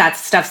 thinks that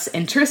stuff's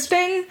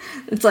interesting,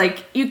 it's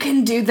like you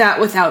can do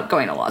that without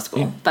going to law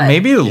school. But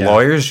maybe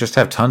lawyers just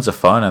have tons of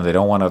fun and they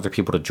don't want other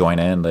people to join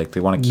in. Like, they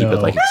want to keep it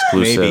like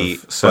exclusive. Maybe,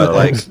 so but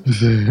like,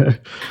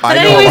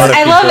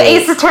 I love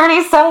Ace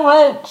Attorney so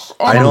much.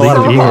 And I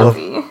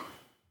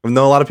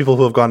know a lot of people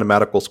who have gone to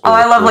medical school. Oh,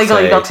 I love Legal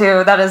Eagle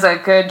too. That is a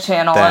good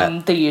channel on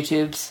the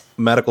YouTubes.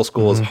 Medical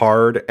school is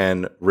hard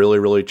and really,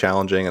 really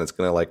challenging, and it's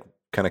going to like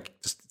kind of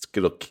just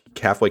it'll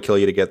halfway kill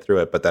you to get through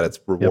it, but that it's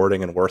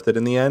rewarding and worth it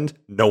in the end.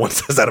 No one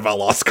says that about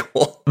law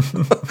school.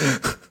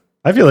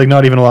 I feel like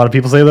not even a lot of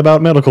people say that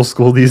about medical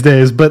school these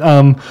days, but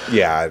I don't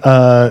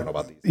know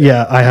about these days.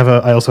 Yeah,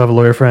 I also have a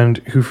lawyer friend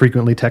who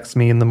frequently texts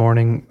me in the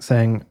morning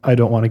saying I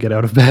don't want to get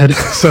out of bed.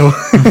 So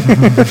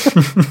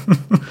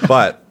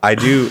but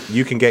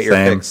you can get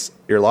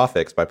your law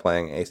fix by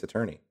playing Ace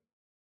Attorney.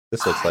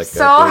 This looks like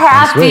so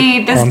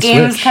happy this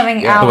game's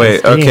coming out.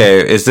 Wait,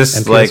 okay, is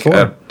this like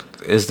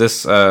is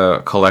this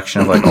a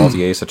collection of like all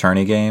the Ace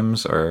Attorney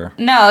games, or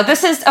no?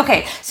 This is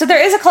okay. So there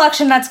is a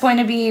collection that's going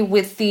to be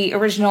with the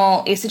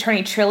original Ace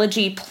Attorney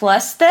trilogy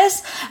plus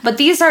this, but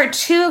these are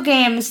 2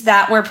 games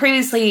that were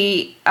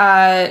previously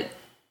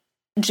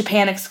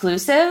Japan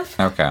exclusive.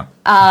 Okay.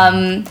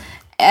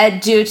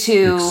 Due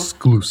to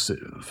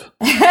exclusive.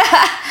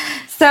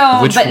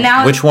 But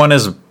now which one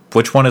is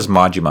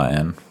Majima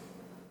in?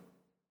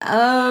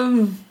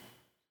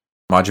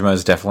 Majima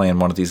is definitely in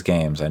one of these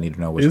games. I need to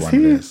know which one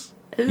it is.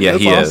 Yeah,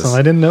 That's he awesome. is.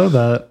 I didn't know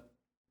that.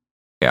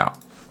 Yeah.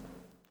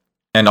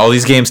 And all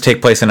these games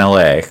take place in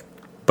LA,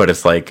 but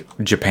it's like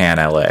Japan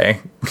LA,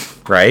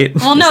 right?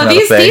 Well, no,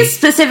 these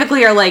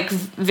specifically are like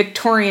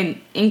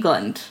Victorian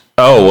England.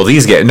 Oh, well,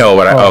 these get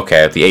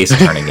okay, the Ace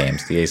Attorney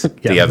games,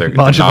 the other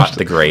not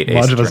the great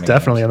Ace Attorney. Majima's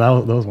definitely in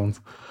those ones.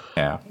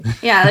 Yeah.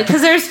 Yeah,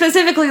 because they're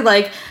specifically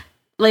like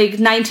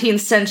 19th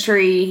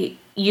century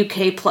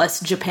UK plus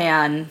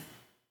Japan.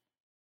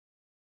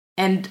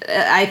 And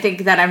I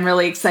think that I'm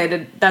really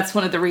excited. That's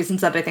one of the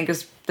reasons that I think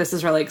this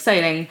is really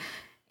exciting.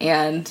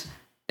 And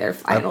they're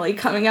finally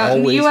coming out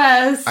in the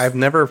US. I've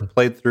never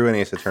played through an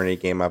Ace Attorney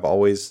game. I've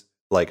always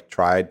like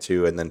tried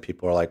to, and then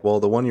people are like, well,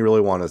 the one you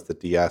really want is the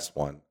DS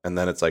one. And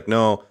then it's like,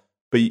 no,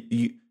 but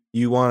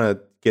you want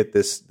to get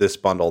this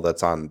bundle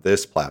that's on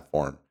this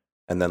platform.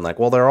 And then like,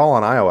 well, they're all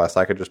on iOS.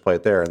 I could just play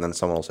it there. And then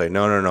someone will say,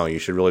 no, you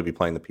should really be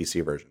playing the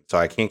PC version. So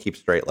I can't keep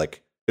straight.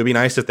 Like, it'd be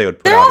nice if they would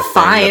put out a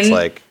thing that's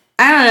like,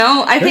 I don't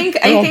know. I think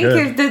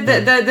good.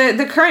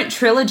 the current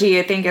trilogy,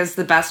 I think, is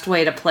the best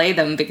way to play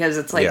them because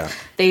it's like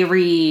they've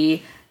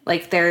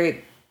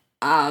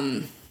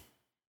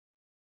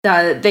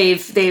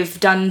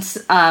done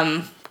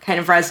kind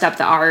of rezzed up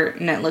the art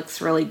and it looks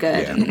really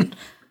good. Yeah.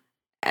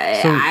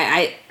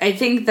 And I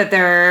think that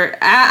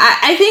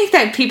I think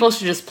that people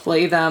should just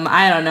play them.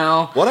 I don't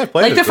know. What I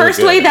played like the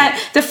first way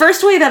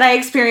that I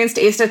experienced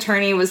Ace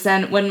Attorney was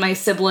then when my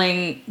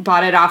sibling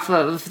bought it off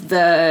of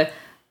the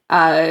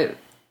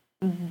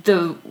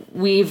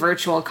Wii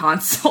Virtual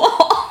Console.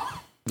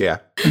 Yeah.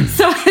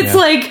 So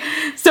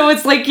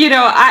it's like, you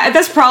know,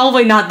 that's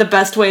probably not the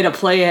best way to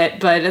play it,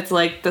 but it's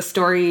like the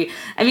story.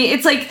 I mean,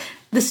 it's like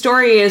the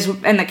story is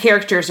and the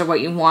characters are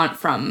what you want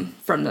from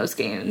those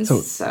games.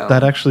 So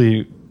that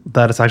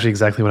is actually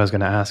exactly what I was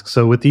going to ask.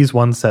 So with these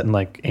ones set in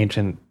like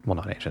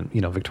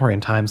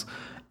Victorian times,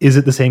 is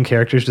it the same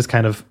characters just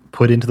kind of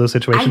put into those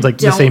situations, like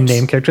the same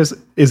name characters?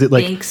 Is it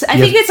like I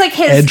think it's like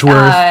his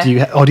Edgeworth? Do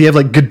you have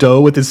like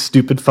Godot with his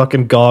stupid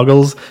fucking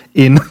goggles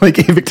in like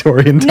a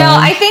Victorian time? No,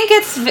 I think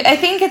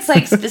it's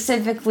like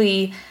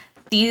specifically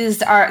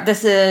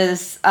this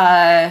is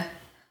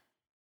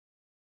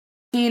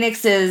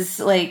Phoenix's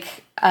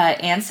like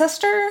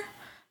ancestor,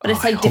 but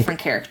it's like different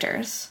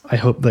characters. I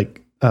hope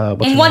like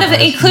including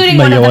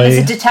one of them is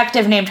a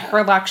detective named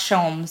Herlock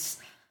Sholmes.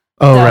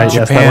 Oh, right.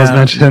 Yes, that was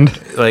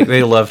mentioned. Like,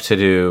 they love to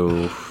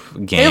do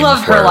games they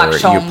love where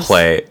Sholmes. you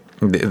play.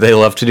 They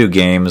love to do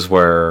games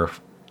where,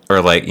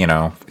 or like, you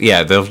know,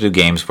 they'll do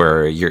games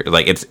where you're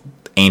like, it's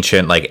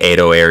ancient, like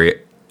Edo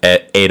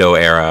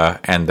era,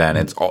 and then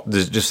it's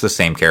just the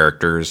same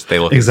characters. They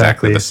look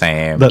exactly the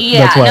same. That's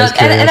why I was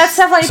curious. And that's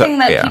definitely a thing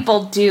that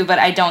people do, but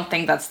I don't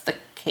think that's the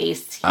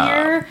case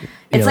here.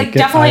 It's like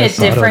definitely a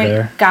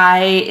different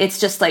guy. It's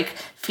just like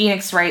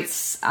Phoenix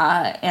Wright's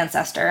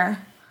ancestor.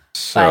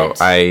 So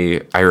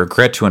I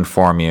regret to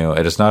inform you,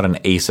 it is not an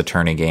Ace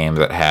Attorney game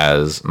that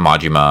has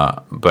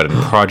Majima, but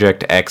in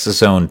Project X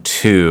Zone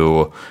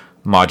 2,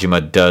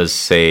 Majima does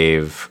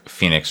save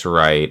Phoenix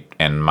Wright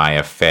and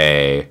Maya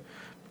Fey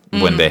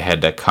when they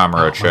head to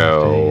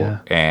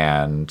Kamurocho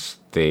and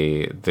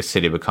the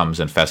city becomes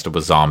infested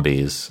with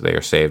zombies. They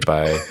are saved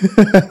by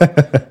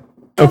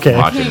Okay.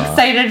 I'm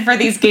excited for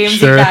these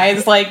games, you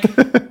guys. Like,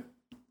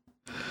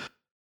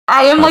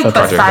 I am like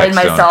beside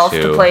myself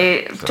to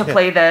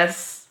play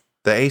this.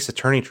 The Ace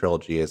Attorney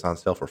trilogy is on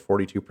sale for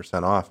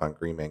 42% off on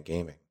Green Man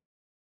Gaming.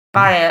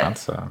 Buy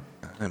it.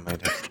 I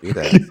might have to do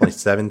that. It's like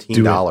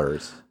 $17.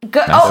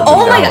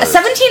 Oh my god,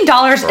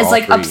 $17 is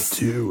like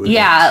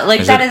yeah,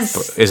 like that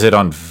is. Is it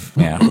on?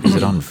 Yeah, is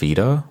it on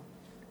Vita?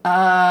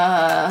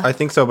 I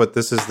think so, but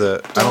this is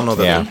the. I don't know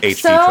the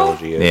HD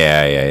trilogy is.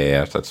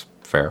 Yeah. That's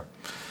fair.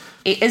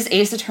 Is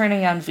Ace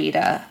Attorney on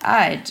Vita?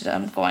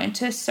 I'm going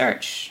to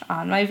search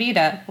on my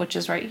Vita, which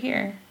is right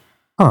here.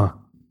 Huh.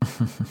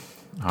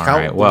 All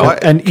right. Well,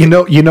 and you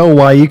know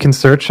why you can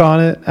search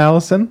on it,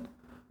 Allison?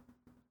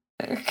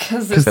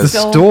 Because the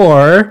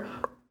store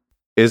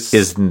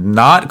is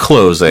not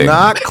closing.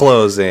 Not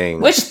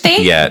closing. Which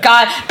thank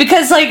God,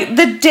 because like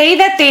the day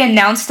that they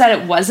announced that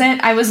it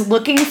wasn't, I was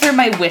looking through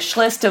my wish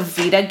list of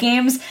Vita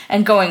games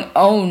and going,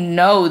 "Oh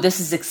no, this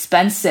is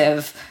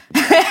expensive."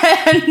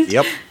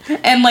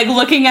 And like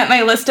looking at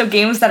my list of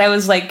games that I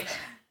was like,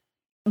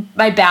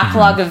 my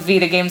backlog of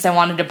Vita games I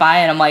wanted to buy,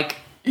 and I'm like,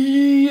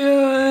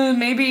 yeah,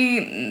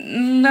 maybe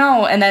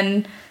no, and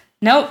then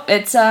nope,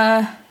 it's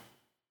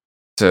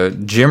So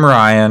Jim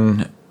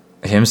Ryan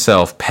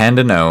himself penned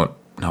a note.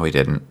 No, he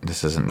didn't.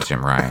 This isn't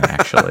Jim Ryan,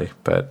 actually.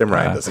 But Jim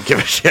Ryan doesn't give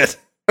a shit.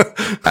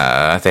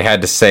 They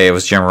had to say it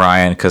was Jim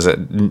Ryan because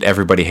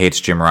everybody hates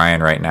Jim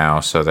Ryan right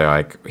now. So they're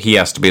like, he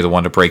has to be the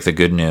one to break the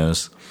good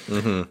news.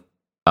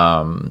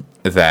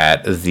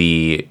 That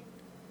the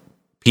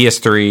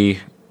PS3,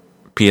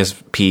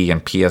 PSP,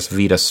 and PS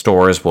Vita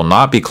stores will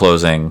not be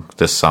closing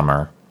this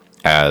summer,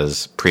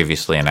 as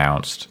previously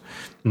announced,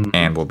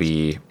 and will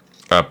be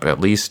up at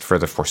least for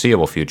the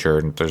foreseeable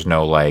future. There's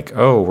no like,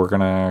 oh, we're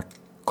gonna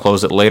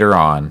close it later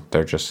on.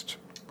 They're just,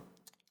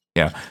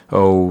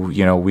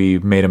 we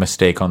made a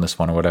mistake on this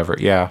one or whatever.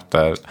 Yeah,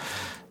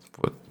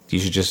 you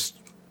should just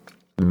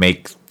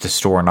make the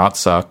store not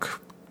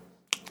suck,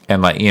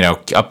 and like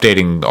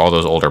updating all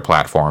those older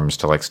platforms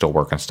to like still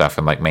work and stuff,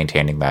 and like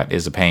maintaining that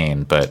is a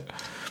pain. But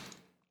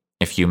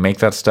if you make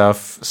that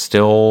stuff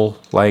still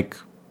like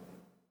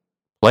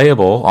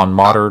playable on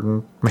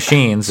modern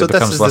machines, it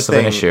becomes less of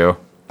an issue.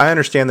 I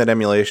understand that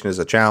emulation is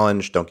a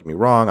challenge. Don't get me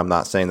wrong. I'm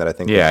not saying that I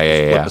think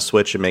flip a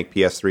switch and make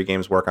PS3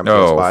 games work on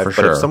PS5.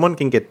 But if someone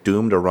can get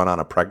Doom to run on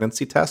a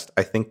pregnancy test,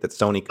 I think that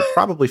Sony could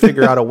probably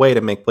figure out a way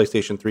to make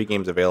PlayStation 3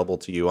 games available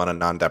to you on a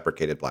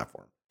non-deprecated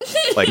platform.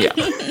 Like,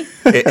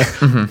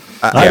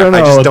 I don't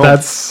know.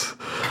 That's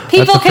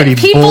a pretty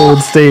bold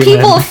statement.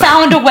 People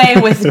found a way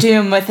with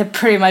Doom with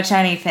pretty much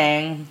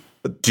anything.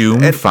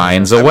 Doom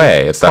finds a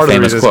way. It's that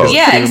famous quote.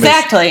 Yeah,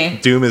 exactly.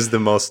 Doom is the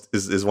most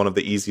is one of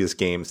the easiest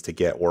games to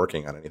get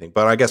working on anything.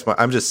 But I guess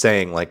I'm just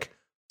saying, like,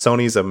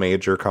 Sony's a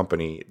major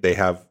company. They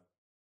have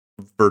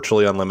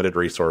virtually unlimited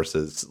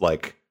resources.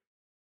 Like,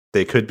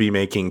 they could be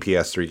making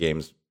PS3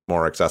 games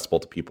more accessible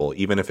to people,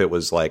 even if it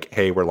was like,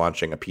 hey, we're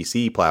launching a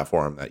PC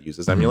platform that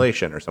uses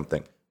emulation or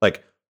something.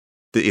 Like,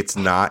 it's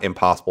not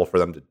impossible for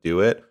them to do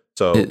it.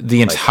 So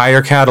the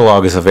entire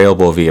catalog is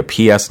available via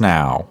PS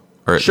Now,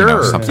 or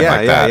something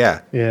like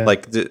that. Yeah.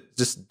 Like,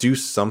 just do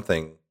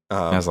something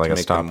as like to a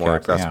make them more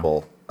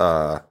accessible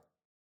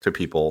to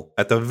people.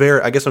 At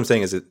the I guess what I'm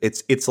saying is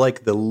it's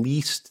like the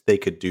least they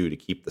could do to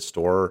keep the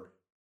store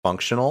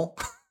functional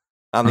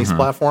on these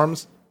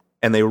platforms.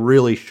 And they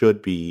really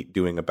should be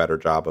doing a better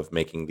job of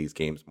making these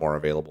games more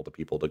available to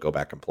people to go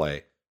back and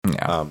play.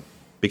 Yeah.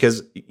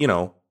 Because,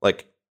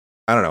 like,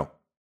 I don't know.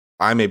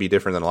 I may be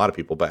different than a lot of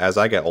people, but as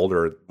I get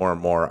older, more and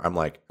more, I'm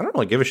like, I don't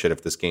really give a shit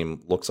if this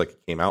game looks like it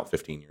came out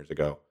 15 years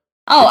ago.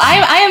 Oh,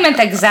 I am at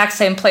the exact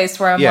same place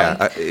where I'm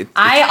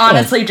I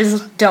honestly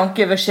just don't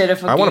give a shit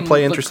if I want to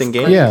play interesting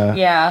games.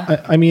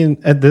 Yeah. I mean,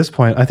 at this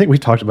point, I think we've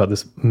talked about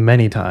this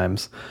many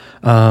times.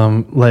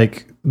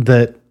 Like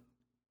that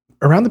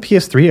around the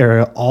PS3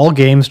 era, all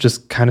games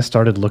just kind of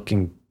started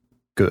looking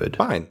good.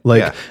 Fine.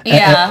 Like,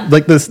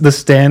 like the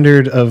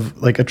standard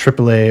of like a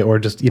AAA or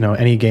just,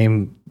 any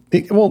game.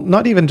 Well,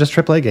 not even just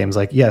AAA games.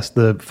 Like, yes,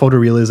 the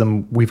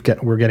photorealism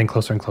we're getting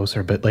closer and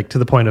closer, but like to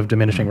the point of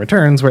diminishing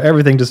returns where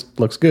everything just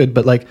looks good.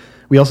 But like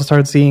we also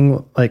started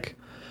seeing like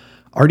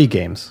arty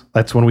games.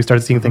 That's when we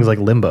started seeing things like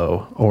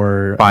Limbo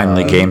or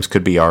finally games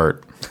could be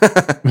art.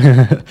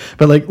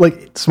 But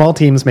like small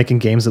teams making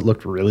games that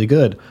looked really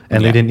good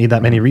and they didn't need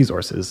that many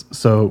resources.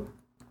 So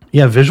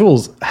yeah,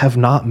 visuals have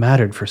not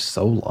mattered for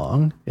so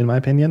long, in my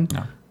opinion.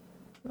 No.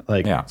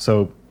 Like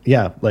so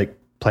yeah, like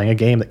playing a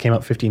game that came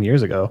out 15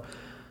 years ago.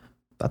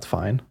 That's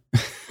fine.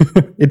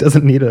 It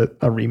doesn't need a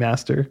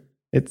remaster.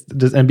 It's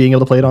just, and being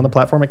able to play it on the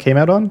platform it came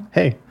out on,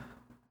 hey,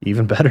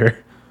 even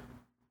better.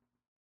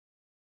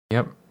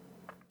 Yep.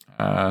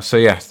 So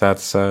yeah,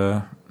 that's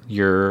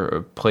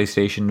your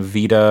PlayStation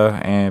Vita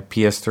and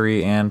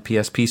PS3 and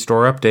PSP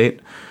store update.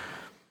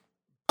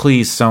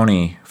 Please,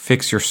 Sony,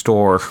 fix your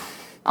store.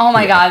 Oh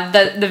my god,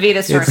 the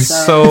Vita store. It's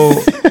so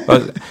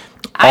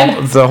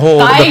the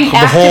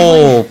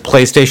whole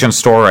PlayStation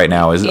store right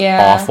now is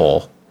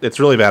awful. It's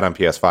really bad on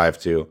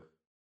PS5 too.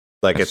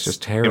 Like it's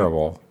just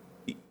terrible.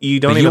 You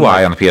don't the even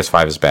UI on the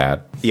PS5 is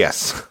bad.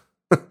 Yes.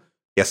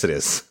 Yes, it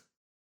is.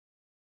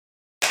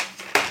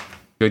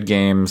 Good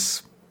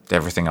games.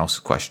 Everything else is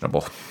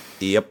questionable.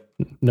 Yep.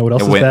 Know what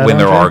else is when, bad? When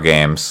there are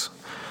games.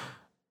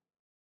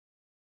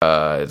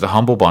 The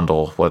Humble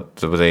Bundle, what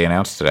they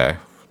announced today.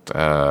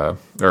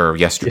 Or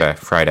yesterday,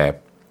 Friday.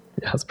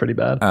 Yeah, that's pretty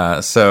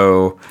bad.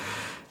 So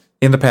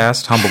in the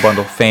past, Humble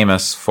Bundle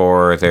famous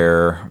for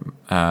their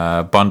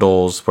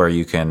bundles where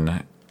you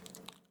can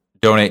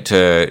donate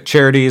to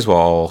charities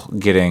while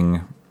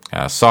getting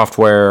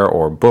software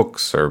or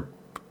books or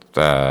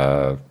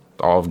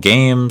all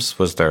games.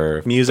 Was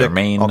their music, their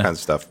main all kinds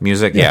of stuff.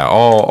 Music,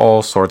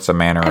 all sorts of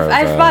manner of.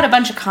 I've bought a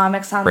bunch of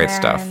comics on great there.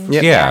 stuff.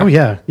 Yeah. Oh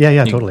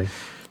yeah, totally.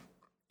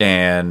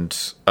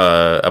 And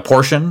a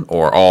portion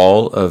or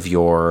all of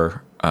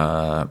your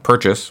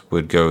purchase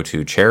would go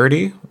to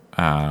charity.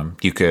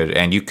 You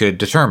could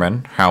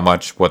determine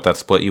what that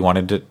split you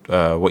wanted it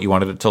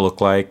to look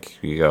like.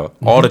 You go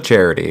all to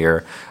charity,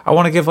 or I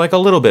want to give like a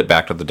little bit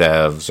back to the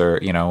devs, or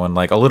and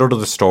like a little to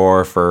the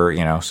store for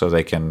so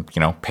they can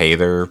pay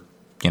their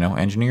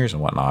engineers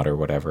and whatnot or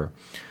whatever.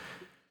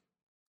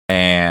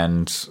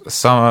 And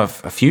a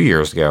few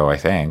years ago, I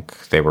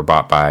think they were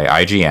bought by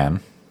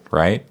IGN,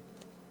 right?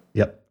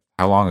 Yep.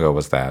 How long ago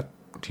was that?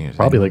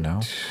 Probably like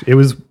it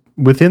was.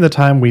 Within the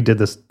time we started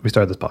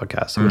this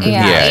podcast. So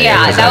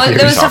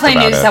there was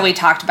definitely news that we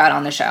talked about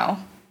on the show.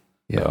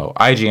 Yeah. So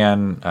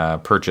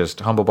IGN purchased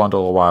Humble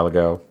Bundle a while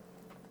ago,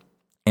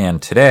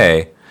 and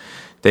today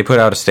they put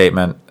out a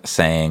statement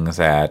saying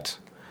that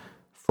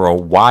for a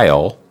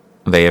while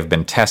they have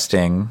been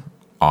testing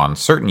on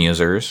certain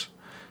users,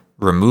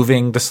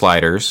 removing the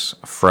sliders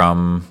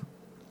from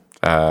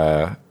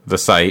the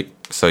site,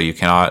 so you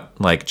cannot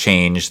like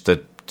change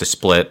the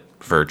split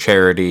for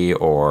charity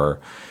or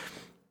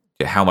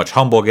how much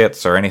Humble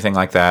gets or anything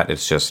like that.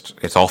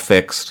 It's all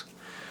fixed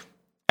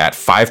at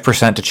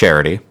 5% to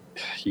charity.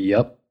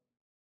 Yep.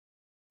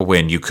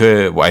 When you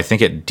could, I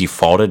think it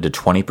defaulted to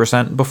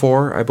 20%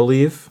 before, I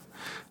believe,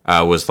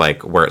 was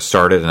like where it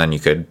started, and then you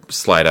could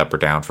slide up or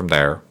down from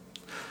there.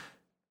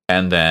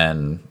 And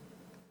then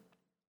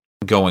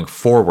going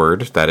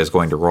forward, that is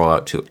going to roll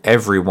out to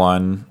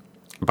everyone.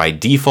 By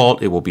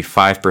default, it will be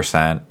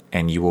 5%,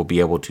 and you will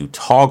be able to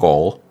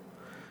toggle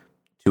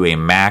to a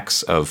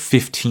max of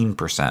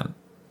 15%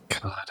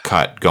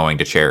 cut going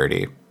to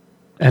charity.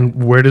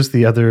 And where does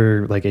the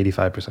other like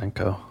 85%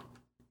 go?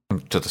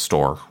 To the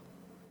store.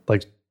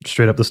 Like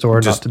straight up the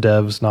store, not to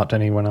devs, not to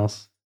anyone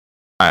else?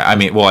 I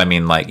mean,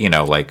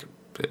 like,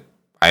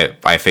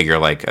 I figure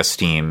like a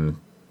Steam,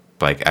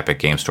 like Epic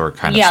Game Store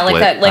kind of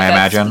split, I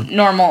imagine.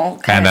 Normal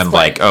kind and then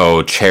split.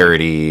 like,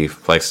 charity,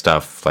 like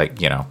stuff, like,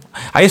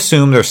 I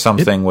assume there's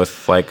something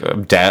with like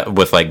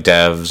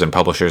devs and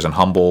publishers and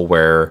Humble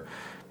where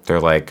they're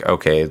like,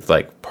 okay,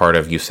 like part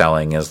of you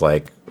selling is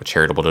like a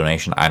charitable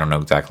donation. I don't know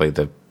exactly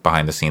the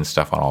behind the scenes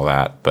stuff on all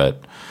that,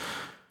 but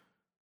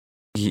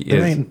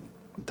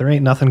There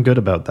ain't nothing good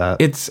about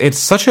that. It's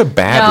such a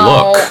bad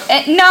look.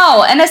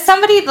 No, and as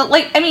somebody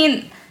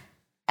that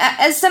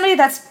as somebody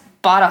that's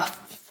bought a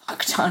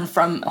fuck ton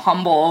from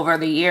Humble over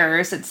the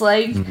years, it's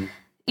like,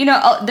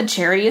 the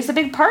charity is a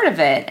big part of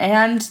it.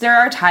 And there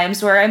are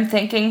times where I'm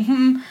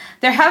thinking,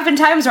 there have been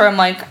times where I'm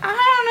like, I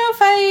don't know if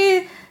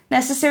I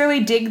necessarily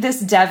dig this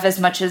dev as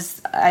much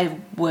as I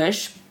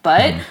wish,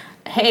 but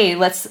hey,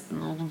 let's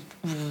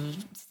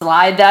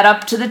slide that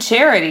up to the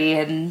charity.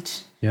 And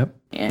yep.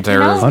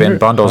 There have been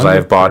bundles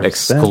I've bought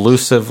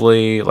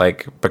exclusively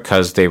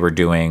because they were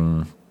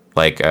doing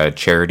a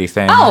charity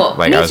thing. Oh,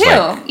 me I was too.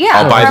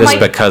 I'll buy this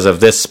because of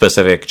this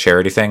specific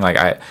charity thing.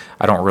 I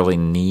don't really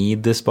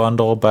need this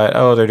bundle,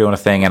 but they're doing a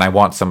thing and I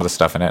want some of the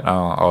stuff in it.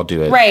 I'll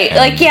do it. Right.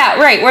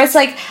 Where it's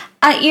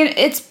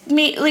it's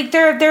me.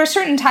 There are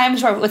certain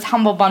times where with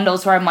Humble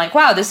bundles where I'm like,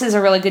 wow, this is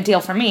a really good deal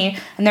for me.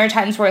 And there are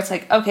times where it's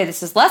like, okay,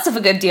 this is less of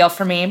a good deal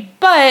for me,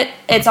 but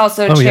it's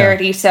also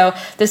charity. Yeah. So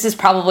this is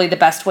probably the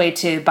best way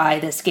to buy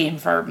this game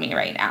for me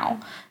right now.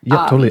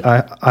 Yeah, totally.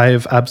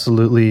 I've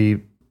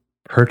absolutely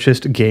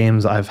purchased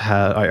games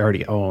I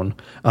already own,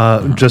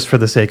 just for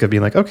the sake of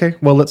being like, okay,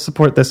 well, let's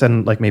support this,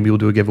 and maybe we'll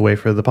do a giveaway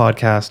for the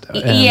podcast.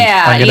 And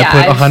I'm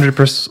gonna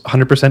put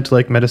 100% to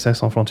Médecins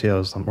Sans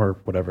Frontières or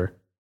whatever.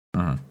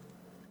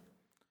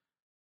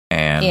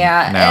 And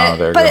now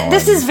they're but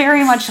this is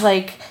very much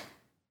I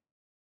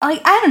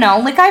don't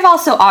know. I've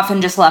also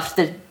often just left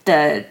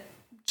the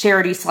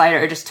charity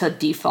slider just to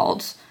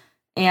default,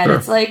 and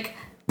it's hey,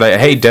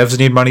 devs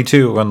need money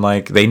too, and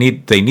they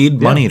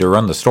need money to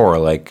run the store.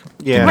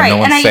 No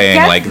one's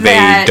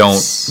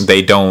saying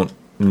they don't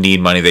need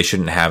money. They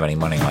shouldn't have any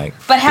money.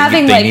 But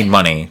having they need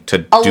money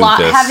to a do lot.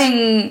 This.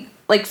 Having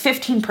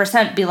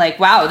 15% be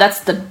wow,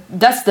 that's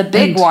the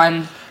big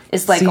one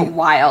is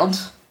wild.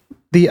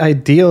 The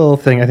ideal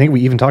thing, I think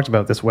we even talked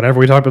about this. Whenever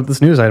we talked about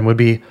this news item, would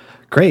be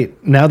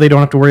great. Now they don't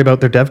have to worry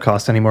about their dev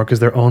costs anymore because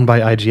they're owned by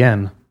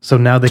IGN. So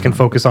now they can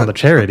focus on the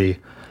charity.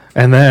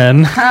 And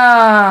then,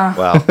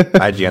 well,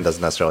 IGN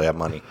doesn't necessarily have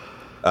money.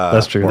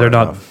 That's true. They're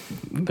not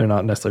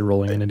necessarily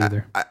rolling in it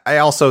either. I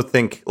also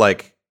think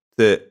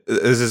this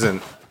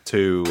isn't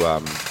to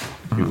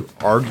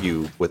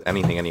argue with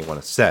anything anyone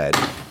has said,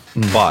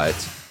 but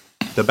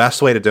the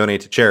best way to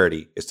donate to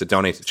charity is to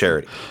donate to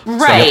charity.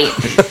 Right.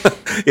 So,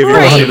 if you're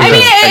listening to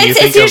this and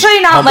it's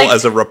usually not Humble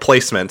as a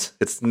replacement,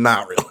 it's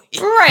not really.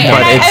 Right.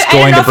 But it's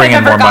going to bring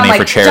in more money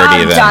for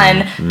charity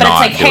than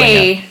but it's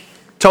hey.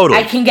 Totally.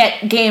 I can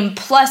get game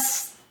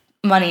plus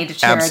money to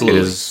charity.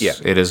 Absolutely.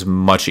 It is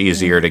much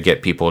easier to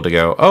get people to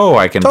go,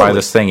 I can buy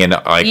this thing in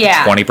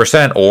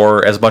 20%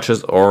 or as much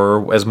as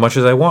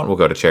I want will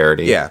go to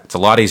charity. Yeah. It's a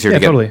lot easier to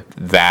get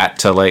that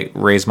to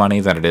raise money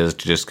than it is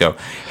to just go,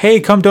 hey,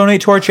 come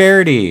donate to our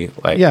charity.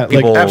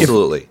 People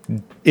absolutely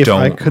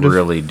don't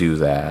really do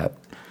that.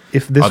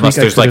 Unless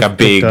there's a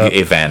big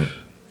event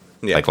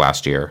like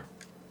last year,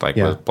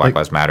 with Black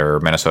Lives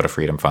Matter, Minnesota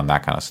Freedom Fund,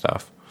 that kind of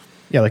stuff.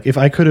 Yeah, if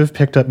I could have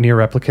picked up Nier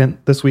Replicant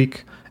this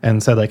week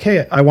and said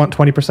hey, I want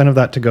 20% of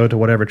that to go to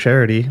whatever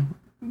charity,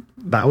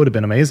 that would have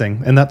been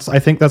amazing. And I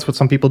think that's what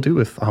some people do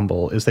with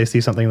Humble, is they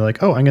see something I'm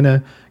going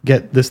to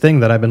get this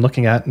thing that I've been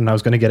looking at and I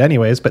was going to get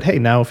anyways, but hey,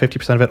 now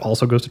 50% of it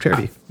also goes to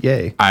charity.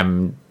 Yay.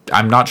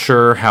 I'm not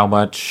sure how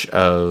much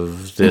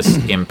of this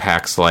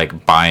impacts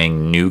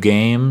buying new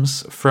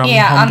games from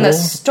Humble. On the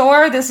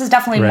store, this is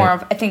definitely more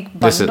of, I think,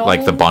 bundle. This is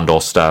the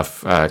bundle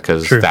stuff,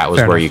 because that was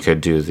where you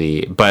could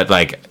do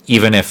but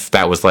even if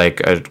that was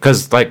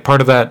because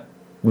part of that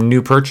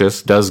new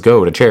purchase does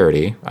go to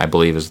charity, I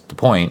believe is the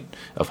point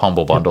of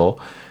Humble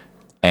Bundle.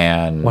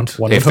 And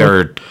if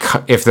they're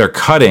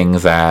cutting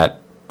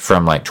that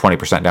from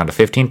 20% down to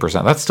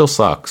 15%, that still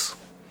sucks.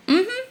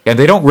 And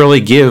they don't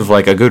really give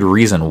a good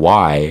reason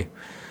why,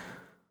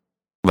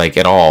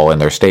 at all in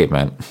their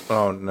statement.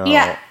 Oh no!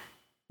 Yeah.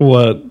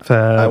 What?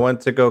 I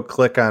went to go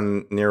click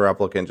on Nier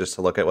Replicant just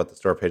to look at what the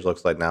store page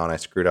looks like now, and I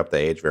screwed up the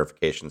age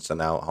verification. So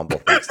now Humble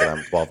thinks that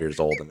I'm 12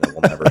 years old, and it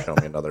will never show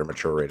me another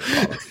mature rated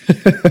product.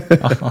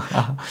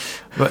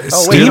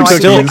 Steam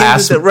still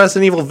asks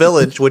Resident Evil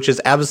Village, which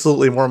is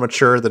absolutely more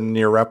mature than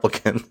Nier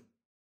Replicant.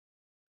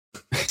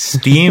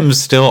 Steam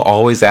still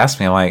always asks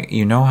me,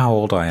 how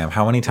old I am?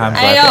 How many times?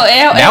 I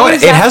know. Now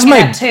it has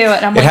my too,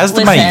 and I'm it has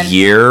my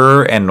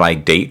year and my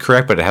date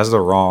correct, but it has the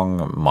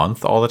wrong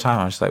month all the time.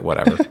 I'm just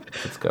whatever.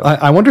 Let's go.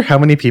 I wonder how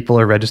many people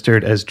are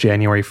registered as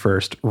January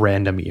 1st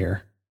random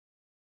year.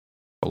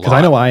 Because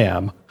I know I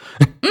am.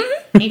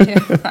 Me too.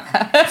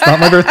 It's not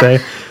my birthday.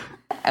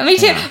 Me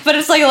too. But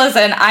it's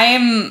listen,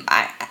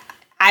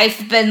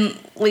 I've been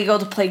legal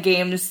to play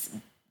games.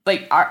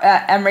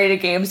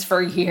 M-rated games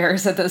for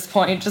years at this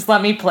point. Just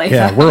let me play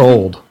them. Yeah, we're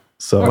old.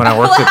 So when I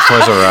worked at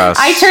Toys R Us,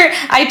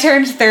 I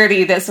turned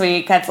 30 this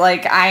week. That's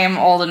I am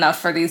old enough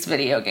for these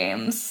video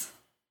games.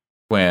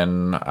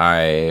 When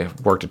I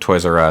worked at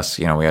Toys R Us,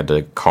 we had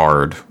to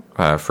card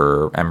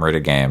for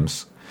M-rated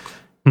games,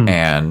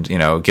 and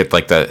get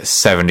the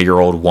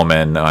 70-year-old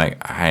woman.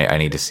 I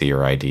need to see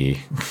your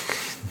ID.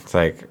 It's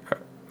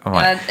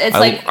I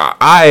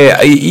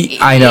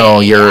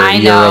know you're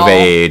of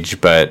age,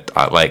 but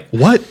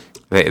what?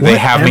 They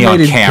have me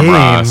on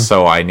camera,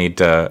 so I need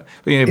to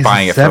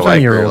buying it for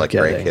like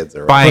kids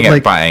or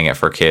buying it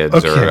for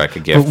kids or like a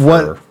gift.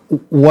 But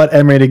what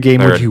M-rated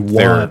game would you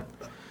want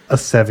a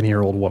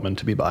 7-year-old woman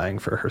to be buying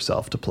for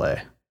herself to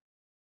play?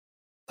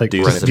 Like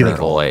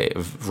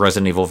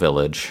Resident Evil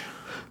Village.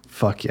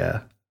 Fuck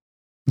yeah.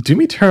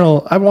 Doom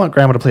Eternal. I want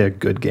Grandma to play a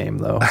good game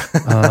though.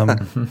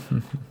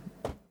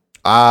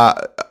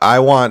 I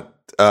want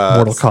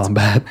Mortal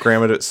Kombat.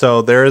 Grandma.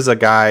 So there is a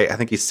guy, I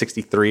think he's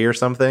 63 or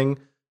something,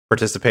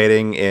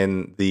 participating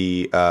in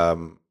the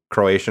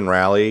Croatian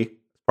Rally,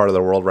 part of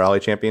the World Rally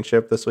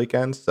Championship this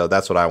weekend. So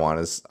that's what I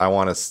want. I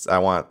want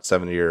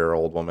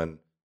 70-year-old woman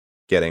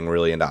getting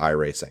really into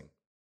iRacing.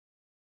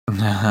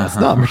 That's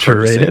not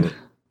mature rated.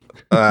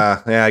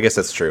 Yeah, I guess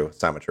that's true.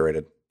 It's not mature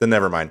rated. Then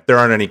never mind. There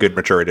aren't any good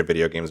mature rated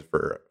video games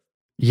for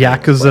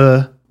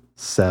Yakuza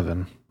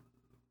 7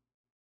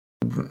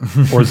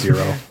 or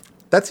 0.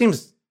 That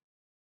seems,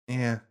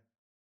 yeah.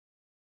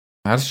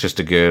 That's just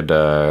a good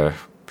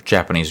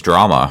Japanese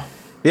drama.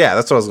 Yeah,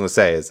 that's what I was going to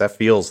say. Is that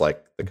feels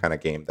like the kind of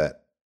game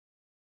that.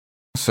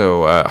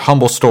 So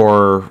Humble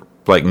Store,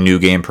 like new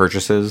game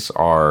purchases,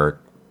 are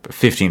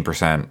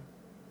 15%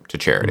 to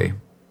charity.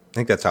 I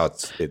think that's how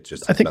it's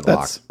just been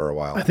locked for a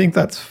while. I think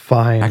that's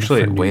fine.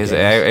 Actually,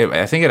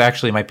 I think it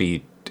actually might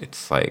be.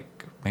 It's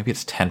like maybe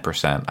it's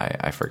 10%.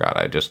 I forgot.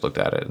 I just looked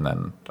at it and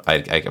then I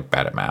get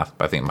bad at math,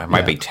 but I think it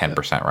might be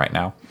 10% right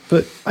now.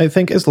 But I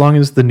think as long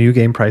as the new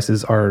game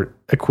prices are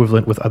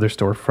equivalent with other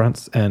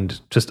storefronts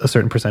and just a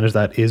certain percentage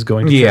that is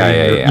going to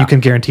charity, you can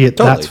guarantee it.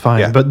 Totally. That's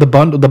fine. Yeah. But the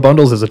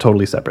bundles is a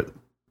totally separate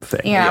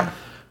thing. Yeah.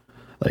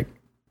 Like,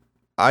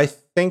 I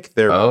think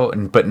they're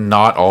but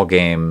not all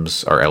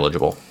games are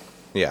eligible.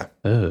 Yeah.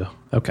 Oh,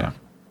 okay.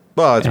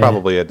 Well, it's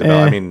probably a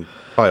I mean,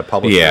 probably a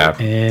public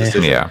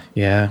decision.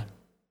 Yeah.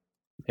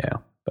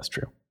 That's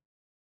true.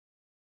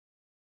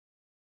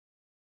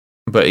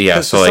 But yeah,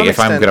 so like if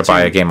I'm going to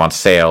buy a game on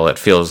sale, it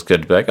feels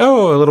good to be like,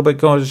 oh, a little bit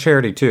going to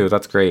charity too.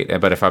 That's great.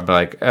 But if I'm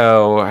like,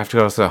 oh, I have to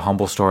go to the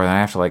Humble Store, then I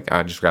have to like,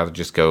 I'd just rather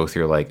just go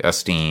through like a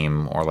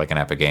Steam or like an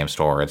Epic Game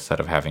Store instead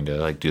of having to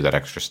like do that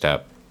extra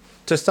step.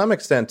 To some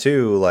extent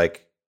too,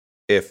 like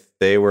if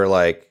they were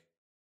like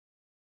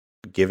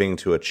giving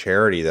to a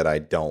charity that I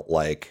don't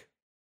like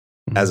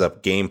as a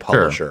game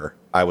publisher,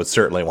 I would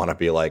certainly want to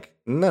be like,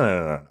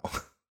 no.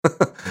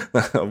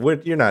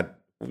 You're not.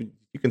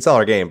 You can sell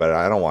our game, but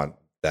I don't want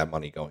that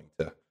money going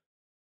to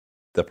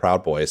the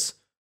Proud Boys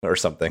or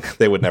something.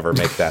 They would never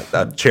make that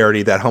a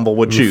charity that Humble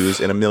would choose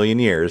in a million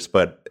years.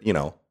 But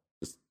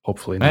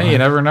hopefully not. Hey, you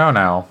never know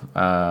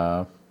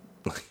now.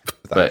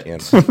 But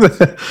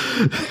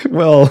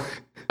well,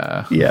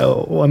 yeah,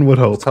 one would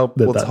hope.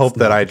 Let's hope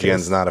that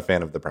IGN's not a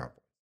fan of the Proud Boys.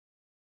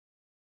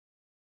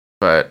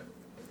 But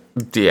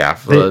yeah,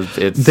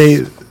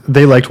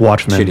 they liked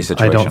Watchmen. Shitty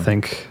situation.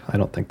 I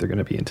don't think they're going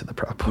to be into the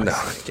Proud Boys. No,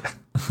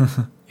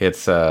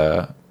 it's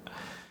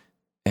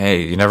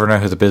hey, you never know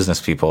who the business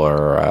people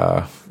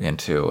are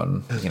into,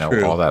 and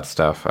all that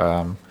stuff.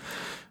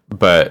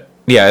 But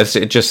yeah,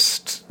 it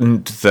just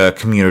the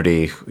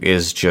community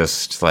is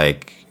just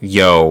like,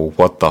 yo,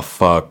 what the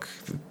fuck?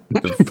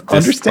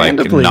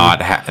 Understandably,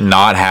 like,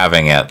 not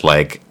having it,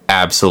 like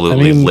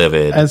absolutely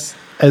livid.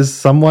 As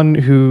someone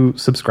who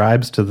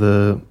subscribes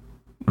to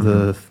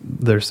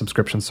their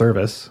subscription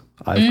service,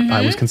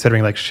 I was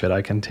considering like, should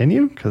I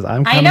continue? Because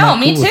I'm kind of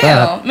me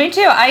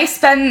too. I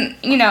spend,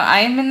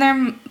 I'm in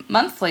there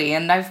monthly,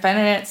 and I've been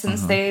in it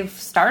since they've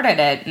started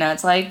it, and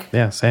it's like,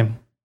 yeah, same.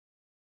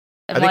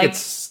 I think it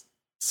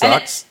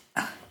sucks.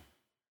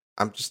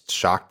 I'm just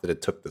shocked that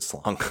it took this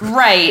long.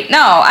 Right? No,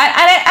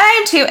 I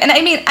am too, and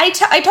I mean,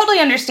 I totally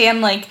understand,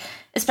 like,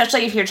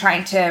 especially if you're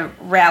trying to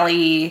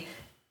rally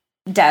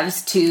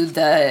devs to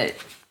the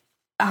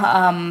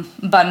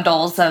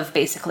bundles of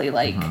basically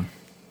like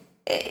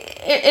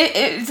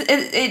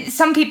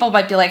some people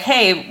might be like,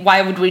 hey,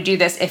 why would we do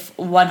this if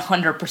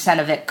 100%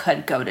 of it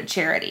could go to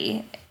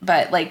charity?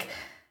 But like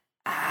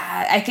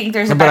I think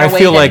there's a better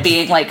way than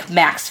being like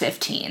max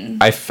 15.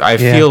 I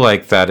feel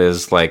like that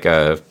is like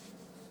a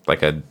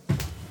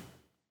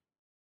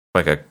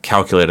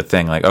calculated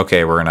thing, like,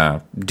 okay, we're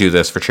gonna do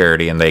this for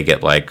charity and they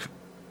get like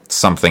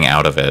something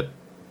out of it,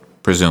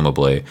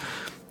 presumably.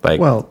 Like,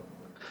 well,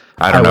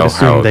 I don't know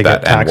how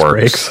that end works.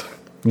 Breaks.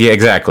 Yeah,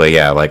 exactly.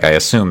 Yeah, like I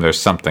assume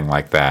there's something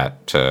like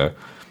that to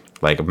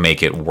like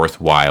make it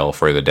worthwhile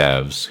for the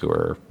devs who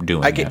are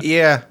doing it.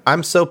 Yeah,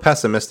 I'm so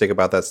pessimistic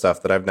about that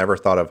stuff that I've never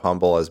thought of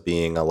Humble as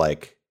being a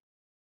like.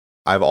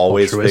 I've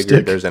always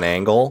figured there's an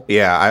angle.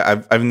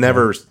 Yeah, I've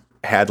never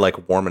had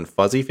like warm and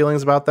fuzzy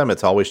feelings about them.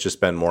 It's always just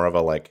been more of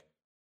a like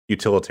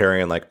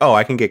utilitarian, like, oh,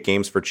 I can get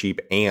games for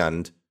cheap,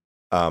 and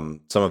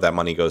some of that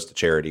money goes to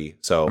charity.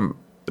 So.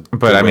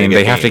 But I mean,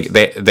 they have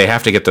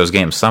to get those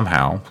games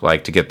somehow,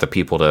 like to get the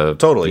people to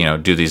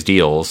do these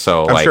deals.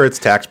 So I'm sure it's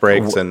tax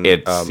breaks and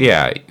it's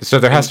So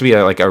there has to be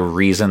a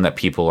reason that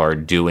people are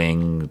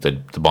doing the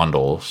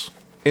bundles.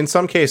 In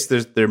some case,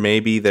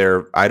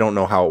 I don't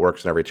know how it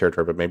works in every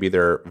territory, but maybe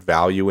they're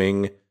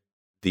valuing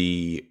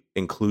the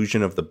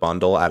inclusion of the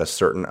bundle at a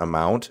certain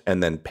amount,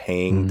 and then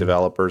paying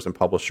developers and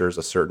publishers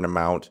a certain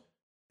amount,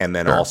 and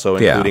then also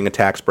including a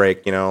tax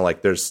break. You know,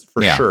 like there's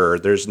sure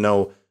there's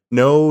no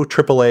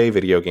AAA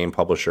video game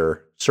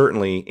publisher,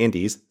 certainly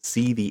indies.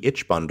 See the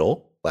Itch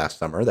bundle last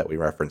summer that we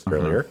referenced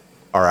earlier,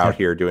 are out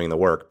here doing the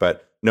work,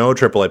 but no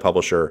AAA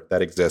publisher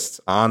that exists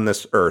on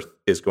this earth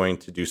is going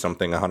to do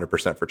something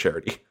 100% for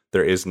charity.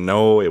 There is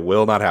no, it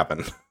will not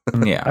happen.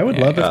 Yeah, I would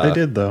love if they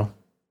did, though.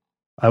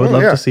 I would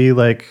love to see,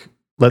 like,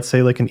 let's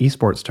say, like an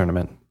esports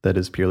tournament that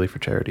is purely for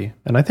charity.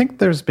 And I think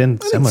there's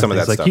been similar some of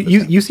things. that Like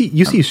stuff you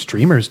see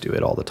streamers do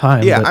it all the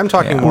time. Yeah, but I'm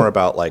talking more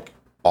about like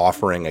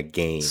offering a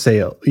game.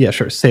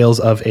 Sales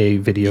of a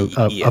video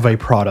of a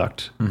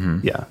product.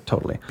 Yeah,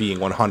 totally. Being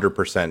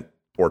 100%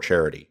 for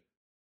charity.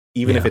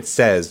 Even if it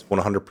says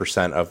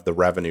 100% of the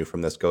revenue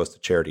from this goes to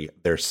charity,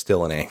 there's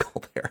still an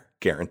angle there,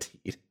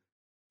 guaranteed,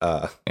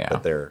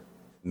 that they're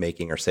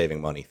making or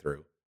saving money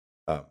through,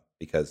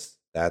 because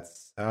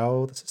that's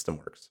how the system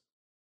works.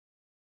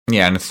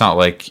 Yeah, and it's not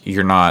like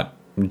you're not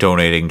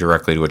donating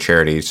directly to a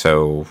charity,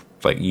 so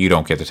like you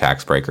don't get the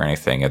tax break or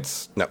anything.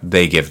 It's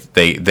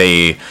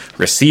they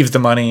receive the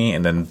money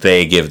and then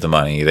they give the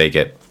money. They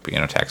get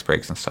tax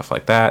breaks and stuff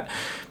like that,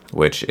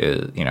 which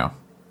is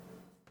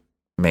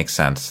makes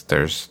sense.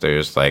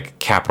 There's like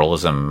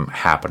capitalism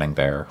happening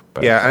there.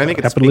 But, and I think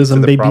it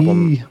capitalism, speaks to the baby.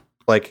 problem.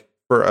 Like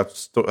for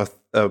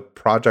a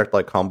project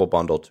like Humble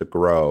Bundle to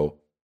grow,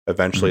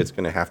 eventually it's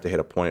going to have to hit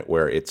a point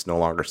where it's no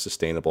longer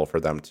sustainable for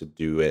them to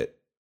do it,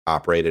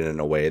 operate it in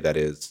a way that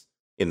is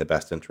in the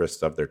best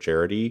interests of their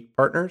charity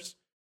partners,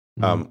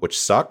 which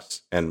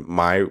sucks. And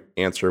my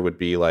answer would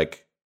be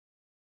like,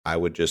 I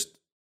would just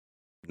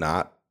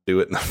not do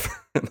it in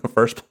the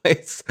first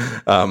place.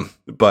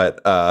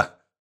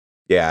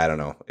 I don't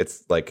know.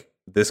 It's like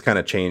this kind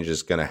of change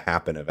is going to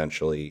happen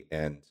eventually,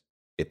 and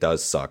it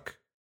does suck.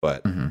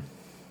 But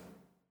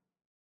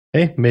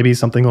hey, maybe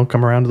something will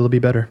come around that'll be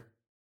better.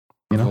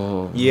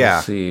 we'll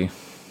see.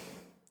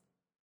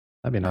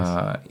 That'd be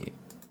nice.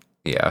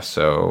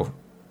 So Speaking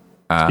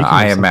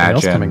I of something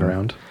else imagine coming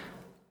around.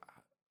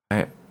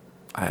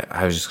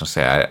 I was just gonna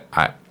say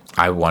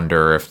I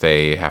wonder if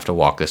they have to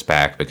walk this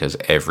back because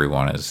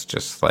everyone is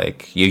just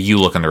like you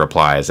look in the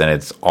replies and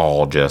it's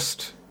all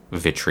just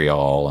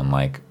vitriol and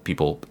like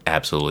people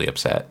absolutely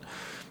upset.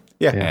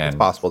 Yeah, it's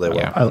possible they will.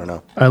 Yeah. I don't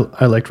know.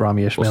 I liked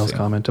Rami Ishmael's see.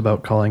 comment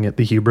about calling it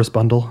the hubris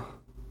bundle.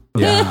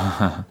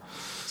 Yeah.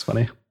 It's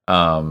funny.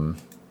 The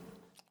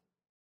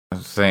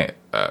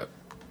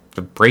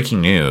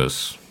breaking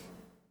news.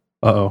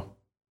 Uh-oh.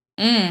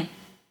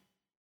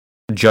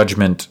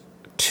 Judgment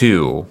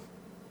 2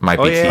 might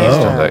be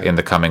teased in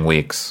the coming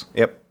weeks.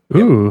 Yep.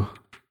 Ooh.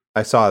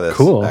 I saw this.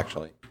 Cool.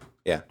 Actually.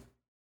 Yeah.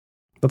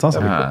 That's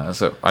awesome.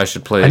 So I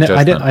should play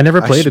Judgment. I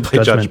never played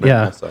Judgment.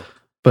 Yeah. Also.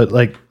 But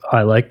like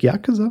I like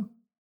Yakuza.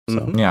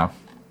 So. Yeah.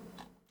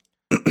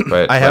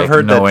 But I have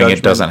heard that knowing Judgment,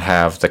 it doesn't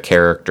have the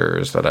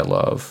characters that I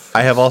love.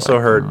 I have also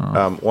heard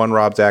one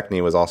Rob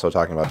Zachney was also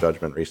talking about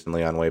Judgment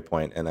recently on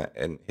Waypoint,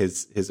 and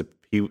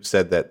he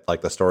said that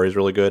like the story is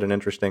really good and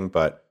interesting,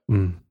 but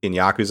in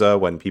Yakuza,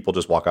 when people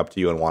just walk up to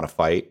you and want to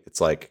fight, it's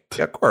like,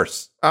 yeah, of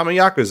course I'm a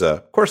Yakuza,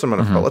 of course I'm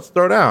gonna fight. Let's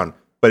throw down.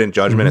 But in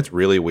Judgment, it's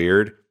really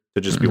weird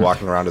to just be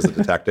walking around as a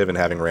detective and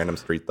having random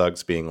street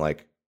thugs being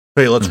like,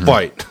 "Hey, let's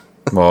fight."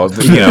 Well,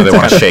 they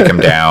want to shake him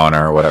down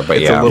or whatever. But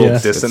it's a little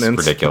dissonance,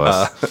 it's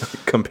ridiculous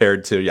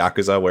compared to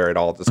Yakuza, where it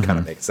all just kind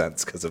of makes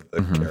sense because of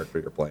the character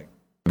you're playing.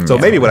 So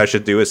maybe what I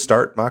should do is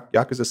start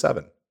Yakuza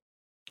 7.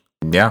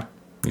 Yeah,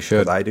 you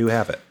should. I do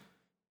have it.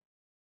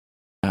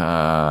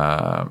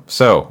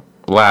 So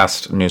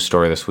last news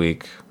story this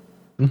week: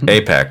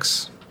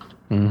 Apex.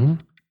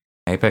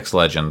 Apex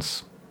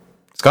Legends.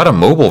 It's got a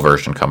mobile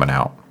version coming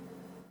out.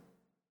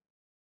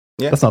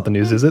 Yeah, that's not the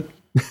news, is it?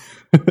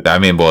 I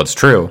mean, well, it's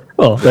true.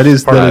 Well, that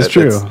is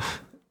true.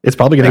 It's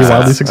probably going to be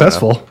wildly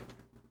successful.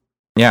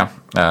 Yeah,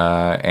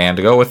 and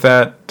to go with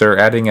that, they're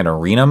adding an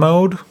arena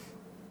mode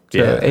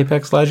to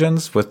Apex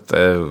Legends with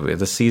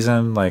the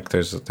season. Like,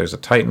 there's a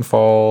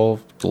Titanfall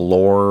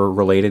lore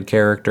related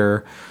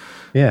character,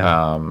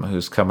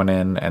 who's coming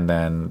in, and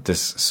then this.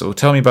 So,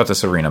 tell me about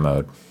this arena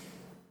mode.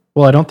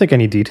 Well, I don't think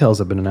any details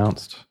have been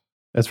announced,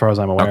 as far as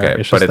I'm aware. Okay,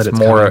 it's but just it's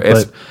that more.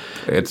 Coming,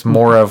 it's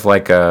more of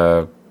like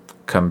a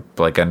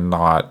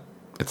not.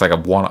 It's like a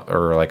one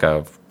or like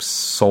a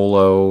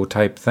solo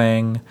type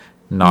thing,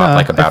 not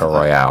like a battle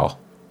royale.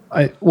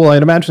 I'd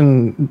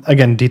imagine,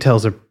 again,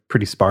 details are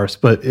pretty sparse,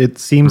 but it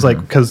seems like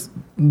because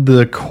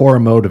the core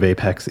mode of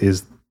Apex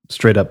is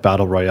straight up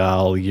battle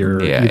royale.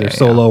 You're either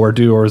solo or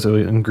duos or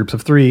in groups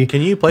of 3.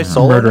 Can you play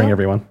solo? Murdering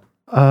everyone.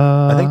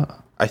 I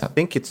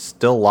think it's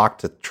still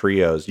locked to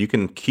trios. You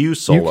can queue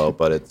solo,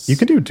 but you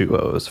can do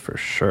duos for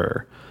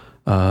sure.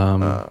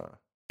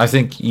 I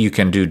think you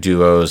can do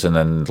duos and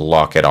then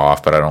lock it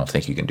off, but I don't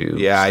think you can do.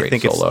 Yeah, I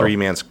think solo. It's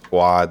 3-man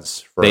squads.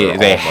 For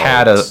they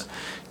had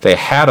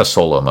a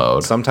solo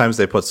mode. Sometimes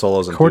they put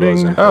solos and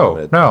According,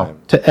 duos.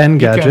 To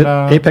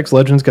Engadget, Apex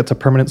Legends gets a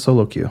permanent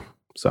solo queue.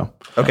 So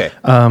okay,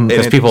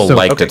 because people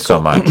liked it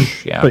so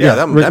much. Yeah, but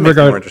that makes me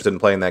more interested in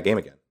playing that game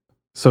again.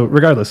 So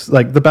regardless,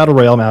 like the battle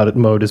royale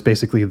mode is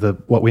basically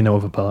what we know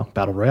of a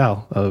battle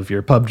royale of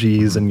your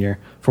PUBGs and your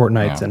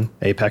Fortnites and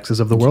Apexes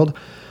of the world.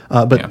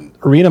 But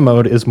arena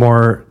mode is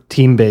more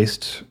team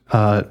based,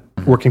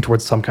 working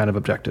towards some kind of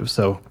objective.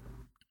 So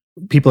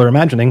people are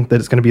imagining that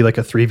it's going to be like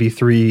a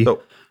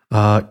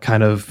 3v3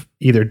 kind of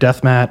either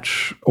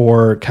deathmatch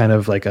or kind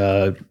of like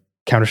a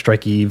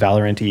Counter-Strike-y,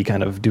 Valorant-y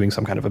kind of doing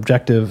some kind of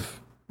objective.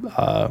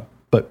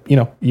 But,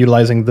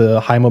 utilizing the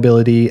high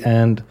mobility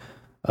and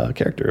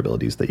character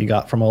abilities that you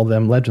got from all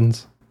them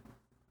legends.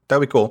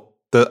 That'd be cool.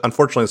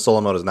 Unfortunately, the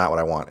solo mode is not what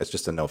I want. It's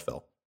just a no-fill.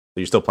 So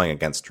you're still playing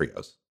against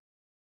trios.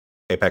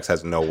 Apex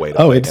has no way to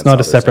play it's not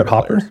a separate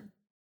hopper? Players.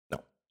 No.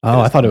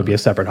 Oh, I thought it would be a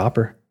separate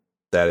hopper.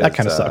 That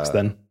kind of sucks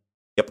then.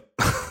 Yep.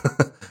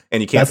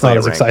 And you can't That's play not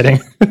as exciting.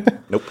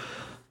 Nope.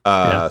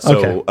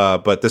 Okay.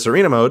 But this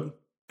arena mode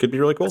could be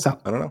really cool.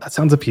 I don't know. That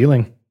sounds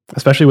appealing,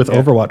 especially with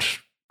Overwatch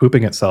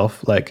pooping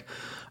itself. Like,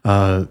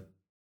 I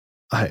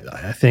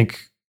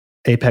think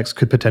Apex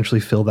could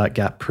potentially fill that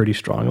gap pretty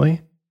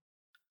strongly.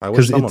 I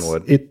wish someone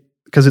would.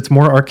 Because it's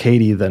more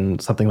arcadey than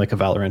something like a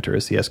Valorant or a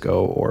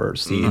CSGO or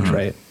Siege,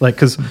 right? Like,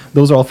 because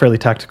those are all fairly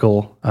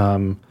tactical.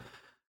 Don't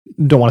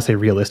want to say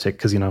realistic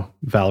because,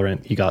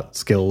 Valorant, you got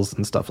skills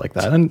and stuff like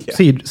that. And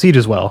Siege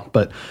as well.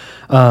 But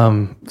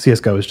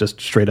CSGO is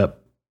just straight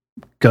up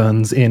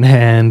guns in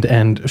hand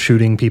and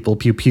shooting people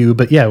pew pew.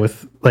 But yeah,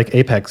 with like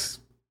Apex,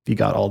 you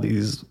got all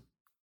these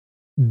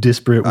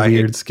disparate,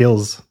 weird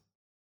skills.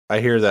 I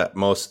hear that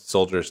most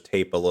soldiers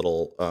tape a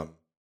little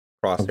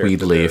crosshair weed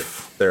to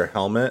leaf. their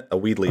helmet, a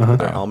weed leaf with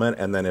their helmet,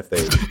 and then if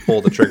they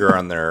pull the trigger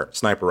on their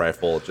sniper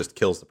rifle, it just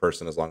kills the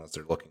person as long as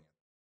they're looking.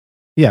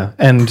 Yeah,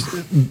 and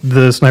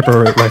the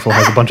sniper rifle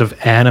has a bunch of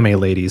anime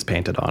ladies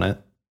painted on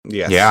it.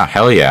 Yes. Yeah,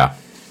 hell yeah.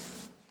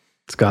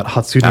 It's got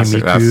Hatsune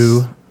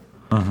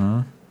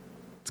Miku.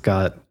 It's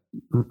got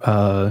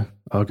oh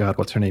god,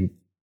 what's her name?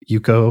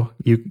 Yuko.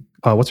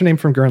 What's her name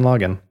from Gurren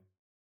Lagann?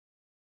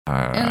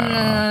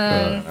 I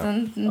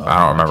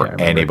don't remember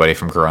anybody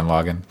from Gurren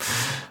Lagann.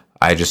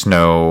 I just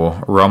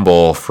know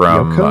Rumble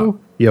from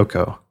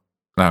Yoko.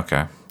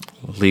 Okay,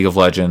 League of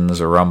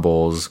Legends or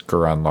Rumble's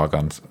Gurren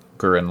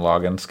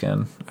Lagann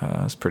skin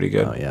is pretty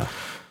good. Oh yeah.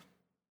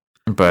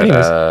 But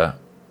anyways,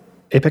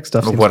 Apex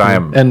stuff. What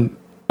cool. and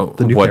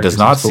what does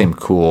not seem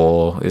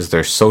cool is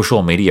their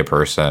social media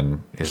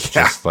person is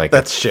just like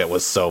that shit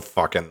was so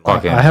fucking.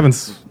 I haven't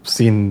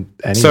seen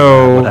any.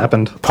 So what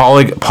happened?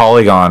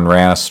 Polygon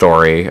ran a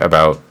story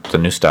about the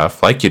new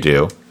stuff, like you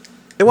do.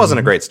 It wasn't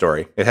a great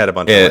story. It had a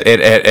bunch of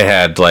it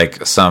had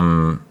like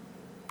some.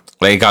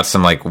 Like, it got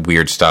some like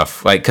weird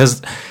stuff, like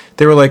because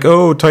they were like,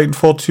 "Oh,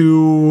 Titanfall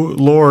 2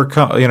 lore,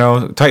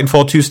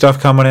 Titanfall 2 stuff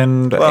coming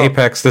in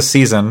Apex this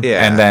season."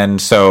 Yeah. And then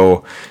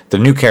so the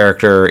new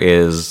character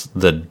is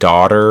the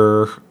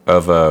daughter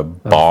of a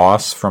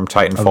boss from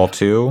Titanfall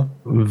 2,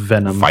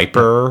 Venom,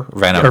 Viper.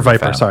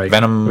 Sorry,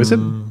 Venom. Was it?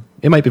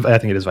 It might be. I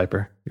think it is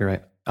Viper. You're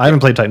right. I haven't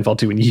played Titanfall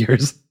 2 in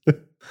years.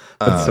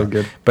 That's so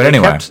good. But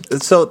anyway,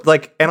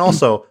 and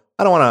also,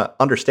 I don't want to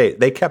understate.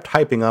 They kept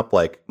hyping up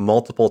like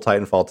multiple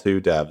Titanfall 2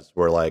 devs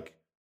were like,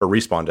 or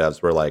Respawn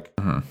devs were like,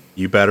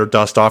 you better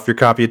dust off your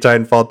copy of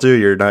Titanfall 2.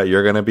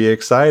 You're going to be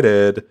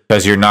excited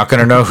because you're not going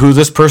to know who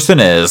this person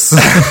is.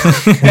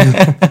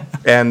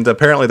 And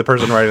apparently, the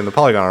person writing the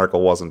Polygon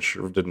article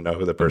didn't know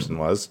who the person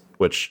was,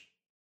 which.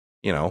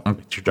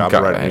 It's your job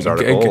to write a news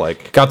article.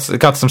 Like got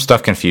some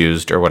stuff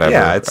confused or whatever.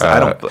 Yeah,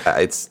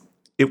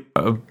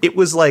 it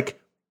was like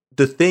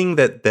the thing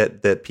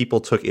that people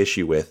took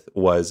issue with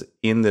was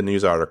in the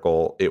news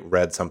article. It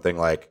read something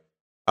like,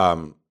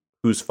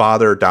 whose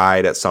father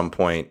died at some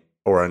point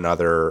or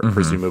another,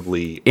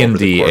 presumably in over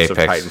the course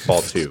Apex of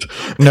Titanfall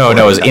 2. No,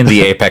 it was in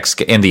the Apex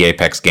games.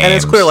 And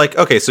it's clear, like,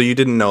 okay, so you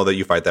didn't know that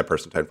you fight that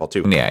person in Titanfall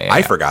 2. Yeah.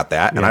 I forgot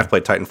that, and I've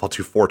played Titanfall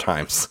 2 4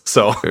 times.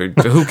 So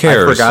who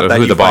cares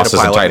who the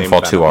bosses in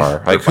Titanfall 2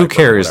 are? Like, who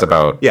cares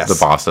about the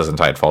bosses in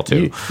Titanfall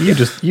 2?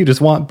 You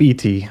just want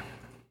BT.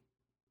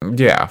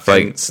 Yeah,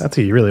 like that's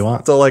who you really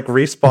want. So, like,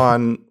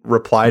 Respawn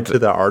replied to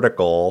the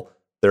article,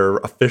 their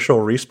official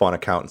Respawn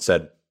account, and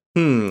said,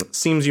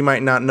 seems you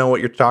might not know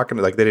what you're talking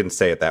about. Like, they didn't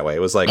say it that way. It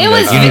was like, you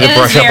need to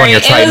brush up on your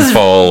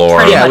Titanfall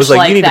lore. Yeah, it was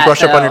like, you need to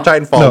brush up on your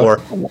Titanfall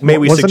lore. May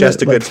we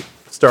suggest a good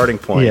starting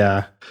point?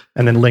 Yeah,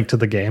 and then link to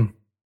the game.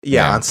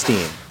 Yeah, on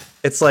Steam.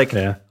 It's like,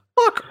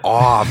 fuck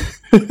off.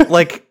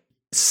 Like,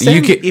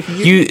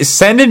 you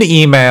send an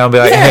email and be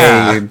like,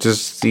 hey, you got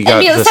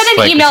this. Send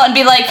an email and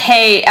be like,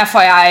 hey,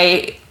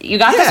 FYI, you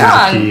got this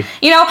wrong.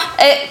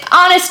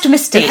 Honest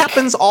mistake. It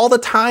happens all the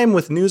time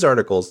with news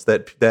articles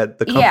that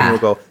the company will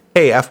go,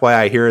 hey,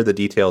 FYI, here are the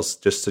details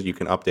just so you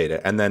can update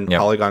it. And then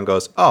Polygon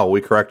goes, oh, we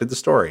corrected the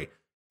story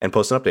and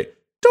post an update.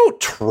 Don't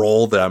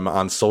troll them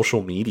on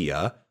social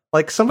media.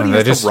 Like, somebody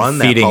has to run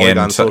that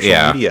Polygon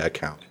social media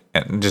account.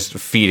 And just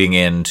feeding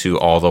into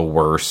all the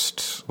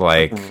worst,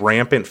 like,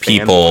 rampant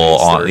people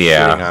on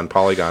sitting on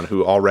Polygon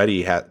who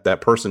already had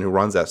that person who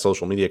runs that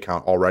social media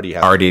account already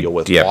has to deal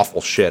with awful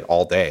shit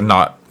all day.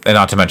 Not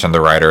to mention the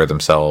writer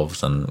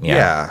themselves, and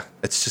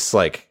it's just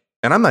like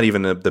and I'm not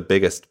even the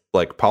biggest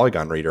like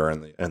Polygon reader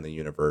in the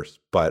universe,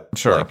 but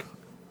Sure. like,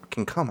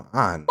 come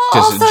on. Well,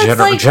 Just also, it's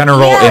like,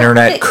 general yeah,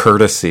 internet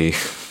courtesy.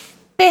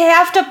 They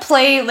have to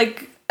play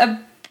like a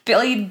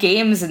billion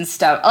games and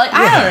stuff. Like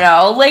I don't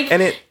know. Like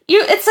And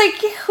it's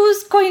like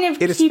who's going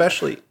to it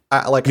especially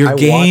like Your I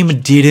game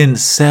watched, didn't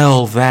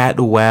sell that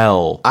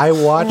well. I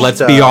watched.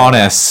 Let's be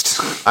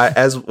honest.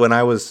 When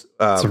I was,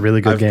 It's a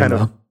really good I've game,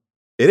 though.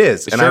 It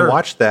is, and I Sure.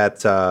 watched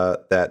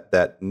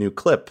that new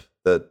clip,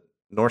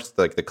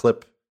 the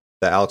clip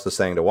that Alex was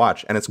saying to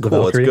watch, and it's The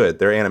cool. Valkyrie? It's good.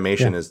 Their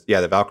animation is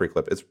the Valkyrie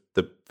clip. It's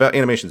the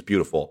animation is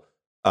beautiful.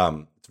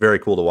 It's very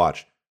cool to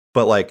watch.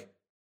 But like,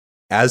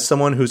 as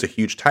someone who's a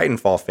huge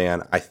Titanfall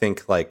fan, I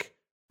think like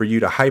for you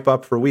to hype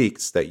up for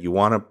weeks that you're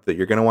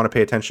going to want to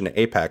pay attention to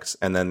Apex,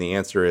 and then the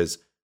answer is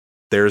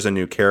there's a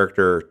new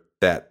character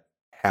that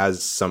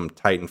has some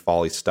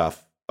Titanfall-y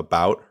stuff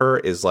about her,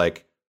 is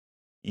like,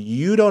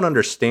 you don't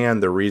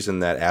understand the reason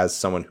that as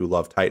someone who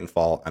loved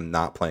Titanfall, I'm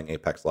not playing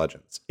Apex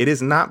Legends. It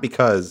is not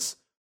because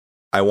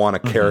I want a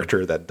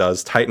character that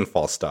does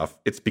Titanfall stuff.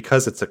 It's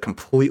because it's a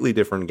completely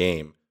different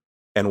game.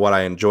 And what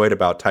I enjoyed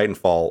about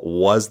Titanfall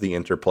was the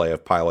interplay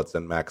of pilots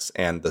and mechs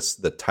and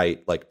the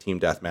tight like team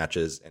death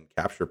matches and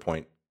capture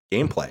point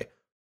gameplay,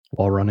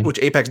 Wall running. which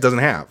Apex doesn't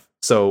have.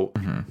 So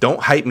don't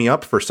hype me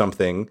up for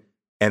something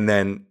and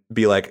then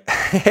be like,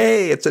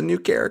 hey, it's a new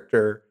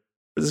character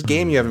for this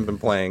game you haven't been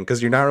playing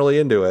because you're not really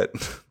into it.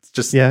 It's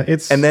just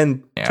and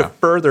then to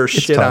further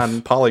shit tough.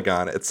 on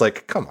Polygon, it's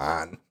like, come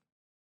on.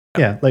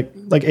 Yeah, like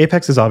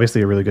Apex is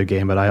obviously a really good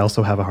game, but I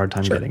also have a hard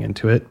time getting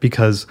into it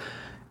because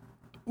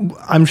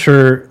I'm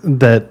sure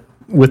that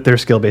with their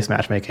skill-based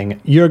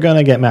matchmaking, you're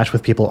gonna get matched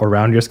with people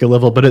around your skill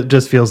level, but it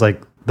just feels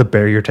like the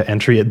barrier to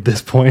entry at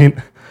this point,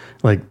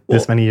 like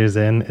this many years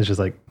in, is just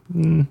like,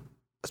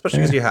 especially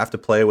because you have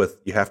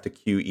to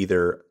queue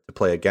either to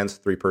play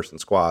against 3-person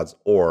squads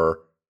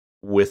or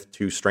with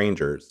 2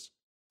 strangers.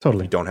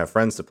 totally. You don't have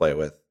friends to play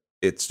with.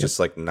 It's just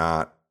like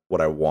not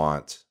what I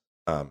want.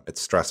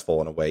 It's stressful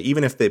in a way.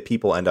 Even if the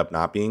people end up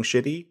not being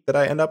shitty that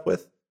I end up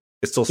with,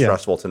 it's still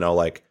stressful to know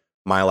like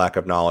my lack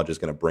of knowledge is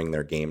going to bring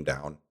their game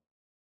down.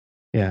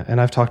 Yeah, and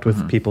I've talked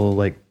with people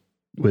like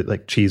with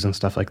like Cheese and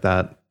stuff like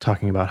that,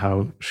 talking about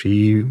how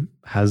she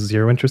has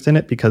zero interest in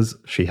it because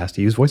she has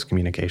to use voice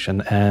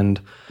communication,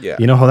 and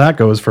you know how that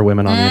goes for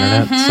women on the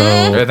internet.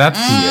 So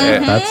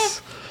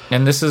that's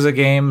and this is a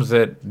game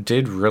that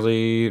did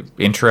really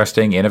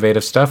interesting,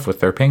 innovative stuff with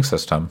their ping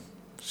system.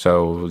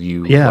 So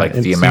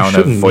the amount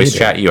of voice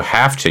chat you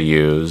have to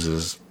use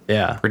is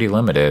pretty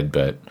limited,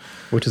 but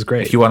which is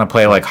great. If you want to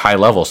play like high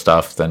level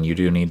stuff, then you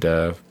do need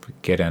to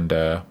get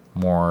into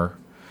more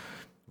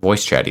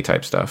voice chatty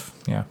type stuff.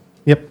 Yeah.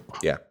 Yep.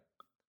 Yeah.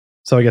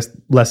 So I guess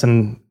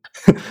the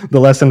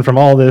lesson from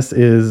all this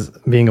is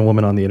being a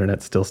woman on the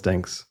internet still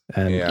stinks,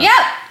 and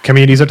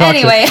communities are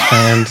toxic. Anyway.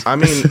 And I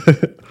mean,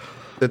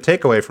 the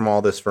takeaway from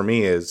all this for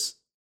me is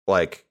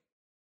like,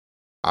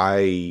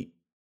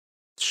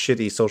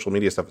 shitty social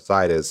media stuff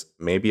aside, is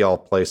maybe I'll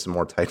play some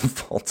more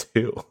Titanfall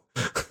 2.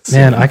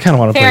 Man, I kind of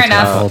want to play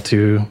enough. Titanfall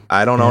 2.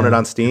 I don't own it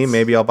on Steam.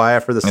 Maybe I'll buy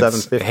it for the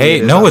 $7.50. Hey,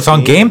 it's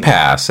on Game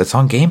Pass. It's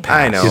on Game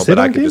Pass. I know, Is but it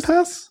I on could Game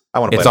Pass? I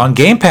want to play It's on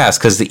Game Pass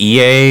because the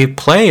EA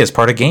Play is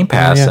part of Game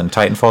Pass, yeah. and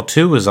Titanfall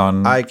 2 is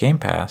on Game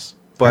Pass.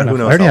 But who enough.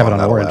 knows? I already how have it long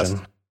on that'll Origin.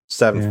 last.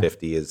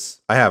 $7.50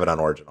 is. I have it on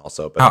Origin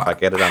also, but if I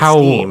get it on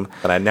Steam,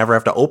 then I never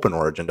have to open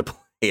Origin to play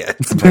it.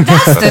 That's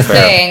the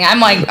thing. I'm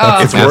like,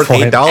 It's worth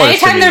 $8.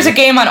 anytime there's a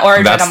game on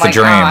Origin, That's I'm the like,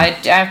 dream. I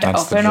have to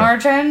That's the open dream.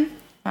 Origin.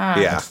 Yeah,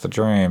 That's the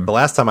dream. the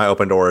last time I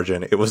opened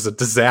Origin, it was a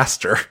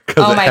disaster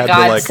because Oh it my had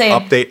God, to like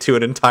same. update to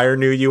an entire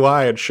new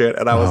UI and shit.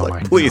 And I was Oh my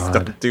like, please God.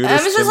 don't do this. I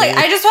was just to like,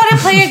 me. I just want to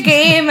play a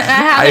game, and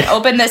I haven't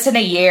opened this in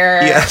a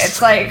year. Yes.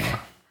 It's like,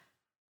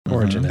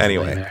 Origin. Is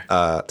Anyway, there.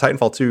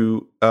 Titanfall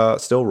 2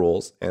 still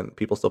rules, and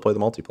people still play the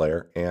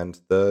multiplayer.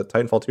 And the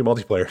Titanfall 2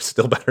 multiplayer is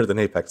still better than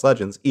Apex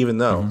Legends, even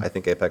though I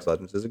think Apex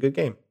Legends is a good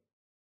game.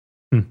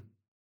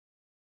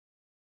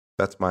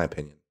 That's my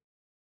opinion.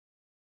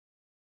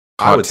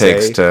 Hot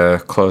takes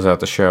to close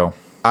out the show.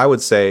 I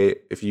would say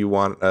if you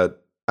want I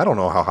don't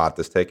know how hot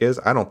this take is.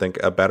 I don't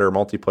think a better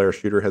multiplayer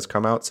shooter has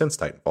come out since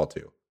Titanfall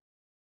 2.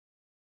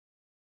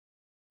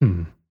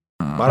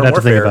 I'd have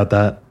to think about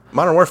that.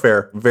 Modern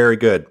Warfare, very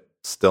good.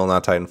 Still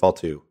not Titanfall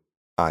 2.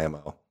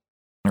 IMO.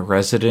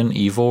 Resident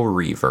Evil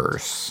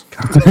Reverse.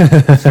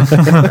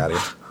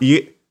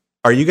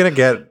 Are you going to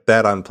get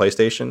that on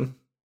PlayStation?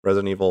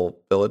 Resident Evil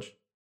Village?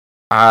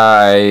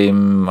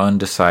 I'm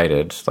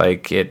undecided.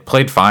 Like, it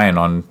played fine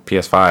on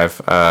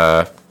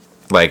PS5.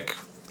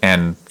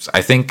 And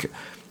I think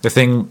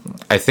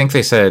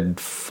they said,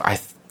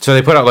 so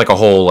they put out like a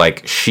whole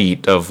like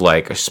sheet of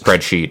like a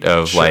spreadsheet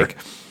of like,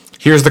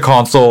 here's the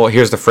console,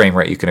 here's the frame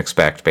rate you can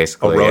expect,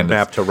 basically. A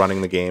roadmap to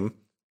running the game.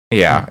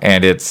 Yeah,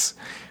 and it's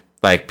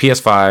like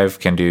PS5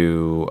 can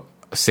do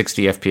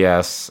 60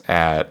 FPS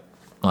at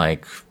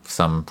like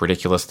some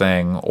ridiculous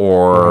thing,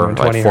 or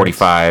like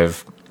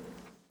 45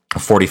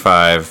 with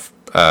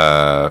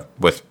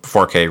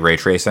 4K ray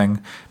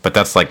tracing, but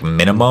that's like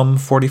minimum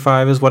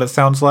 45 is what it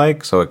sounds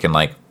like. So it can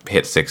like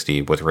hit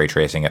 60 with ray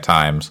tracing at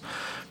times.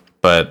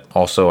 But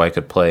also I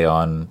could play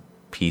on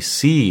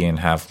PC and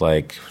have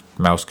like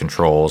mouse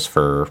controls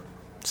for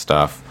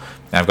stuff.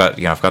 And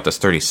I've got this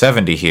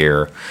 3070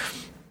 here,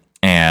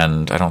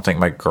 and I don't think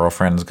my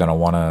girlfriend's gonna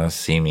want to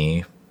see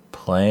me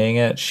playing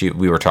it.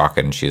 We were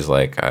talking, and she's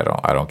like,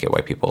 I don't get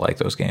why people like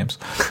those games.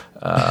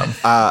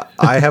 I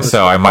have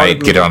so I might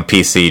get it on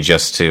PC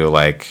just to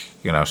like,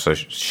 so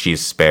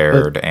she's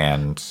spared,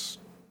 and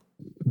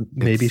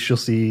maybe she'll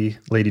see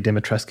Lady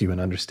Dimitrescu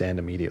and understand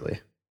immediately.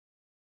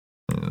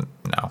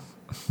 No.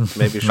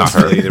 Maybe she'll see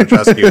Lady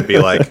Dimitrescu and be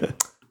like,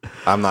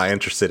 I'm not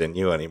interested in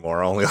you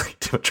anymore, only Lady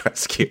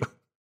Dimitrescu.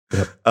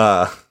 Yep.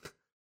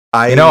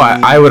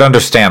 I would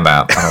understand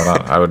that.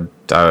 I would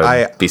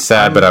be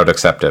sad, but I would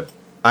accept it.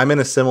 I'm in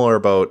a similar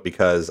boat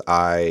because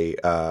my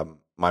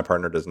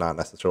partner does not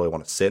necessarily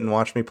want to sit and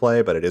watch me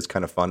play, but it is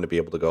kind of fun to be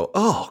able to go,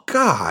 oh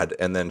God,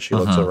 and then she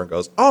looks over and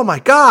goes, oh my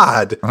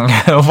God.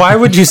 Why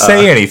would you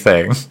say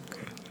anything?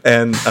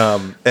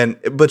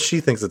 But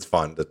she thinks it's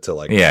fun to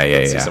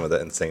see some of the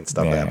insane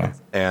stuff happen.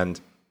 And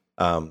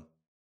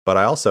but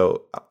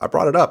I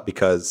brought it up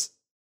because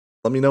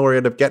let me know where you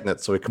end up getting it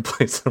so we can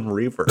play some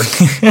Reaver,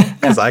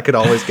 because I could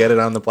always get it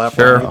on the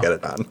platform you get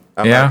it on.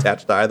 I'm not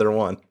attached to either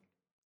one.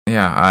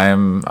 Yeah,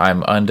 I'm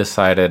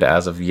undecided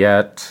as of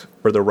yet.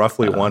 For the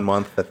roughly 1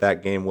 month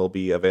that game will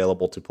be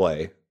available to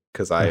play,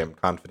 because I am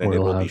confident it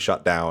will be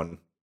shut down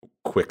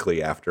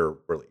quickly after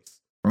release.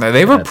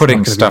 They were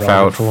putting stuff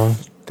out.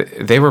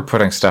 They were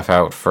putting stuff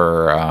out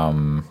for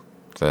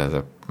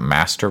the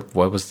Master.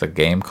 What was the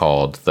game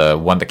called? The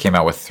one that came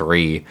out with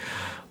 3.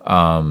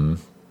 I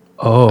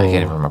can't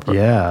even remember.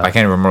 Yeah, I can't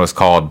even remember what it's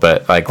called.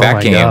 But like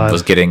that game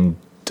was getting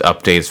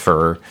updates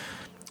for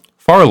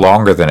far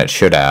longer than it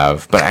should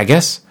have. But I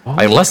guess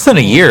less than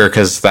a year,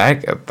 because I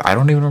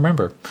don't even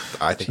remember.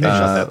 I think they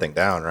shut that thing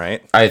down,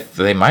 right?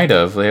 They might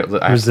have. I have to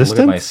look at my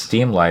Resistance?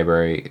 Steam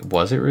library.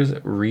 Was it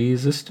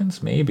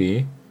Resistance?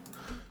 Maybe.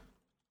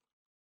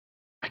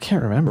 I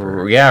can't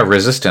remember. Yeah,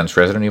 Resistance.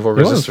 Resident Evil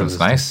Resistance. Resistance.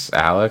 Nice,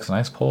 Alex.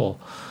 Nice pull.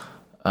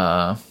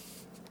 At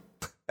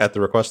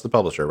the request of the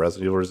publisher,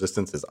 Resident Evil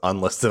Resistance is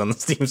unlisted on the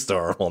Steam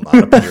store. Will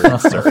not appear in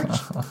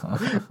search.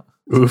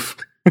 Oof.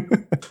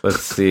 Let's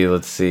see.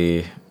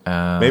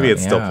 Maybe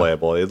it's still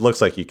playable. It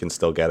looks like you can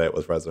still get it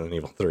with Resident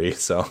Evil 3.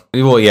 So,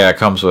 well, yeah, it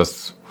comes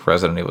with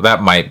Resident Evil.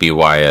 That might be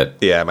why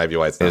it might be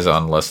why it's is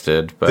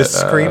unlisted. But the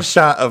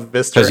screenshot of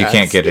Mr. X you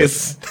can't get it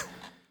is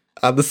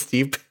on the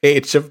Steam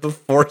page of the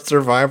 4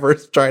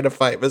 survivors trying to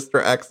fight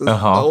Mr. X is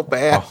so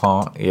bad.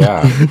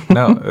 Yeah,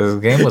 no,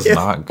 this game was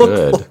not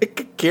good. Like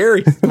a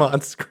Gary's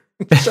mod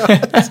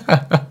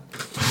screenshot.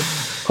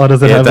 Oh,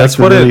 does it have like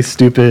the really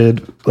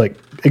stupid, like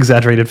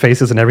exaggerated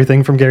faces and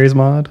everything from Gary's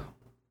mod?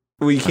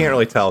 Well, you can't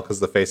really tell because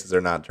the faces are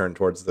not turned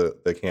towards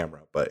the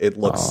camera, but it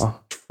looks.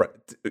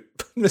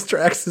 Mr.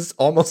 X is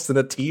almost in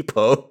a T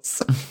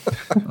pose.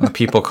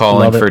 People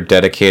calling for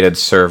dedicated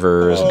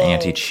servers and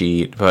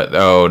anti-cheat, but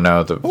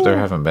there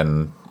haven't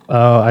been.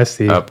 Oh, I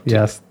see.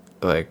 Yes,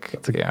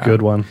 that's a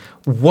good one.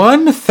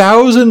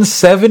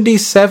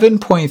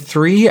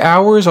 1,077.3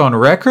 hours on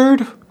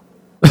record.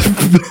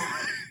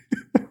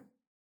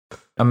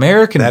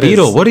 American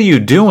Beetle, what are you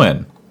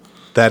doing?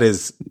 That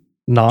is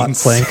not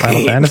insane. Playing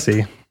Final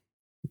Fantasy.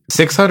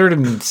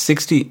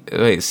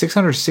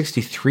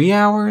 663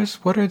 hours?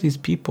 What are these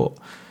people?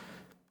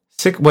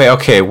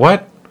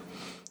 What?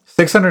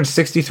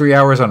 663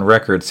 hours on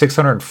record,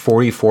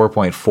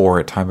 644.4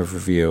 at time of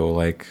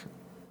review.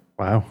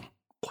 Wow.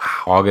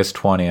 August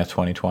 20th,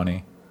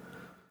 2020.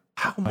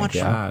 How much?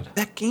 God.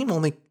 That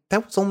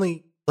was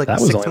only like that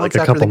 6 was only months like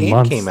a after the couple game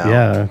months. came out.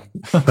 Yeah.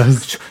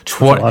 That's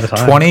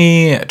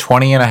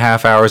 20 and a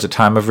half hours at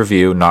time of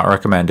review, not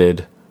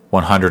recommended.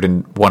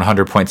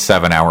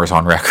 100.7 hours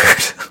on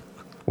record.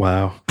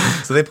 Wow.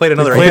 So they played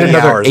another 80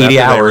 hours after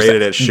they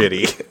rated it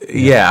shitty.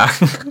 Yeah.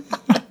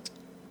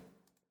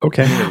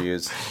 Okay.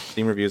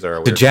 Steam reviews are a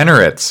weird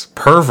Degenerates,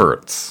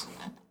 perverts.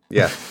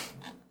 Yeah.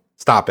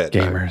 Stop it.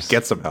 Gamers.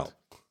 Get some help.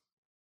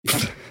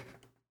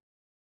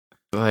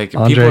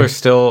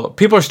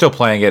 People are still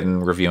playing it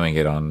and reviewing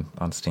it on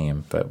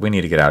Steam, but we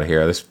need to get out of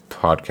here. This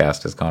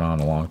podcast has gone on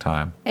a long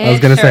time. I was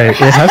gonna say it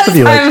has to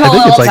be like I'm a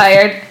little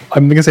tired.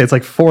 I'm gonna say it's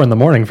like 4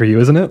 a.m. for you,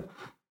 isn't it?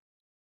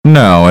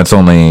 No, it's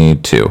only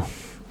 2.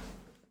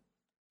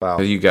 Wow.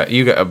 You got.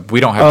 We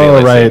don't have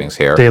daylight savings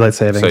here. Daylight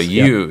savings. So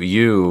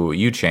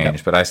you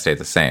changed, but I stayed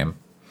the same.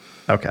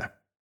 Okay.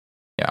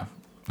 Yeah.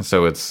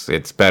 So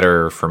it's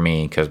better for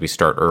me because we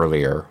start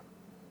earlier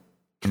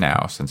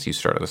now since you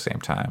start at the same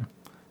time.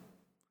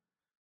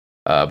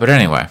 But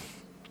anyway,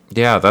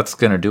 yeah, that's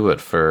gonna do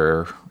it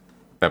for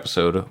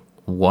episode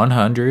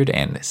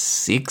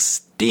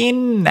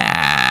 169.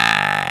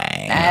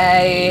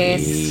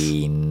 Nice.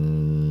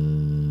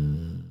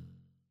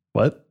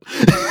 What?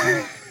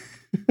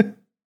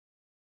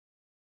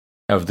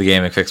 Of the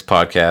Gaming Fix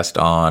podcast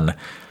on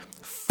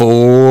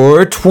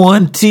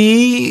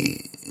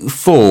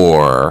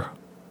 4/24.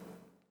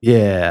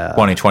 Yeah.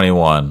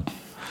 2021.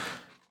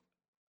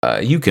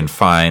 You can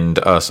find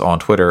us on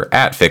Twitter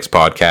at Fix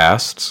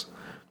Podcasts.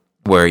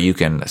 where you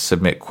can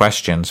submit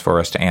questions for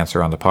us to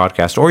answer on the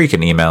podcast, or you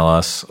can email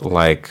us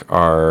like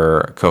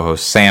our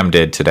co-host Sam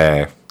did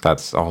today.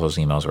 That's all those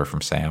emails were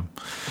from Sam.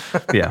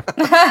 Yeah.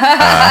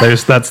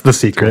 That's the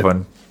secret.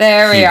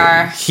 There we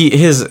are.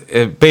 His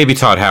baby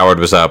Todd Howard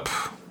was up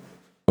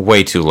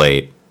way too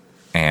late,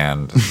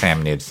 and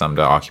Sam needed some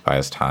to occupy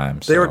his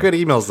time. So. They were good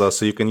emails though,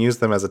 so you can use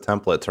them as a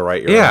template to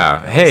write your.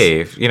 Yeah.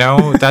 Hey,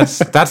 that's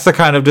the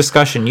kind of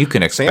discussion you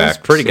can expect. Sam's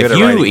pretty good if at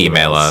you writing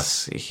email emails.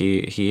 us.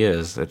 He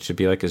is. That should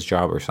be like his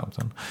job or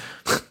something.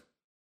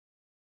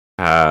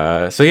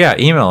 So yeah,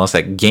 email us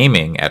at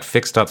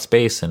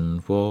gaming@fix.space,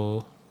 and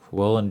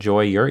we'll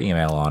enjoy your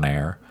email on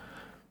air.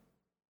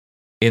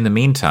 In the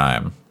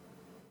meantime,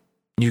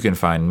 you can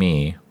find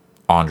me,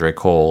 Andre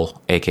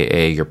Cole,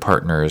 aka your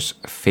partner's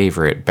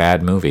favorite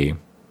bad movie,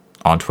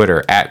 on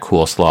Twitter at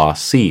Coolslaw,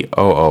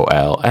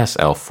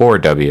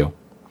 COOLSL4W,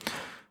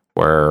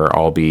 where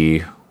I'll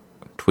be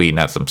tweeting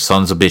at some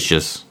sons of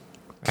bitches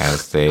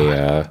as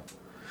they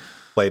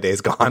Play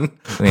Days Gone.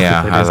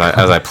 yeah, as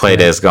I play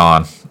Days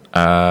Gone.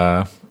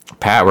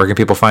 Pat, where can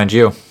people find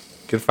you?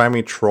 You can find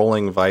me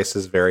trolling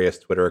Vice's various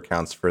Twitter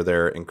accounts for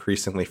their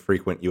increasingly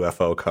frequent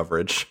UFO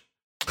coverage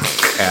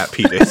at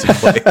PJ's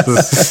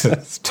Place.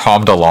 It's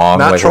Tom DeLonge.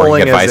 Not like,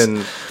 trolling as Vice.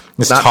 in...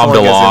 Is not Tom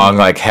trolling as DeLonge in-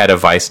 like head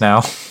of Vice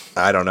now?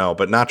 I don't know,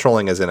 but not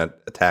trolling as in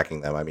attacking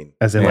them. I mean,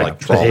 As in more like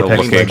the trolling.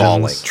 Apex Looking,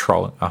 balling. Legends.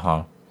 Trolling.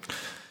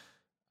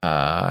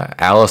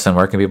 Allison,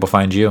 where can people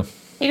find you?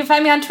 You can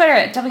find me on Twitter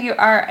at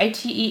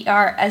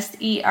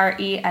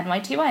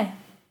WRITERSERENYTY.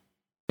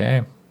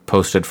 Okay.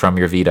 Posted from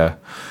your Vita.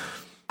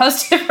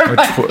 Posted for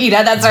my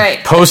Vita, that's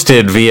right.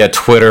 Posted via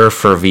Twitter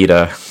for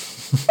Vita.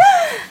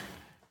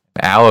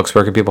 Alex,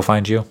 where can people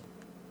find you?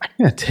 I'm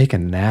gonna take a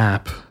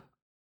nap.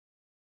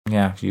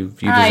 Yeah, you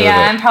deserve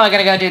Yeah, it. I'm probably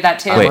gonna go do that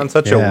too. I'm on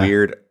such a Yeah.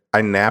 weird...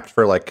 I napped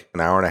for like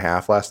an hour and a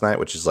half last night,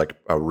 which is like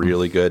a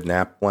really good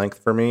nap length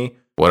for me.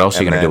 What else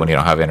are you And going to do then- when you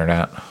don't have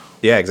internet?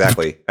 Yeah,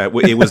 exactly.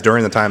 It was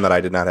during the time that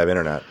I did not have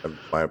internet.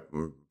 My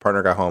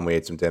partner got home, we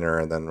ate some dinner,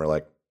 and then we're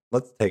like,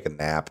 let's take a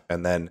nap.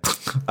 And then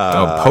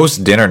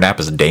Post-dinner nap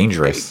is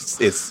dangerous.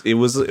 it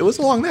was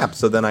a long nap.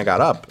 So then I got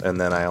up, and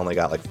then I only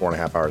got like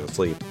 4.5 hours of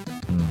sleep.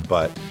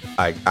 But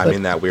I'm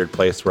in that weird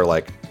place where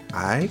like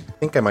I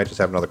think I might just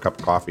have another cup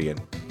of coffee and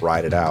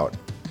ride it out.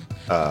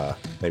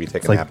 Maybe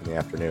take a like- nap in the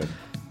afternoon.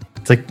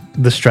 It's like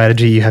the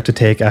strategy you have to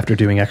take after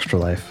doing Extra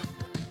Life.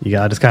 You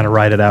gotta just kind of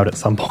ride it out at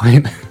some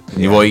point.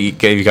 Well, you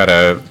got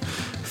to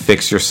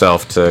fix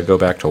yourself to go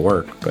back to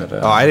work. But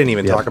Oh, I didn't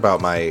even talk about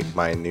my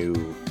new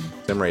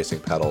sim racing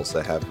pedals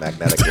that have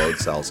magnetic load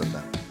cells in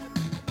them.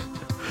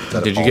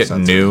 Did you get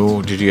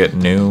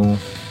new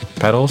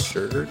pedals?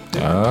 Sure.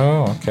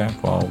 Oh, okay.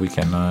 Well, we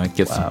can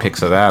get some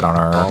pics of that on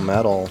our All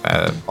metal.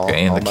 in all the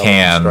metal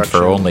can for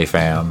construction.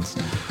 OnlyFans.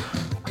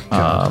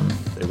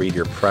 They read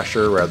your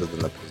pressure rather than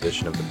the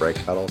position of the brake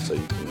pedal, so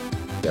you can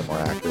get more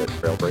accurate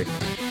trail braking.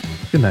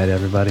 Good night,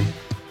 everybody.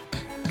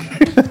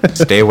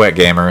 Stay wet,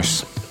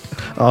 gamers.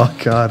 Oh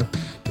God,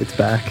 it's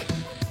back.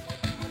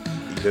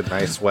 Eat a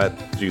nice, wet,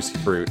 juicy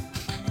fruit.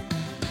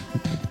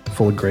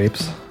 Full of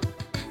grapes.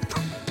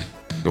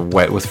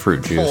 Wet with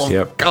fruit juice.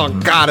 Yep. Oh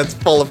God, it's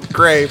full of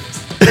grapes.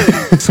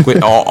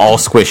 All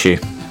squishy.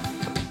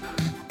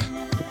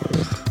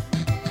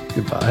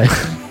 Goodbye.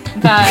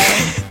 Bye.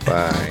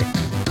 Bye.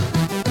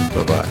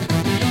 Bye bye.